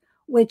Sunday,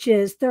 which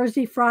is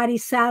Thursday, Friday,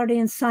 Saturday,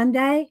 and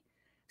Sunday.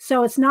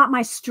 So it's not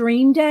my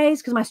stream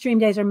days because my stream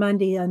days are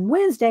Monday and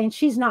Wednesday, and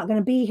she's not going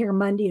to be here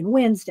Monday and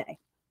Wednesday.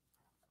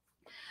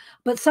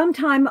 But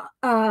sometime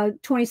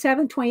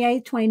 27th,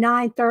 28th,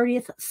 29th,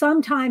 30th,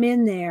 sometime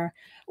in there,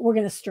 we're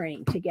going to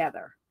stream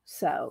together.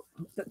 So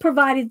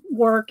provided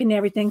work and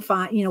everything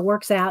fine,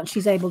 works out, and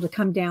she's able to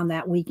come down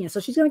that weekend.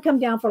 So she's going to come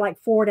down for like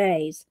 4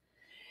 days.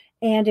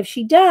 And if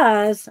she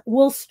does,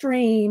 we'll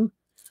stream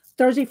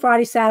Thursday,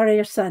 Friday, Saturday,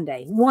 or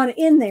Sunday, one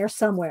in there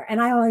somewhere.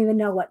 And I don't even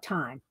know what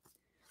time.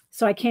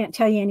 So I can't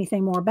tell you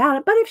anything more about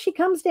it. But if she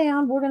comes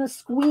down, we're going to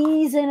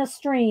squeeze in a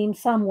stream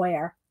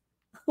somewhere.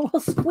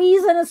 We'll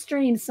squeeze in a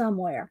stream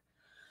somewhere.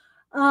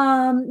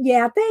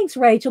 Yeah, thanks,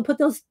 Rachel.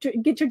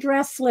 Get your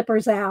dress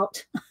slippers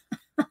out.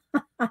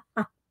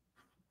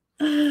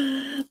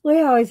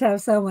 We always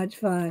have so much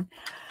fun.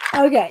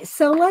 Okay,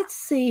 so let's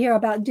see here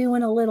about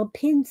doing a little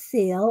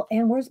pencil.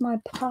 And where's my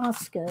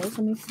Poscas? Let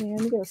me see.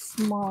 Let me get a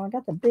small. I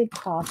got the big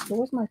Posca.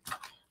 Where's my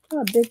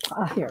big?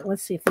 Here,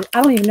 let's see.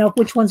 I don't even know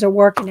which ones are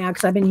working now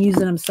because I've been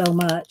using them so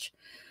much.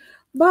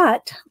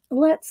 But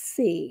let's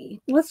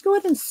see. Let's go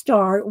ahead and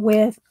start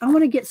with, I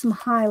want to get some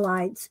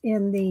highlights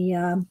in the,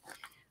 let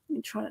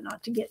me try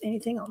not to get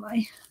anything on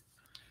my,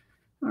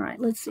 all right,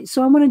 let's see.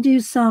 So I'm going to do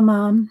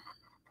some,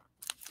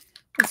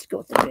 let's go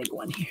with the big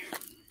one here.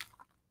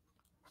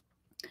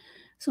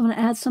 So I'm going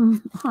to add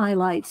some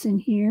highlights in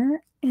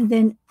here. And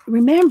then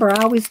remember,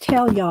 I always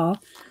tell y'all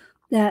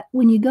that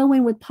when you go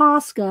in with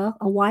Posca,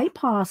 a white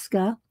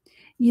Posca,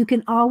 you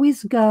can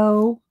always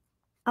go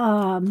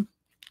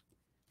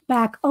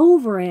back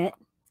over it.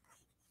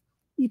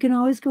 You can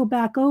always go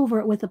back over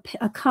it with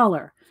a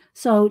color.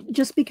 So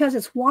just because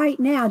it's white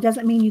now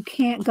doesn't mean you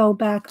can't go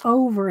back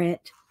over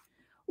it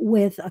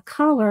with a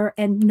color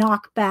and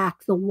knock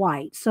back the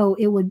white. So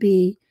it would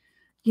be,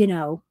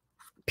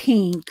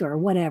 pink or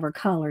whatever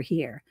color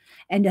here,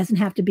 and doesn't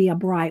have to be a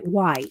bright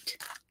white.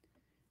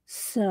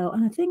 So,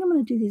 and I think I'm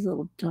going to do these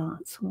little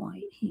dots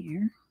white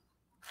here.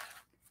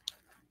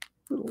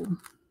 Then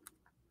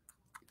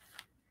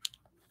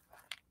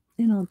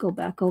I'll go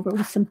back over it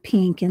with some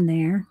pink in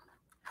there.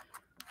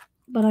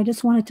 But I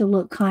just want it to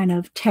look kind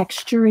of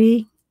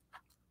textury.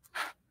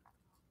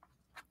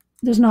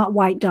 There's not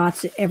white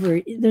dots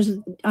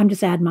I'm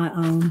just adding my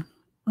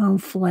own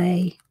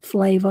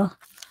flavor.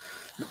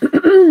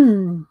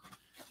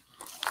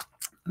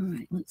 All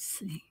right, let's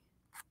see.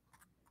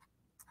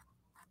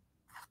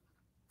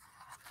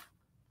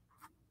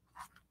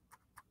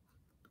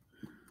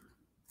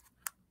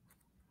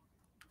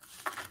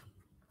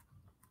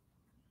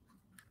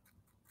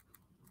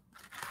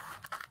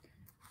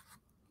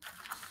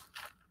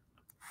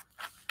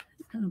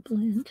 Kind of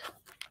blend.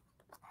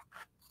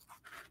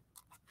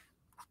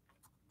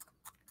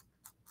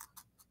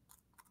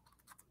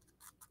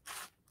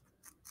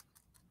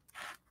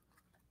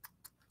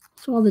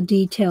 So all the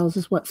details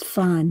is what's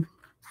fun.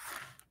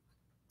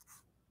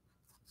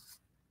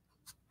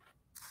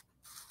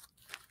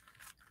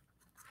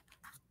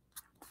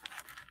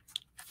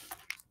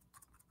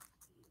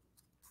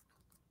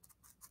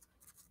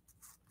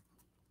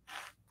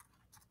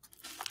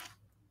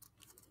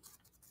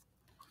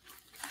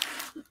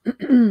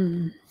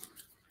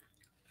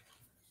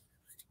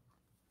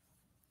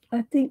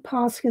 I think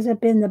Poscas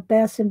have been the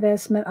best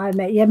investment I've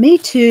made. Yeah, me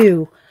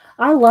too.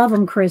 I love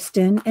them,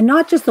 Kristen. And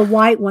not just the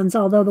white ones,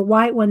 although the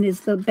white one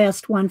is the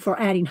best one for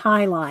adding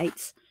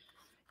highlights,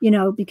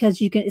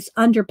 because it's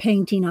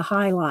underpainting a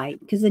highlight,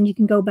 because then you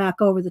can go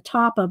back over the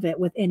top of it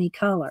with any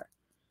color.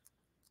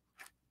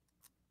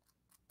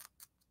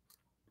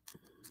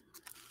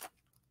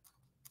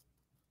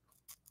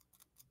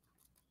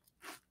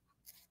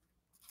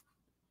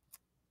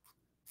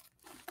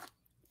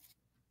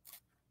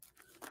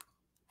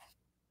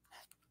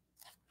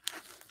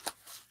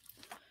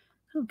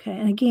 Okay,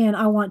 and again,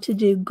 I want to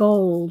do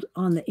gold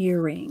on the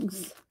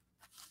earrings.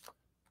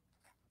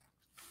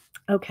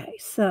 Okay,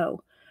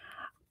 so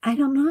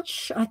I'm not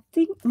sure. I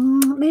think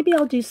maybe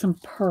I'll do some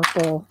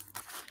purple.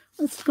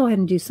 Let's go ahead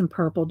and do some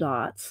purple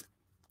dots.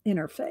 in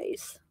her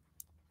face.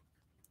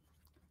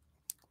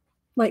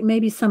 Like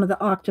maybe some of the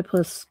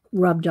octopus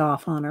rubbed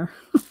off on her.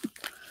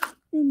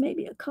 And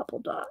maybe a couple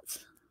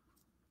dots.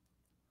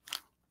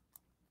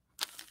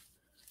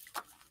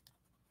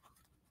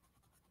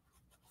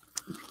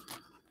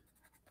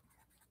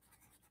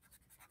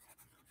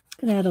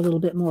 Gonna add a little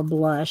bit more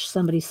blush.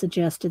 Somebody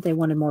suggested they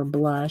wanted more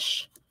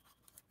blush.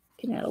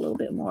 Can add a little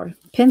bit more.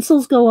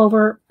 Pencils go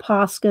over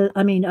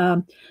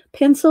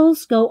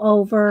pencils go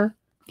over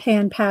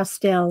pan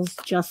pastels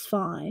just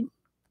fine.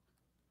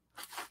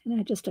 And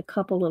add just a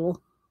couple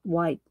little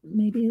white,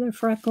 maybe they're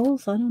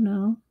freckles, I don't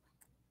know.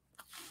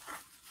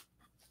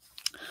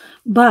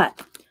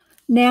 But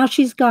now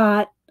she's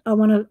got, I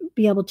want to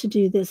be able to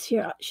do this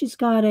here. She's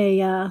got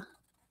a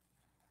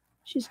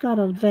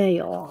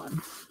veil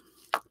on.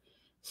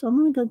 So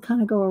I'm going to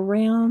kind of go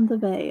around the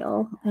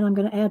veil, and I'm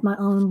going to add my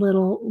own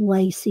little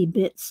lacy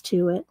bits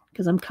to it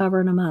because I'm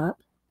covering them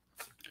up.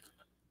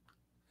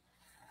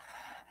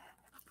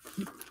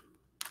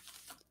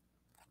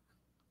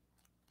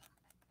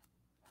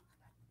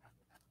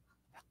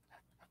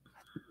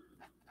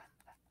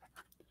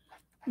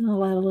 And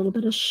I'll add a little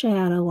bit of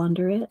shadow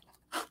under it.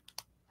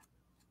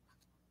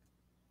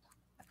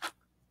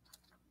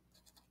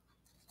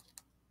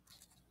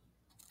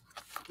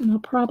 And I'll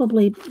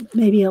probably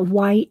maybe a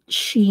white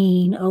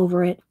sheen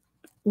over it.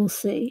 We'll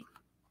see.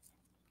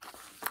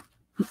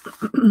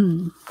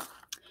 I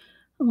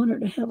want her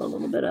to have a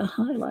little bit of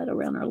highlight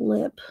around her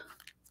lip.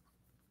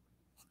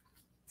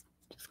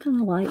 Just kind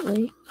of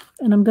lightly.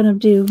 And I'm going to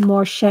do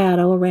more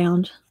shadow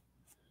around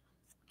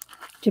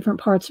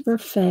different parts of her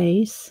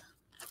face.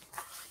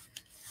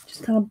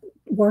 Just kind of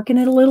working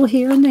it a little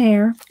here and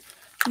there.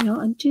 You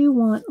know, I do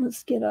want,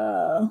 let's get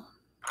a,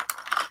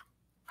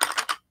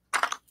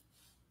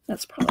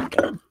 that's probably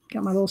good.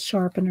 Got my little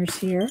sharpeners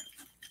here.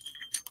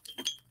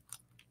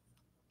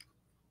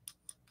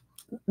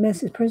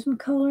 Mrs.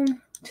 Prismacolor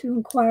to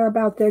inquire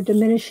about their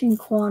diminishing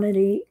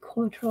quantity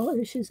cultural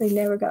issues. They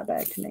never got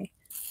back to me.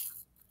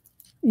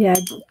 Yeah,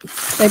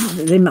 I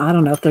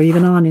don't know if they're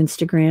even on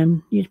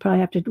Instagram. You'd probably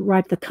have to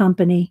write the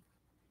company.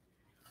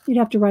 You'd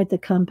have to write the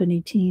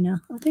company,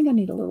 Tina. I think I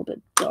need a little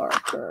bit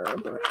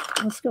darker.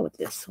 Let's go with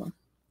this one.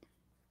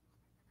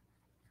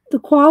 The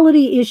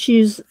quality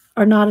issues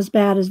are not as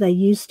bad as they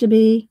used to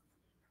be.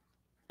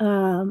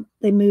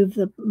 They moved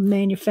the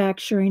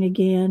manufacturing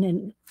again,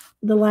 and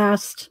the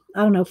last,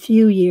 I don't know,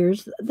 few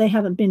years, they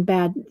haven't been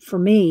bad for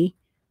me.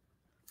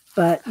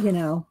 But, you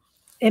know,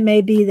 it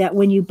may be that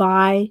when you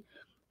buy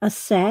a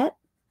set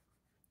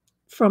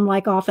from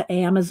like off of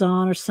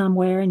Amazon or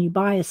somewhere, and you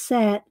buy a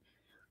set,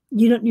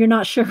 you're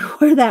not sure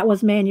where that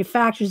was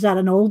manufactured. Is that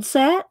an old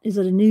set? Is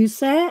it a new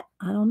set?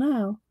 I don't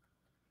know.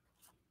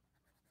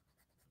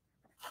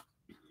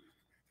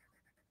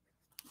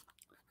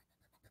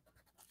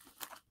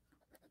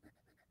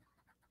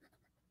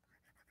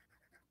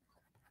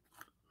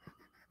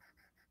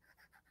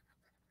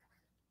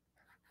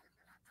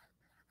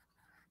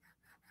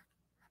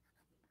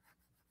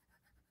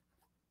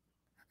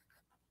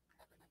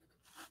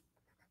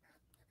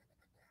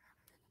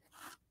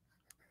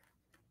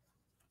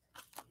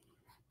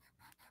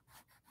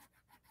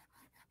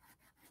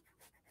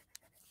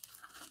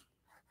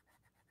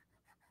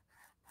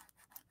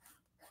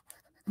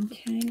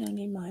 Okay, I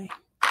need my,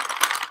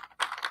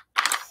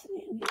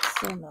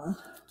 some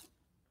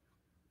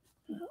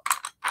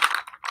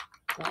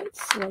light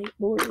slate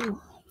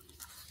blue.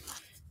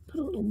 Put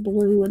a little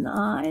blue in the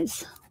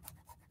eyes.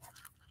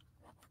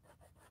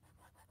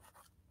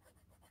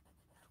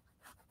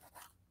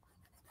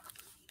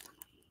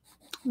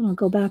 And I'll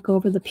go back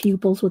over the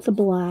pupils with the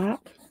black.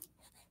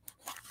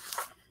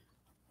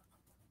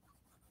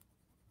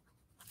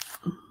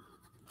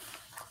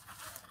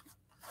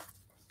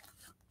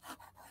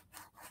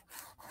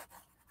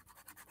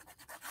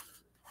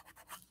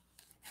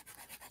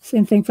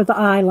 Same thing for the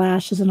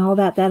eyelashes and all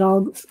that.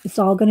 It's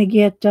all going to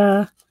get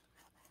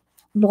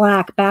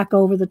black back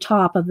over the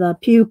top of the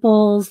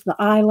pupils, the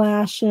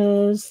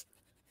eyelashes,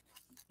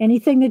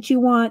 anything that you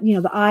want, you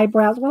know, the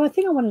eyebrows. Well, I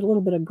think I wanted a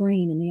little bit of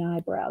green in the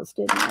eyebrows,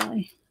 didn't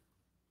I?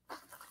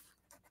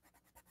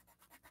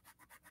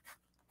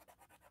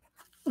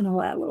 And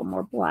I'll add a little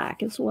more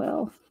black as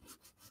well,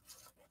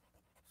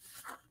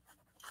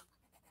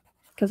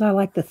 because I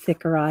like the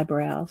thicker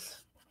eyebrows.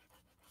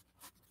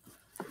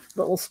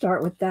 But we'll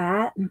start with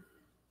that.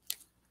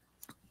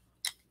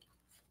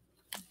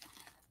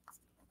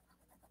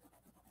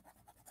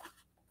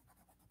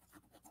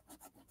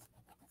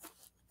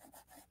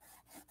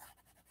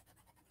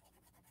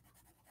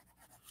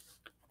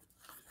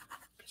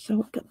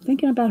 So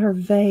thinking about her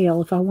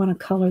veil, if I want to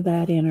color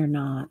that in or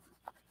not.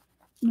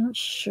 Not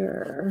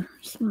sure.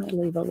 Just might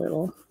leave a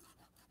little.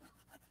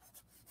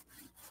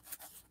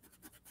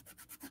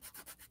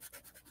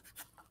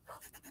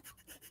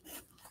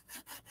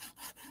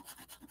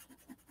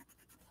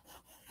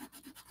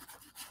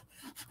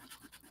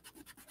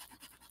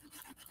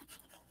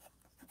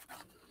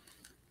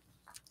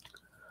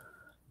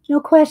 No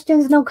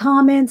questions, no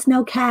comments,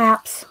 no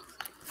caps.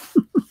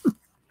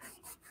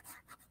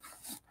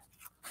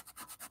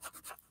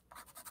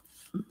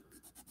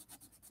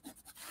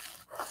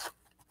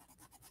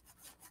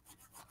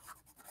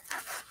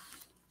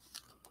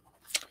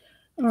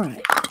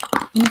 right.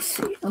 Let's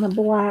see. On a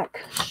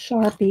black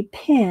Sharpie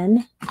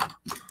pen.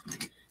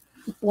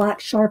 Black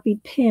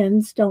Sharpie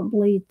pens don't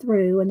bleed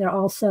through, and they're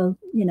also,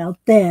 you know,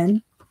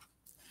 thin.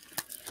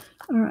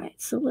 All right,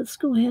 so let's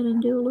go ahead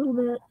and do a little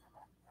bit.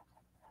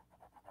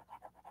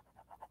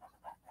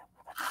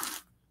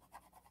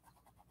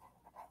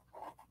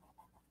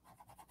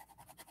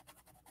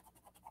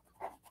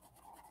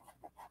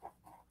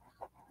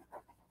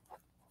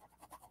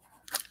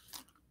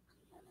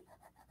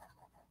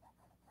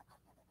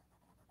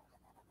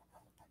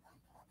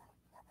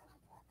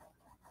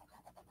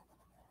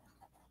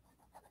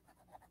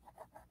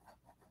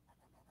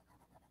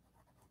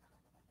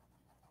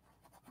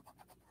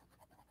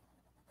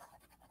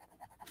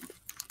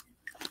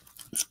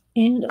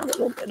 And a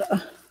little bit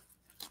of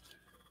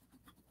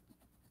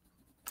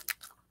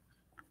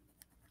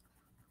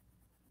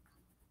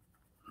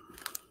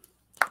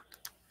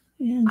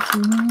and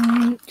some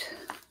white.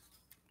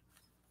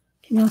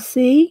 Can y'all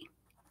see?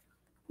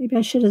 Maybe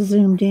I should have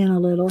zoomed in a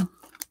little.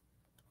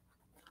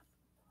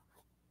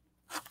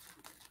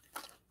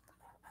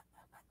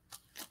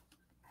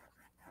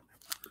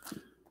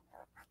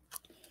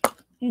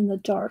 And the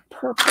dark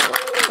purple.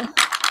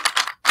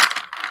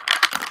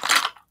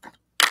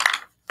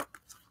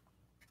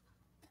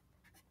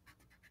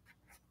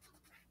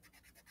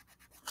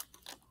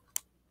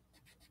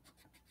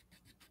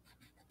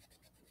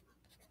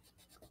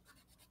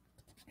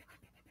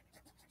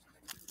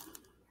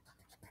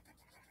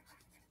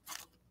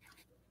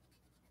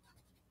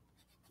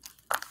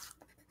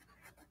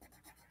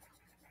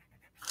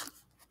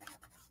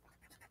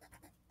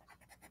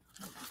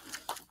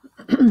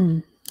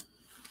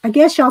 I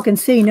guess y'all can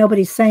see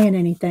nobody's saying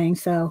anything,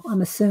 so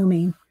I'm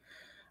assuming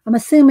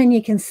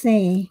you can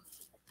see.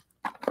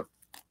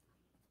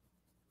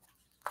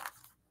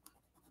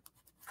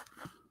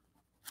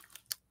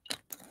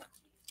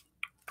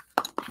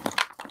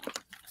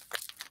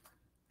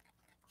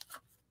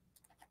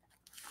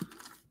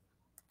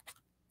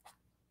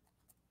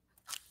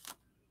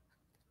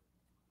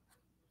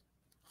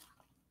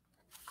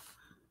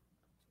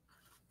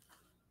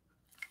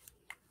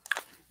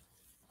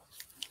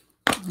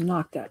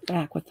 Knock that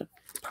back with the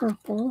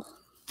purple.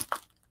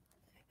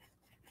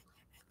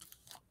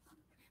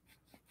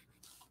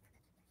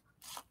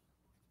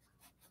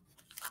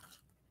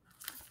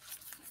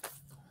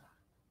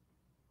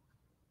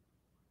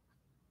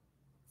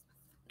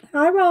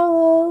 Hi,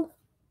 Raul.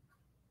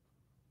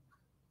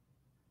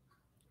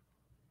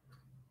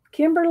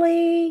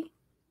 Kimberly.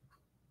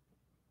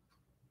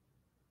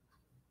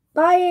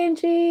 Bye,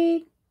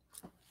 Angie.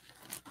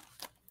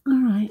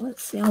 All right,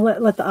 let's see. I'll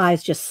let the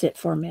eyes just sit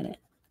for a minute.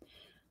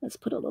 Let's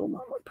put a little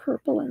more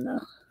purple in the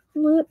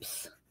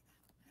lips.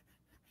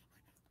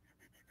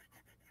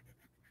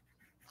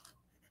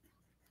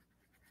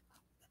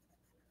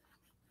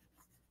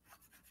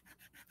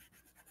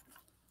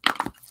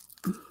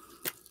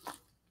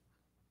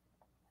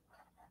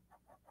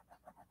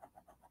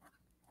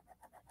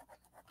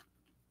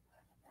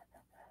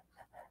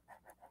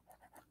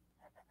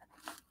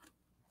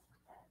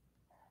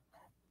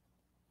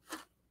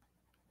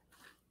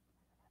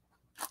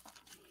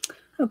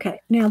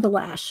 Okay, now the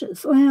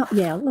lashes. Well,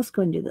 yeah, let's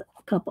go and do the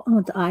couple. I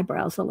want the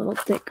eyebrows a little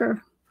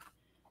thicker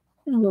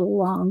and a little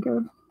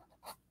longer.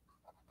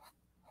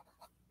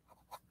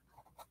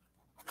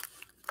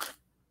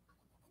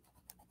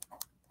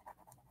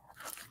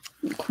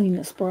 Clean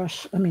this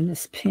brush,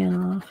 this pen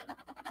off.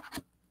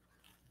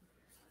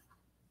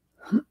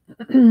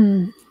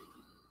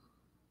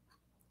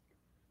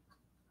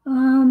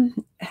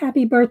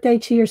 Happy birthday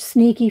to your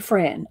sneaky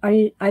friend.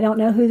 I don't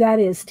know who that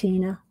is,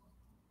 Tina.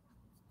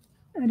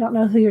 I don't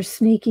know who your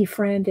sneaky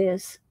friend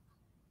is.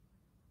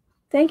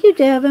 Thank you,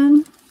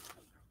 Devin.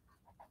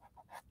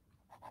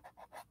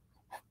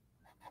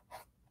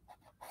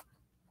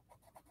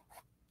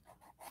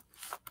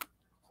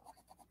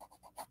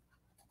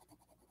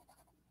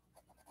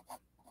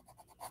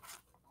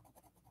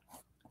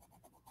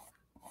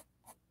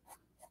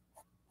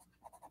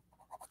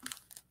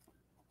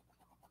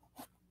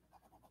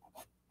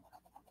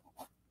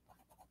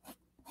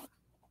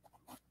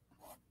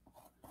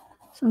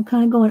 So I'm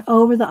kind of going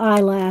over the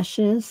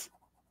eyelashes,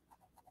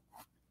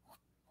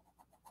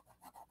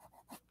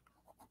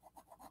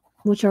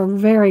 which are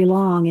very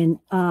long in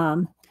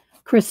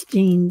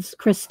Kristen's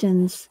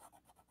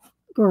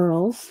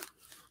girls.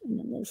 And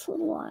then this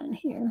little line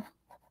here.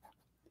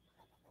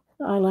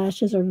 The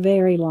eyelashes are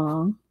very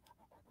long.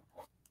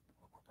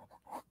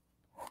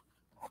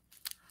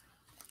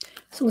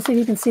 So we'll see if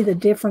you can see the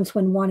difference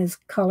when one is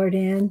colored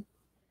in.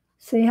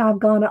 See how I've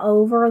gone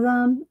over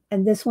them?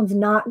 And this one's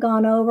not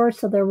gone over,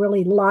 so they're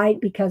really light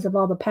because of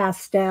all the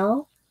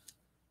pastel.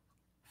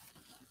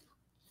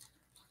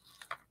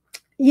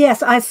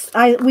 Yes,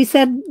 we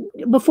said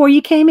before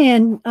you came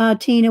in,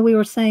 Tina, we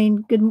were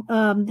saying good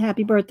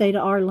happy birthday to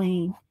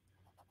Arlene.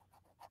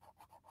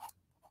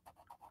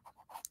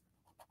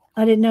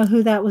 I didn't know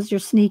who that was, your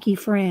sneaky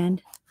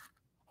friend.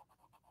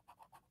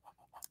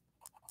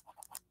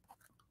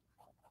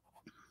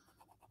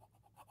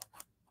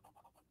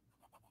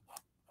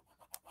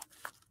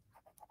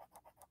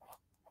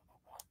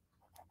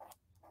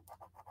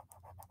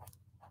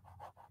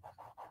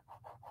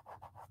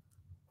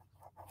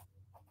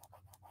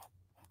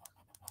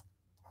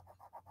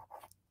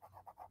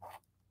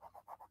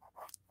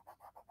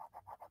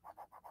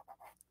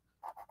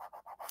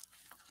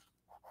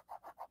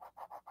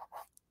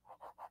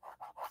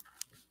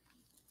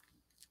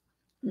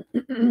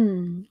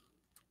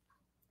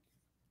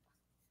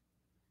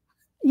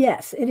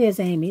 Yes, it is,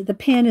 Amy. The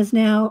pen is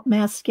now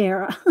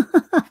mascara.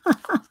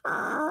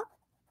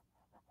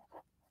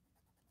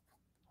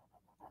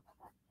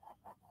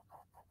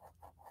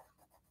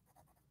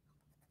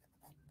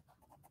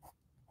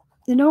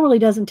 It normally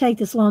doesn't take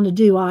this long to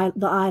do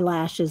the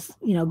eyelashes,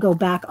 go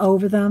back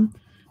over them.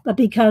 But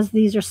because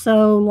these are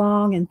so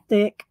long and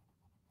thick,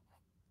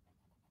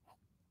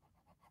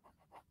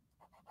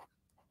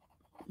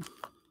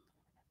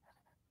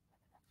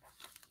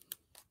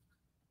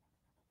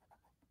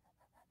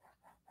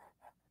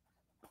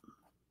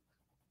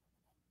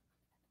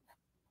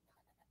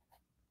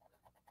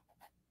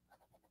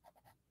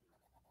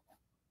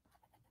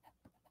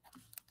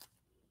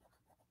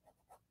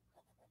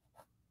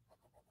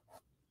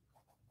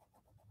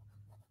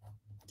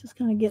 just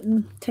kind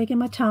of taking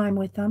my time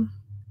with them.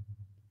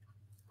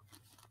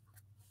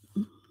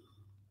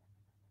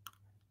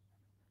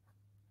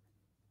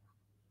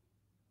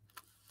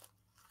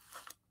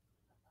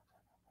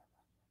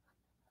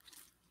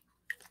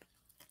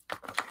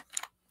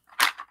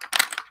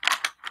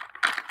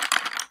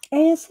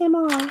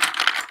 ASMR.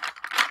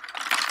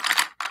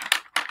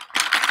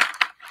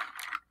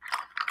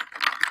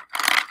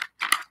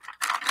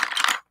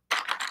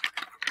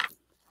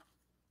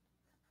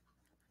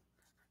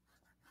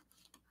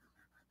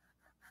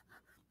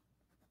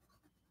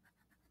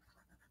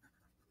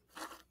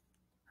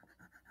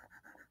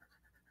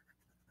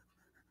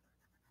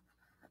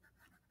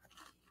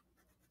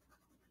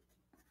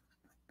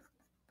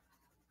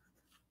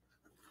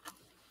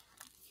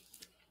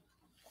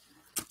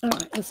 All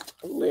right, just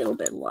a little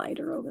bit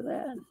lighter over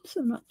that,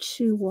 so not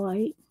too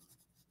white.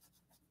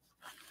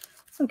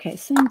 Okay,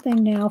 same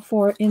thing now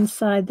for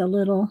inside the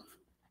little.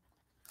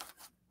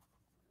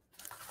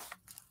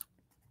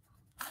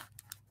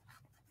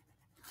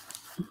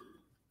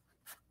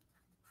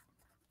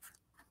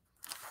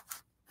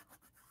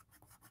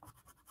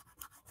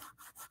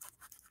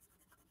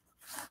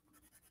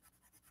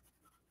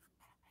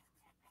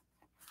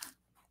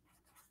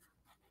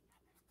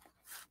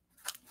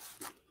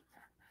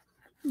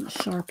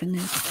 Sharpen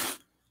this.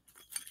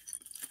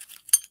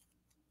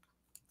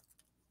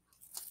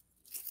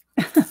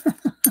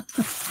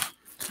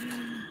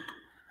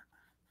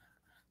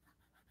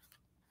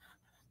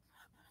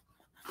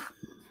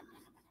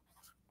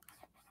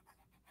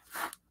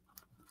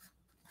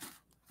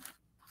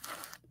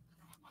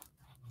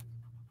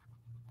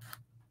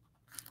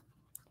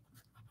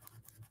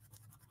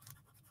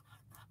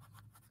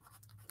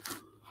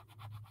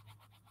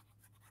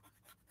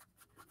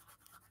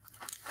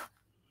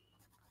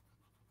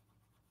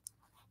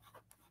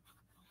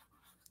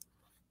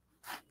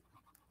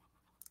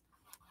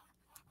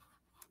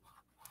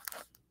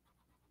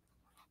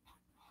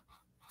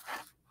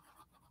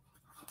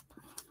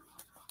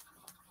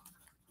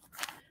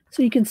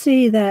 So you can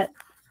see that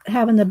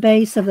having the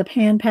base of the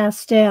pan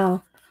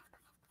pastel,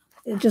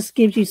 it just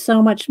gives you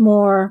so much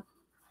more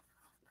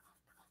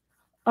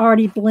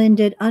already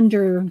blended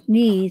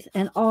underneath,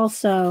 and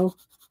also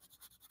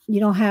you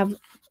don't have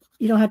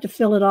to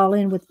fill it all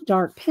in with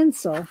dark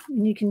pencil,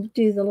 and you can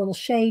do the little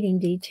shading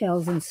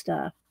details and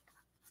stuff.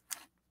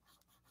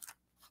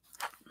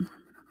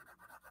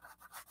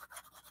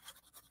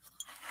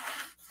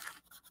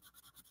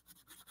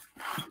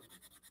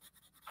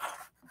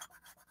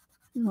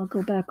 And I'll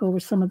go back over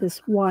some of this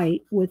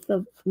white with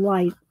the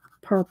light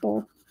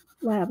purple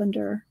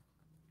lavender.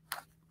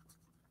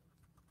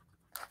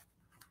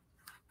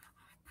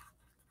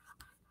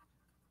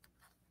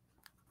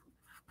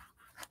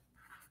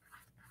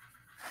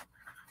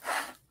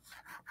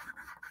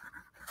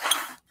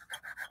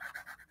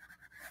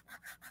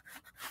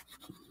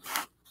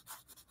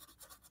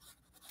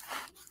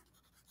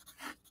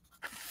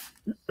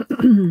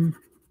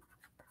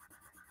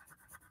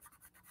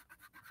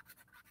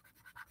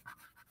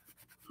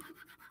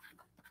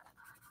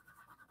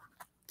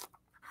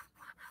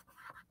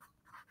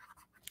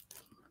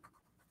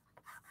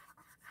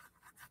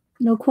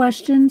 No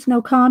questions, no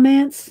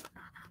comments?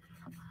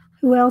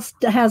 Who else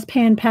has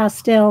pan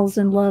pastels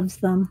and loves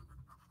them?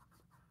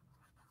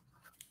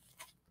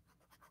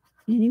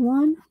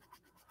 Anyone?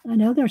 I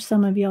know there's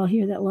some of y'all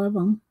here that love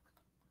them.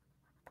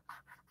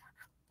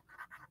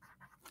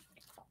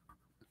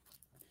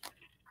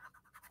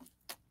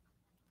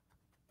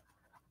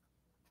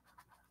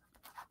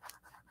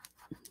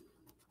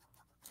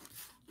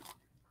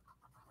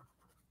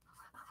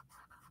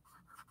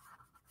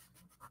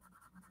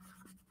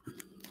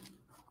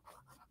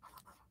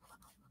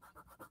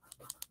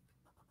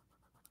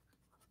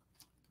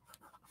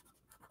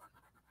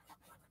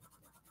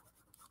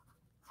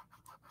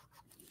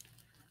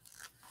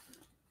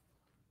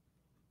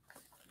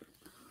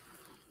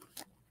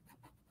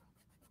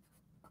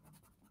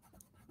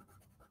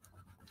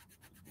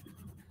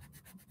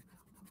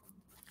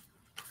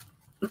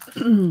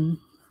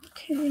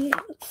 Okay,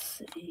 let's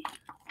see.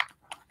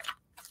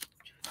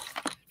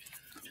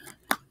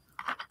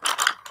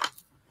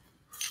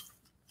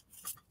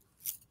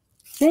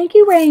 Thank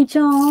you,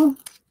 Rachel.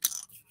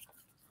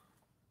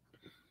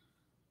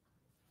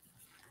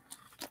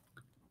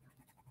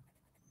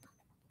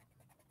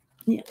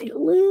 Yeah, a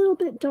little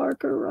bit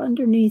darker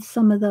underneath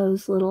some of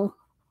those little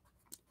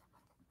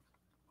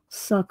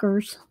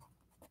suckers.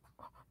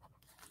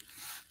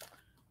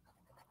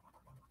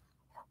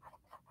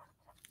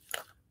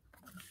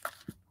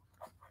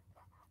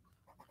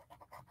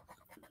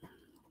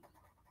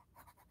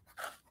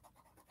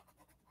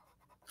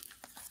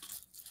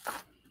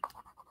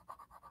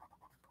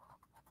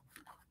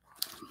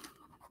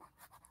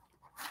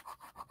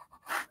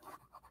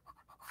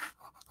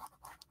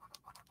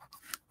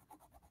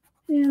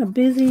 Yeah, a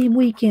busy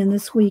weekend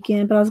this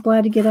weekend, but I was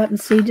glad to get up and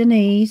see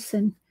Denise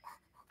and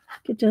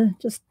get to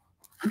just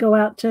go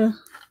out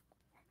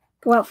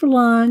for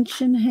lunch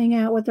and hang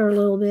out with her a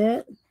little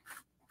bit.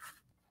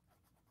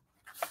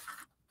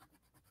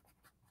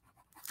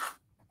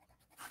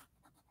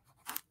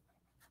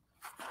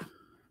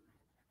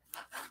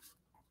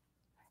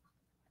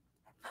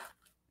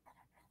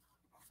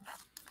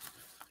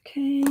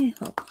 Okay,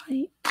 all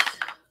right.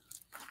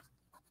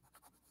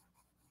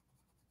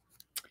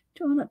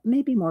 Do I want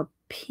maybe more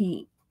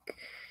pink?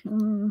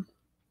 Not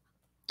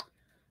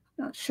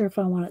sure if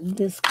I want it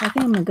this. I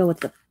think I'm gonna go with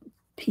the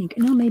pink.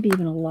 No, maybe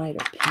even a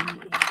lighter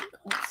pink.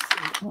 Let's see.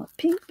 I want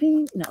pink,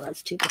 pink. No,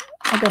 that's too good.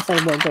 I guess I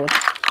will go with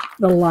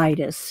the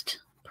lightest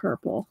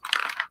purple.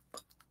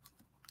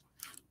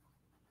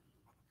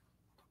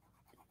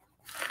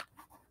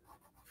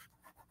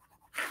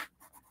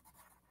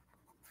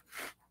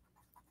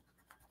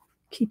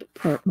 Keep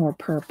it more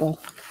purple.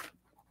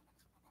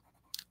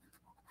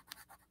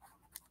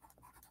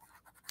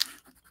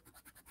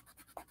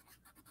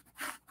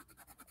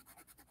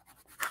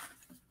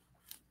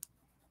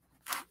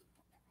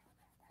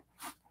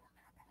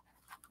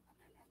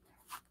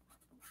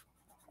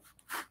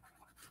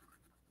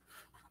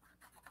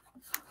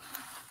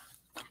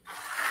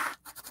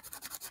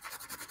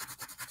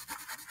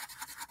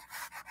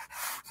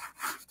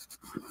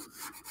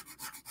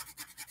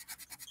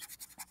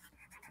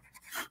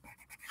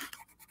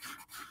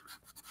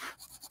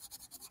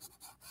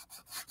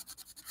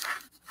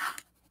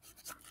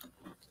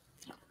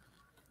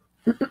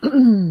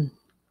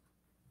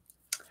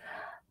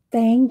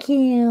 Thank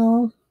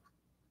you.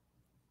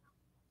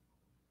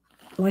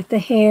 Like the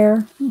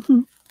hair.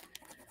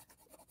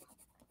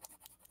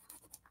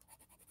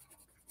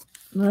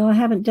 Well, I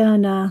haven't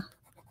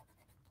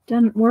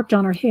worked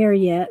on her hair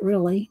yet,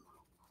 really.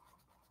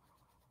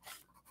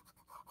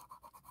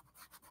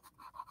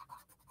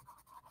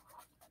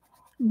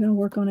 I'm gonna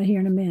work on it here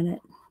in a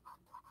minute.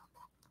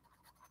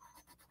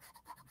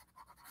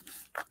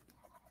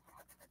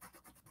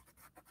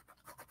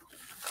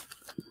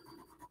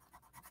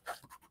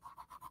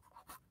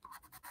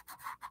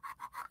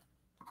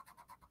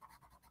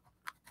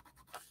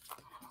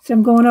 So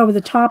I'm going over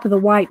the top of the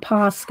white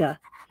Posca,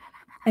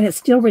 and it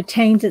still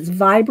retains its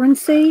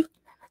vibrancy,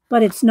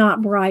 but it's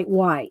not bright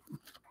white.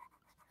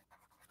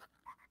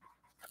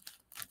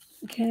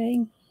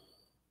 Okay.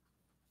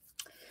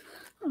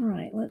 All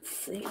right, let's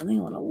see. I think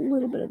I want a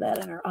little bit of that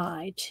in her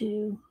eye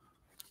too.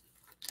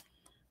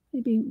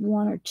 Maybe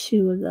one or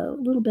two of those,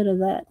 a little bit of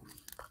that.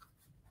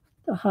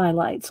 The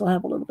highlights will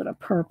have a little bit of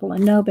purple.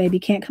 And no, baby,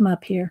 can't come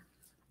up here.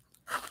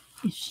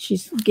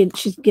 She's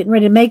getting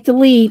ready to make the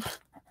leap.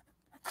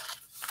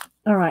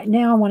 All right,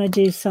 now I want to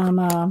do some.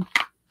 I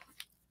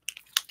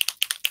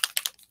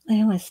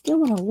still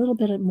want a little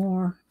bit of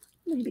more.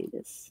 Maybe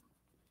this,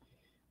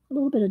 a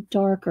little bit of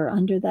darker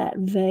under that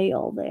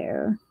veil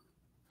there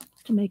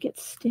to make it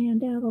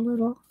stand out a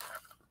little.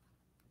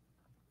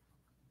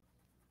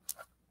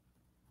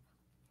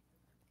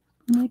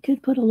 And I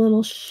could put a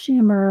little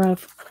shimmer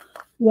of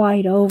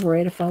white over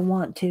it if I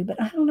want to, but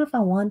I don't know if I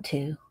want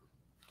to.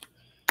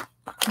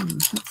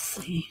 Let's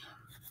see.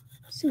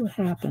 See what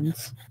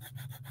happens.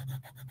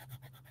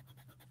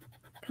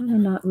 Kind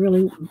of not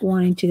really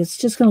wanting to. It's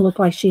just going to look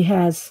like she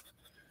has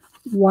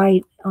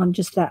white on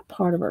just that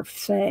part of her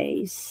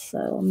face,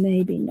 so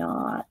maybe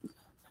not.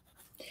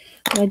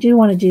 But I do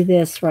want to do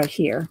this right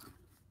here.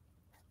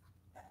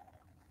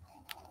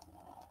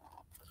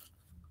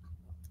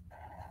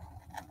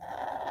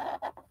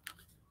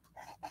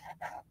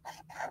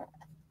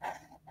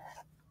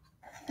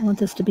 I want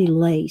this to be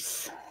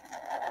lace.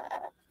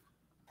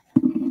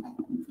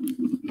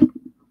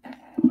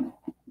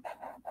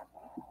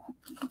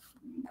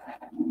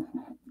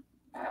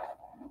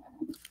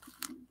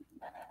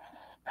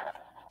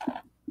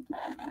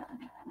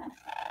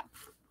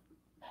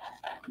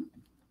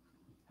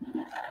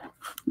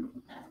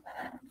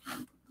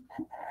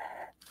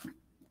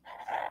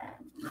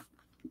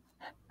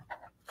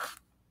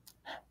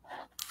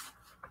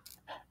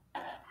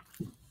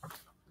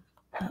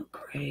 Oh,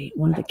 great.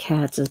 One of the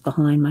cats is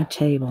behind my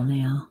table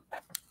now.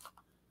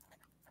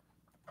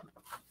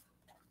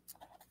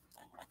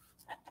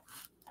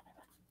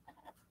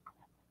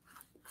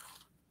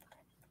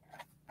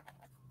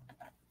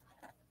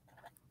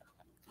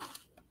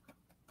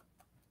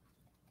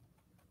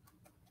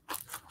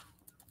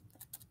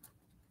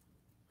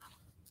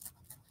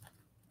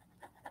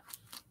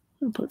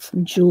 I'll put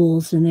some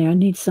jewels in there. I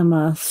need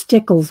some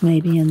stickles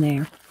maybe in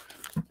there.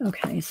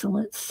 Okay, so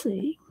let's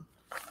see.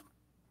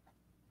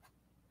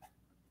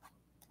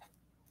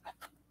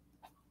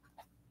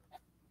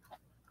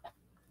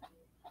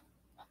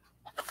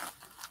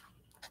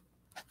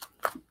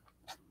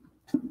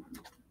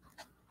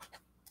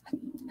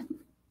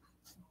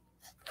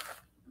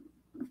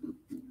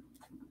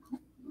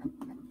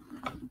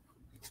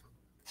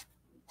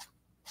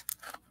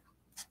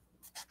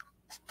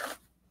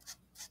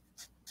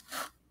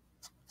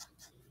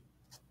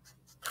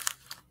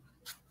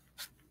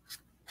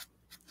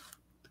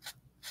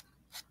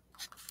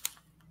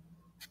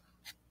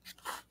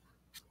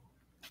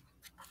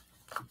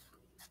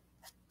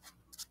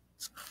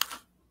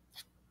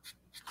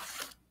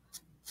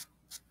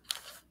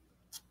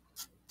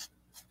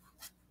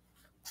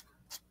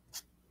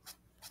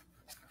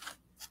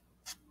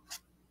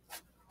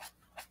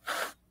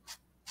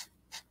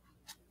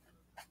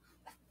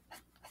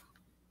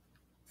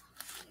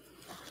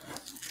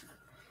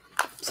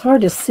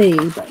 hard to see,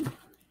 but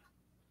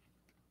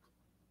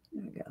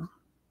there we go.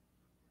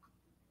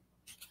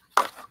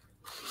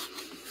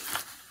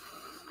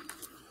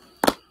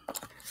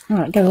 All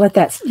right, gotta let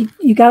that,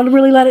 you gotta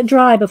really let it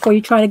dry before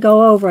you try to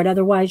go over it.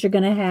 Otherwise, you're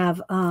gonna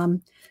have,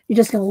 you're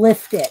just gonna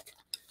lift it.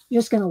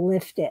 You're just gonna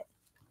lift it.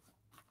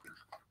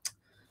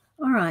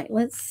 All right,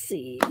 let's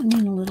see. I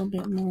need a little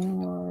bit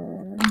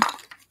more.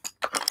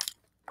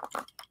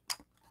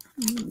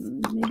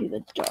 Maybe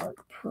the dark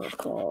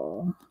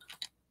purple.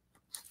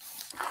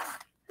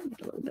 Maybe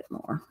a little bit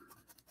more.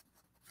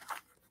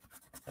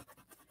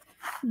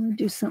 I'm gonna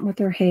do something with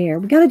her hair.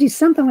 We got to do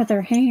something with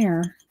her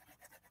hair.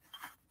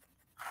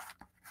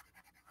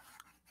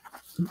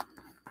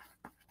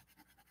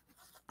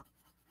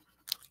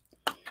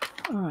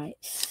 All right,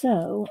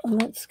 so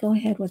let's go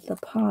ahead with the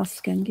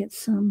Posca and get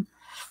some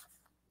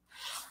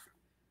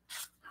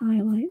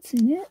highlights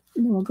in it.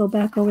 And then we'll go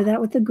back over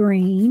that with the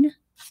green.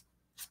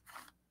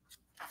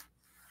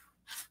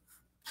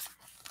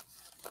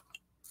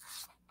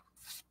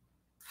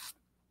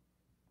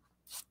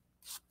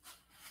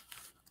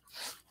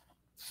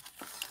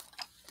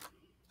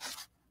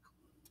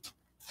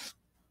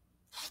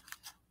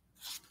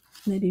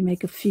 Maybe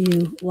make a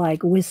few like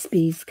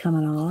wispies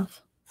coming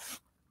off.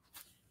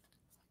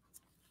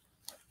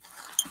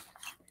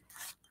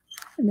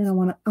 And then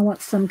I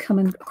want some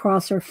coming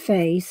across her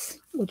face,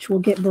 which we'll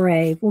get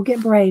brave. We'll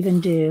get brave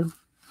and do.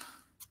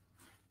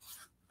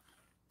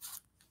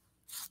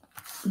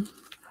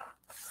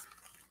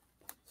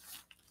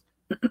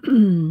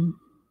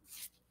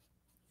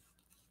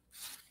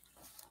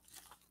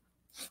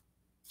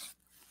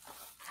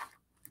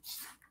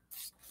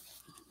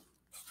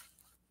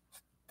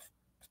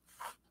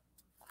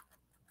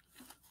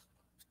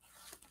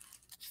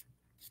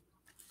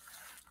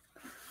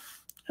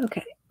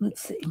 Okay,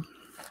 let's see.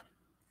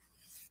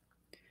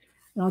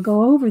 I'll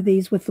go over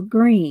these with the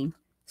green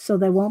so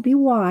they won't be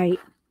white.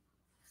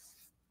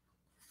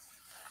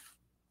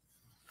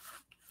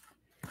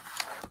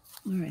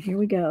 All right, here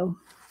we go.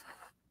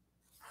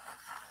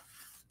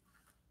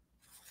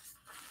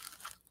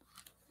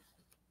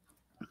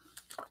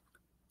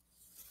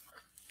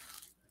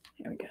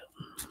 Here we go.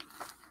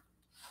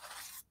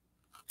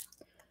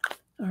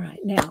 All right,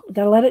 now we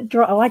gotta let it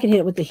dry. Oh, I can hit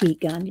it with the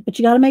heat gun, but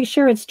you got to make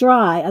sure it's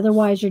dry.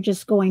 Otherwise, you're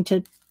just going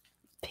to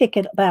pick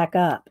it back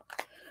up.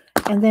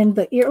 And then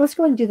the ear. Let's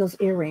go ahead and do those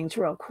earrings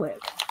real quick.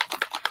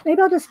 Maybe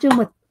I'll just do them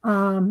with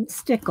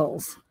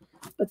stickles.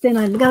 But then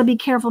I've got to be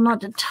careful not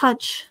to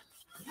touch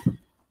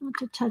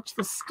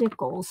the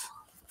stickles.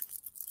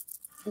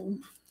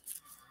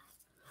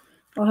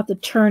 I'll have to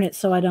turn it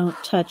so I don't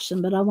touch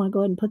them, but I want to go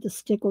ahead and put the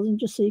stickles in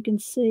just so you can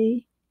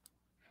see.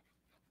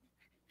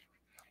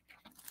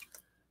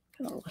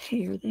 Got a little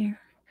hair there.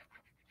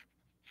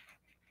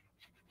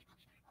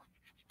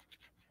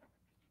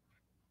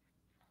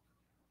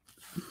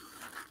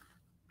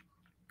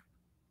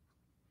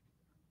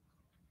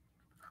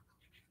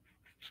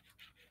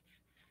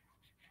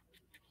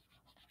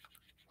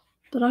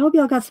 But I hope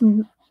y'all got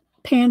some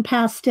pan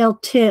pastel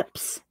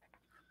tips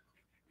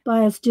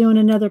by us doing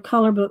another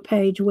color book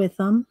page with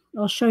them.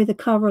 I'll show you the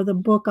cover of the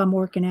book I'm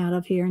working out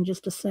of here in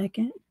just a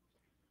second.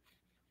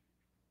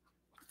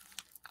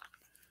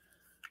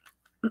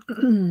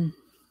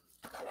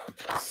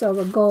 So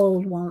the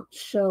gold won't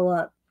show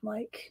up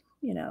like,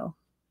 you know,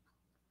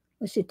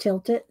 unless you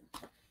tilt it.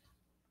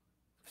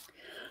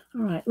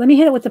 All right, let me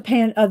hit it with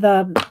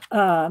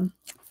the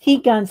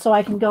heat gun so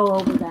I can go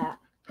over that.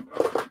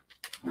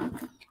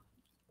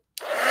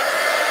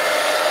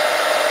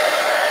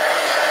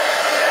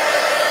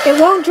 It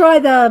won't dry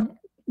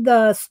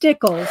the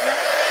stickles.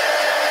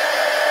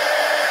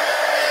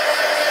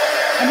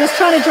 I'm just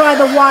trying to dry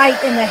the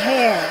white in the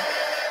hair.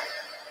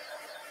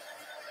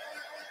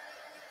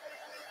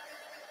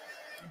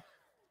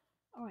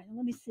 All right,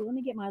 let me see. Let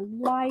me get my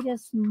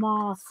lightest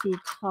mossy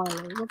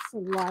color. What's the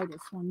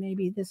lightest one?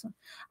 Maybe this one.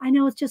 I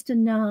know it's just a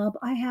nub.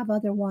 I have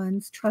other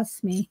ones.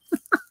 Trust me.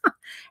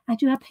 I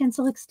do have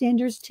pencil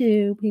extenders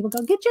too. People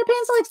go, get your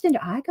pencil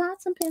extender. I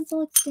got some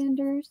pencil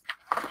extenders.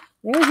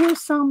 They're here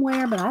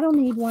somewhere, but I don't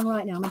need one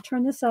right now. I'm going to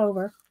turn this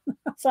over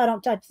so I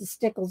don't touch the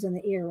stickles in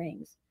the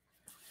earrings.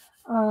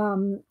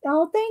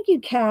 Oh, thank you,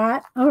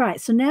 Kat. All right,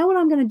 so now what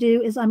I'm going to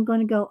do is I'm going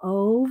to go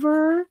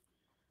over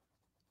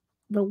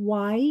the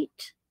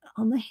white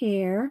on the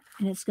hair,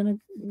 and it's going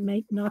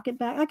to knock it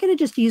back. I could have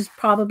just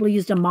probably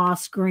used a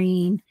moss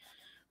green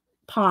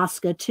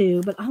Posca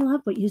too, but I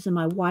love using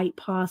my white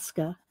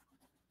Posca.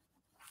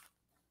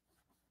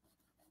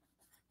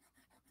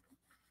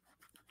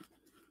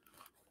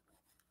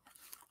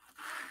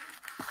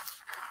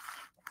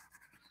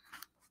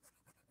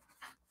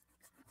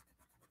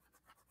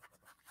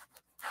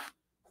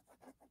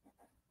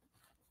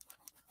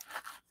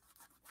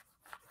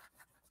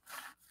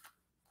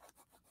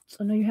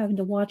 So I know you're having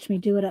to watch me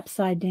do it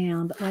upside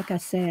down, but like I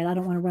said, I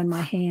don't want to run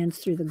my hands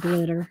through the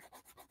glitter.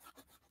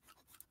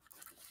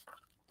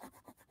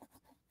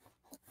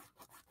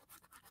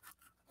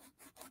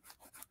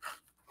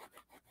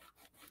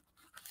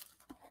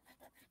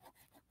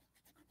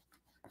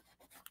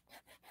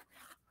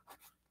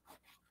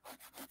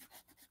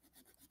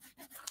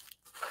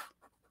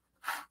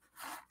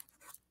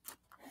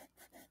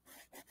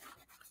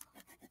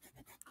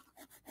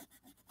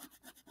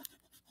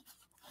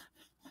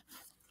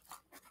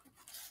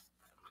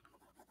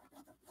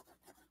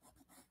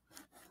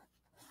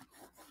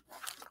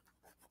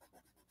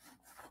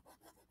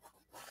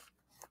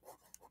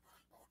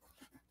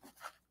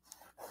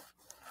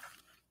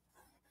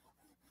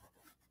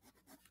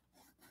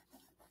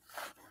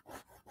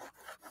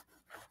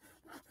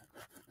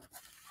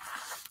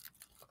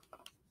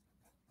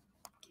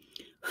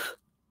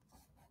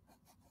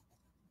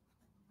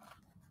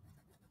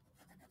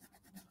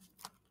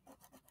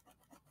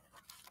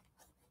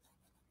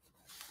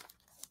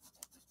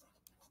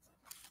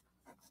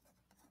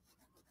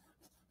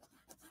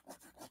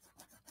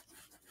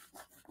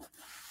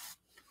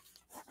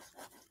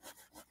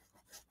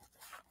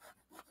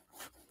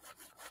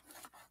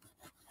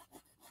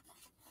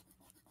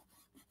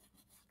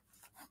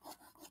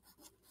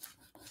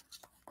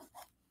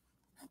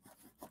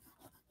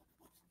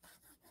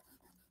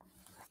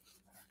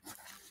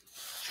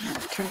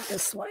 turn it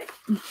this way.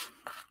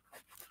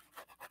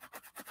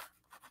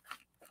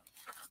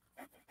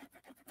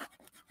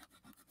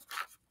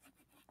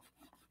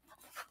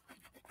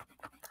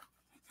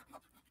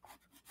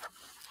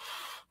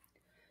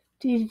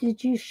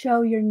 Did you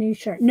show your new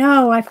shirt?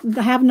 No, I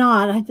have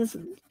not.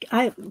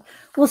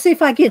 We'll see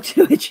if I get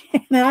to it,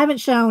 Janet. I haven't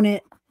shown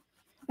it.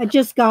 I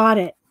just got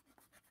it.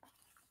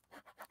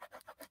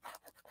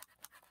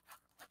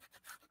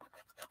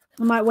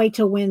 I might wait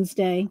till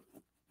Wednesday.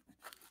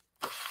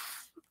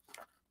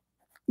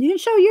 You can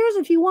show yours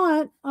if you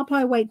want. I'll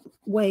probably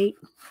wait.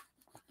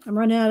 I'm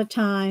running out of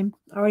time.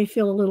 I already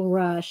feel a little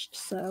rushed,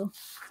 so.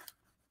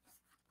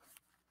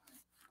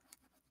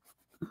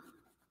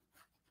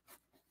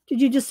 Did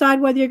you decide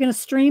whether you're going to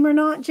stream or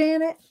not,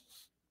 Janet?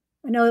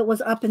 I know it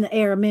was up in the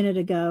air a minute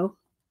ago.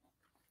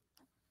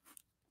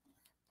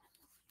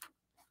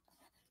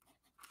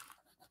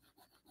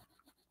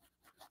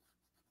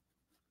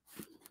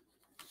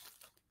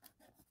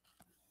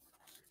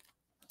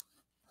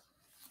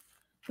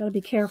 Got to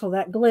be careful of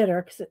that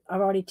glitter because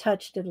I've already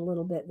touched it a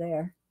little bit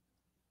there.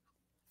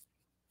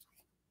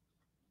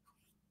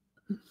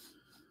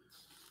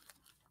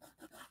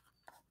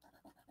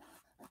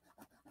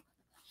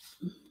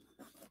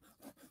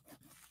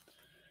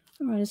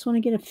 All right, I just want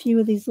to get a few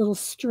of these little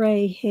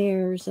stray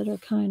hairs that are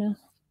kind of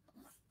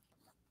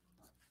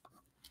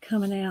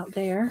coming out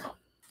there.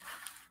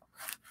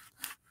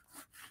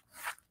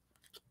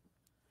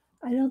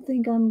 I don't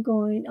think I'm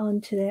going on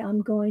today.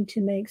 I'm going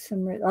to make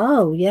some.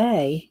 Oh,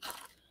 yay.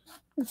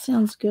 That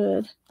sounds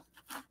good.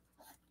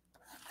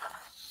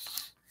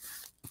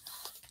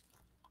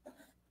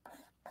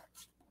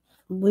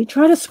 We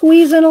try to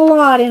squeeze in a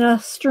lot in a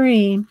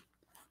stream.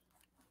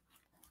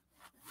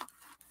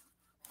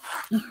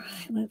 All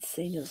right, let's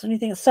see. Does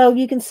anything? So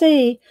you can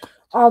see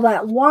all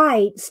that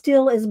white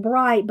still is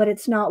bright, but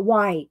it's not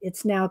white.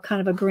 It's now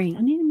kind of a green.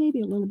 I need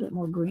maybe a little bit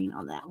more green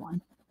on that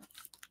one.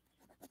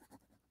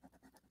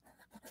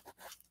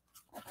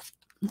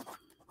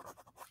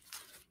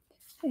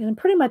 And I'm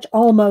pretty much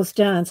almost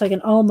done, so I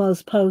can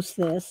almost post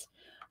this.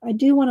 I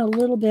do want a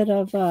little bit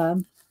of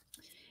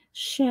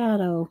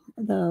shadow,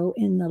 though,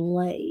 in the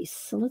lace.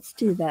 So let's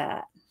do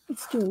that.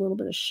 Let's do a little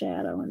bit of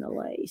shadow in the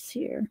lace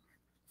here.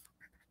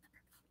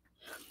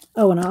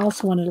 Oh, and I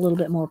also wanted a little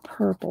bit more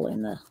purple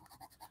in the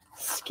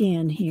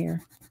skin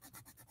here.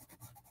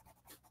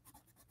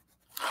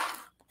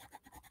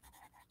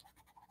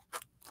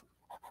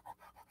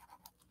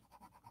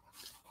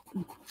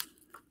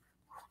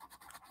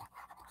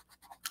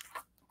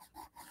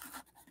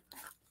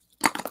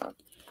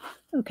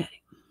 Okay.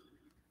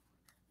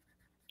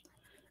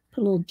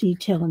 Put a little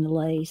detail in the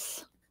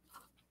lace.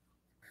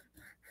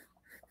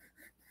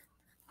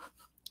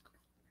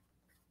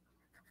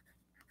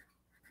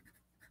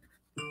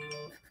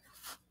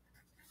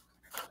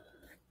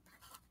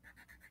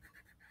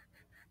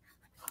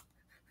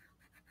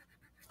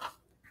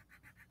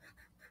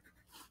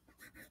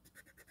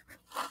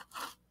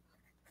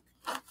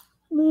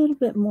 A little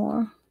bit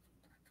more.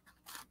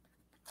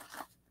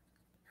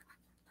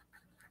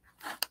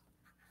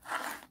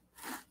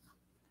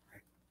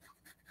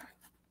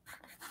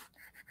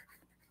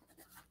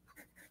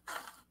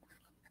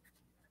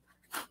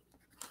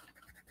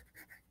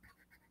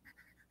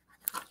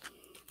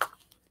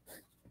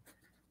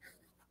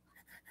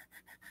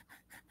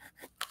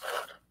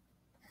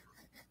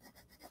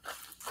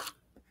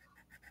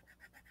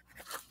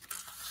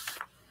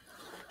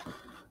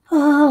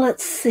 Oh,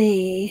 let's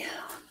see.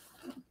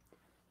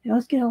 I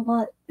always get a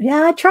lot.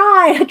 Yeah, I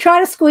try. I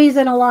try to squeeze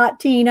in a lot,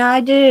 Tina. I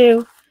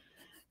do.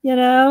 You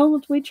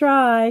know, we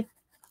try.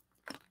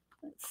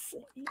 Let's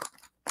see.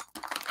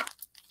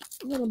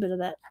 A little bit of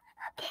that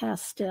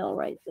pastel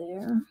right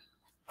there.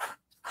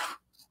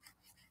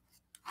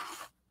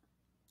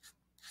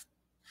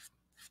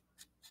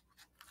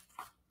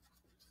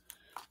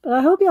 But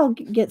I hope y'all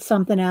get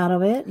something out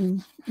of it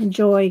and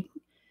enjoy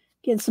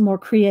getting some more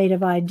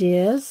creative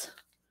ideas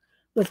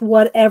with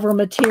whatever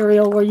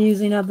material we're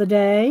using of the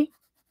day.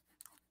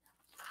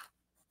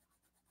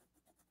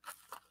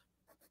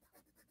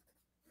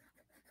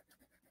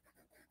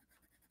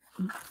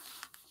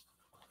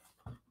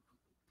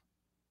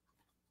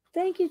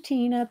 Thank you,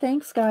 Tina.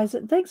 Thanks, guys.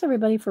 Thanks,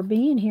 everybody, for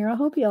being here. I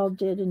hope you all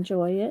did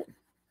enjoy it.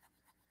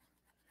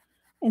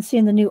 And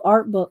seeing the new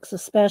art books,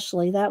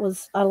 especially.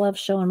 I love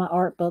showing my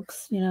art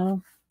books, you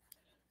know,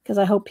 because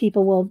I hope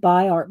people will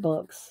buy art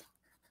books.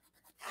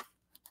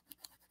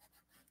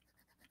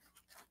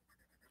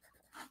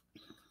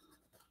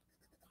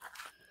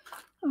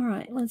 All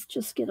right, let's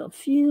just get a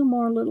few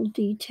more little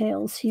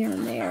details here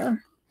and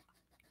there.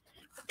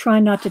 Try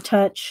not to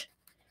touch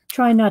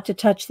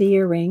the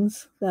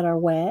earrings that are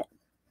wet.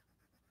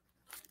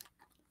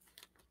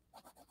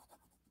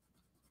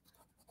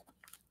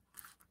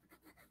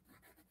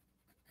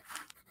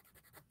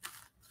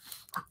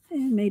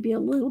 And maybe a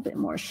little bit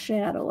more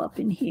shadow up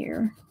in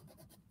here.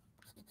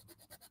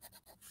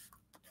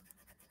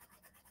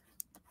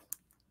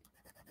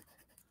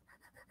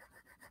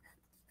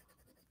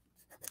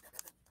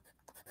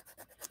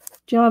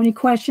 Do you have any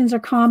questions or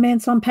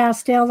comments on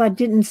pastels? I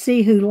didn't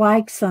see who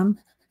likes them,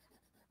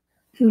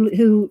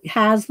 who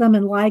has them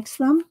and likes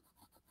them.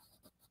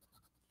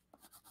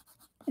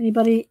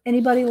 Anybody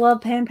love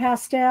pan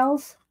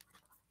pastels?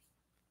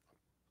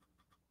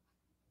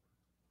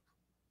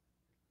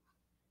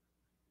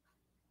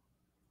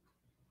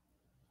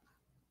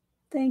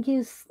 Thank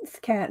you,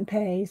 Cat and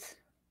Pays.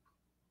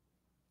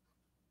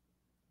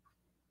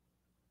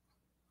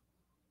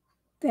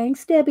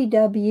 Thanks, Debbie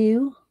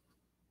W.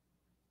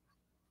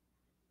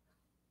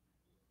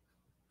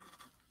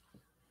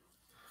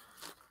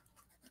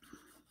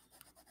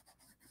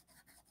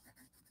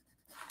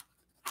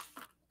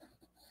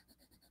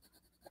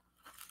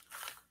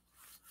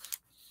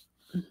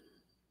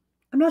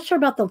 I'm not sure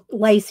about the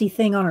lacy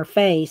thing on her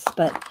face,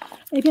 but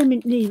maybe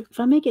if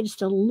I make it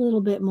just a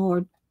little bit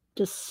more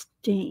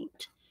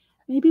distinct,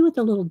 maybe with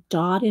a little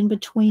dot in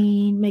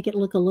between, make it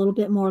look a little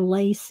bit more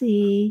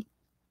lacy.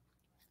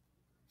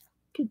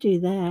 Could do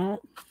that.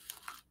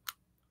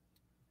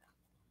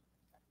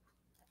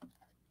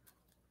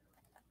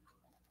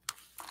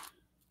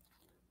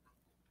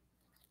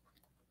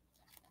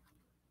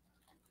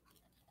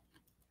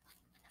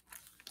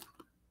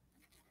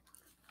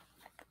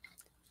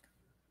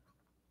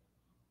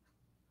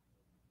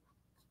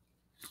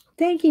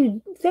 Thank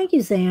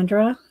you,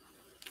 Sandra.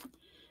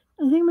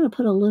 I think I'm going to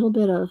put a little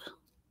bit of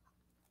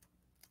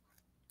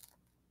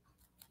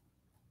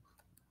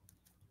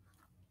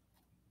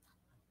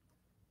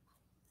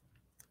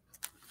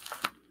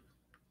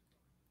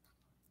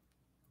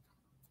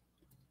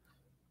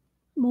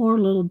more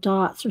little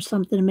dots or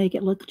something to make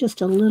it look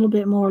just a little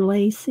bit more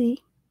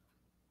lacy.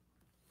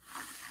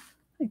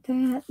 Like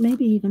that.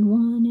 Maybe even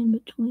one in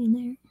between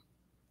there.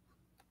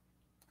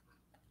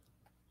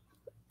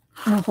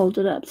 I'll hold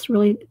it up. It's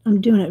really,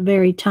 I'm doing it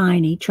very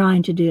tiny,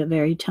 trying to do it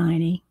very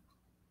tiny.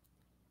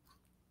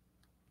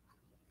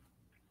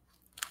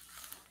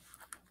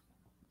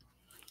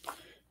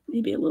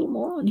 Maybe a little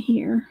more on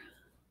here.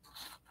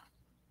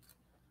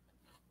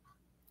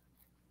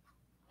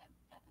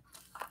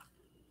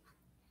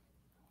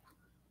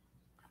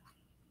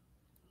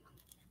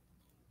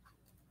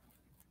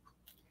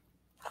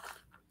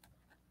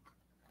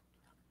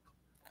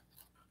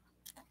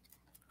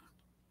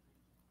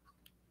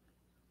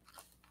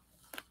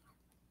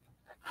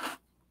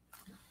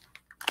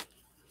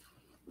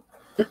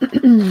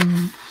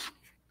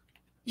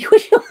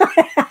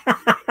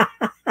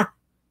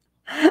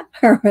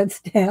 Hermit's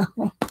down.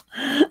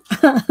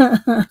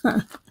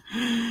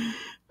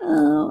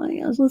 Oh my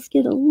gosh, let's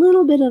get a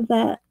little bit of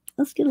that.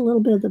 Let's get a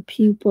little bit of the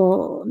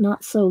pupil,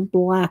 not so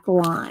black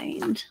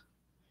lined.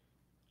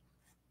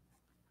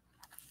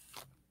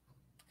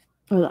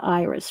 Or the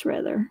iris,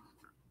 rather.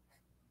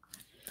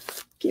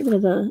 Get rid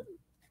of the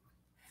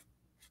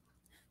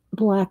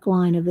black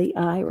line of the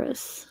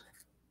iris.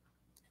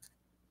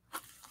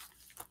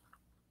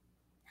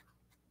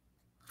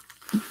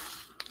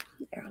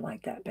 There, I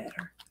like that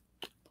better.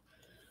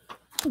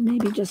 And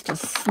maybe just a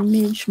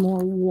smidge more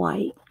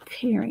white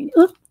carrying.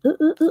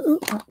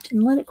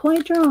 Didn't let it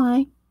quite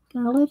dry.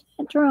 Gotta let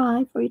that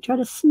dry before you try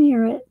to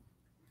smear it.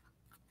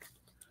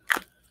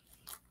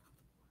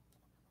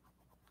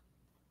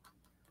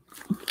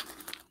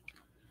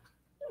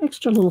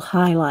 Extra little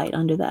highlight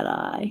under that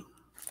eye.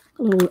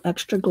 A little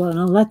extra glow. And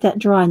I'll let that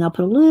dry and I'll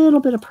put a little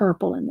bit of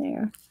purple in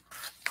there.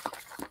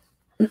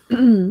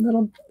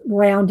 Little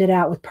rounded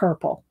out with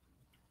purple.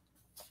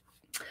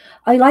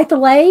 Oh, you like the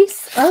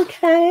lace?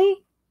 Okay.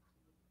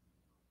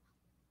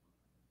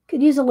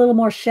 Could use a little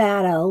more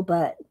shadow,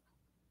 but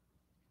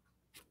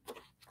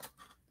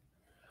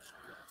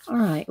all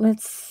right,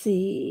 let's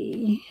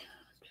see.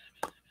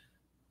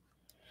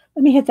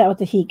 Let me hit that with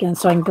the heat gun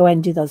so I can go ahead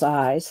and do those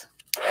eyes.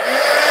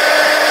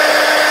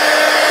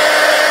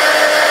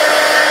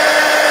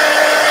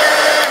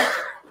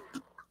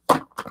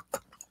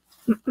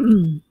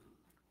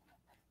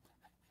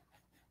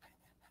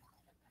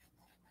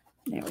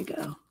 There we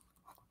go.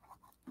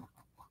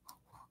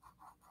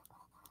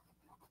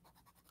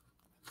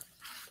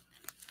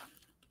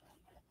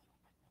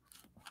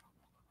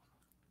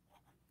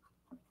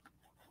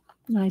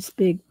 Nice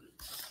big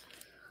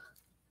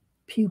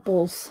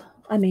pupils.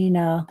 I mean,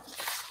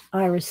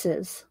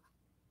 irises.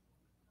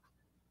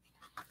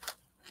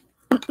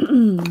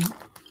 Those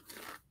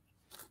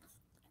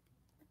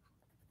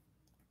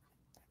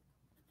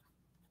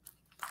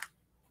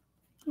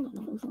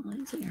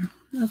lines there.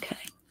 Okay.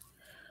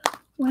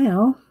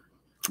 Well,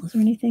 is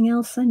there anything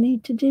else I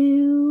need to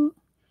do?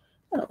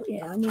 Oh,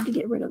 yeah, I need to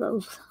get rid of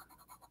those.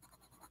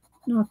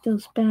 Knock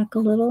those back a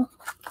little.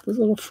 Those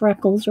little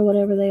freckles or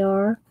whatever they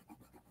are.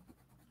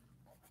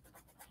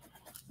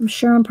 I'm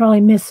sure I'm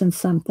probably missing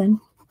something.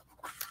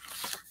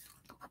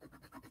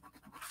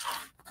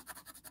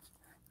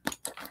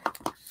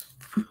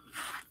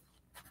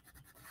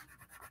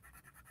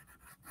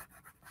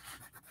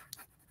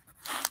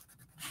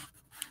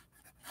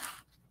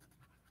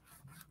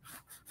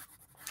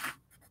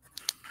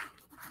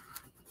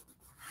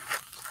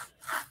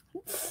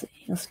 Let's see.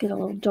 Let's get a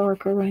little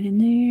darker right in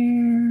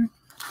there.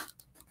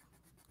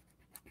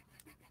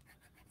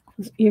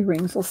 Those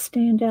earrings will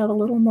stand out a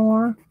little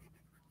more.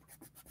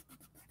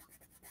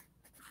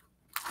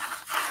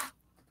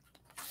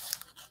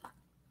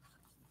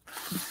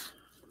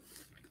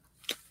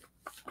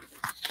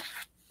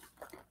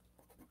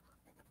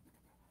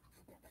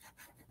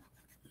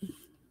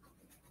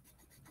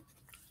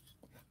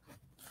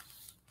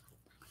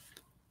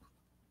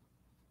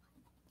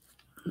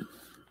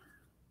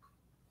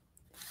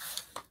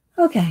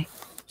 Okay,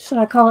 should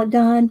I call it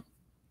done?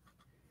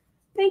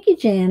 Thank you,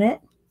 Janet.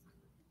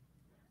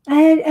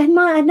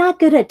 I'm not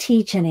good at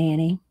teaching,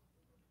 Annie.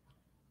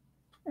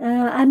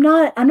 I'm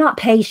not. I'm not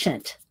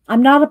patient.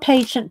 I'm not a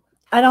patient.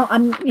 I don't.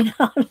 I'm.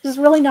 I'm just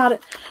really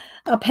not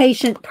a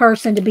patient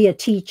person to be a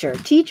teacher.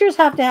 Teachers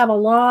have to have a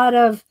lot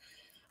of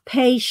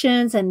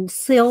patience and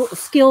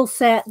skill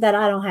set that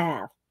I don't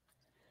have.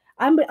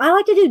 I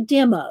like to do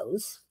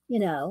demos.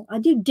 I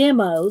do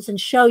demos and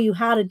show you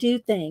how to do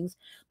things.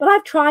 But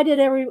I've tried it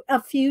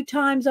a few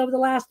times over the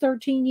last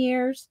 13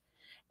 years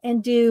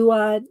and do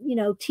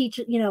teach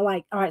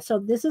like, all right, so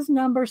this is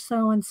number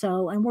so and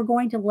so, and we're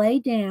going to lay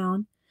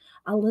down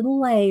a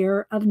little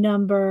layer of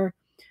number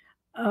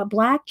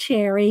black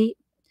cherry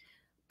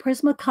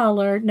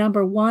Prismacolor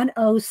number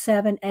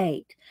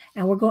 1078,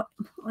 and we're going.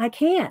 I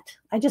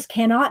just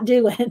cannot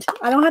do it.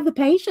 I don't have the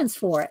patience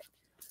for it.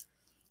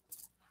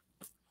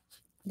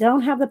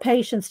 Don't have the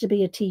patience to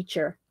be a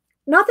teacher.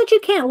 Not that you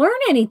can't learn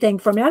anything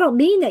from it. I don't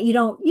mean that you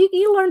don't.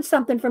 You learn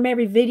something from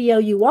every video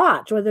you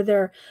watch, whether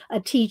they're a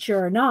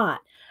teacher or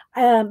not.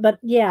 But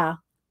yeah,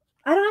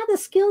 I don't have the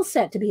skill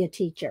set to be a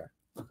teacher.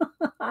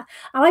 I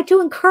like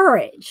to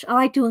encourage. I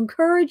like to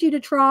encourage you to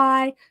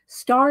try,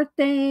 start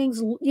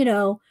things,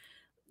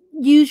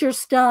 use your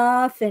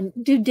stuff and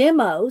do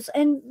demos,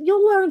 and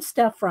you'll learn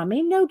stuff from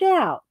me, no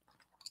doubt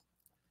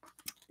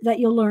that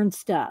you'll learn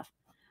stuff.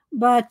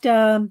 But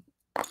I'm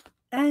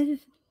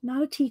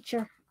not a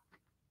teacher.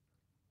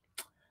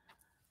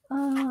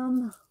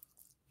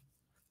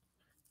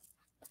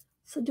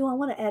 So do I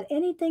want to add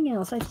anything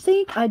else? I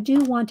think I do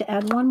want to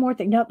add one more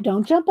thing. Nope,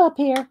 don't jump up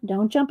here.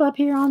 Don't jump up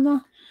here I'm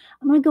going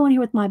to go in here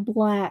with my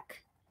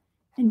black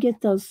and get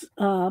those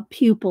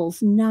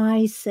pupils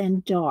nice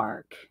and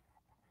dark.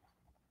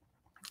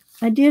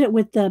 I did it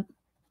with the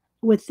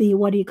what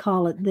do you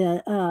call it,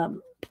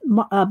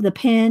 the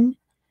pen,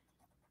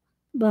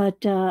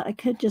 but I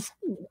could just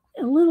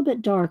a little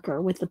bit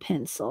darker with the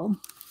pencil.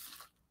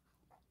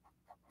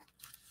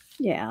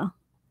 Yeah,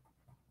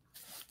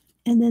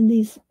 and then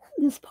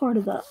this part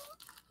of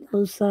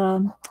those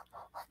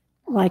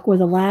like where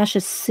the lash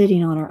is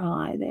sitting on her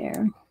eye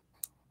there,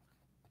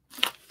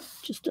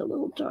 just a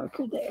little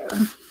darker there.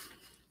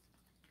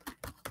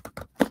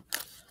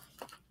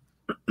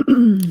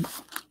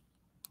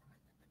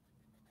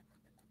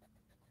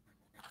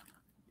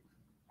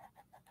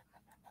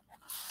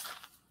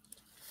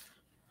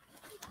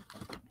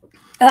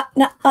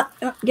 No,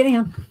 get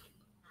in.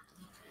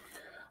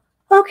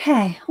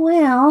 Okay,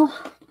 well,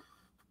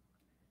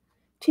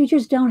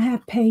 teachers don't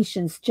have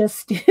patience, just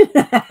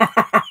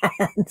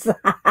students.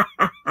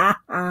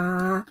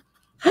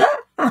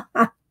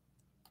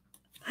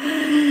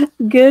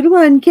 Good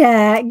one,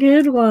 Kat.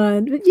 Good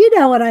one. But you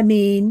know what I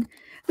mean.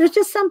 There's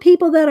just some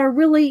people that are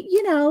really,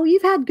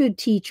 you've had good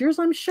teachers,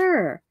 I'm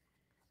sure.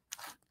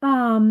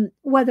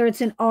 Whether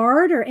it's in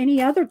art or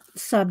any other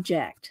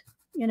subject.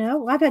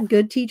 I've had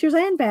good teachers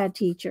and bad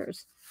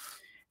teachers.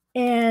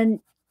 And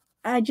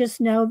I just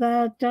know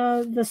that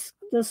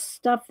the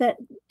stuff that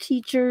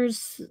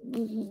teachers,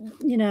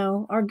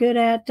 are good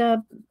at,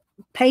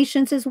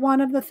 patience is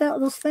one of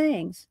those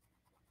things.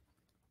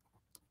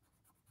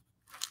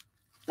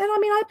 And I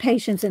mean, I have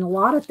patience in a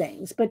lot of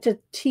things, but to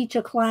teach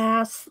a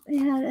class,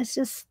 yeah, it's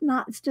just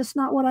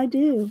not what I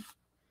do.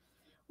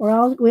 We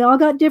all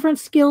got different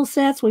skill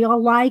sets. We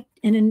all like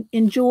and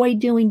enjoy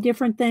doing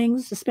different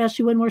things,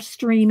 especially when we're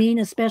streaming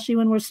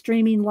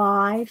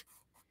live.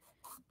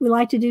 We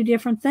like to do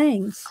different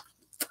things.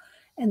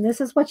 And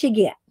this is what you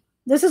get.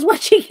 This is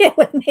what you get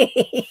with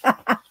me.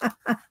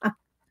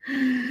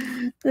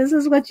 This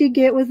is what you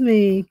get with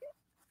me.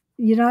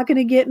 You're not going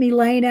to get me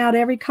laying out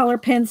every color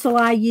pencil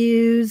I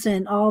use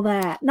and all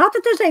that. Not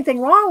that there's anything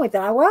wrong with it.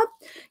 I love,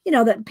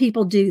 that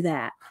people do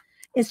that.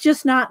 It's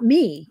just not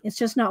me. It's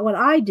just not what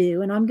I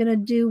do. And I'm going to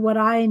do what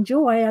I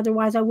enjoy.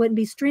 Otherwise, I wouldn't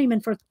be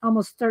streaming for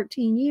almost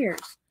 13 years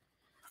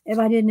if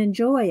I didn't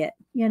enjoy it,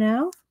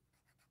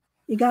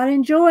 You got to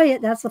enjoy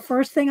it. That's the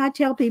first thing I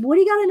tell people. What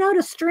do you got to know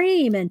to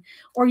stream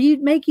or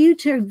you make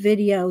YouTube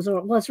videos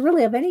or well, it's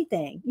really of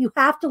anything. You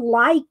have to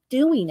like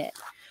doing it.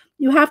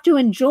 You have to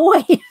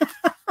enjoy it.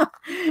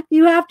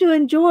 You have to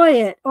enjoy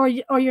it or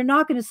you're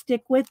not going to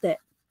stick with it.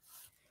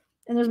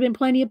 And there's been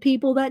plenty of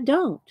people that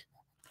don't.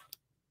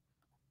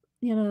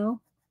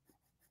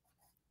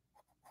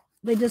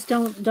 They just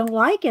don't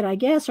like it, I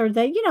guess, or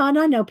they, and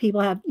I know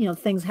people have,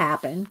 things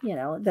happen,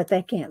 that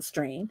they can't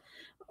stream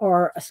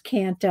or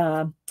can't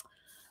do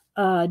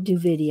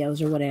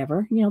videos or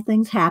whatever,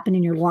 things happen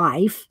in your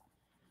life.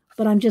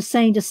 But I'm just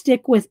saying to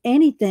stick with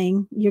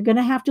anything, you're going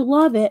to have to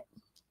love it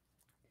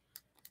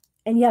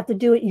and you have to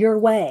do it your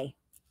way.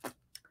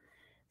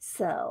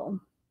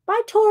 So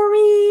Bye,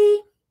 Tori.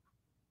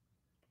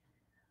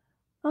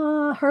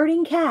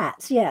 Herding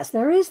cats. Yes,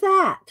 there is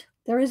that.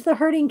 There is the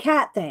herding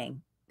cat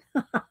thing.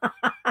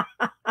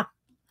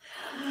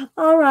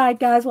 All right,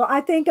 guys. Well,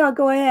 I think I'll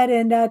go ahead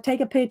and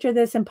take a picture of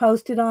this and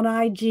post it on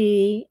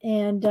IG.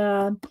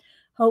 And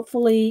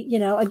hopefully,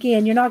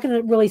 again, you're not going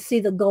to really see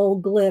the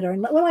gold glitter.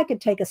 And well, I could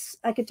take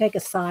a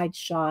side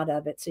shot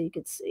of it so you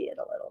could see it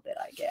a little bit,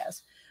 I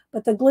guess.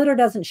 But the glitter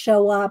doesn't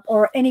show up,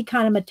 or any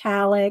kind of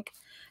metallic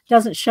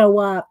doesn't show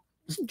up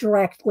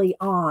directly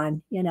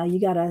on. You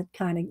got to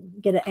kind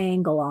of get an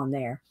angle on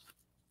there.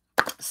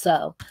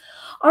 So,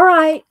 all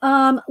right.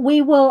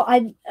 We will.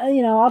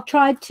 I'll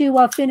try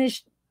to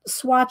finish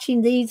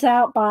swatching these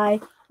out by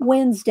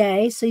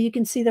Wednesday so you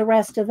can see the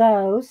rest of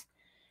those.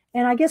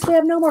 And I guess we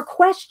have no more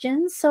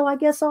questions, so I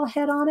guess I'll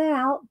head on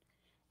out.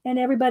 And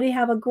everybody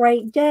have a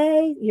great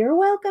day. You're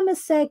welcome,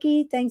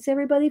 Aseki. Thanks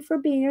everybody for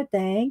being here.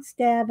 Thanks,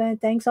 Devin.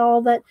 Thanks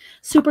all that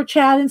super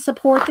chat and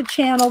support the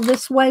channel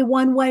this way,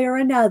 one way or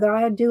another.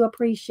 I do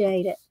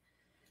appreciate it.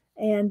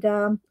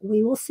 And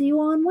we will see you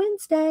on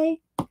Wednesday.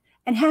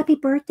 And happy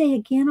birthday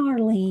again,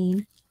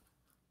 Arlene.